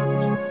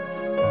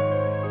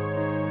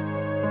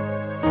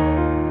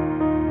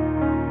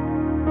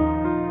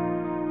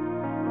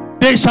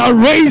 They shall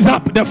raise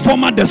up the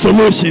former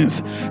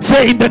desolations.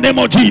 Say in the name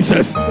of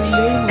Jesus,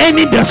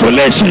 any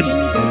desolation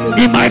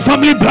in my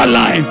family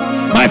bloodline,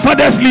 my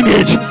father's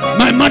lineage,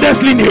 my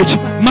mother's lineage,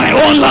 my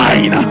own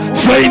line,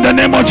 say in the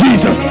name of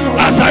Jesus,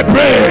 as I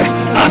pray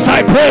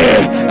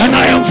and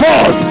I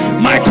enforce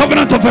my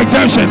covenant of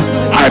exemption,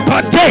 I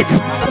partake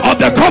of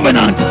the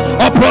covenant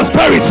of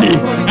prosperity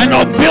and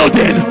of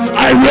building.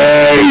 I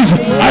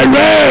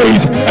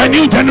raise a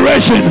new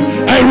generation.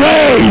 I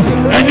raise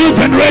a new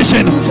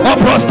generation of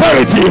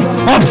prosperity,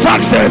 of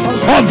success,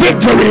 of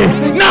victory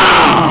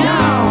now.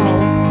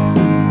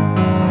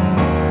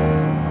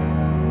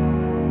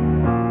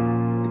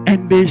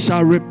 And they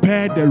shall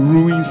repair the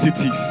ruined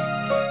cities.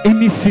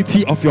 Any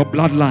city of your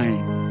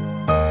bloodline,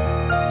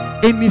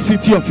 any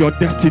city of your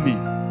destiny,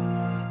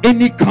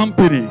 any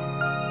company,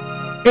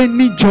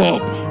 any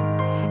job,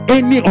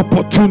 any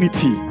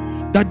opportunity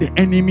that the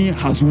enemy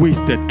has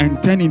wasted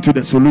and turned into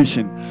the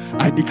solution,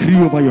 I decree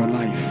over your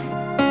life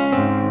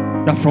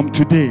that from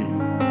today,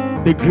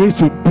 the grace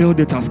to build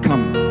it has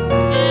come.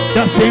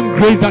 That same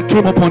grace that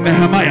came upon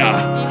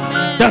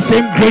Nehemiah, that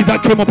same grace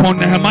that came upon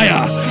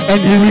Nehemiah, and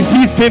he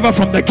received favor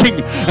from the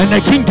king, and the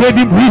king gave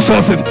him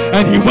resources,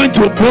 and he went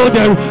to build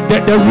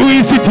the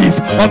ruined cities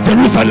of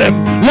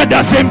Jerusalem. Let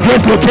that same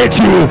grace locate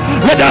you.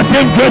 Let that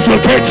same grace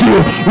locate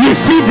you.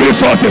 Receive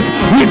resources,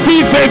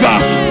 receive favor,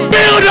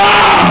 build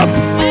up.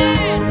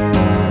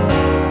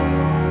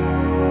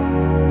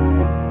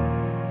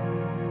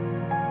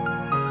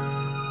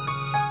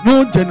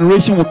 No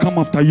generation will come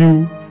after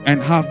you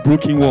and have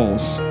broken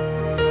walls.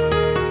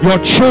 Your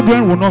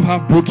children will not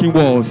have broken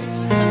walls.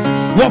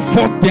 What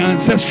fought their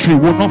ancestry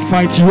will not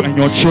fight you and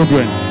your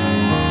children.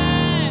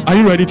 Are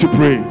you ready to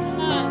pray?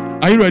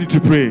 Are you ready to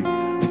pray?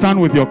 Stand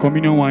with your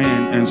communion wine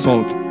and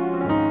salt.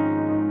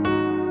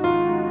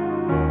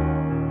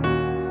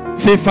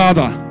 Say,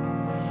 Father,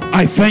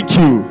 I thank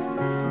you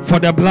for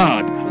the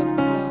blood.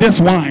 This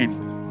wine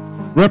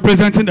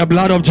representing the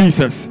blood of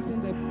Jesus,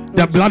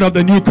 the blood of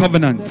the new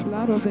covenant,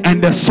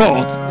 and the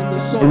salt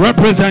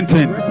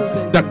representing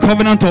the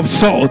covenant of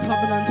salt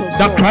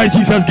that Christ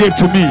Jesus gave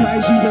to me,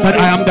 that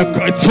I am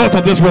the salt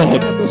of this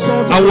world.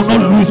 I will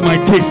not lose my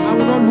taste.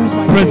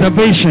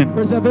 Preservation,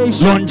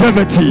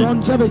 longevity,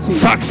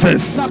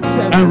 success,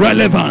 and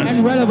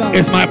relevance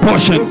is my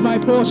portion.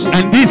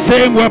 And these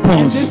same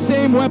weapons,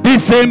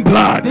 this same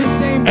blood,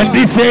 and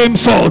this same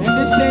salt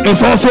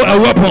is also a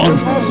weapon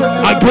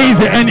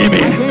against the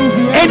enemy.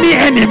 Any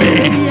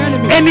enemy,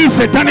 any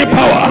satanic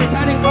power,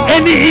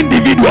 any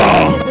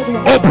individual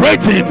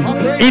operating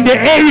in the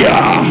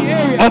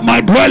area of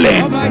my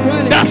dwelling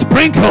that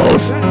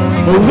sprinkles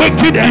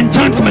wicked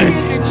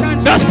enchantments,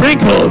 that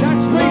sprinkles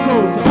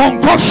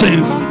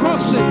concoctions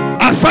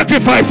as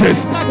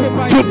sacrifices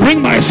to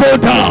bring my soul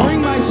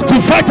down,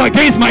 to fight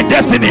against my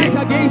destiny,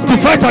 to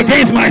fight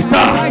against my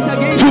star,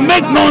 to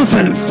make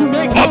nonsense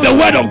of the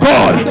word of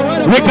God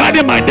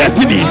regarding my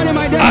destiny.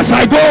 As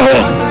I go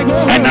home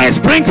and I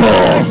sprinkle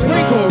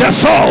the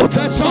salt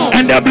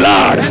and the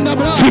blood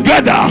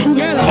together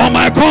on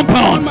my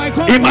compound,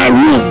 in my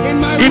room,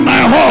 in my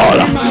hall,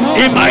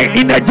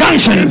 in the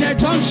junctions,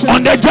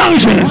 on the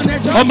junctions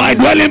of my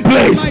dwelling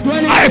place,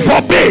 I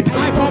forbid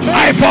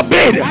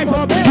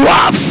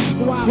dwarfs,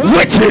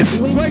 witches,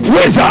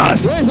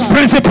 wizards,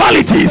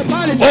 principalities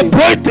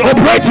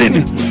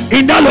operating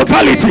in that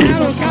locality.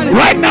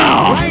 Right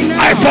now,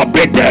 I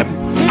forbid them.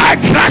 I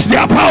crush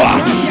their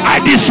power. I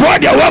destroy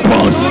their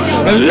weapons.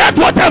 Let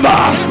whatever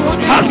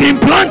has been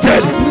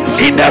planted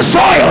in the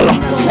soil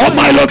of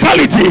my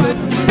locality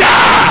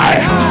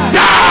die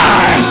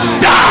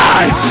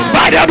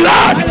by the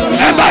blood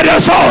and by the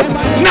salt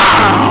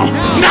now.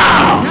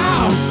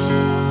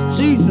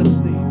 Jesus'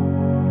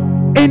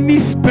 name. Any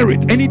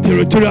spirit, any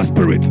territorial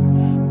spirit,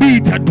 be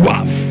it a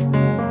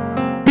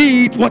dwarf,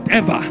 be it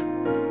whatever,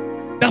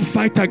 that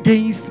fight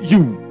against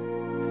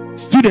you,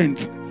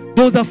 students,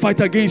 those that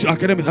fight against your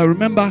academics. I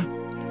remember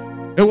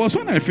it was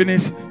when I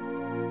finished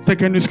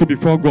secondary school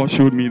before God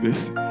showed me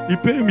this. He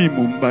paid me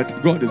more,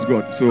 but God is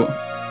God, so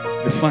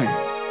it's fine.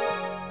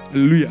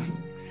 Hallelujah.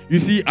 You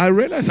see, I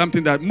realized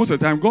something, that most of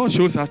the time God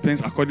shows us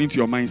things according to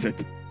your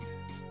mindset.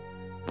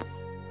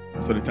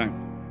 Most of the time.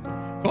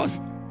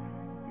 Because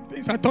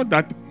things I thought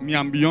that me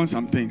I'm beyond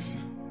some things.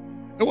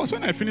 It was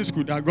when I finished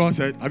school that God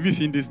said, have you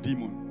seen this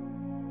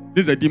demon?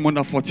 This is a demon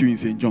that fought you in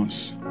St.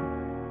 John's.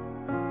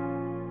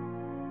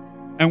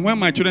 And when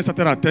my children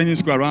started attending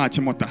school around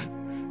Achimota,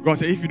 God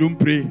said, if you don't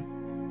pray,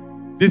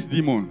 this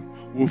demon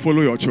will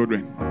follow your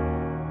children.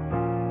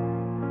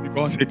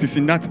 Because it is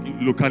in that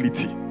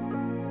locality.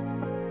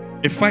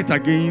 A fight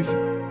against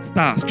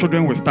stars,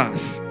 children with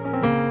stars.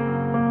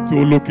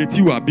 To locate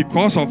you,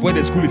 because of where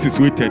the school is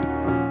situated,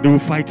 they will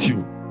fight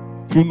you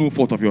through no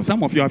fault of yours.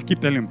 Some of you, I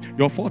keep telling them,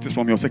 your fault is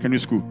from your secondary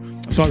school.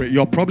 Sorry,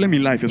 your problem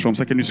in life is from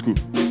secondary school.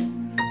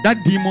 That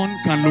demon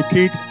can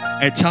locate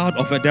a child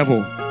of a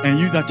devil and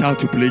use that child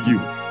to plague you.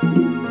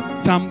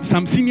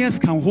 Some seniors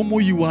can homo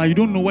you, you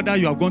don't know whether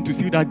you are going to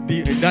see that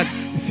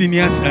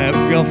senior's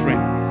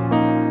girlfriend,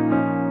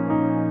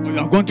 or you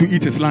are going to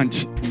eat his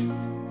lunch,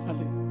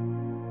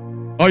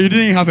 or you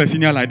didn't have a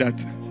senior like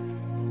that.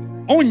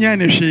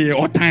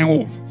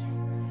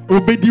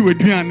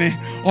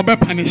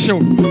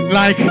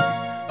 Like,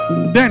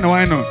 then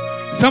why not?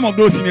 Some of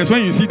those seniors,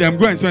 when you see them,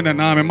 go and spend an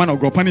arm, a man of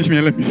God, punish me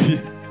and let me see.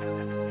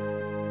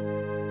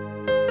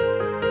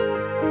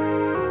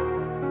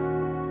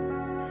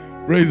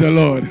 Praise the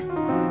Lord.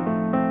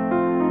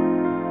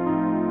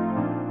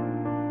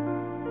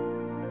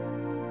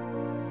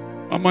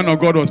 A man of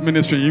God was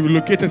ministering. He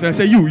located us and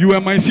said, you were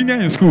my senior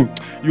in school.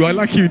 You are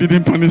lucky you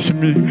didn't punish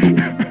me.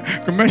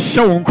 Come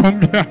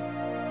here.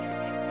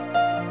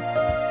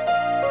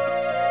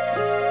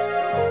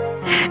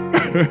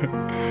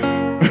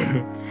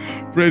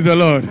 Praise the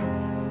Lord.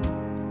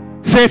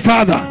 Say,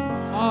 Father,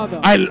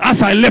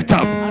 as I lift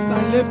up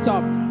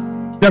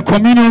the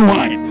communion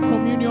wine,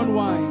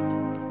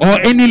 or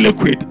any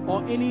liquid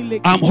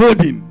I'm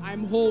holding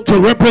to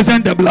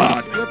represent the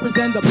blood.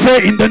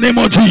 Say, in the name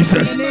of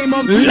Jesus,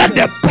 let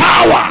the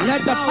power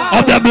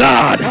of the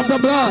blood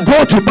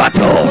go to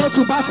battle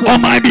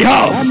on my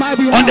behalf,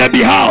 on the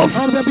behalf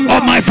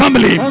of my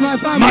family,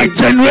 my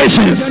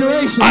generations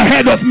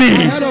ahead of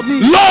me.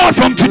 Lord,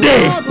 from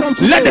today,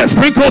 let the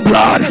sprinkled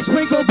blood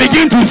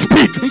begin to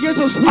speak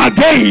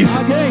against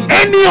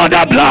any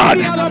other blood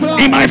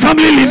in my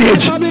family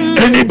lineage,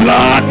 any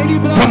blood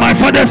from my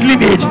father's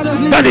lineage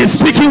that is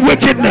speaking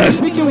wickedness,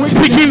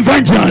 speaking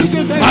vengeance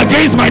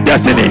against my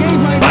destiny.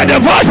 By the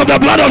voice of the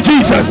blood of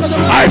Jesus,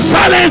 I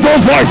silence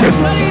those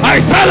voices. I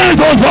silence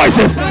those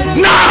voices.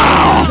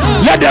 Now,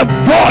 let the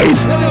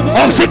voice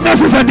of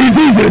sicknesses and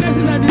diseases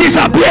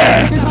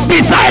disappear.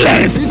 Be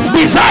silenced.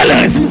 Be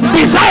silenced.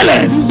 Be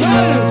silenced.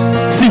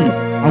 See,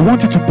 I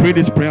want you to pray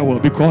this prayer well,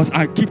 because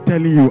I keep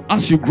telling you,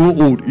 as you grow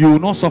old, you will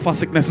not suffer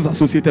sicknesses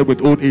associated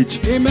with old age.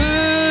 Amen.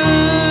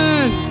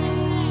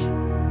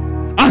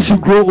 As you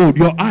grow old,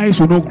 your eyes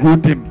will not grow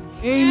dim.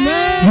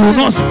 Amen. You will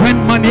not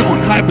spend money on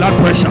high blood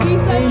pressure.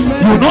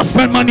 You will not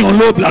spend money on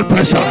low blood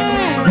pressure.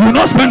 You will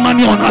not spend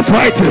money on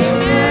arthritis.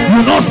 You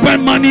will not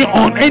spend money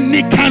on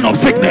any kind of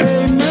sickness.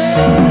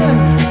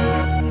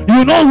 You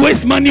will not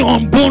waste money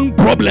on bone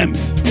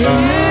problems.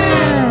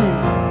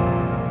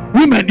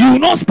 Women, you will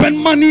not spend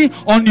money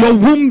on your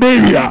womb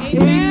area.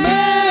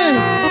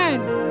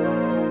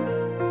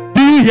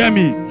 Do you hear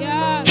me?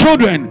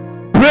 Children,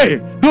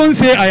 pray. Don't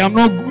say I am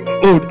not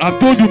old. I've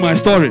told you my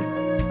story.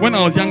 When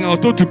I was young, I was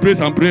told to pray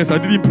some prayers. I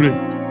didn't pray.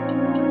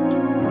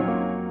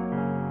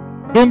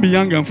 Don't be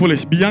young and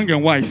foolish. Be young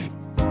and wise.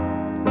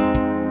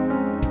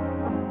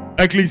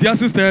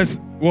 Ecclesiastes says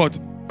what?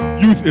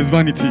 Youth is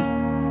vanity.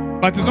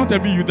 But it's not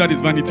every youth that is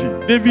vanity.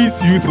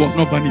 David's youth was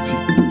not vanity.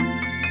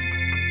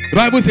 The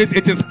Bible says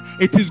it is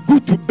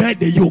good to bear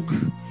the yoke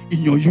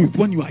in your youth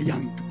when you are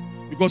young.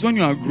 Because when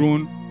you are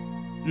grown,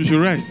 you should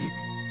rest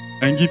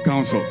and give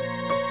counsel.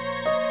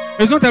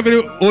 It's not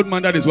every old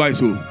man that is wise.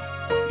 So,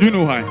 do you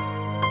know why?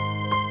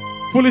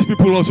 Foolish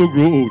people also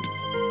grow old.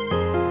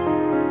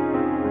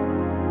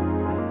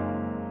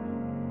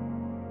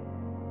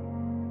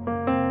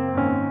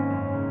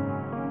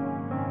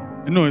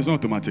 No, it's not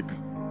automatic.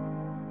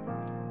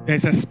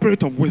 There's a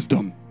spirit of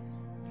wisdom.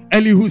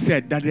 Elihu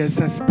said that there's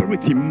a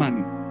spirit in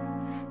man.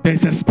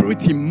 There's a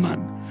spirit in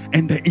man.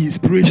 And the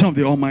inspiration of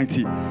the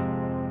Almighty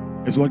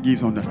is what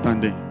gives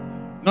understanding.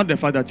 Not the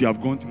fact that you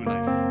have gone through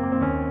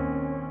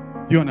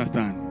life. Do you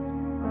understand?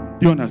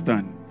 Do you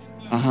understand?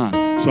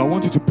 So I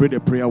want you to pray the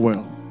prayer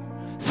well.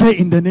 Say,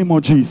 in the name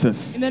of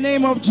Jesus. In the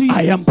name of Jesus.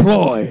 I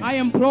employ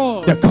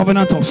the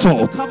covenant of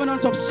salt.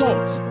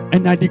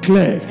 And I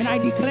declare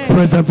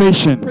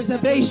preservation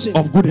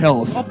of good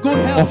health,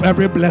 of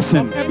every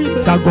blessing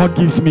that God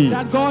gives me.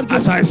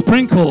 As I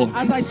sprinkle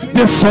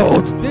this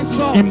salt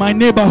in my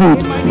neighborhood,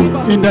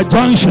 in the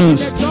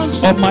junctions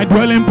of my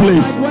dwelling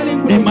place,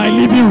 in my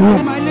living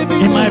room,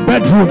 in my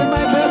bedroom,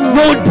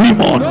 no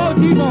demon,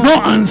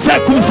 no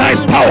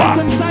uncircumcised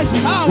power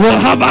will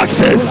have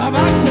access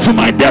to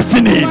my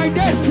destiny.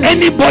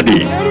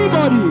 Anybody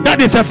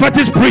that is a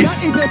fetish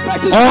priest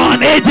or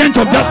an agent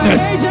of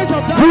darkness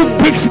who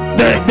picks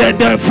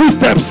the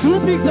footsteps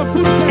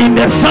in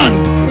the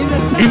sand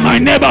in my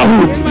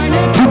neighborhood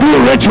to do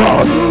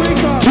rituals,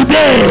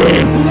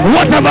 today,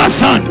 whatever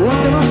sand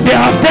they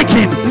have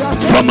taken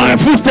from my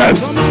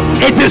footsteps,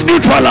 it is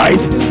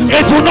neutralized.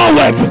 It will not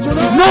work.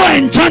 No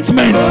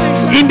enchantment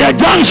in the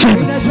junction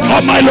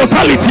of my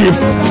locality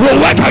will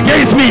work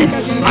against me.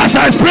 As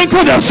I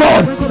sprinkle the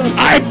sword,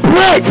 I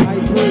break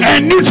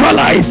and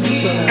neutralize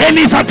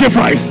any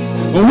sacrifice.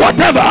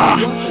 Whatever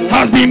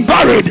has been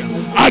buried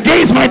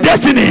against my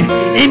destiny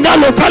in that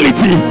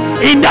locality,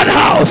 in that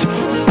house,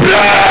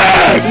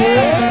 break!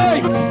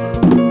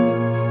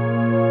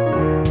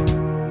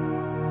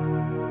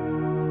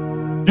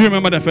 Do you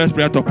remember the first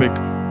prayer topic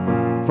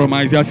from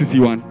Isaiah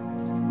 61?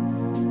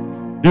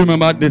 Do you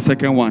remember the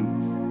second one?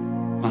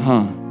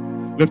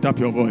 Lift up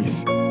your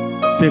voice.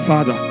 Say,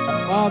 Father,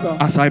 Father,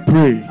 as I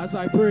pray,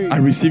 I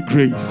receive I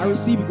grace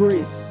receive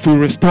grace to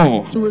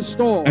restore to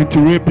restore and to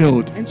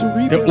rebuild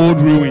the old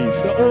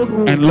ruins.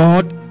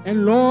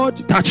 And Lord,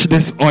 touch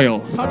this oil,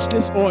 touch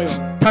this oil,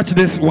 touch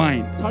this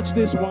wine, touch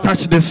this wine,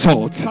 touch this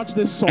salt, touch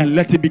this salt, and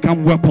let it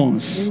become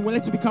weapons and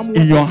let it become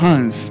in your weapons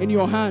hands in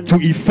your hands to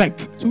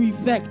effect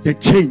the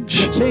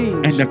change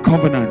and the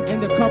covenant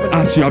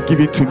as you have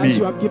given to me,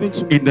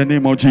 in the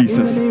name of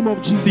Jesus. In the name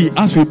of Jesus. See,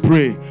 as we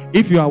pray,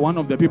 if you are one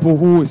of the people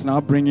who is now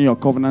bringing your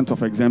covenant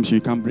of exemption,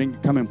 you can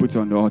come and put it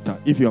on the altar.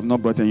 If you have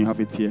not brought it and you have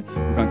it here,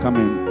 you can come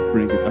and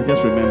bring it. I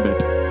just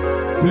remembered.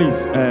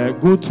 Please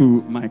go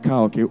to my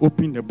car, okay?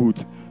 Open the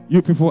boot.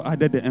 You people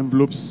added the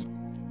envelopes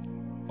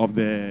of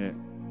the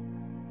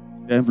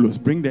envelopes.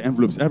 Bring the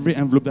envelopes. Every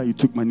envelope that you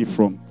took money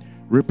from,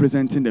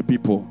 representing the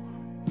people.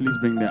 Please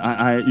bring the.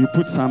 You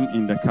put some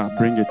in the car.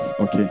 Bring it,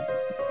 okay?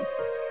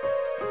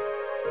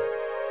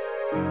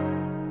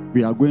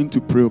 We are going to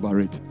pray over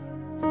it.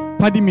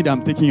 Pardon me that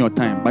I'm taking your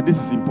time, but this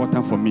is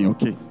important for me,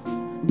 okay?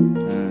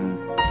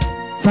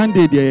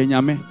 Sunday, dear,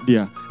 nyame,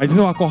 dear. I just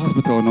want to call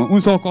hospital, no?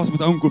 Unso call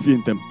hospital, unko fi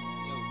intem.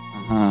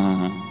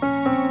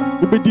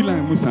 Obedi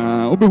line musa,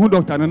 obe hu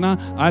doctor na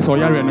I saw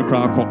yare no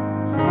kra ko.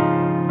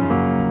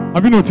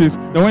 Have you noticed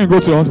that when you go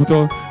to the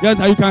hospital,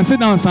 yeah, you can sit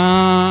down,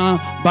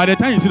 by the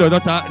time you see the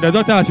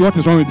doctor asks you what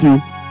is wrong with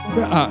you.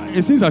 Say,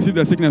 it seems as if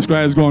the sickness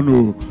cry is gone,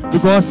 no,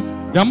 because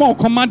you're more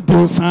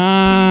commandos.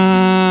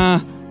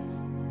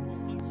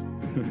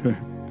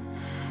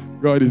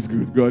 God is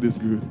good. God is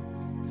good.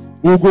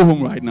 We'll go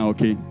home right now,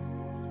 okay?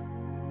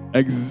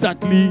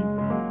 Exactly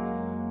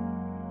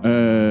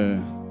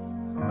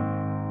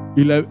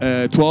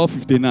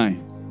 12:59.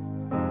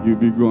 You'll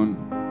be gone.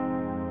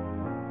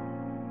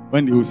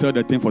 When they will sell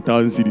the thing for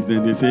 1,000 cedis,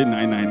 then they say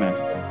 999.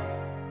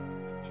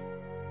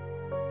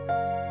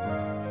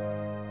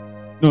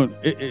 No,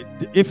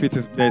 if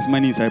there's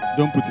money inside,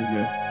 don't put it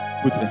there.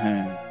 Put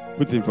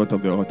it in front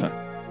of the altar.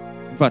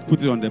 In fact,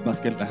 put it on the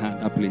basket,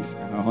 that place.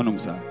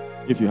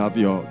 If you have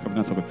your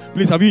covenant of,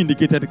 please, have you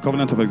indicated the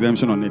covenant of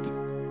exemption on it?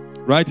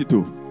 Write it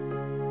too.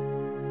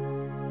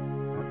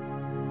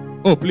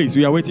 Oh, please,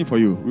 we are waiting for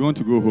you. We want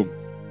to go home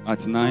at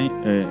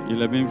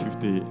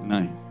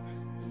 11:59.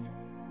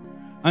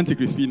 Auntie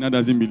Crispina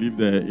doesn't believe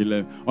the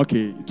 11.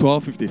 Okay,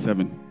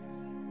 12:57.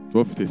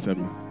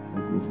 12:57.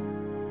 We'll go.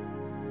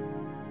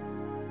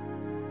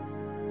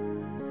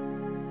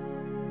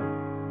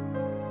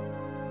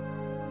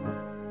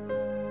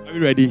 Are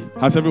you ready?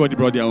 Has everybody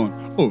brought their own?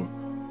 Oh,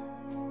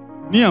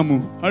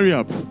 Niamu, hurry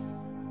up.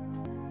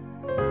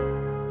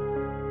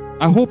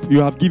 I hope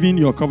you have given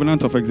your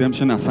covenant of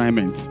exemption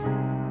assignment.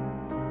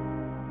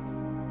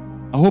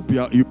 I hope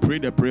you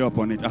prayed a prayer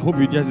upon it. I hope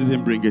you just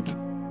didn't bring it.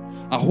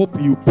 I hope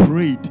you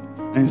prayed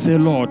and say,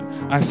 Lord,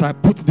 as I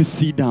put this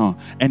seed down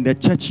and the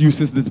church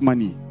uses this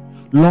money,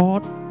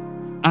 Lord,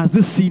 as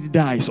this seed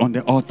dies on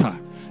the altar,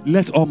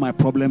 let all my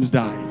problems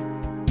die.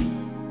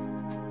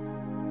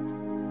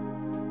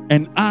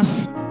 And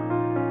as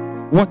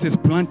what is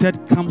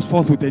planted comes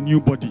forth with a new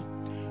body,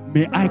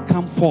 may I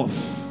come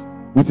forth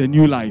with a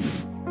new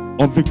life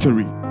of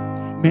victory.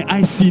 May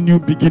I see new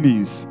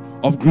beginnings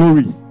of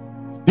glory.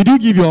 Did you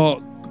give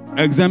your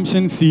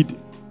exemption seed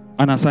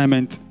an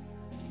assignment?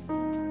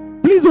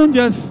 Please don't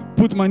just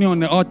put money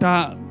on the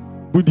altar,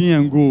 budding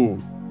and go.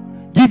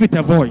 Give it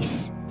a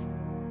voice.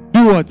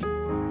 Do what?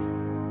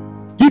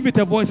 Give it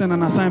a voice and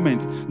an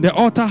assignment. The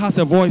altar has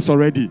a voice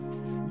already.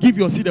 Give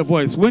your seed a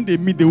voice. When they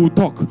meet, they will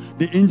talk.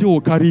 The angel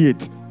will carry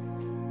it.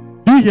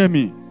 Do you hear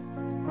me?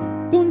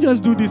 Don't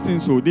just do these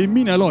things so. They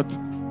mean a lot.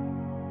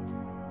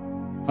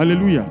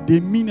 Hallelujah.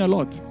 They mean a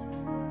lot.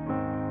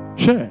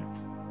 Share.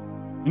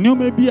 You know,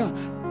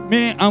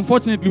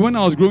 unfortunately, when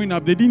I was growing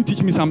up, they didn't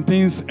teach me some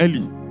things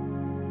early.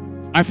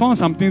 I found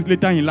some things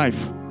later in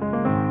life.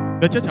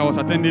 The church I was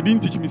attending, they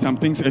didn't teach me some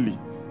things early.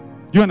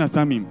 Do you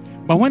understand me?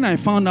 But when I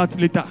found out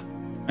later,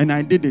 and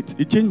I did it,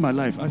 it changed my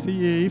life. I say,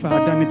 yeah, if I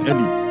had done it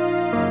early.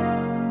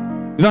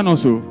 Is that not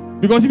so?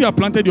 Because if you had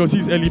planted your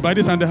seeds early, by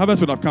this time the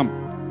harvest would have come.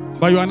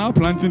 But you are now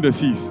planting the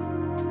seeds.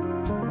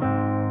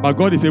 But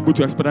God is able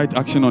to expedite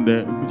action on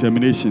the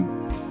germination.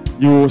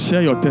 You will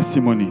share your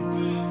testimony.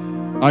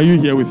 Are you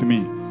here with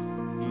me?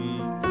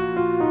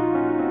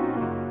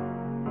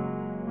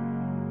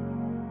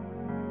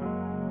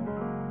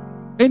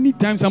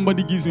 Anytime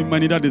somebody gives me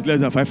money that is less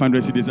than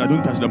 500 cedis, I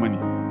don't touch the money.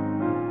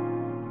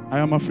 I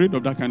am afraid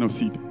of that kind of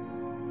seed.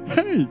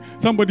 Hey,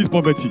 somebody's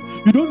poverty.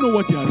 You don't know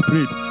what he has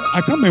prayed. I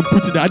come and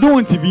put it there. I don't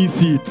want to even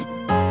see it.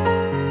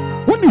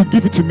 When you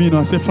give it to me,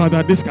 I say,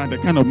 Father, this kind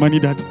of money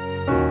that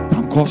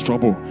can cause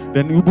trouble.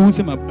 Then you won't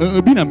say,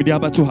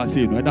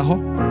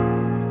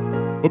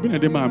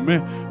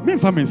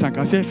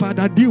 say,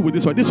 Father, deal with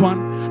this one. This one,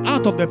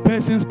 out of the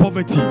person's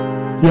poverty,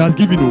 he has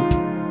given you.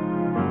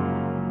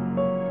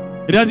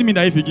 It doesn't mean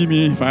that if you give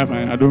me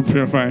 500, I don't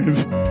pray for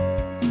it.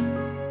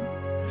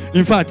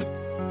 In fact,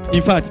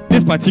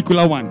 this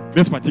particular one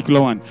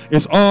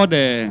is all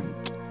the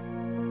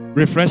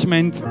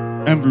refreshment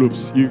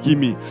envelopes you give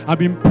me. I've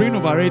been praying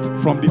over it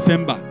from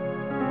December.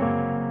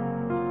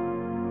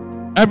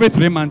 Every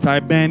 3 months, I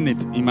burn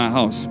it in my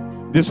house.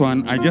 This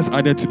one I just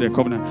added to the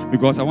covenant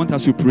because I want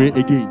us to pray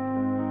again.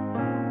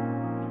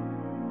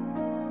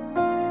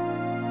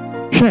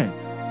 Okay.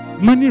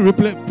 Money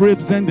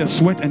represent the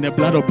sweat and the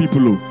blood of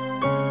people.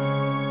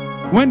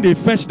 When they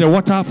fetched the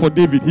water for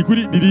David,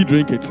 did he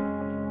drink it?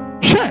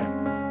 Sure.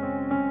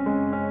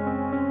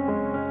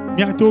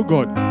 Me, I told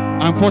God,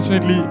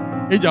 unfortunately,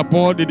 Ajei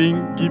Paul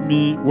didn't give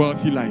me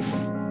wealthy life.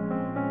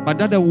 But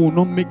that will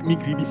not make me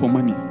greedy for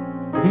money.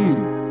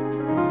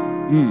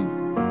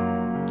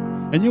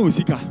 And you will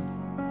seek her.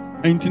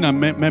 Anything I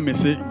may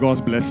say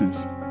God's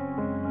blessings.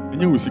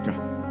 And you will seek her.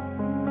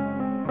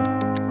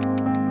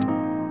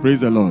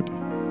 Praise the Lord.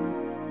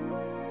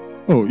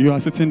 Oh, you are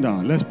sitting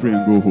down. Let's pray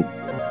and go home.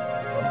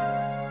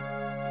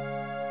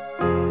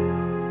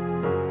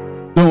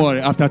 Don't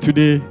worry, after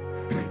today,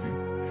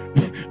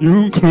 you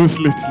won't close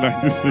late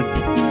like this thing.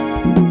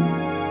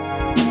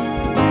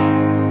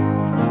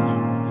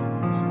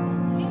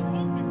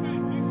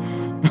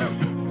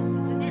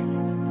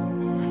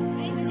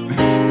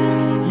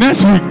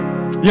 Next week,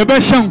 you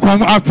better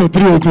come after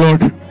 3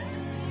 o'clock.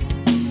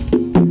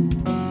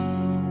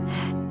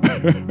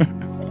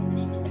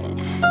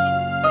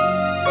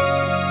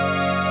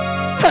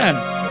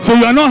 So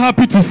you are not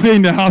happy to stay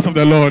in the house of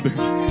the Lord.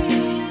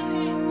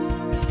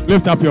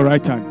 Lift up your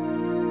right hand.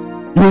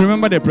 You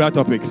remember the prayer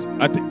topics.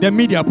 The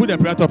media put the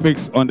prayer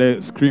topics on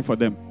the screen for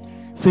them.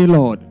 Say,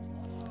 Lord,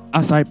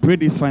 as I pray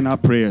these final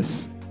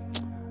prayers,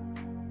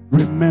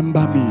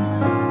 remember me.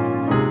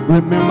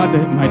 Remember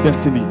my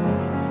destiny.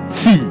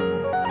 See,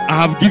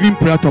 I have given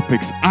prayer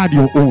topics. Add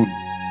your own.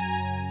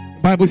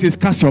 The Bible says,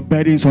 cast your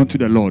burdens onto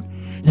the Lord.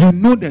 You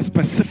know the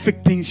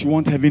specific things you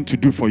want heaven to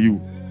do for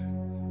you.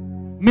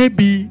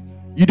 Maybe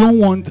you don't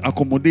want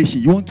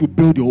accommodation. You want to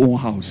build your own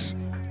house.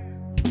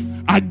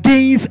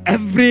 Against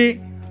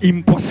every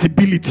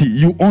impossibility,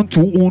 you want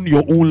to own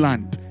your own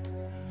land.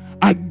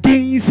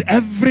 Against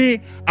the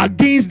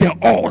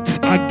odds,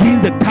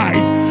 against the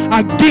ties,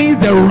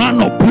 against the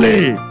run of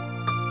play,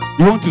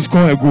 you want to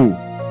score a goal.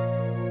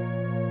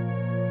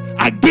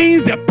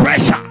 Against the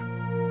pressure,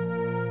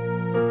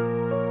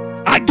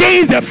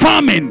 against the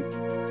famine,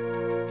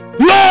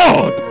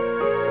 Lord,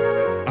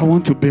 I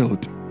want to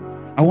build.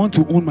 I want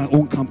to own my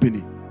own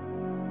company.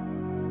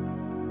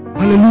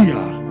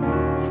 Hallelujah.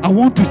 I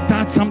want to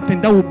start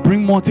something that will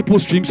bring multiple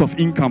streams of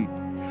income.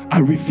 I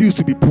refuse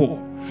to be poor.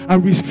 I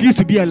refuse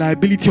to be a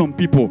liability on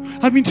people.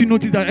 Haven't you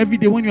noticed that every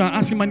day when you are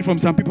asking money from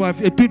some people,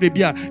 haven't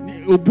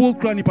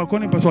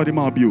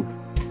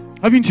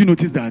you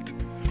noticed that?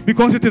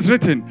 Because it is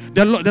written,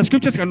 the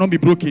scriptures cannot be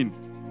broken.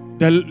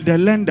 The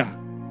lender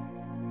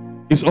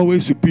is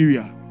always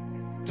superior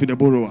to the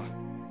borrower.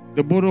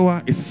 The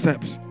borrower is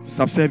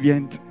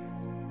subservient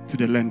to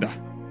the lender.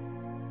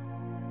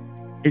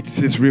 It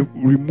is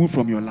removed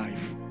from your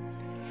life.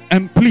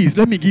 And please,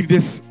 let me give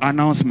this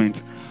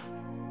announcement.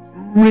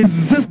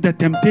 Resist the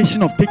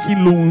temptation of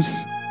taking loans,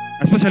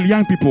 especially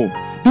young people.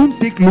 Don't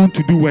take loan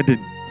to do wedding.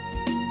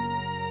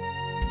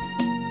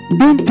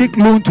 Don't take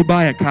loan to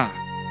buy a car.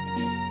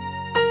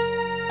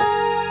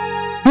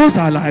 Those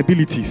are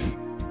liabilities.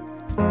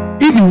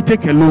 If you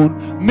take a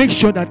loan, make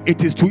sure that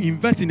it is to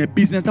invest in a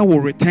business that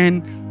will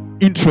return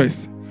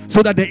interest,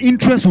 so that the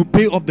interest will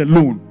pay off the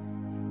loan.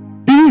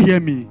 Do you hear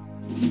me?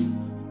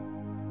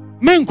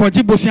 Men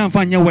koji bosi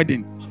amfanya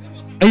wedding.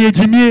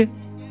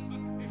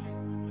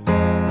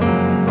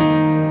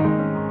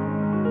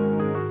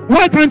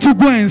 Why can't you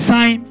go and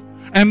sign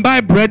and buy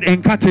bread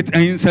and cut it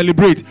and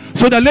celebrate,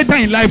 so that later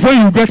in life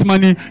when you get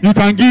money, you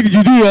can do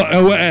your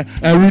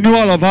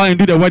renewal of vow and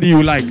do the wedding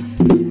you like?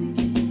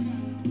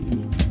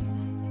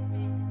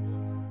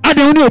 I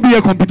don't know, be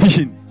a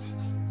competition.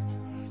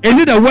 Is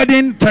it a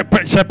wedding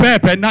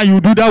shepherd now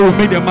you do that will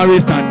make the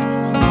marriage stand?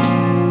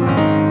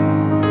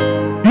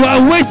 You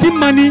are wasting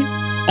money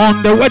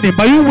on the wedding,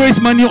 but you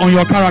waste money on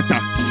your character.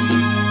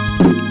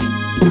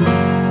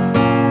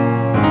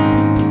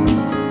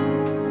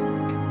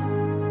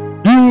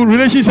 You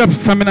relationship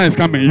seminar is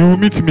coming. You will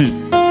meet me. You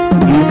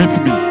will meet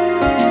me.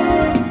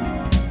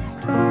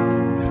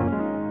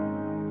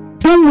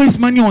 Don't waste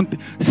money on.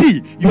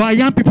 See, you are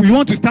young people. You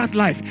want to start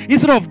life.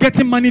 Instead of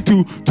getting money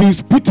to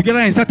put together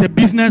and start a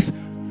business,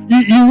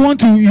 you want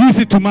to use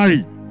it to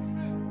marry.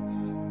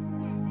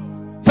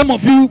 Some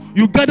of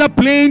you gather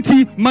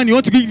plenty money. You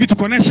want to give it to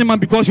connection man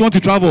because you want to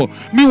travel.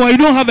 Meanwhile, you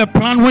don't have a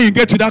plan when you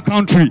get to that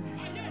country.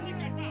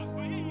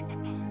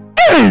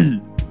 Hey!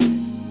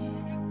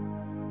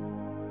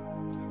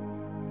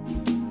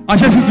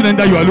 Ajei student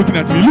that you are looking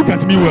at me, look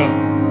at me well.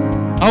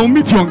 I will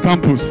meet you on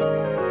campus.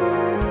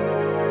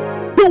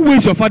 Don't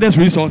waste your father's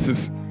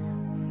resources.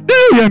 Do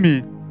you hear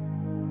me?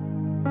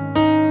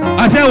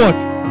 I said what?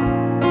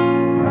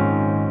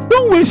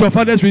 Don't waste your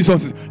father's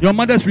resources, your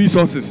mother's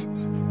resources.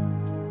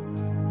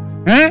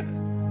 Eh?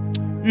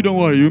 You don't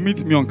worry, you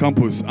meet me on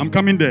campus. I'm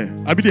coming there.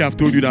 I believe I've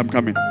told you that I'm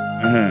coming.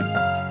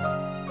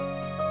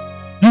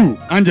 You,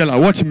 Angela,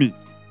 watch me.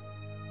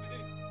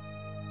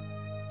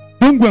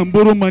 Don't go and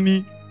borrow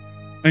money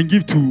and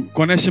give to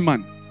connection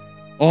man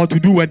or to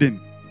do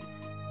wedding.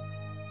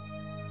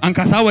 And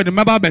kasa wedding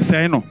meba be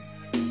say no.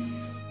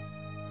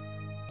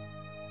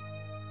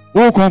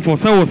 Oh, come for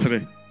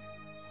say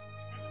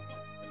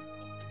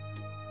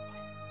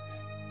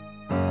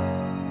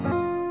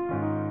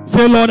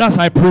Say, Lord, as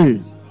I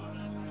pray,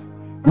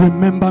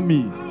 remember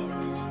me.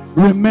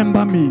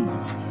 Remember me.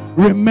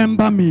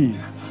 Remember me.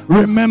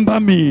 Remember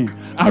me.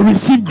 I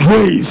receive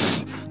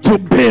grace to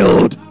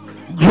build,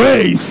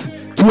 grace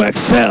to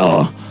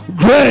excel,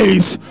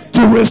 grace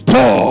to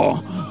restore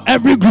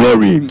every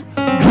glory,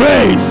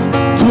 grace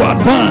to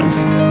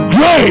advance,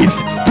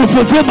 grace to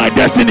fulfill my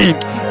destiny,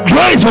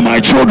 grace for my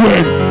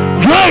children,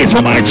 grace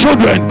for my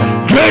children,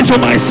 grace for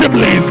my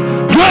siblings,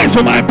 grace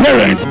for my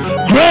parents,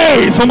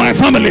 grace for my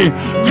family,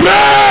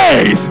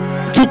 grace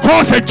to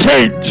cause a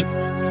change.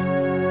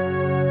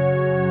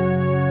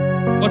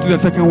 What is the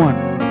second one?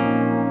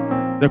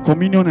 The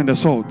communion and the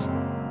salt.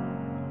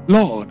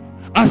 Lord,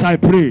 as I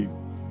pray,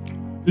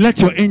 let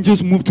your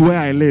angels move to where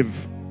I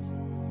live.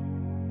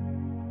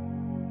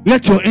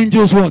 Let your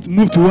angels what?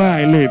 Move to where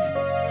I live.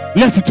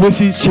 Let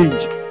situations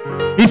change.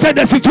 He said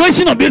the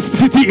situation of this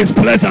city is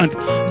pleasant,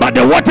 but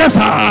the waters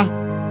are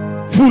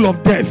full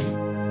of death.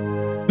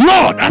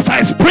 Lord, as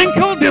I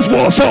sprinkle this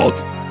wall salt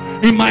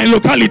in my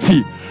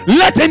locality,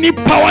 let any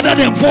power that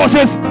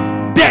enforces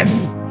death,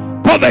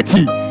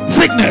 poverty,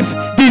 sickness,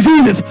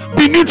 diseases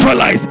be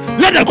neutralized.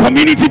 Let the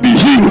community be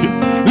healed.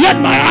 Let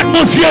my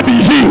atmosphere be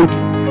healed.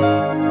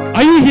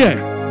 Are you here?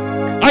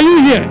 Are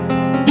you here?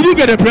 Did you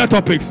get the prayer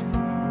topics?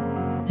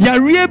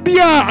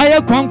 Yarebia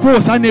aya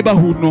kwanko sa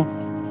neighborhood no.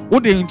 Wo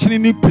de nchini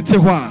ni pete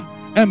ho a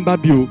emba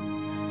bio.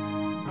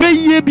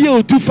 Beye bia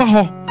otufa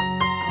ho.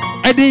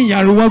 Eden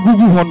yarewa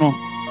gugu ho no.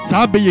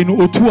 Sa beye no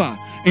otu a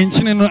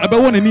nchini no ebe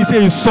won ani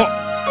say so.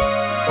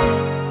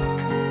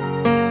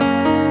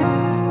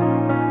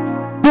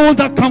 Those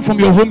that come from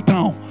your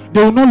hometown,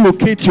 they will not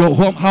locate your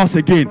home house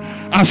again.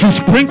 As you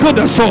sprinkle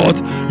the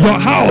salt, your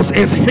house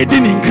is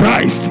hidden in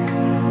Christ.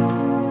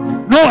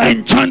 No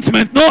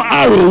enchantment, no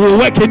arrow will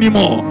work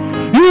anymore.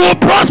 You will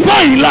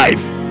prosper in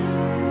life.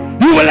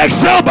 You will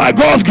excel by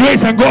God's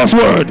grace and God's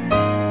word.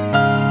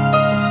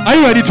 Are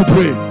you ready to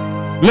pray?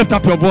 Lift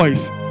up your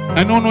voice.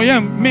 And no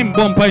mim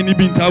bompa ini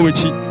binta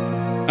wechi.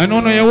 And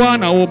no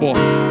wana obo.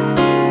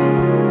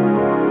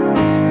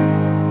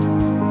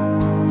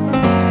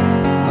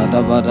 No,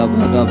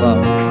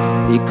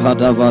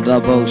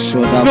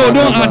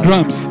 don't add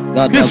drums.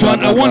 This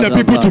one, I want the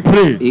people to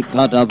pray.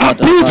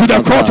 Appeal to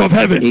the court of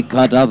heaven.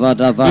 Let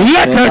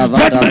a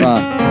judgment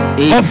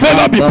of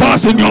favor be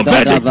passed in your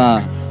verdict.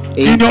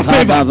 In your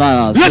favor.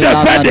 Let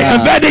the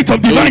verdict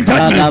of divine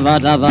judgment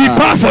be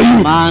passed for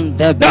you.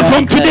 That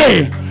from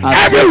today,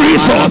 every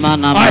resource,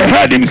 I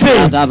heard him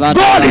say,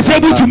 God is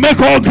able to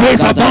make all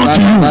grace abound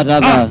to you.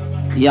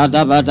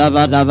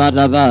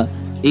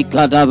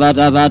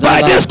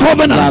 By this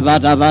covenant,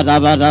 men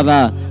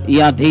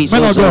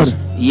of God,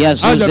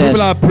 yes, as the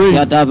people are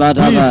praying,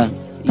 please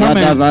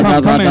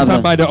come and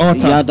stand by the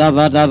altar.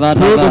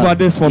 Pray over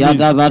this for me.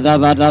 That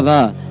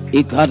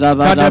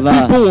the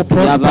people will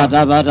prosper.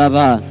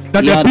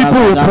 That the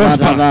people will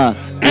prosper.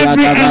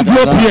 Every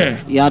envelope here,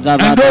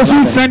 and those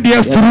who send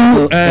theirs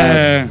through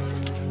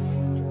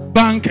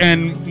bank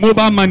and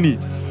mobile money,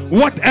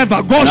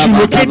 whatever, God should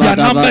locate their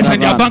numbers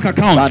and their bank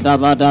accounts.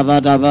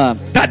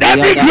 That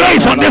every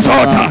grace on this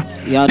altar,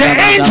 the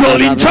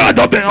angel in charge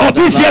of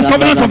this year's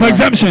covenant of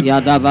exemption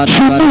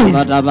should move.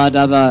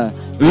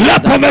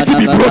 Let poverty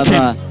be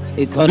broken.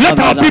 Let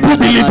our people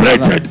be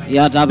liberated.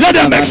 Let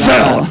them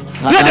excel.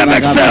 Let them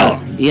excel.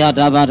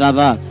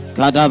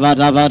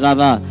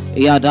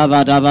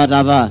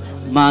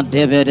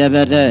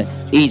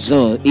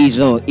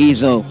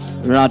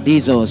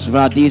 Radizos.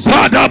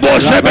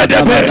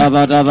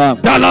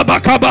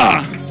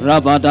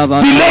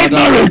 Delayed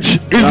marriage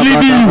is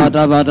leaving you.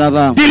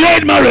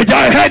 Delayed marriage,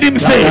 I heard him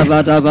say.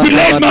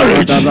 Delayed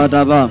marriage.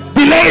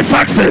 Delayed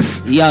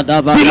success.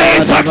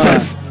 Delayed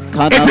success.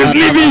 It is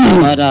leaving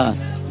you.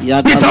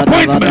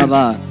 Disappointment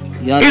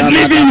is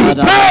leaving you.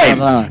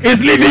 Pain is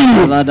leaving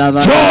you.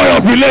 Joy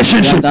of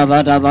relationship.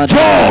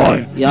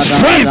 Joy.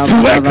 Strength to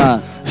work.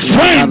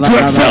 Strength to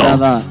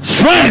excel.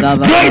 Strength,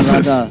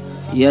 graces.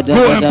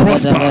 Go and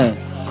prosper.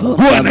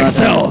 Go and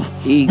excel.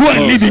 Go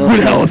and live in good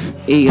health.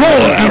 Go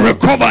and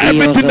recover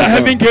everything that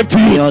heaven gave to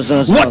you.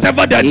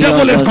 Whatever the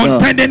devil is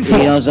contending for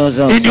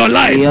in your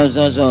life,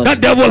 that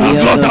devil has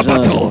lost that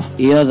battle.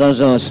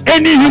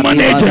 Any human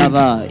agent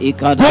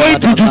going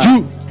to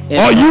juju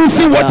or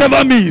using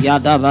whatever means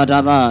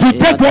to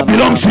take what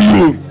belongs to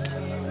you,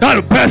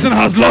 that person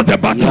has lost the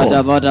battle.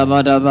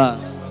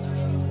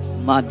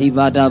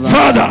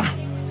 Father,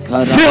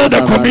 fill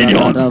the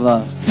communion,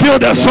 fill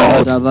the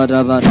salt,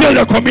 fill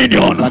the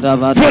communion,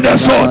 fill the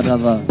salt.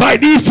 By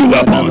these two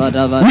weapons,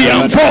 we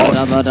enforce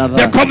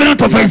the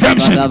covenant of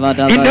exemption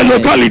in the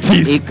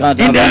localities, in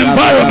the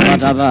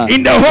environment,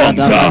 in the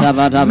homes.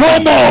 No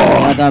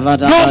more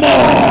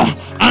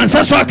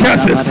ancestral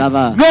curses,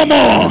 no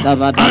more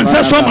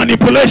ancestral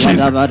manipulations,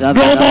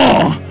 no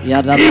more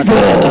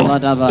evil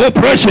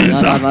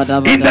operations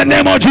in the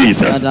name of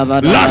Jesus.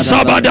 La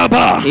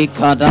Shabadaba,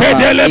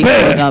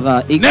 Kedelebe,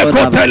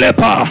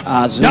 Nekotelepa,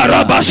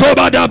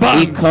 Darabashobadaba,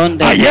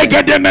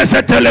 Ayegede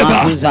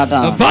Meseteleba,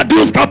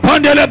 Vaduska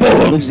Pandelebo.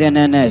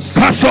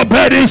 Cast your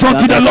burdens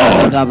unto the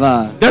Lord.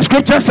 The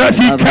scripture says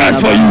He cares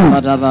for you.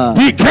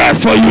 He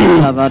cares for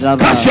you.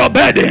 Cast your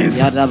burdens,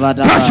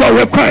 cast your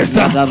requests,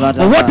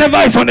 whatever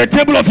is on the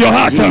table of your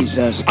heart,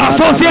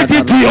 associate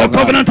it to your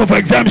covenant of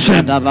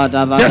exemption.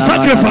 The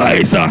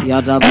sacrifice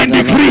and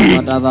decree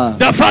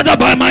that, Father,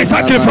 by my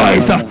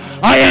sacrifice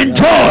I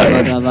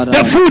enjoy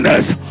the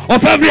fullness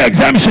of every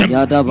exemption.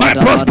 My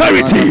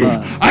prosperity,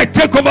 I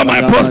take over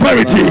my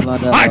prosperity.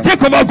 I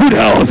take over good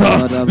health,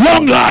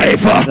 long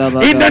life.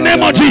 In the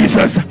name of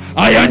Jesus,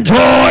 I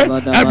enjoy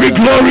every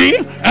glory,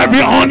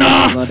 every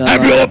honor,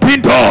 every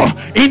open door.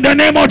 In the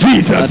name of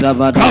Jesus.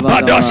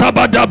 Kabada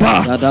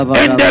Shabadaba,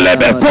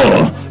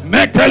 Endelebeko,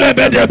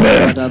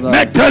 Metelebedebe,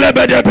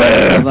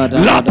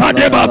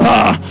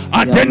 Lapadebaba,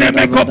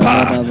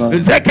 Adenemekopa,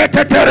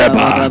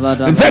 Zeketetereba,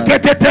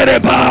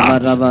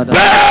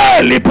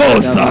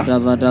 Beliposa.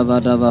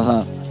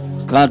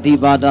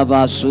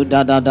 Kadibadaba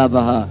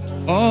Sudadadabaha.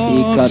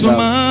 Oh,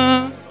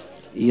 Suma,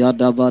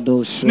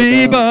 Yadabado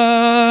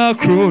Niba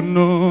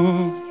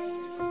Chrono.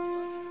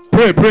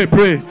 Pray.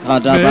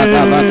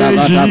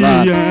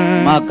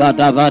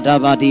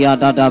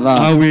 Makadavadavadiadadava.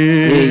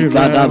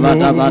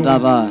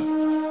 Ekadavadavadava.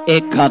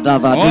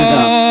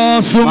 Ekadavaduza. Oh,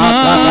 Suma,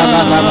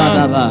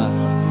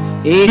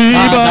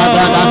 Niba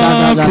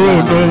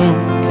Chrono.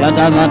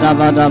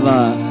 Kadavadavadava.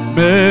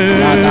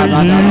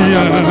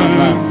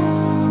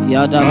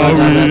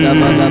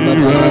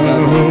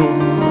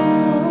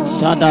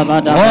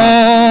 Shadabadava.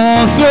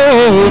 Oh,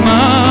 Suma,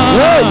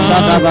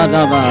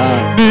 Shadabadava.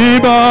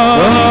 Niba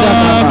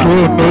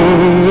Chrono.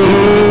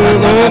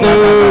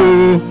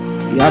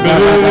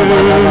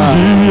 Yadabadava.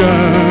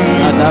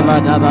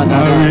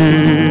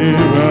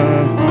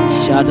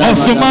 Oh,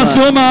 Suma,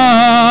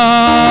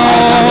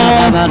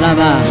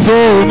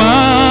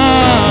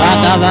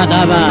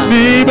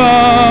 Niba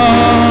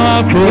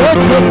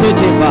Chrono.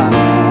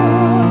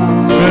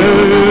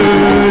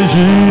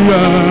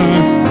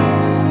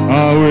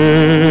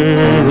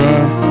 Awera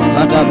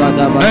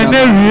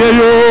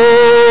Enerio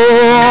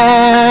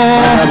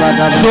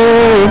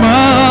Soma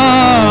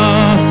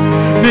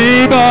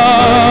Niba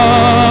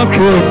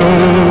Chrono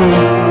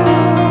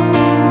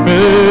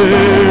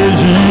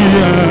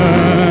Mejia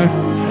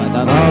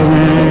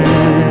Awera.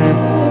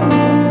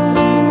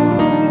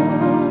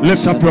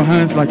 Lift up your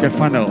hands like a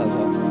funnel.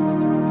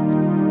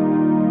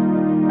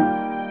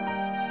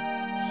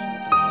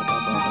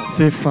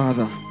 Say,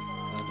 Father,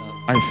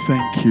 I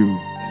thank you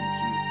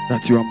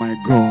that you are my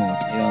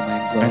God,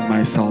 and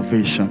my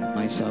salvation.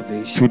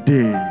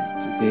 Today,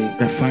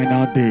 the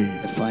final day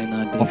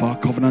of our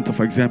covenant of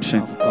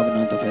exemption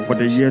for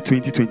the year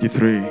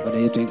 2023,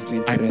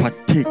 I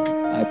partake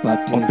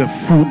of the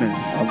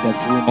fullness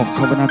of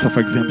covenant of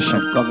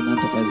exemption.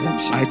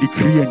 I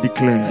decree and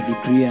declare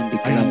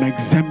I am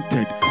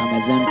exempted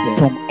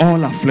from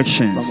all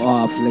afflictions,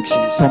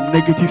 from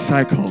negative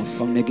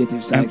cycles,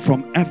 and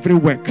from every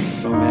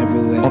works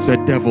of the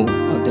devil.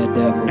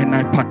 And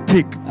I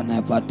partake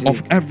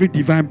of every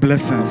divine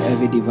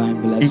blessings in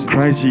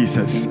Christ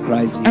Jesus.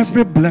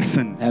 Every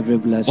blessing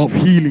of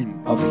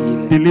healing,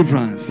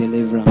 deliverance,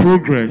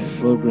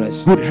 progress,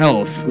 good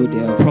health,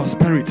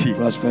 prosperity.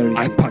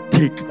 I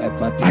partake.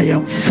 I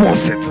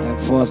enforce it.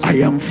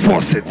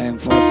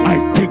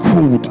 I take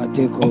hold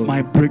of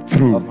my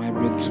breakthrough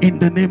in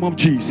the name of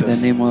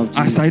Jesus.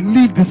 As I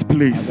leave this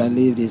place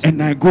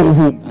and I go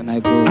home, I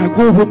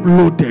go home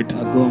loaded.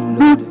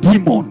 No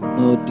demon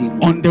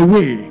on the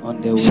way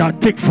shall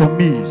take from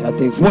me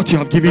what you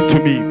have given to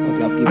me.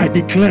 I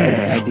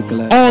declare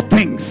all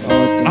things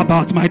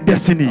about my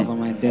destiny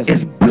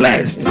is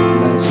blessed,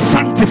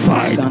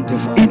 sanctified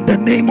in the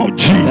name of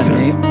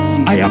Jesus.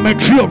 I am a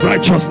tree of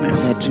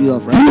righteousness.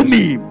 Through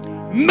me,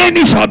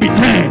 many shall be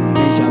turned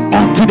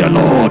unto the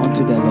Lord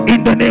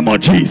in the name of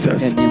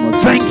Jesus.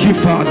 Thank you,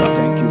 Father.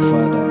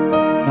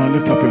 Now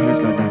lift up your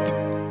hands like that.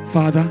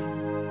 Father,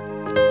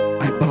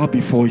 I bow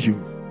before you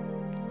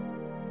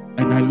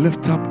and I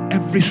lift up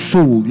every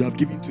soul you have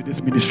given to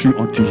this ministry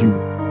unto you.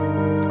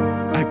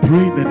 I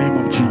pray in the name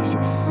of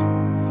Jesus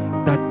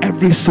that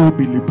every soul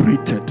be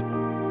liberated.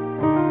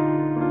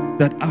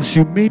 That as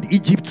you made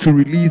Egypt to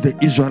release the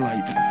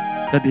Israelites,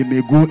 that they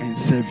may go and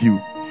serve you,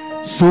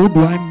 so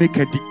do I make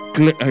a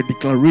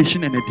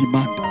declaration and a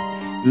demand.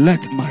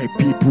 Let my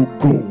people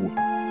go.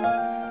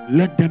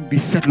 Let them be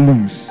set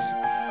loose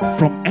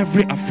from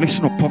every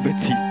affliction of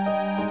poverty,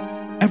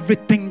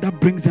 everything that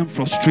brings them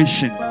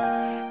frustration,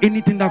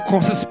 anything that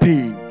causes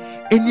pain,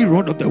 any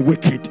rod of the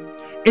wicked,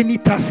 any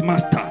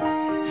taskmaster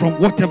from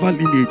whatever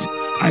lineage.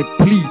 I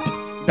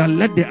plead that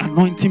let the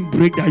anointing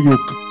break that yoke.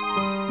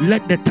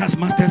 Let the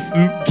taskmasters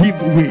give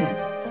way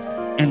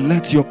and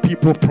let your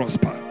people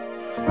prosper.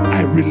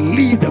 I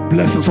release the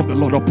blessings of the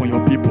Lord upon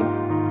your people.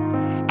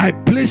 I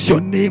place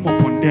your name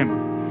upon them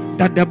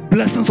that the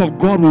blessings of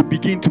God will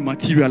begin to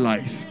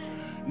materialize.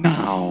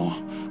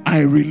 Now, I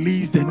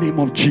release the name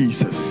of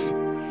Jesus,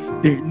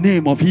 the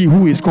name of He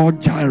who is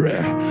called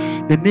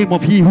Jireh, the name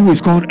of He who is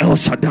called El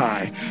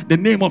Shaddai, the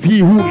name of He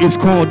who is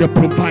called the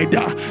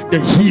provider, the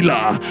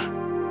healer,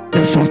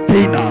 the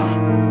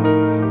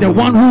sustainer, the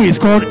one who is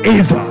called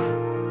Asa.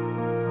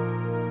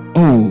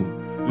 Oh,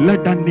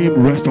 let that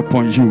name rest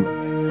upon you,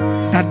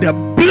 that the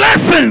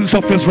blessings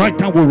of His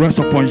right hand will rest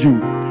upon you.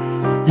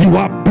 You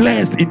are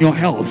blessed in your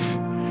health.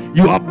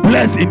 You are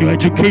blessed in your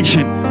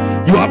education.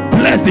 You are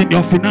blessed in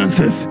your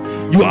finances.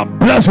 You are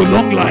blessed with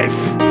long life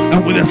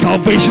and with the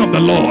salvation of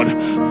the Lord.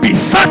 Be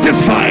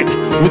satisfied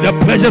with the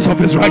pleasures of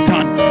His right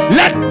hand.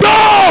 Let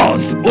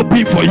doors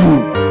open for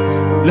you.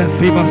 Let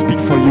favor speak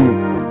for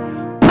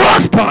you.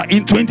 Prosper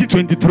in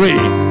 2023,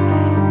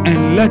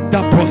 and let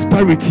that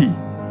prosperity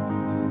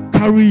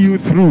carry you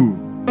through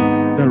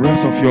the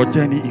rest of your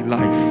journey in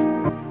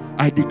life.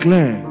 I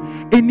declare,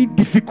 any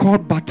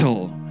difficult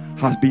battle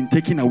has been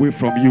taken away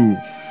from you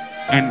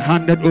and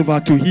handed over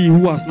to He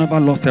who has never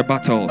lost a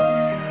battle.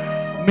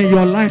 May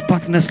your life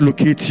partners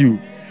locate you.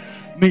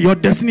 May your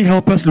destiny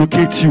helpers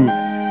locate you.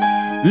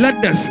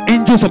 Let the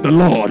angels of the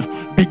Lord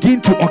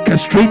begin to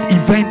orchestrate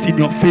events in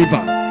your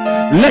favor.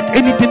 Let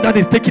anything that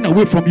is taken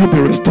away from you be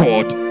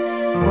restored.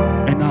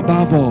 And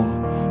above all,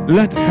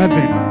 let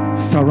heaven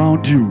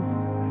surround you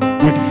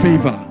with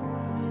favor.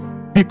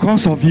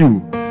 Because of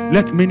you,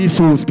 let many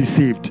souls be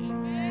saved.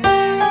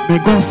 May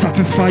God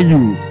satisfy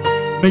you.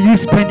 May you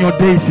spend your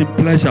days in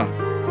pleasure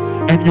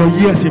and your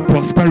years in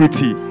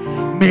prosperity.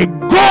 May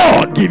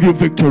God give you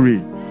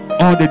victory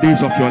all the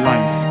days of your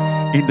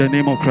life. In the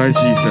name of Christ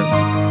Jesus.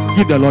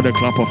 Give the Lord a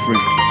clap of praise.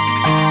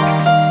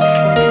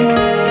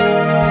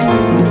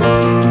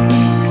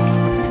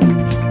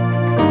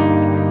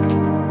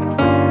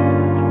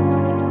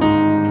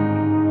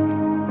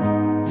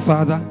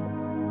 Father,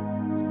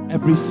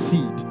 every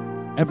seed,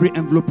 every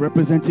envelope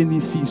representing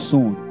this seed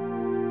sown,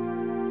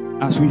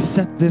 as we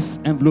set these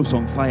envelopes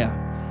on fire,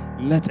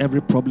 let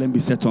every problem be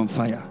set on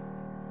fire.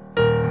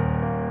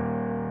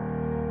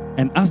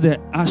 And as the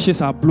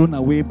ashes are blown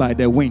away by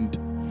the wind,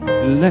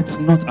 let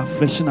not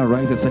affliction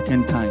arise a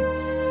second time.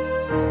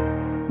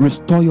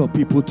 Restore your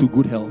people to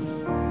good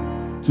health,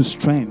 to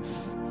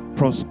strength,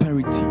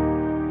 prosperity,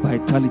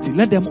 vitality.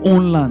 Let them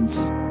own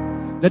lands.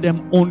 Let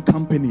them own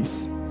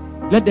companies.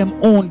 Let them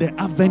own the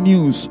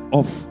avenues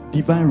of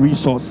divine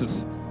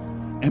resources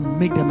and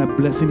make them a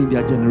blessing in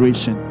their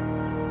generation.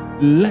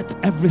 Let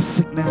every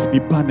sickness be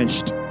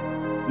banished.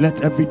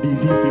 Let every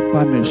disease be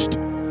banished.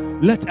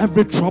 Let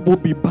every trouble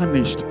be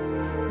banished.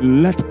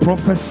 Let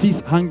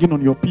prophecies hanging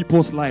on your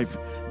people's life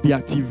be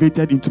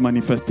activated into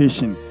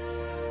manifestation.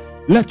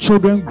 Let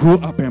children grow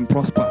up and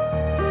prosper.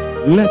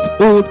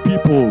 Let old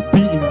people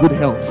be in good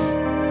health.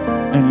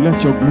 And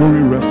let your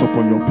glory rest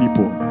upon your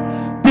people.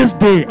 This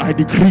day I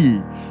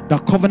decree the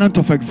covenant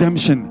of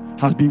exemption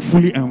has been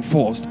fully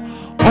enforced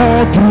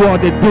all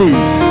throughout the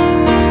days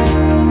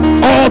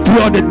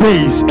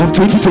of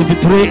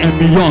 2023 and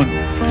beyond.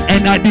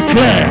 And I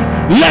declare,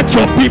 let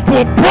your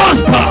people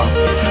prosper.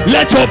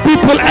 Let your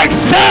people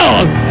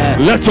excel.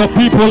 Let your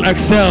people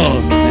excel.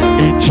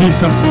 In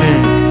Jesus'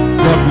 name.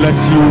 God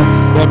bless you.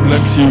 God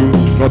bless you.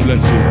 God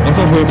bless you. What's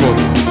up for you?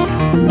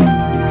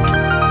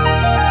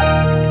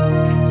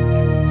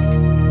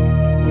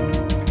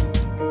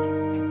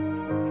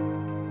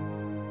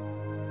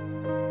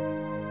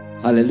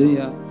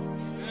 Hallelujah.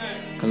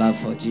 Clap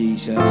for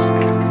Jesus.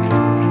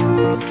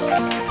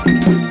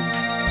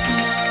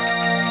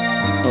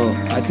 Oh,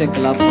 I said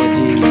clap for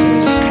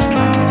Jesus.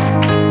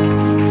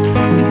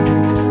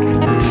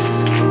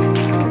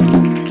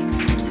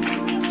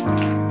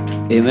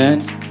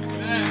 Amen.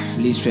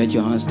 Please stretch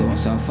your hands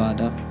towards our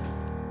Father.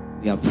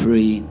 We are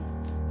praying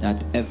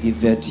that every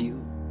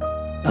virtue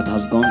that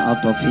has gone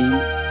out of him,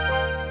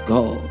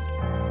 God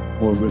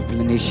will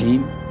replenish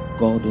him.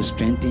 God will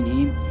strengthen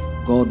him.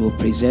 God will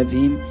preserve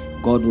him.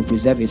 God will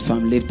preserve his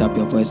family. Lift up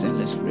your voice and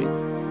let's pray.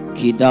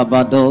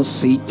 Kidabado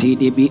siti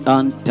dibi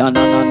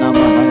antanana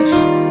mahash.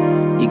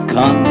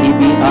 Ikan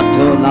dibi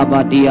ato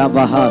labadia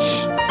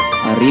bahash.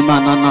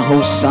 Arimana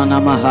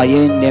nahosana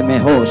mahayende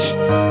mehosh.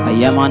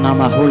 Ayamana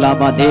mahula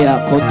badea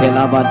kote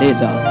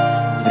labadeza.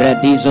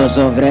 Vredizo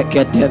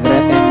zovrekete vre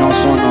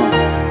enosono.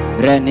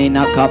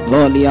 Vrenina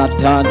kapoli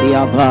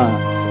atadiaba.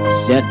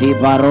 Zedi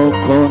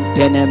baroko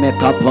teneme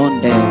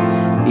kaponde.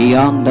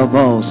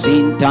 Iandobo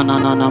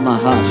sintanana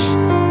mahash.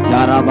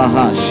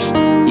 Darabahash.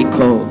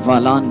 Iko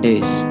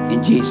Valandes.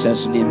 In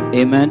Jesus' name.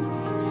 Amen.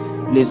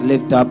 Please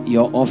lift up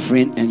your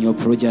offering and your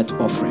project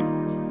offering.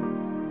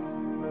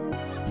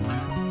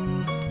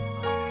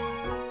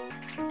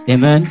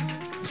 Amen.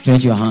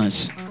 Stretch your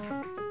hands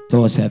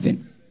towards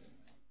heaven.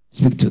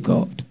 Speak to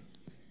God.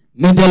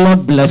 May the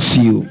Lord bless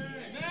you.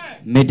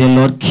 May the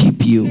Lord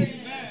keep you.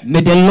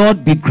 May the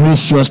Lord be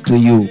gracious to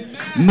you.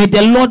 May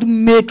the Lord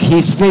make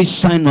his face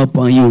shine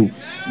upon you.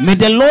 May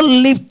the Lord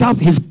lift up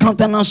his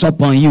countenance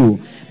upon you.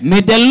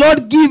 May the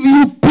Lord give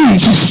you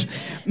peace.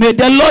 May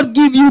the Lord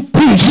give you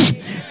peace.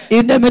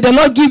 May the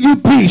Lord give you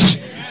peace.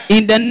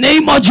 In the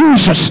name of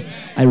Jesus.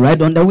 I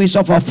ride on the wings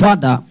of our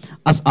Father,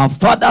 as our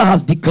Father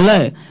has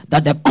declared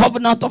that the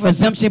covenant of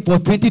exemption for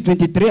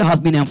 2023 has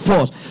been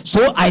enforced.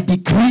 So I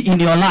decree in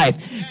your life,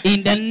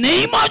 in the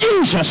name of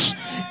Jesus,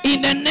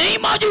 in the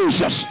name of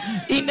Jesus,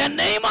 in the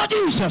name of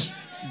Jesus,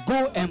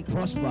 go and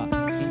prosper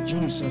in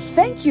Jesus.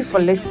 Thank you for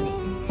listening.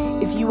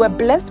 If you were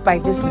blessed by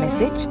this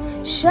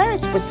message, share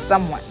it with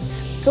someone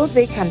so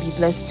they can be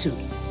blessed too.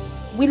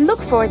 We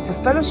look forward to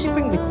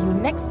fellowshipping with you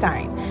next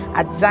time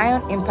at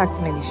Zion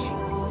Impact Ministry.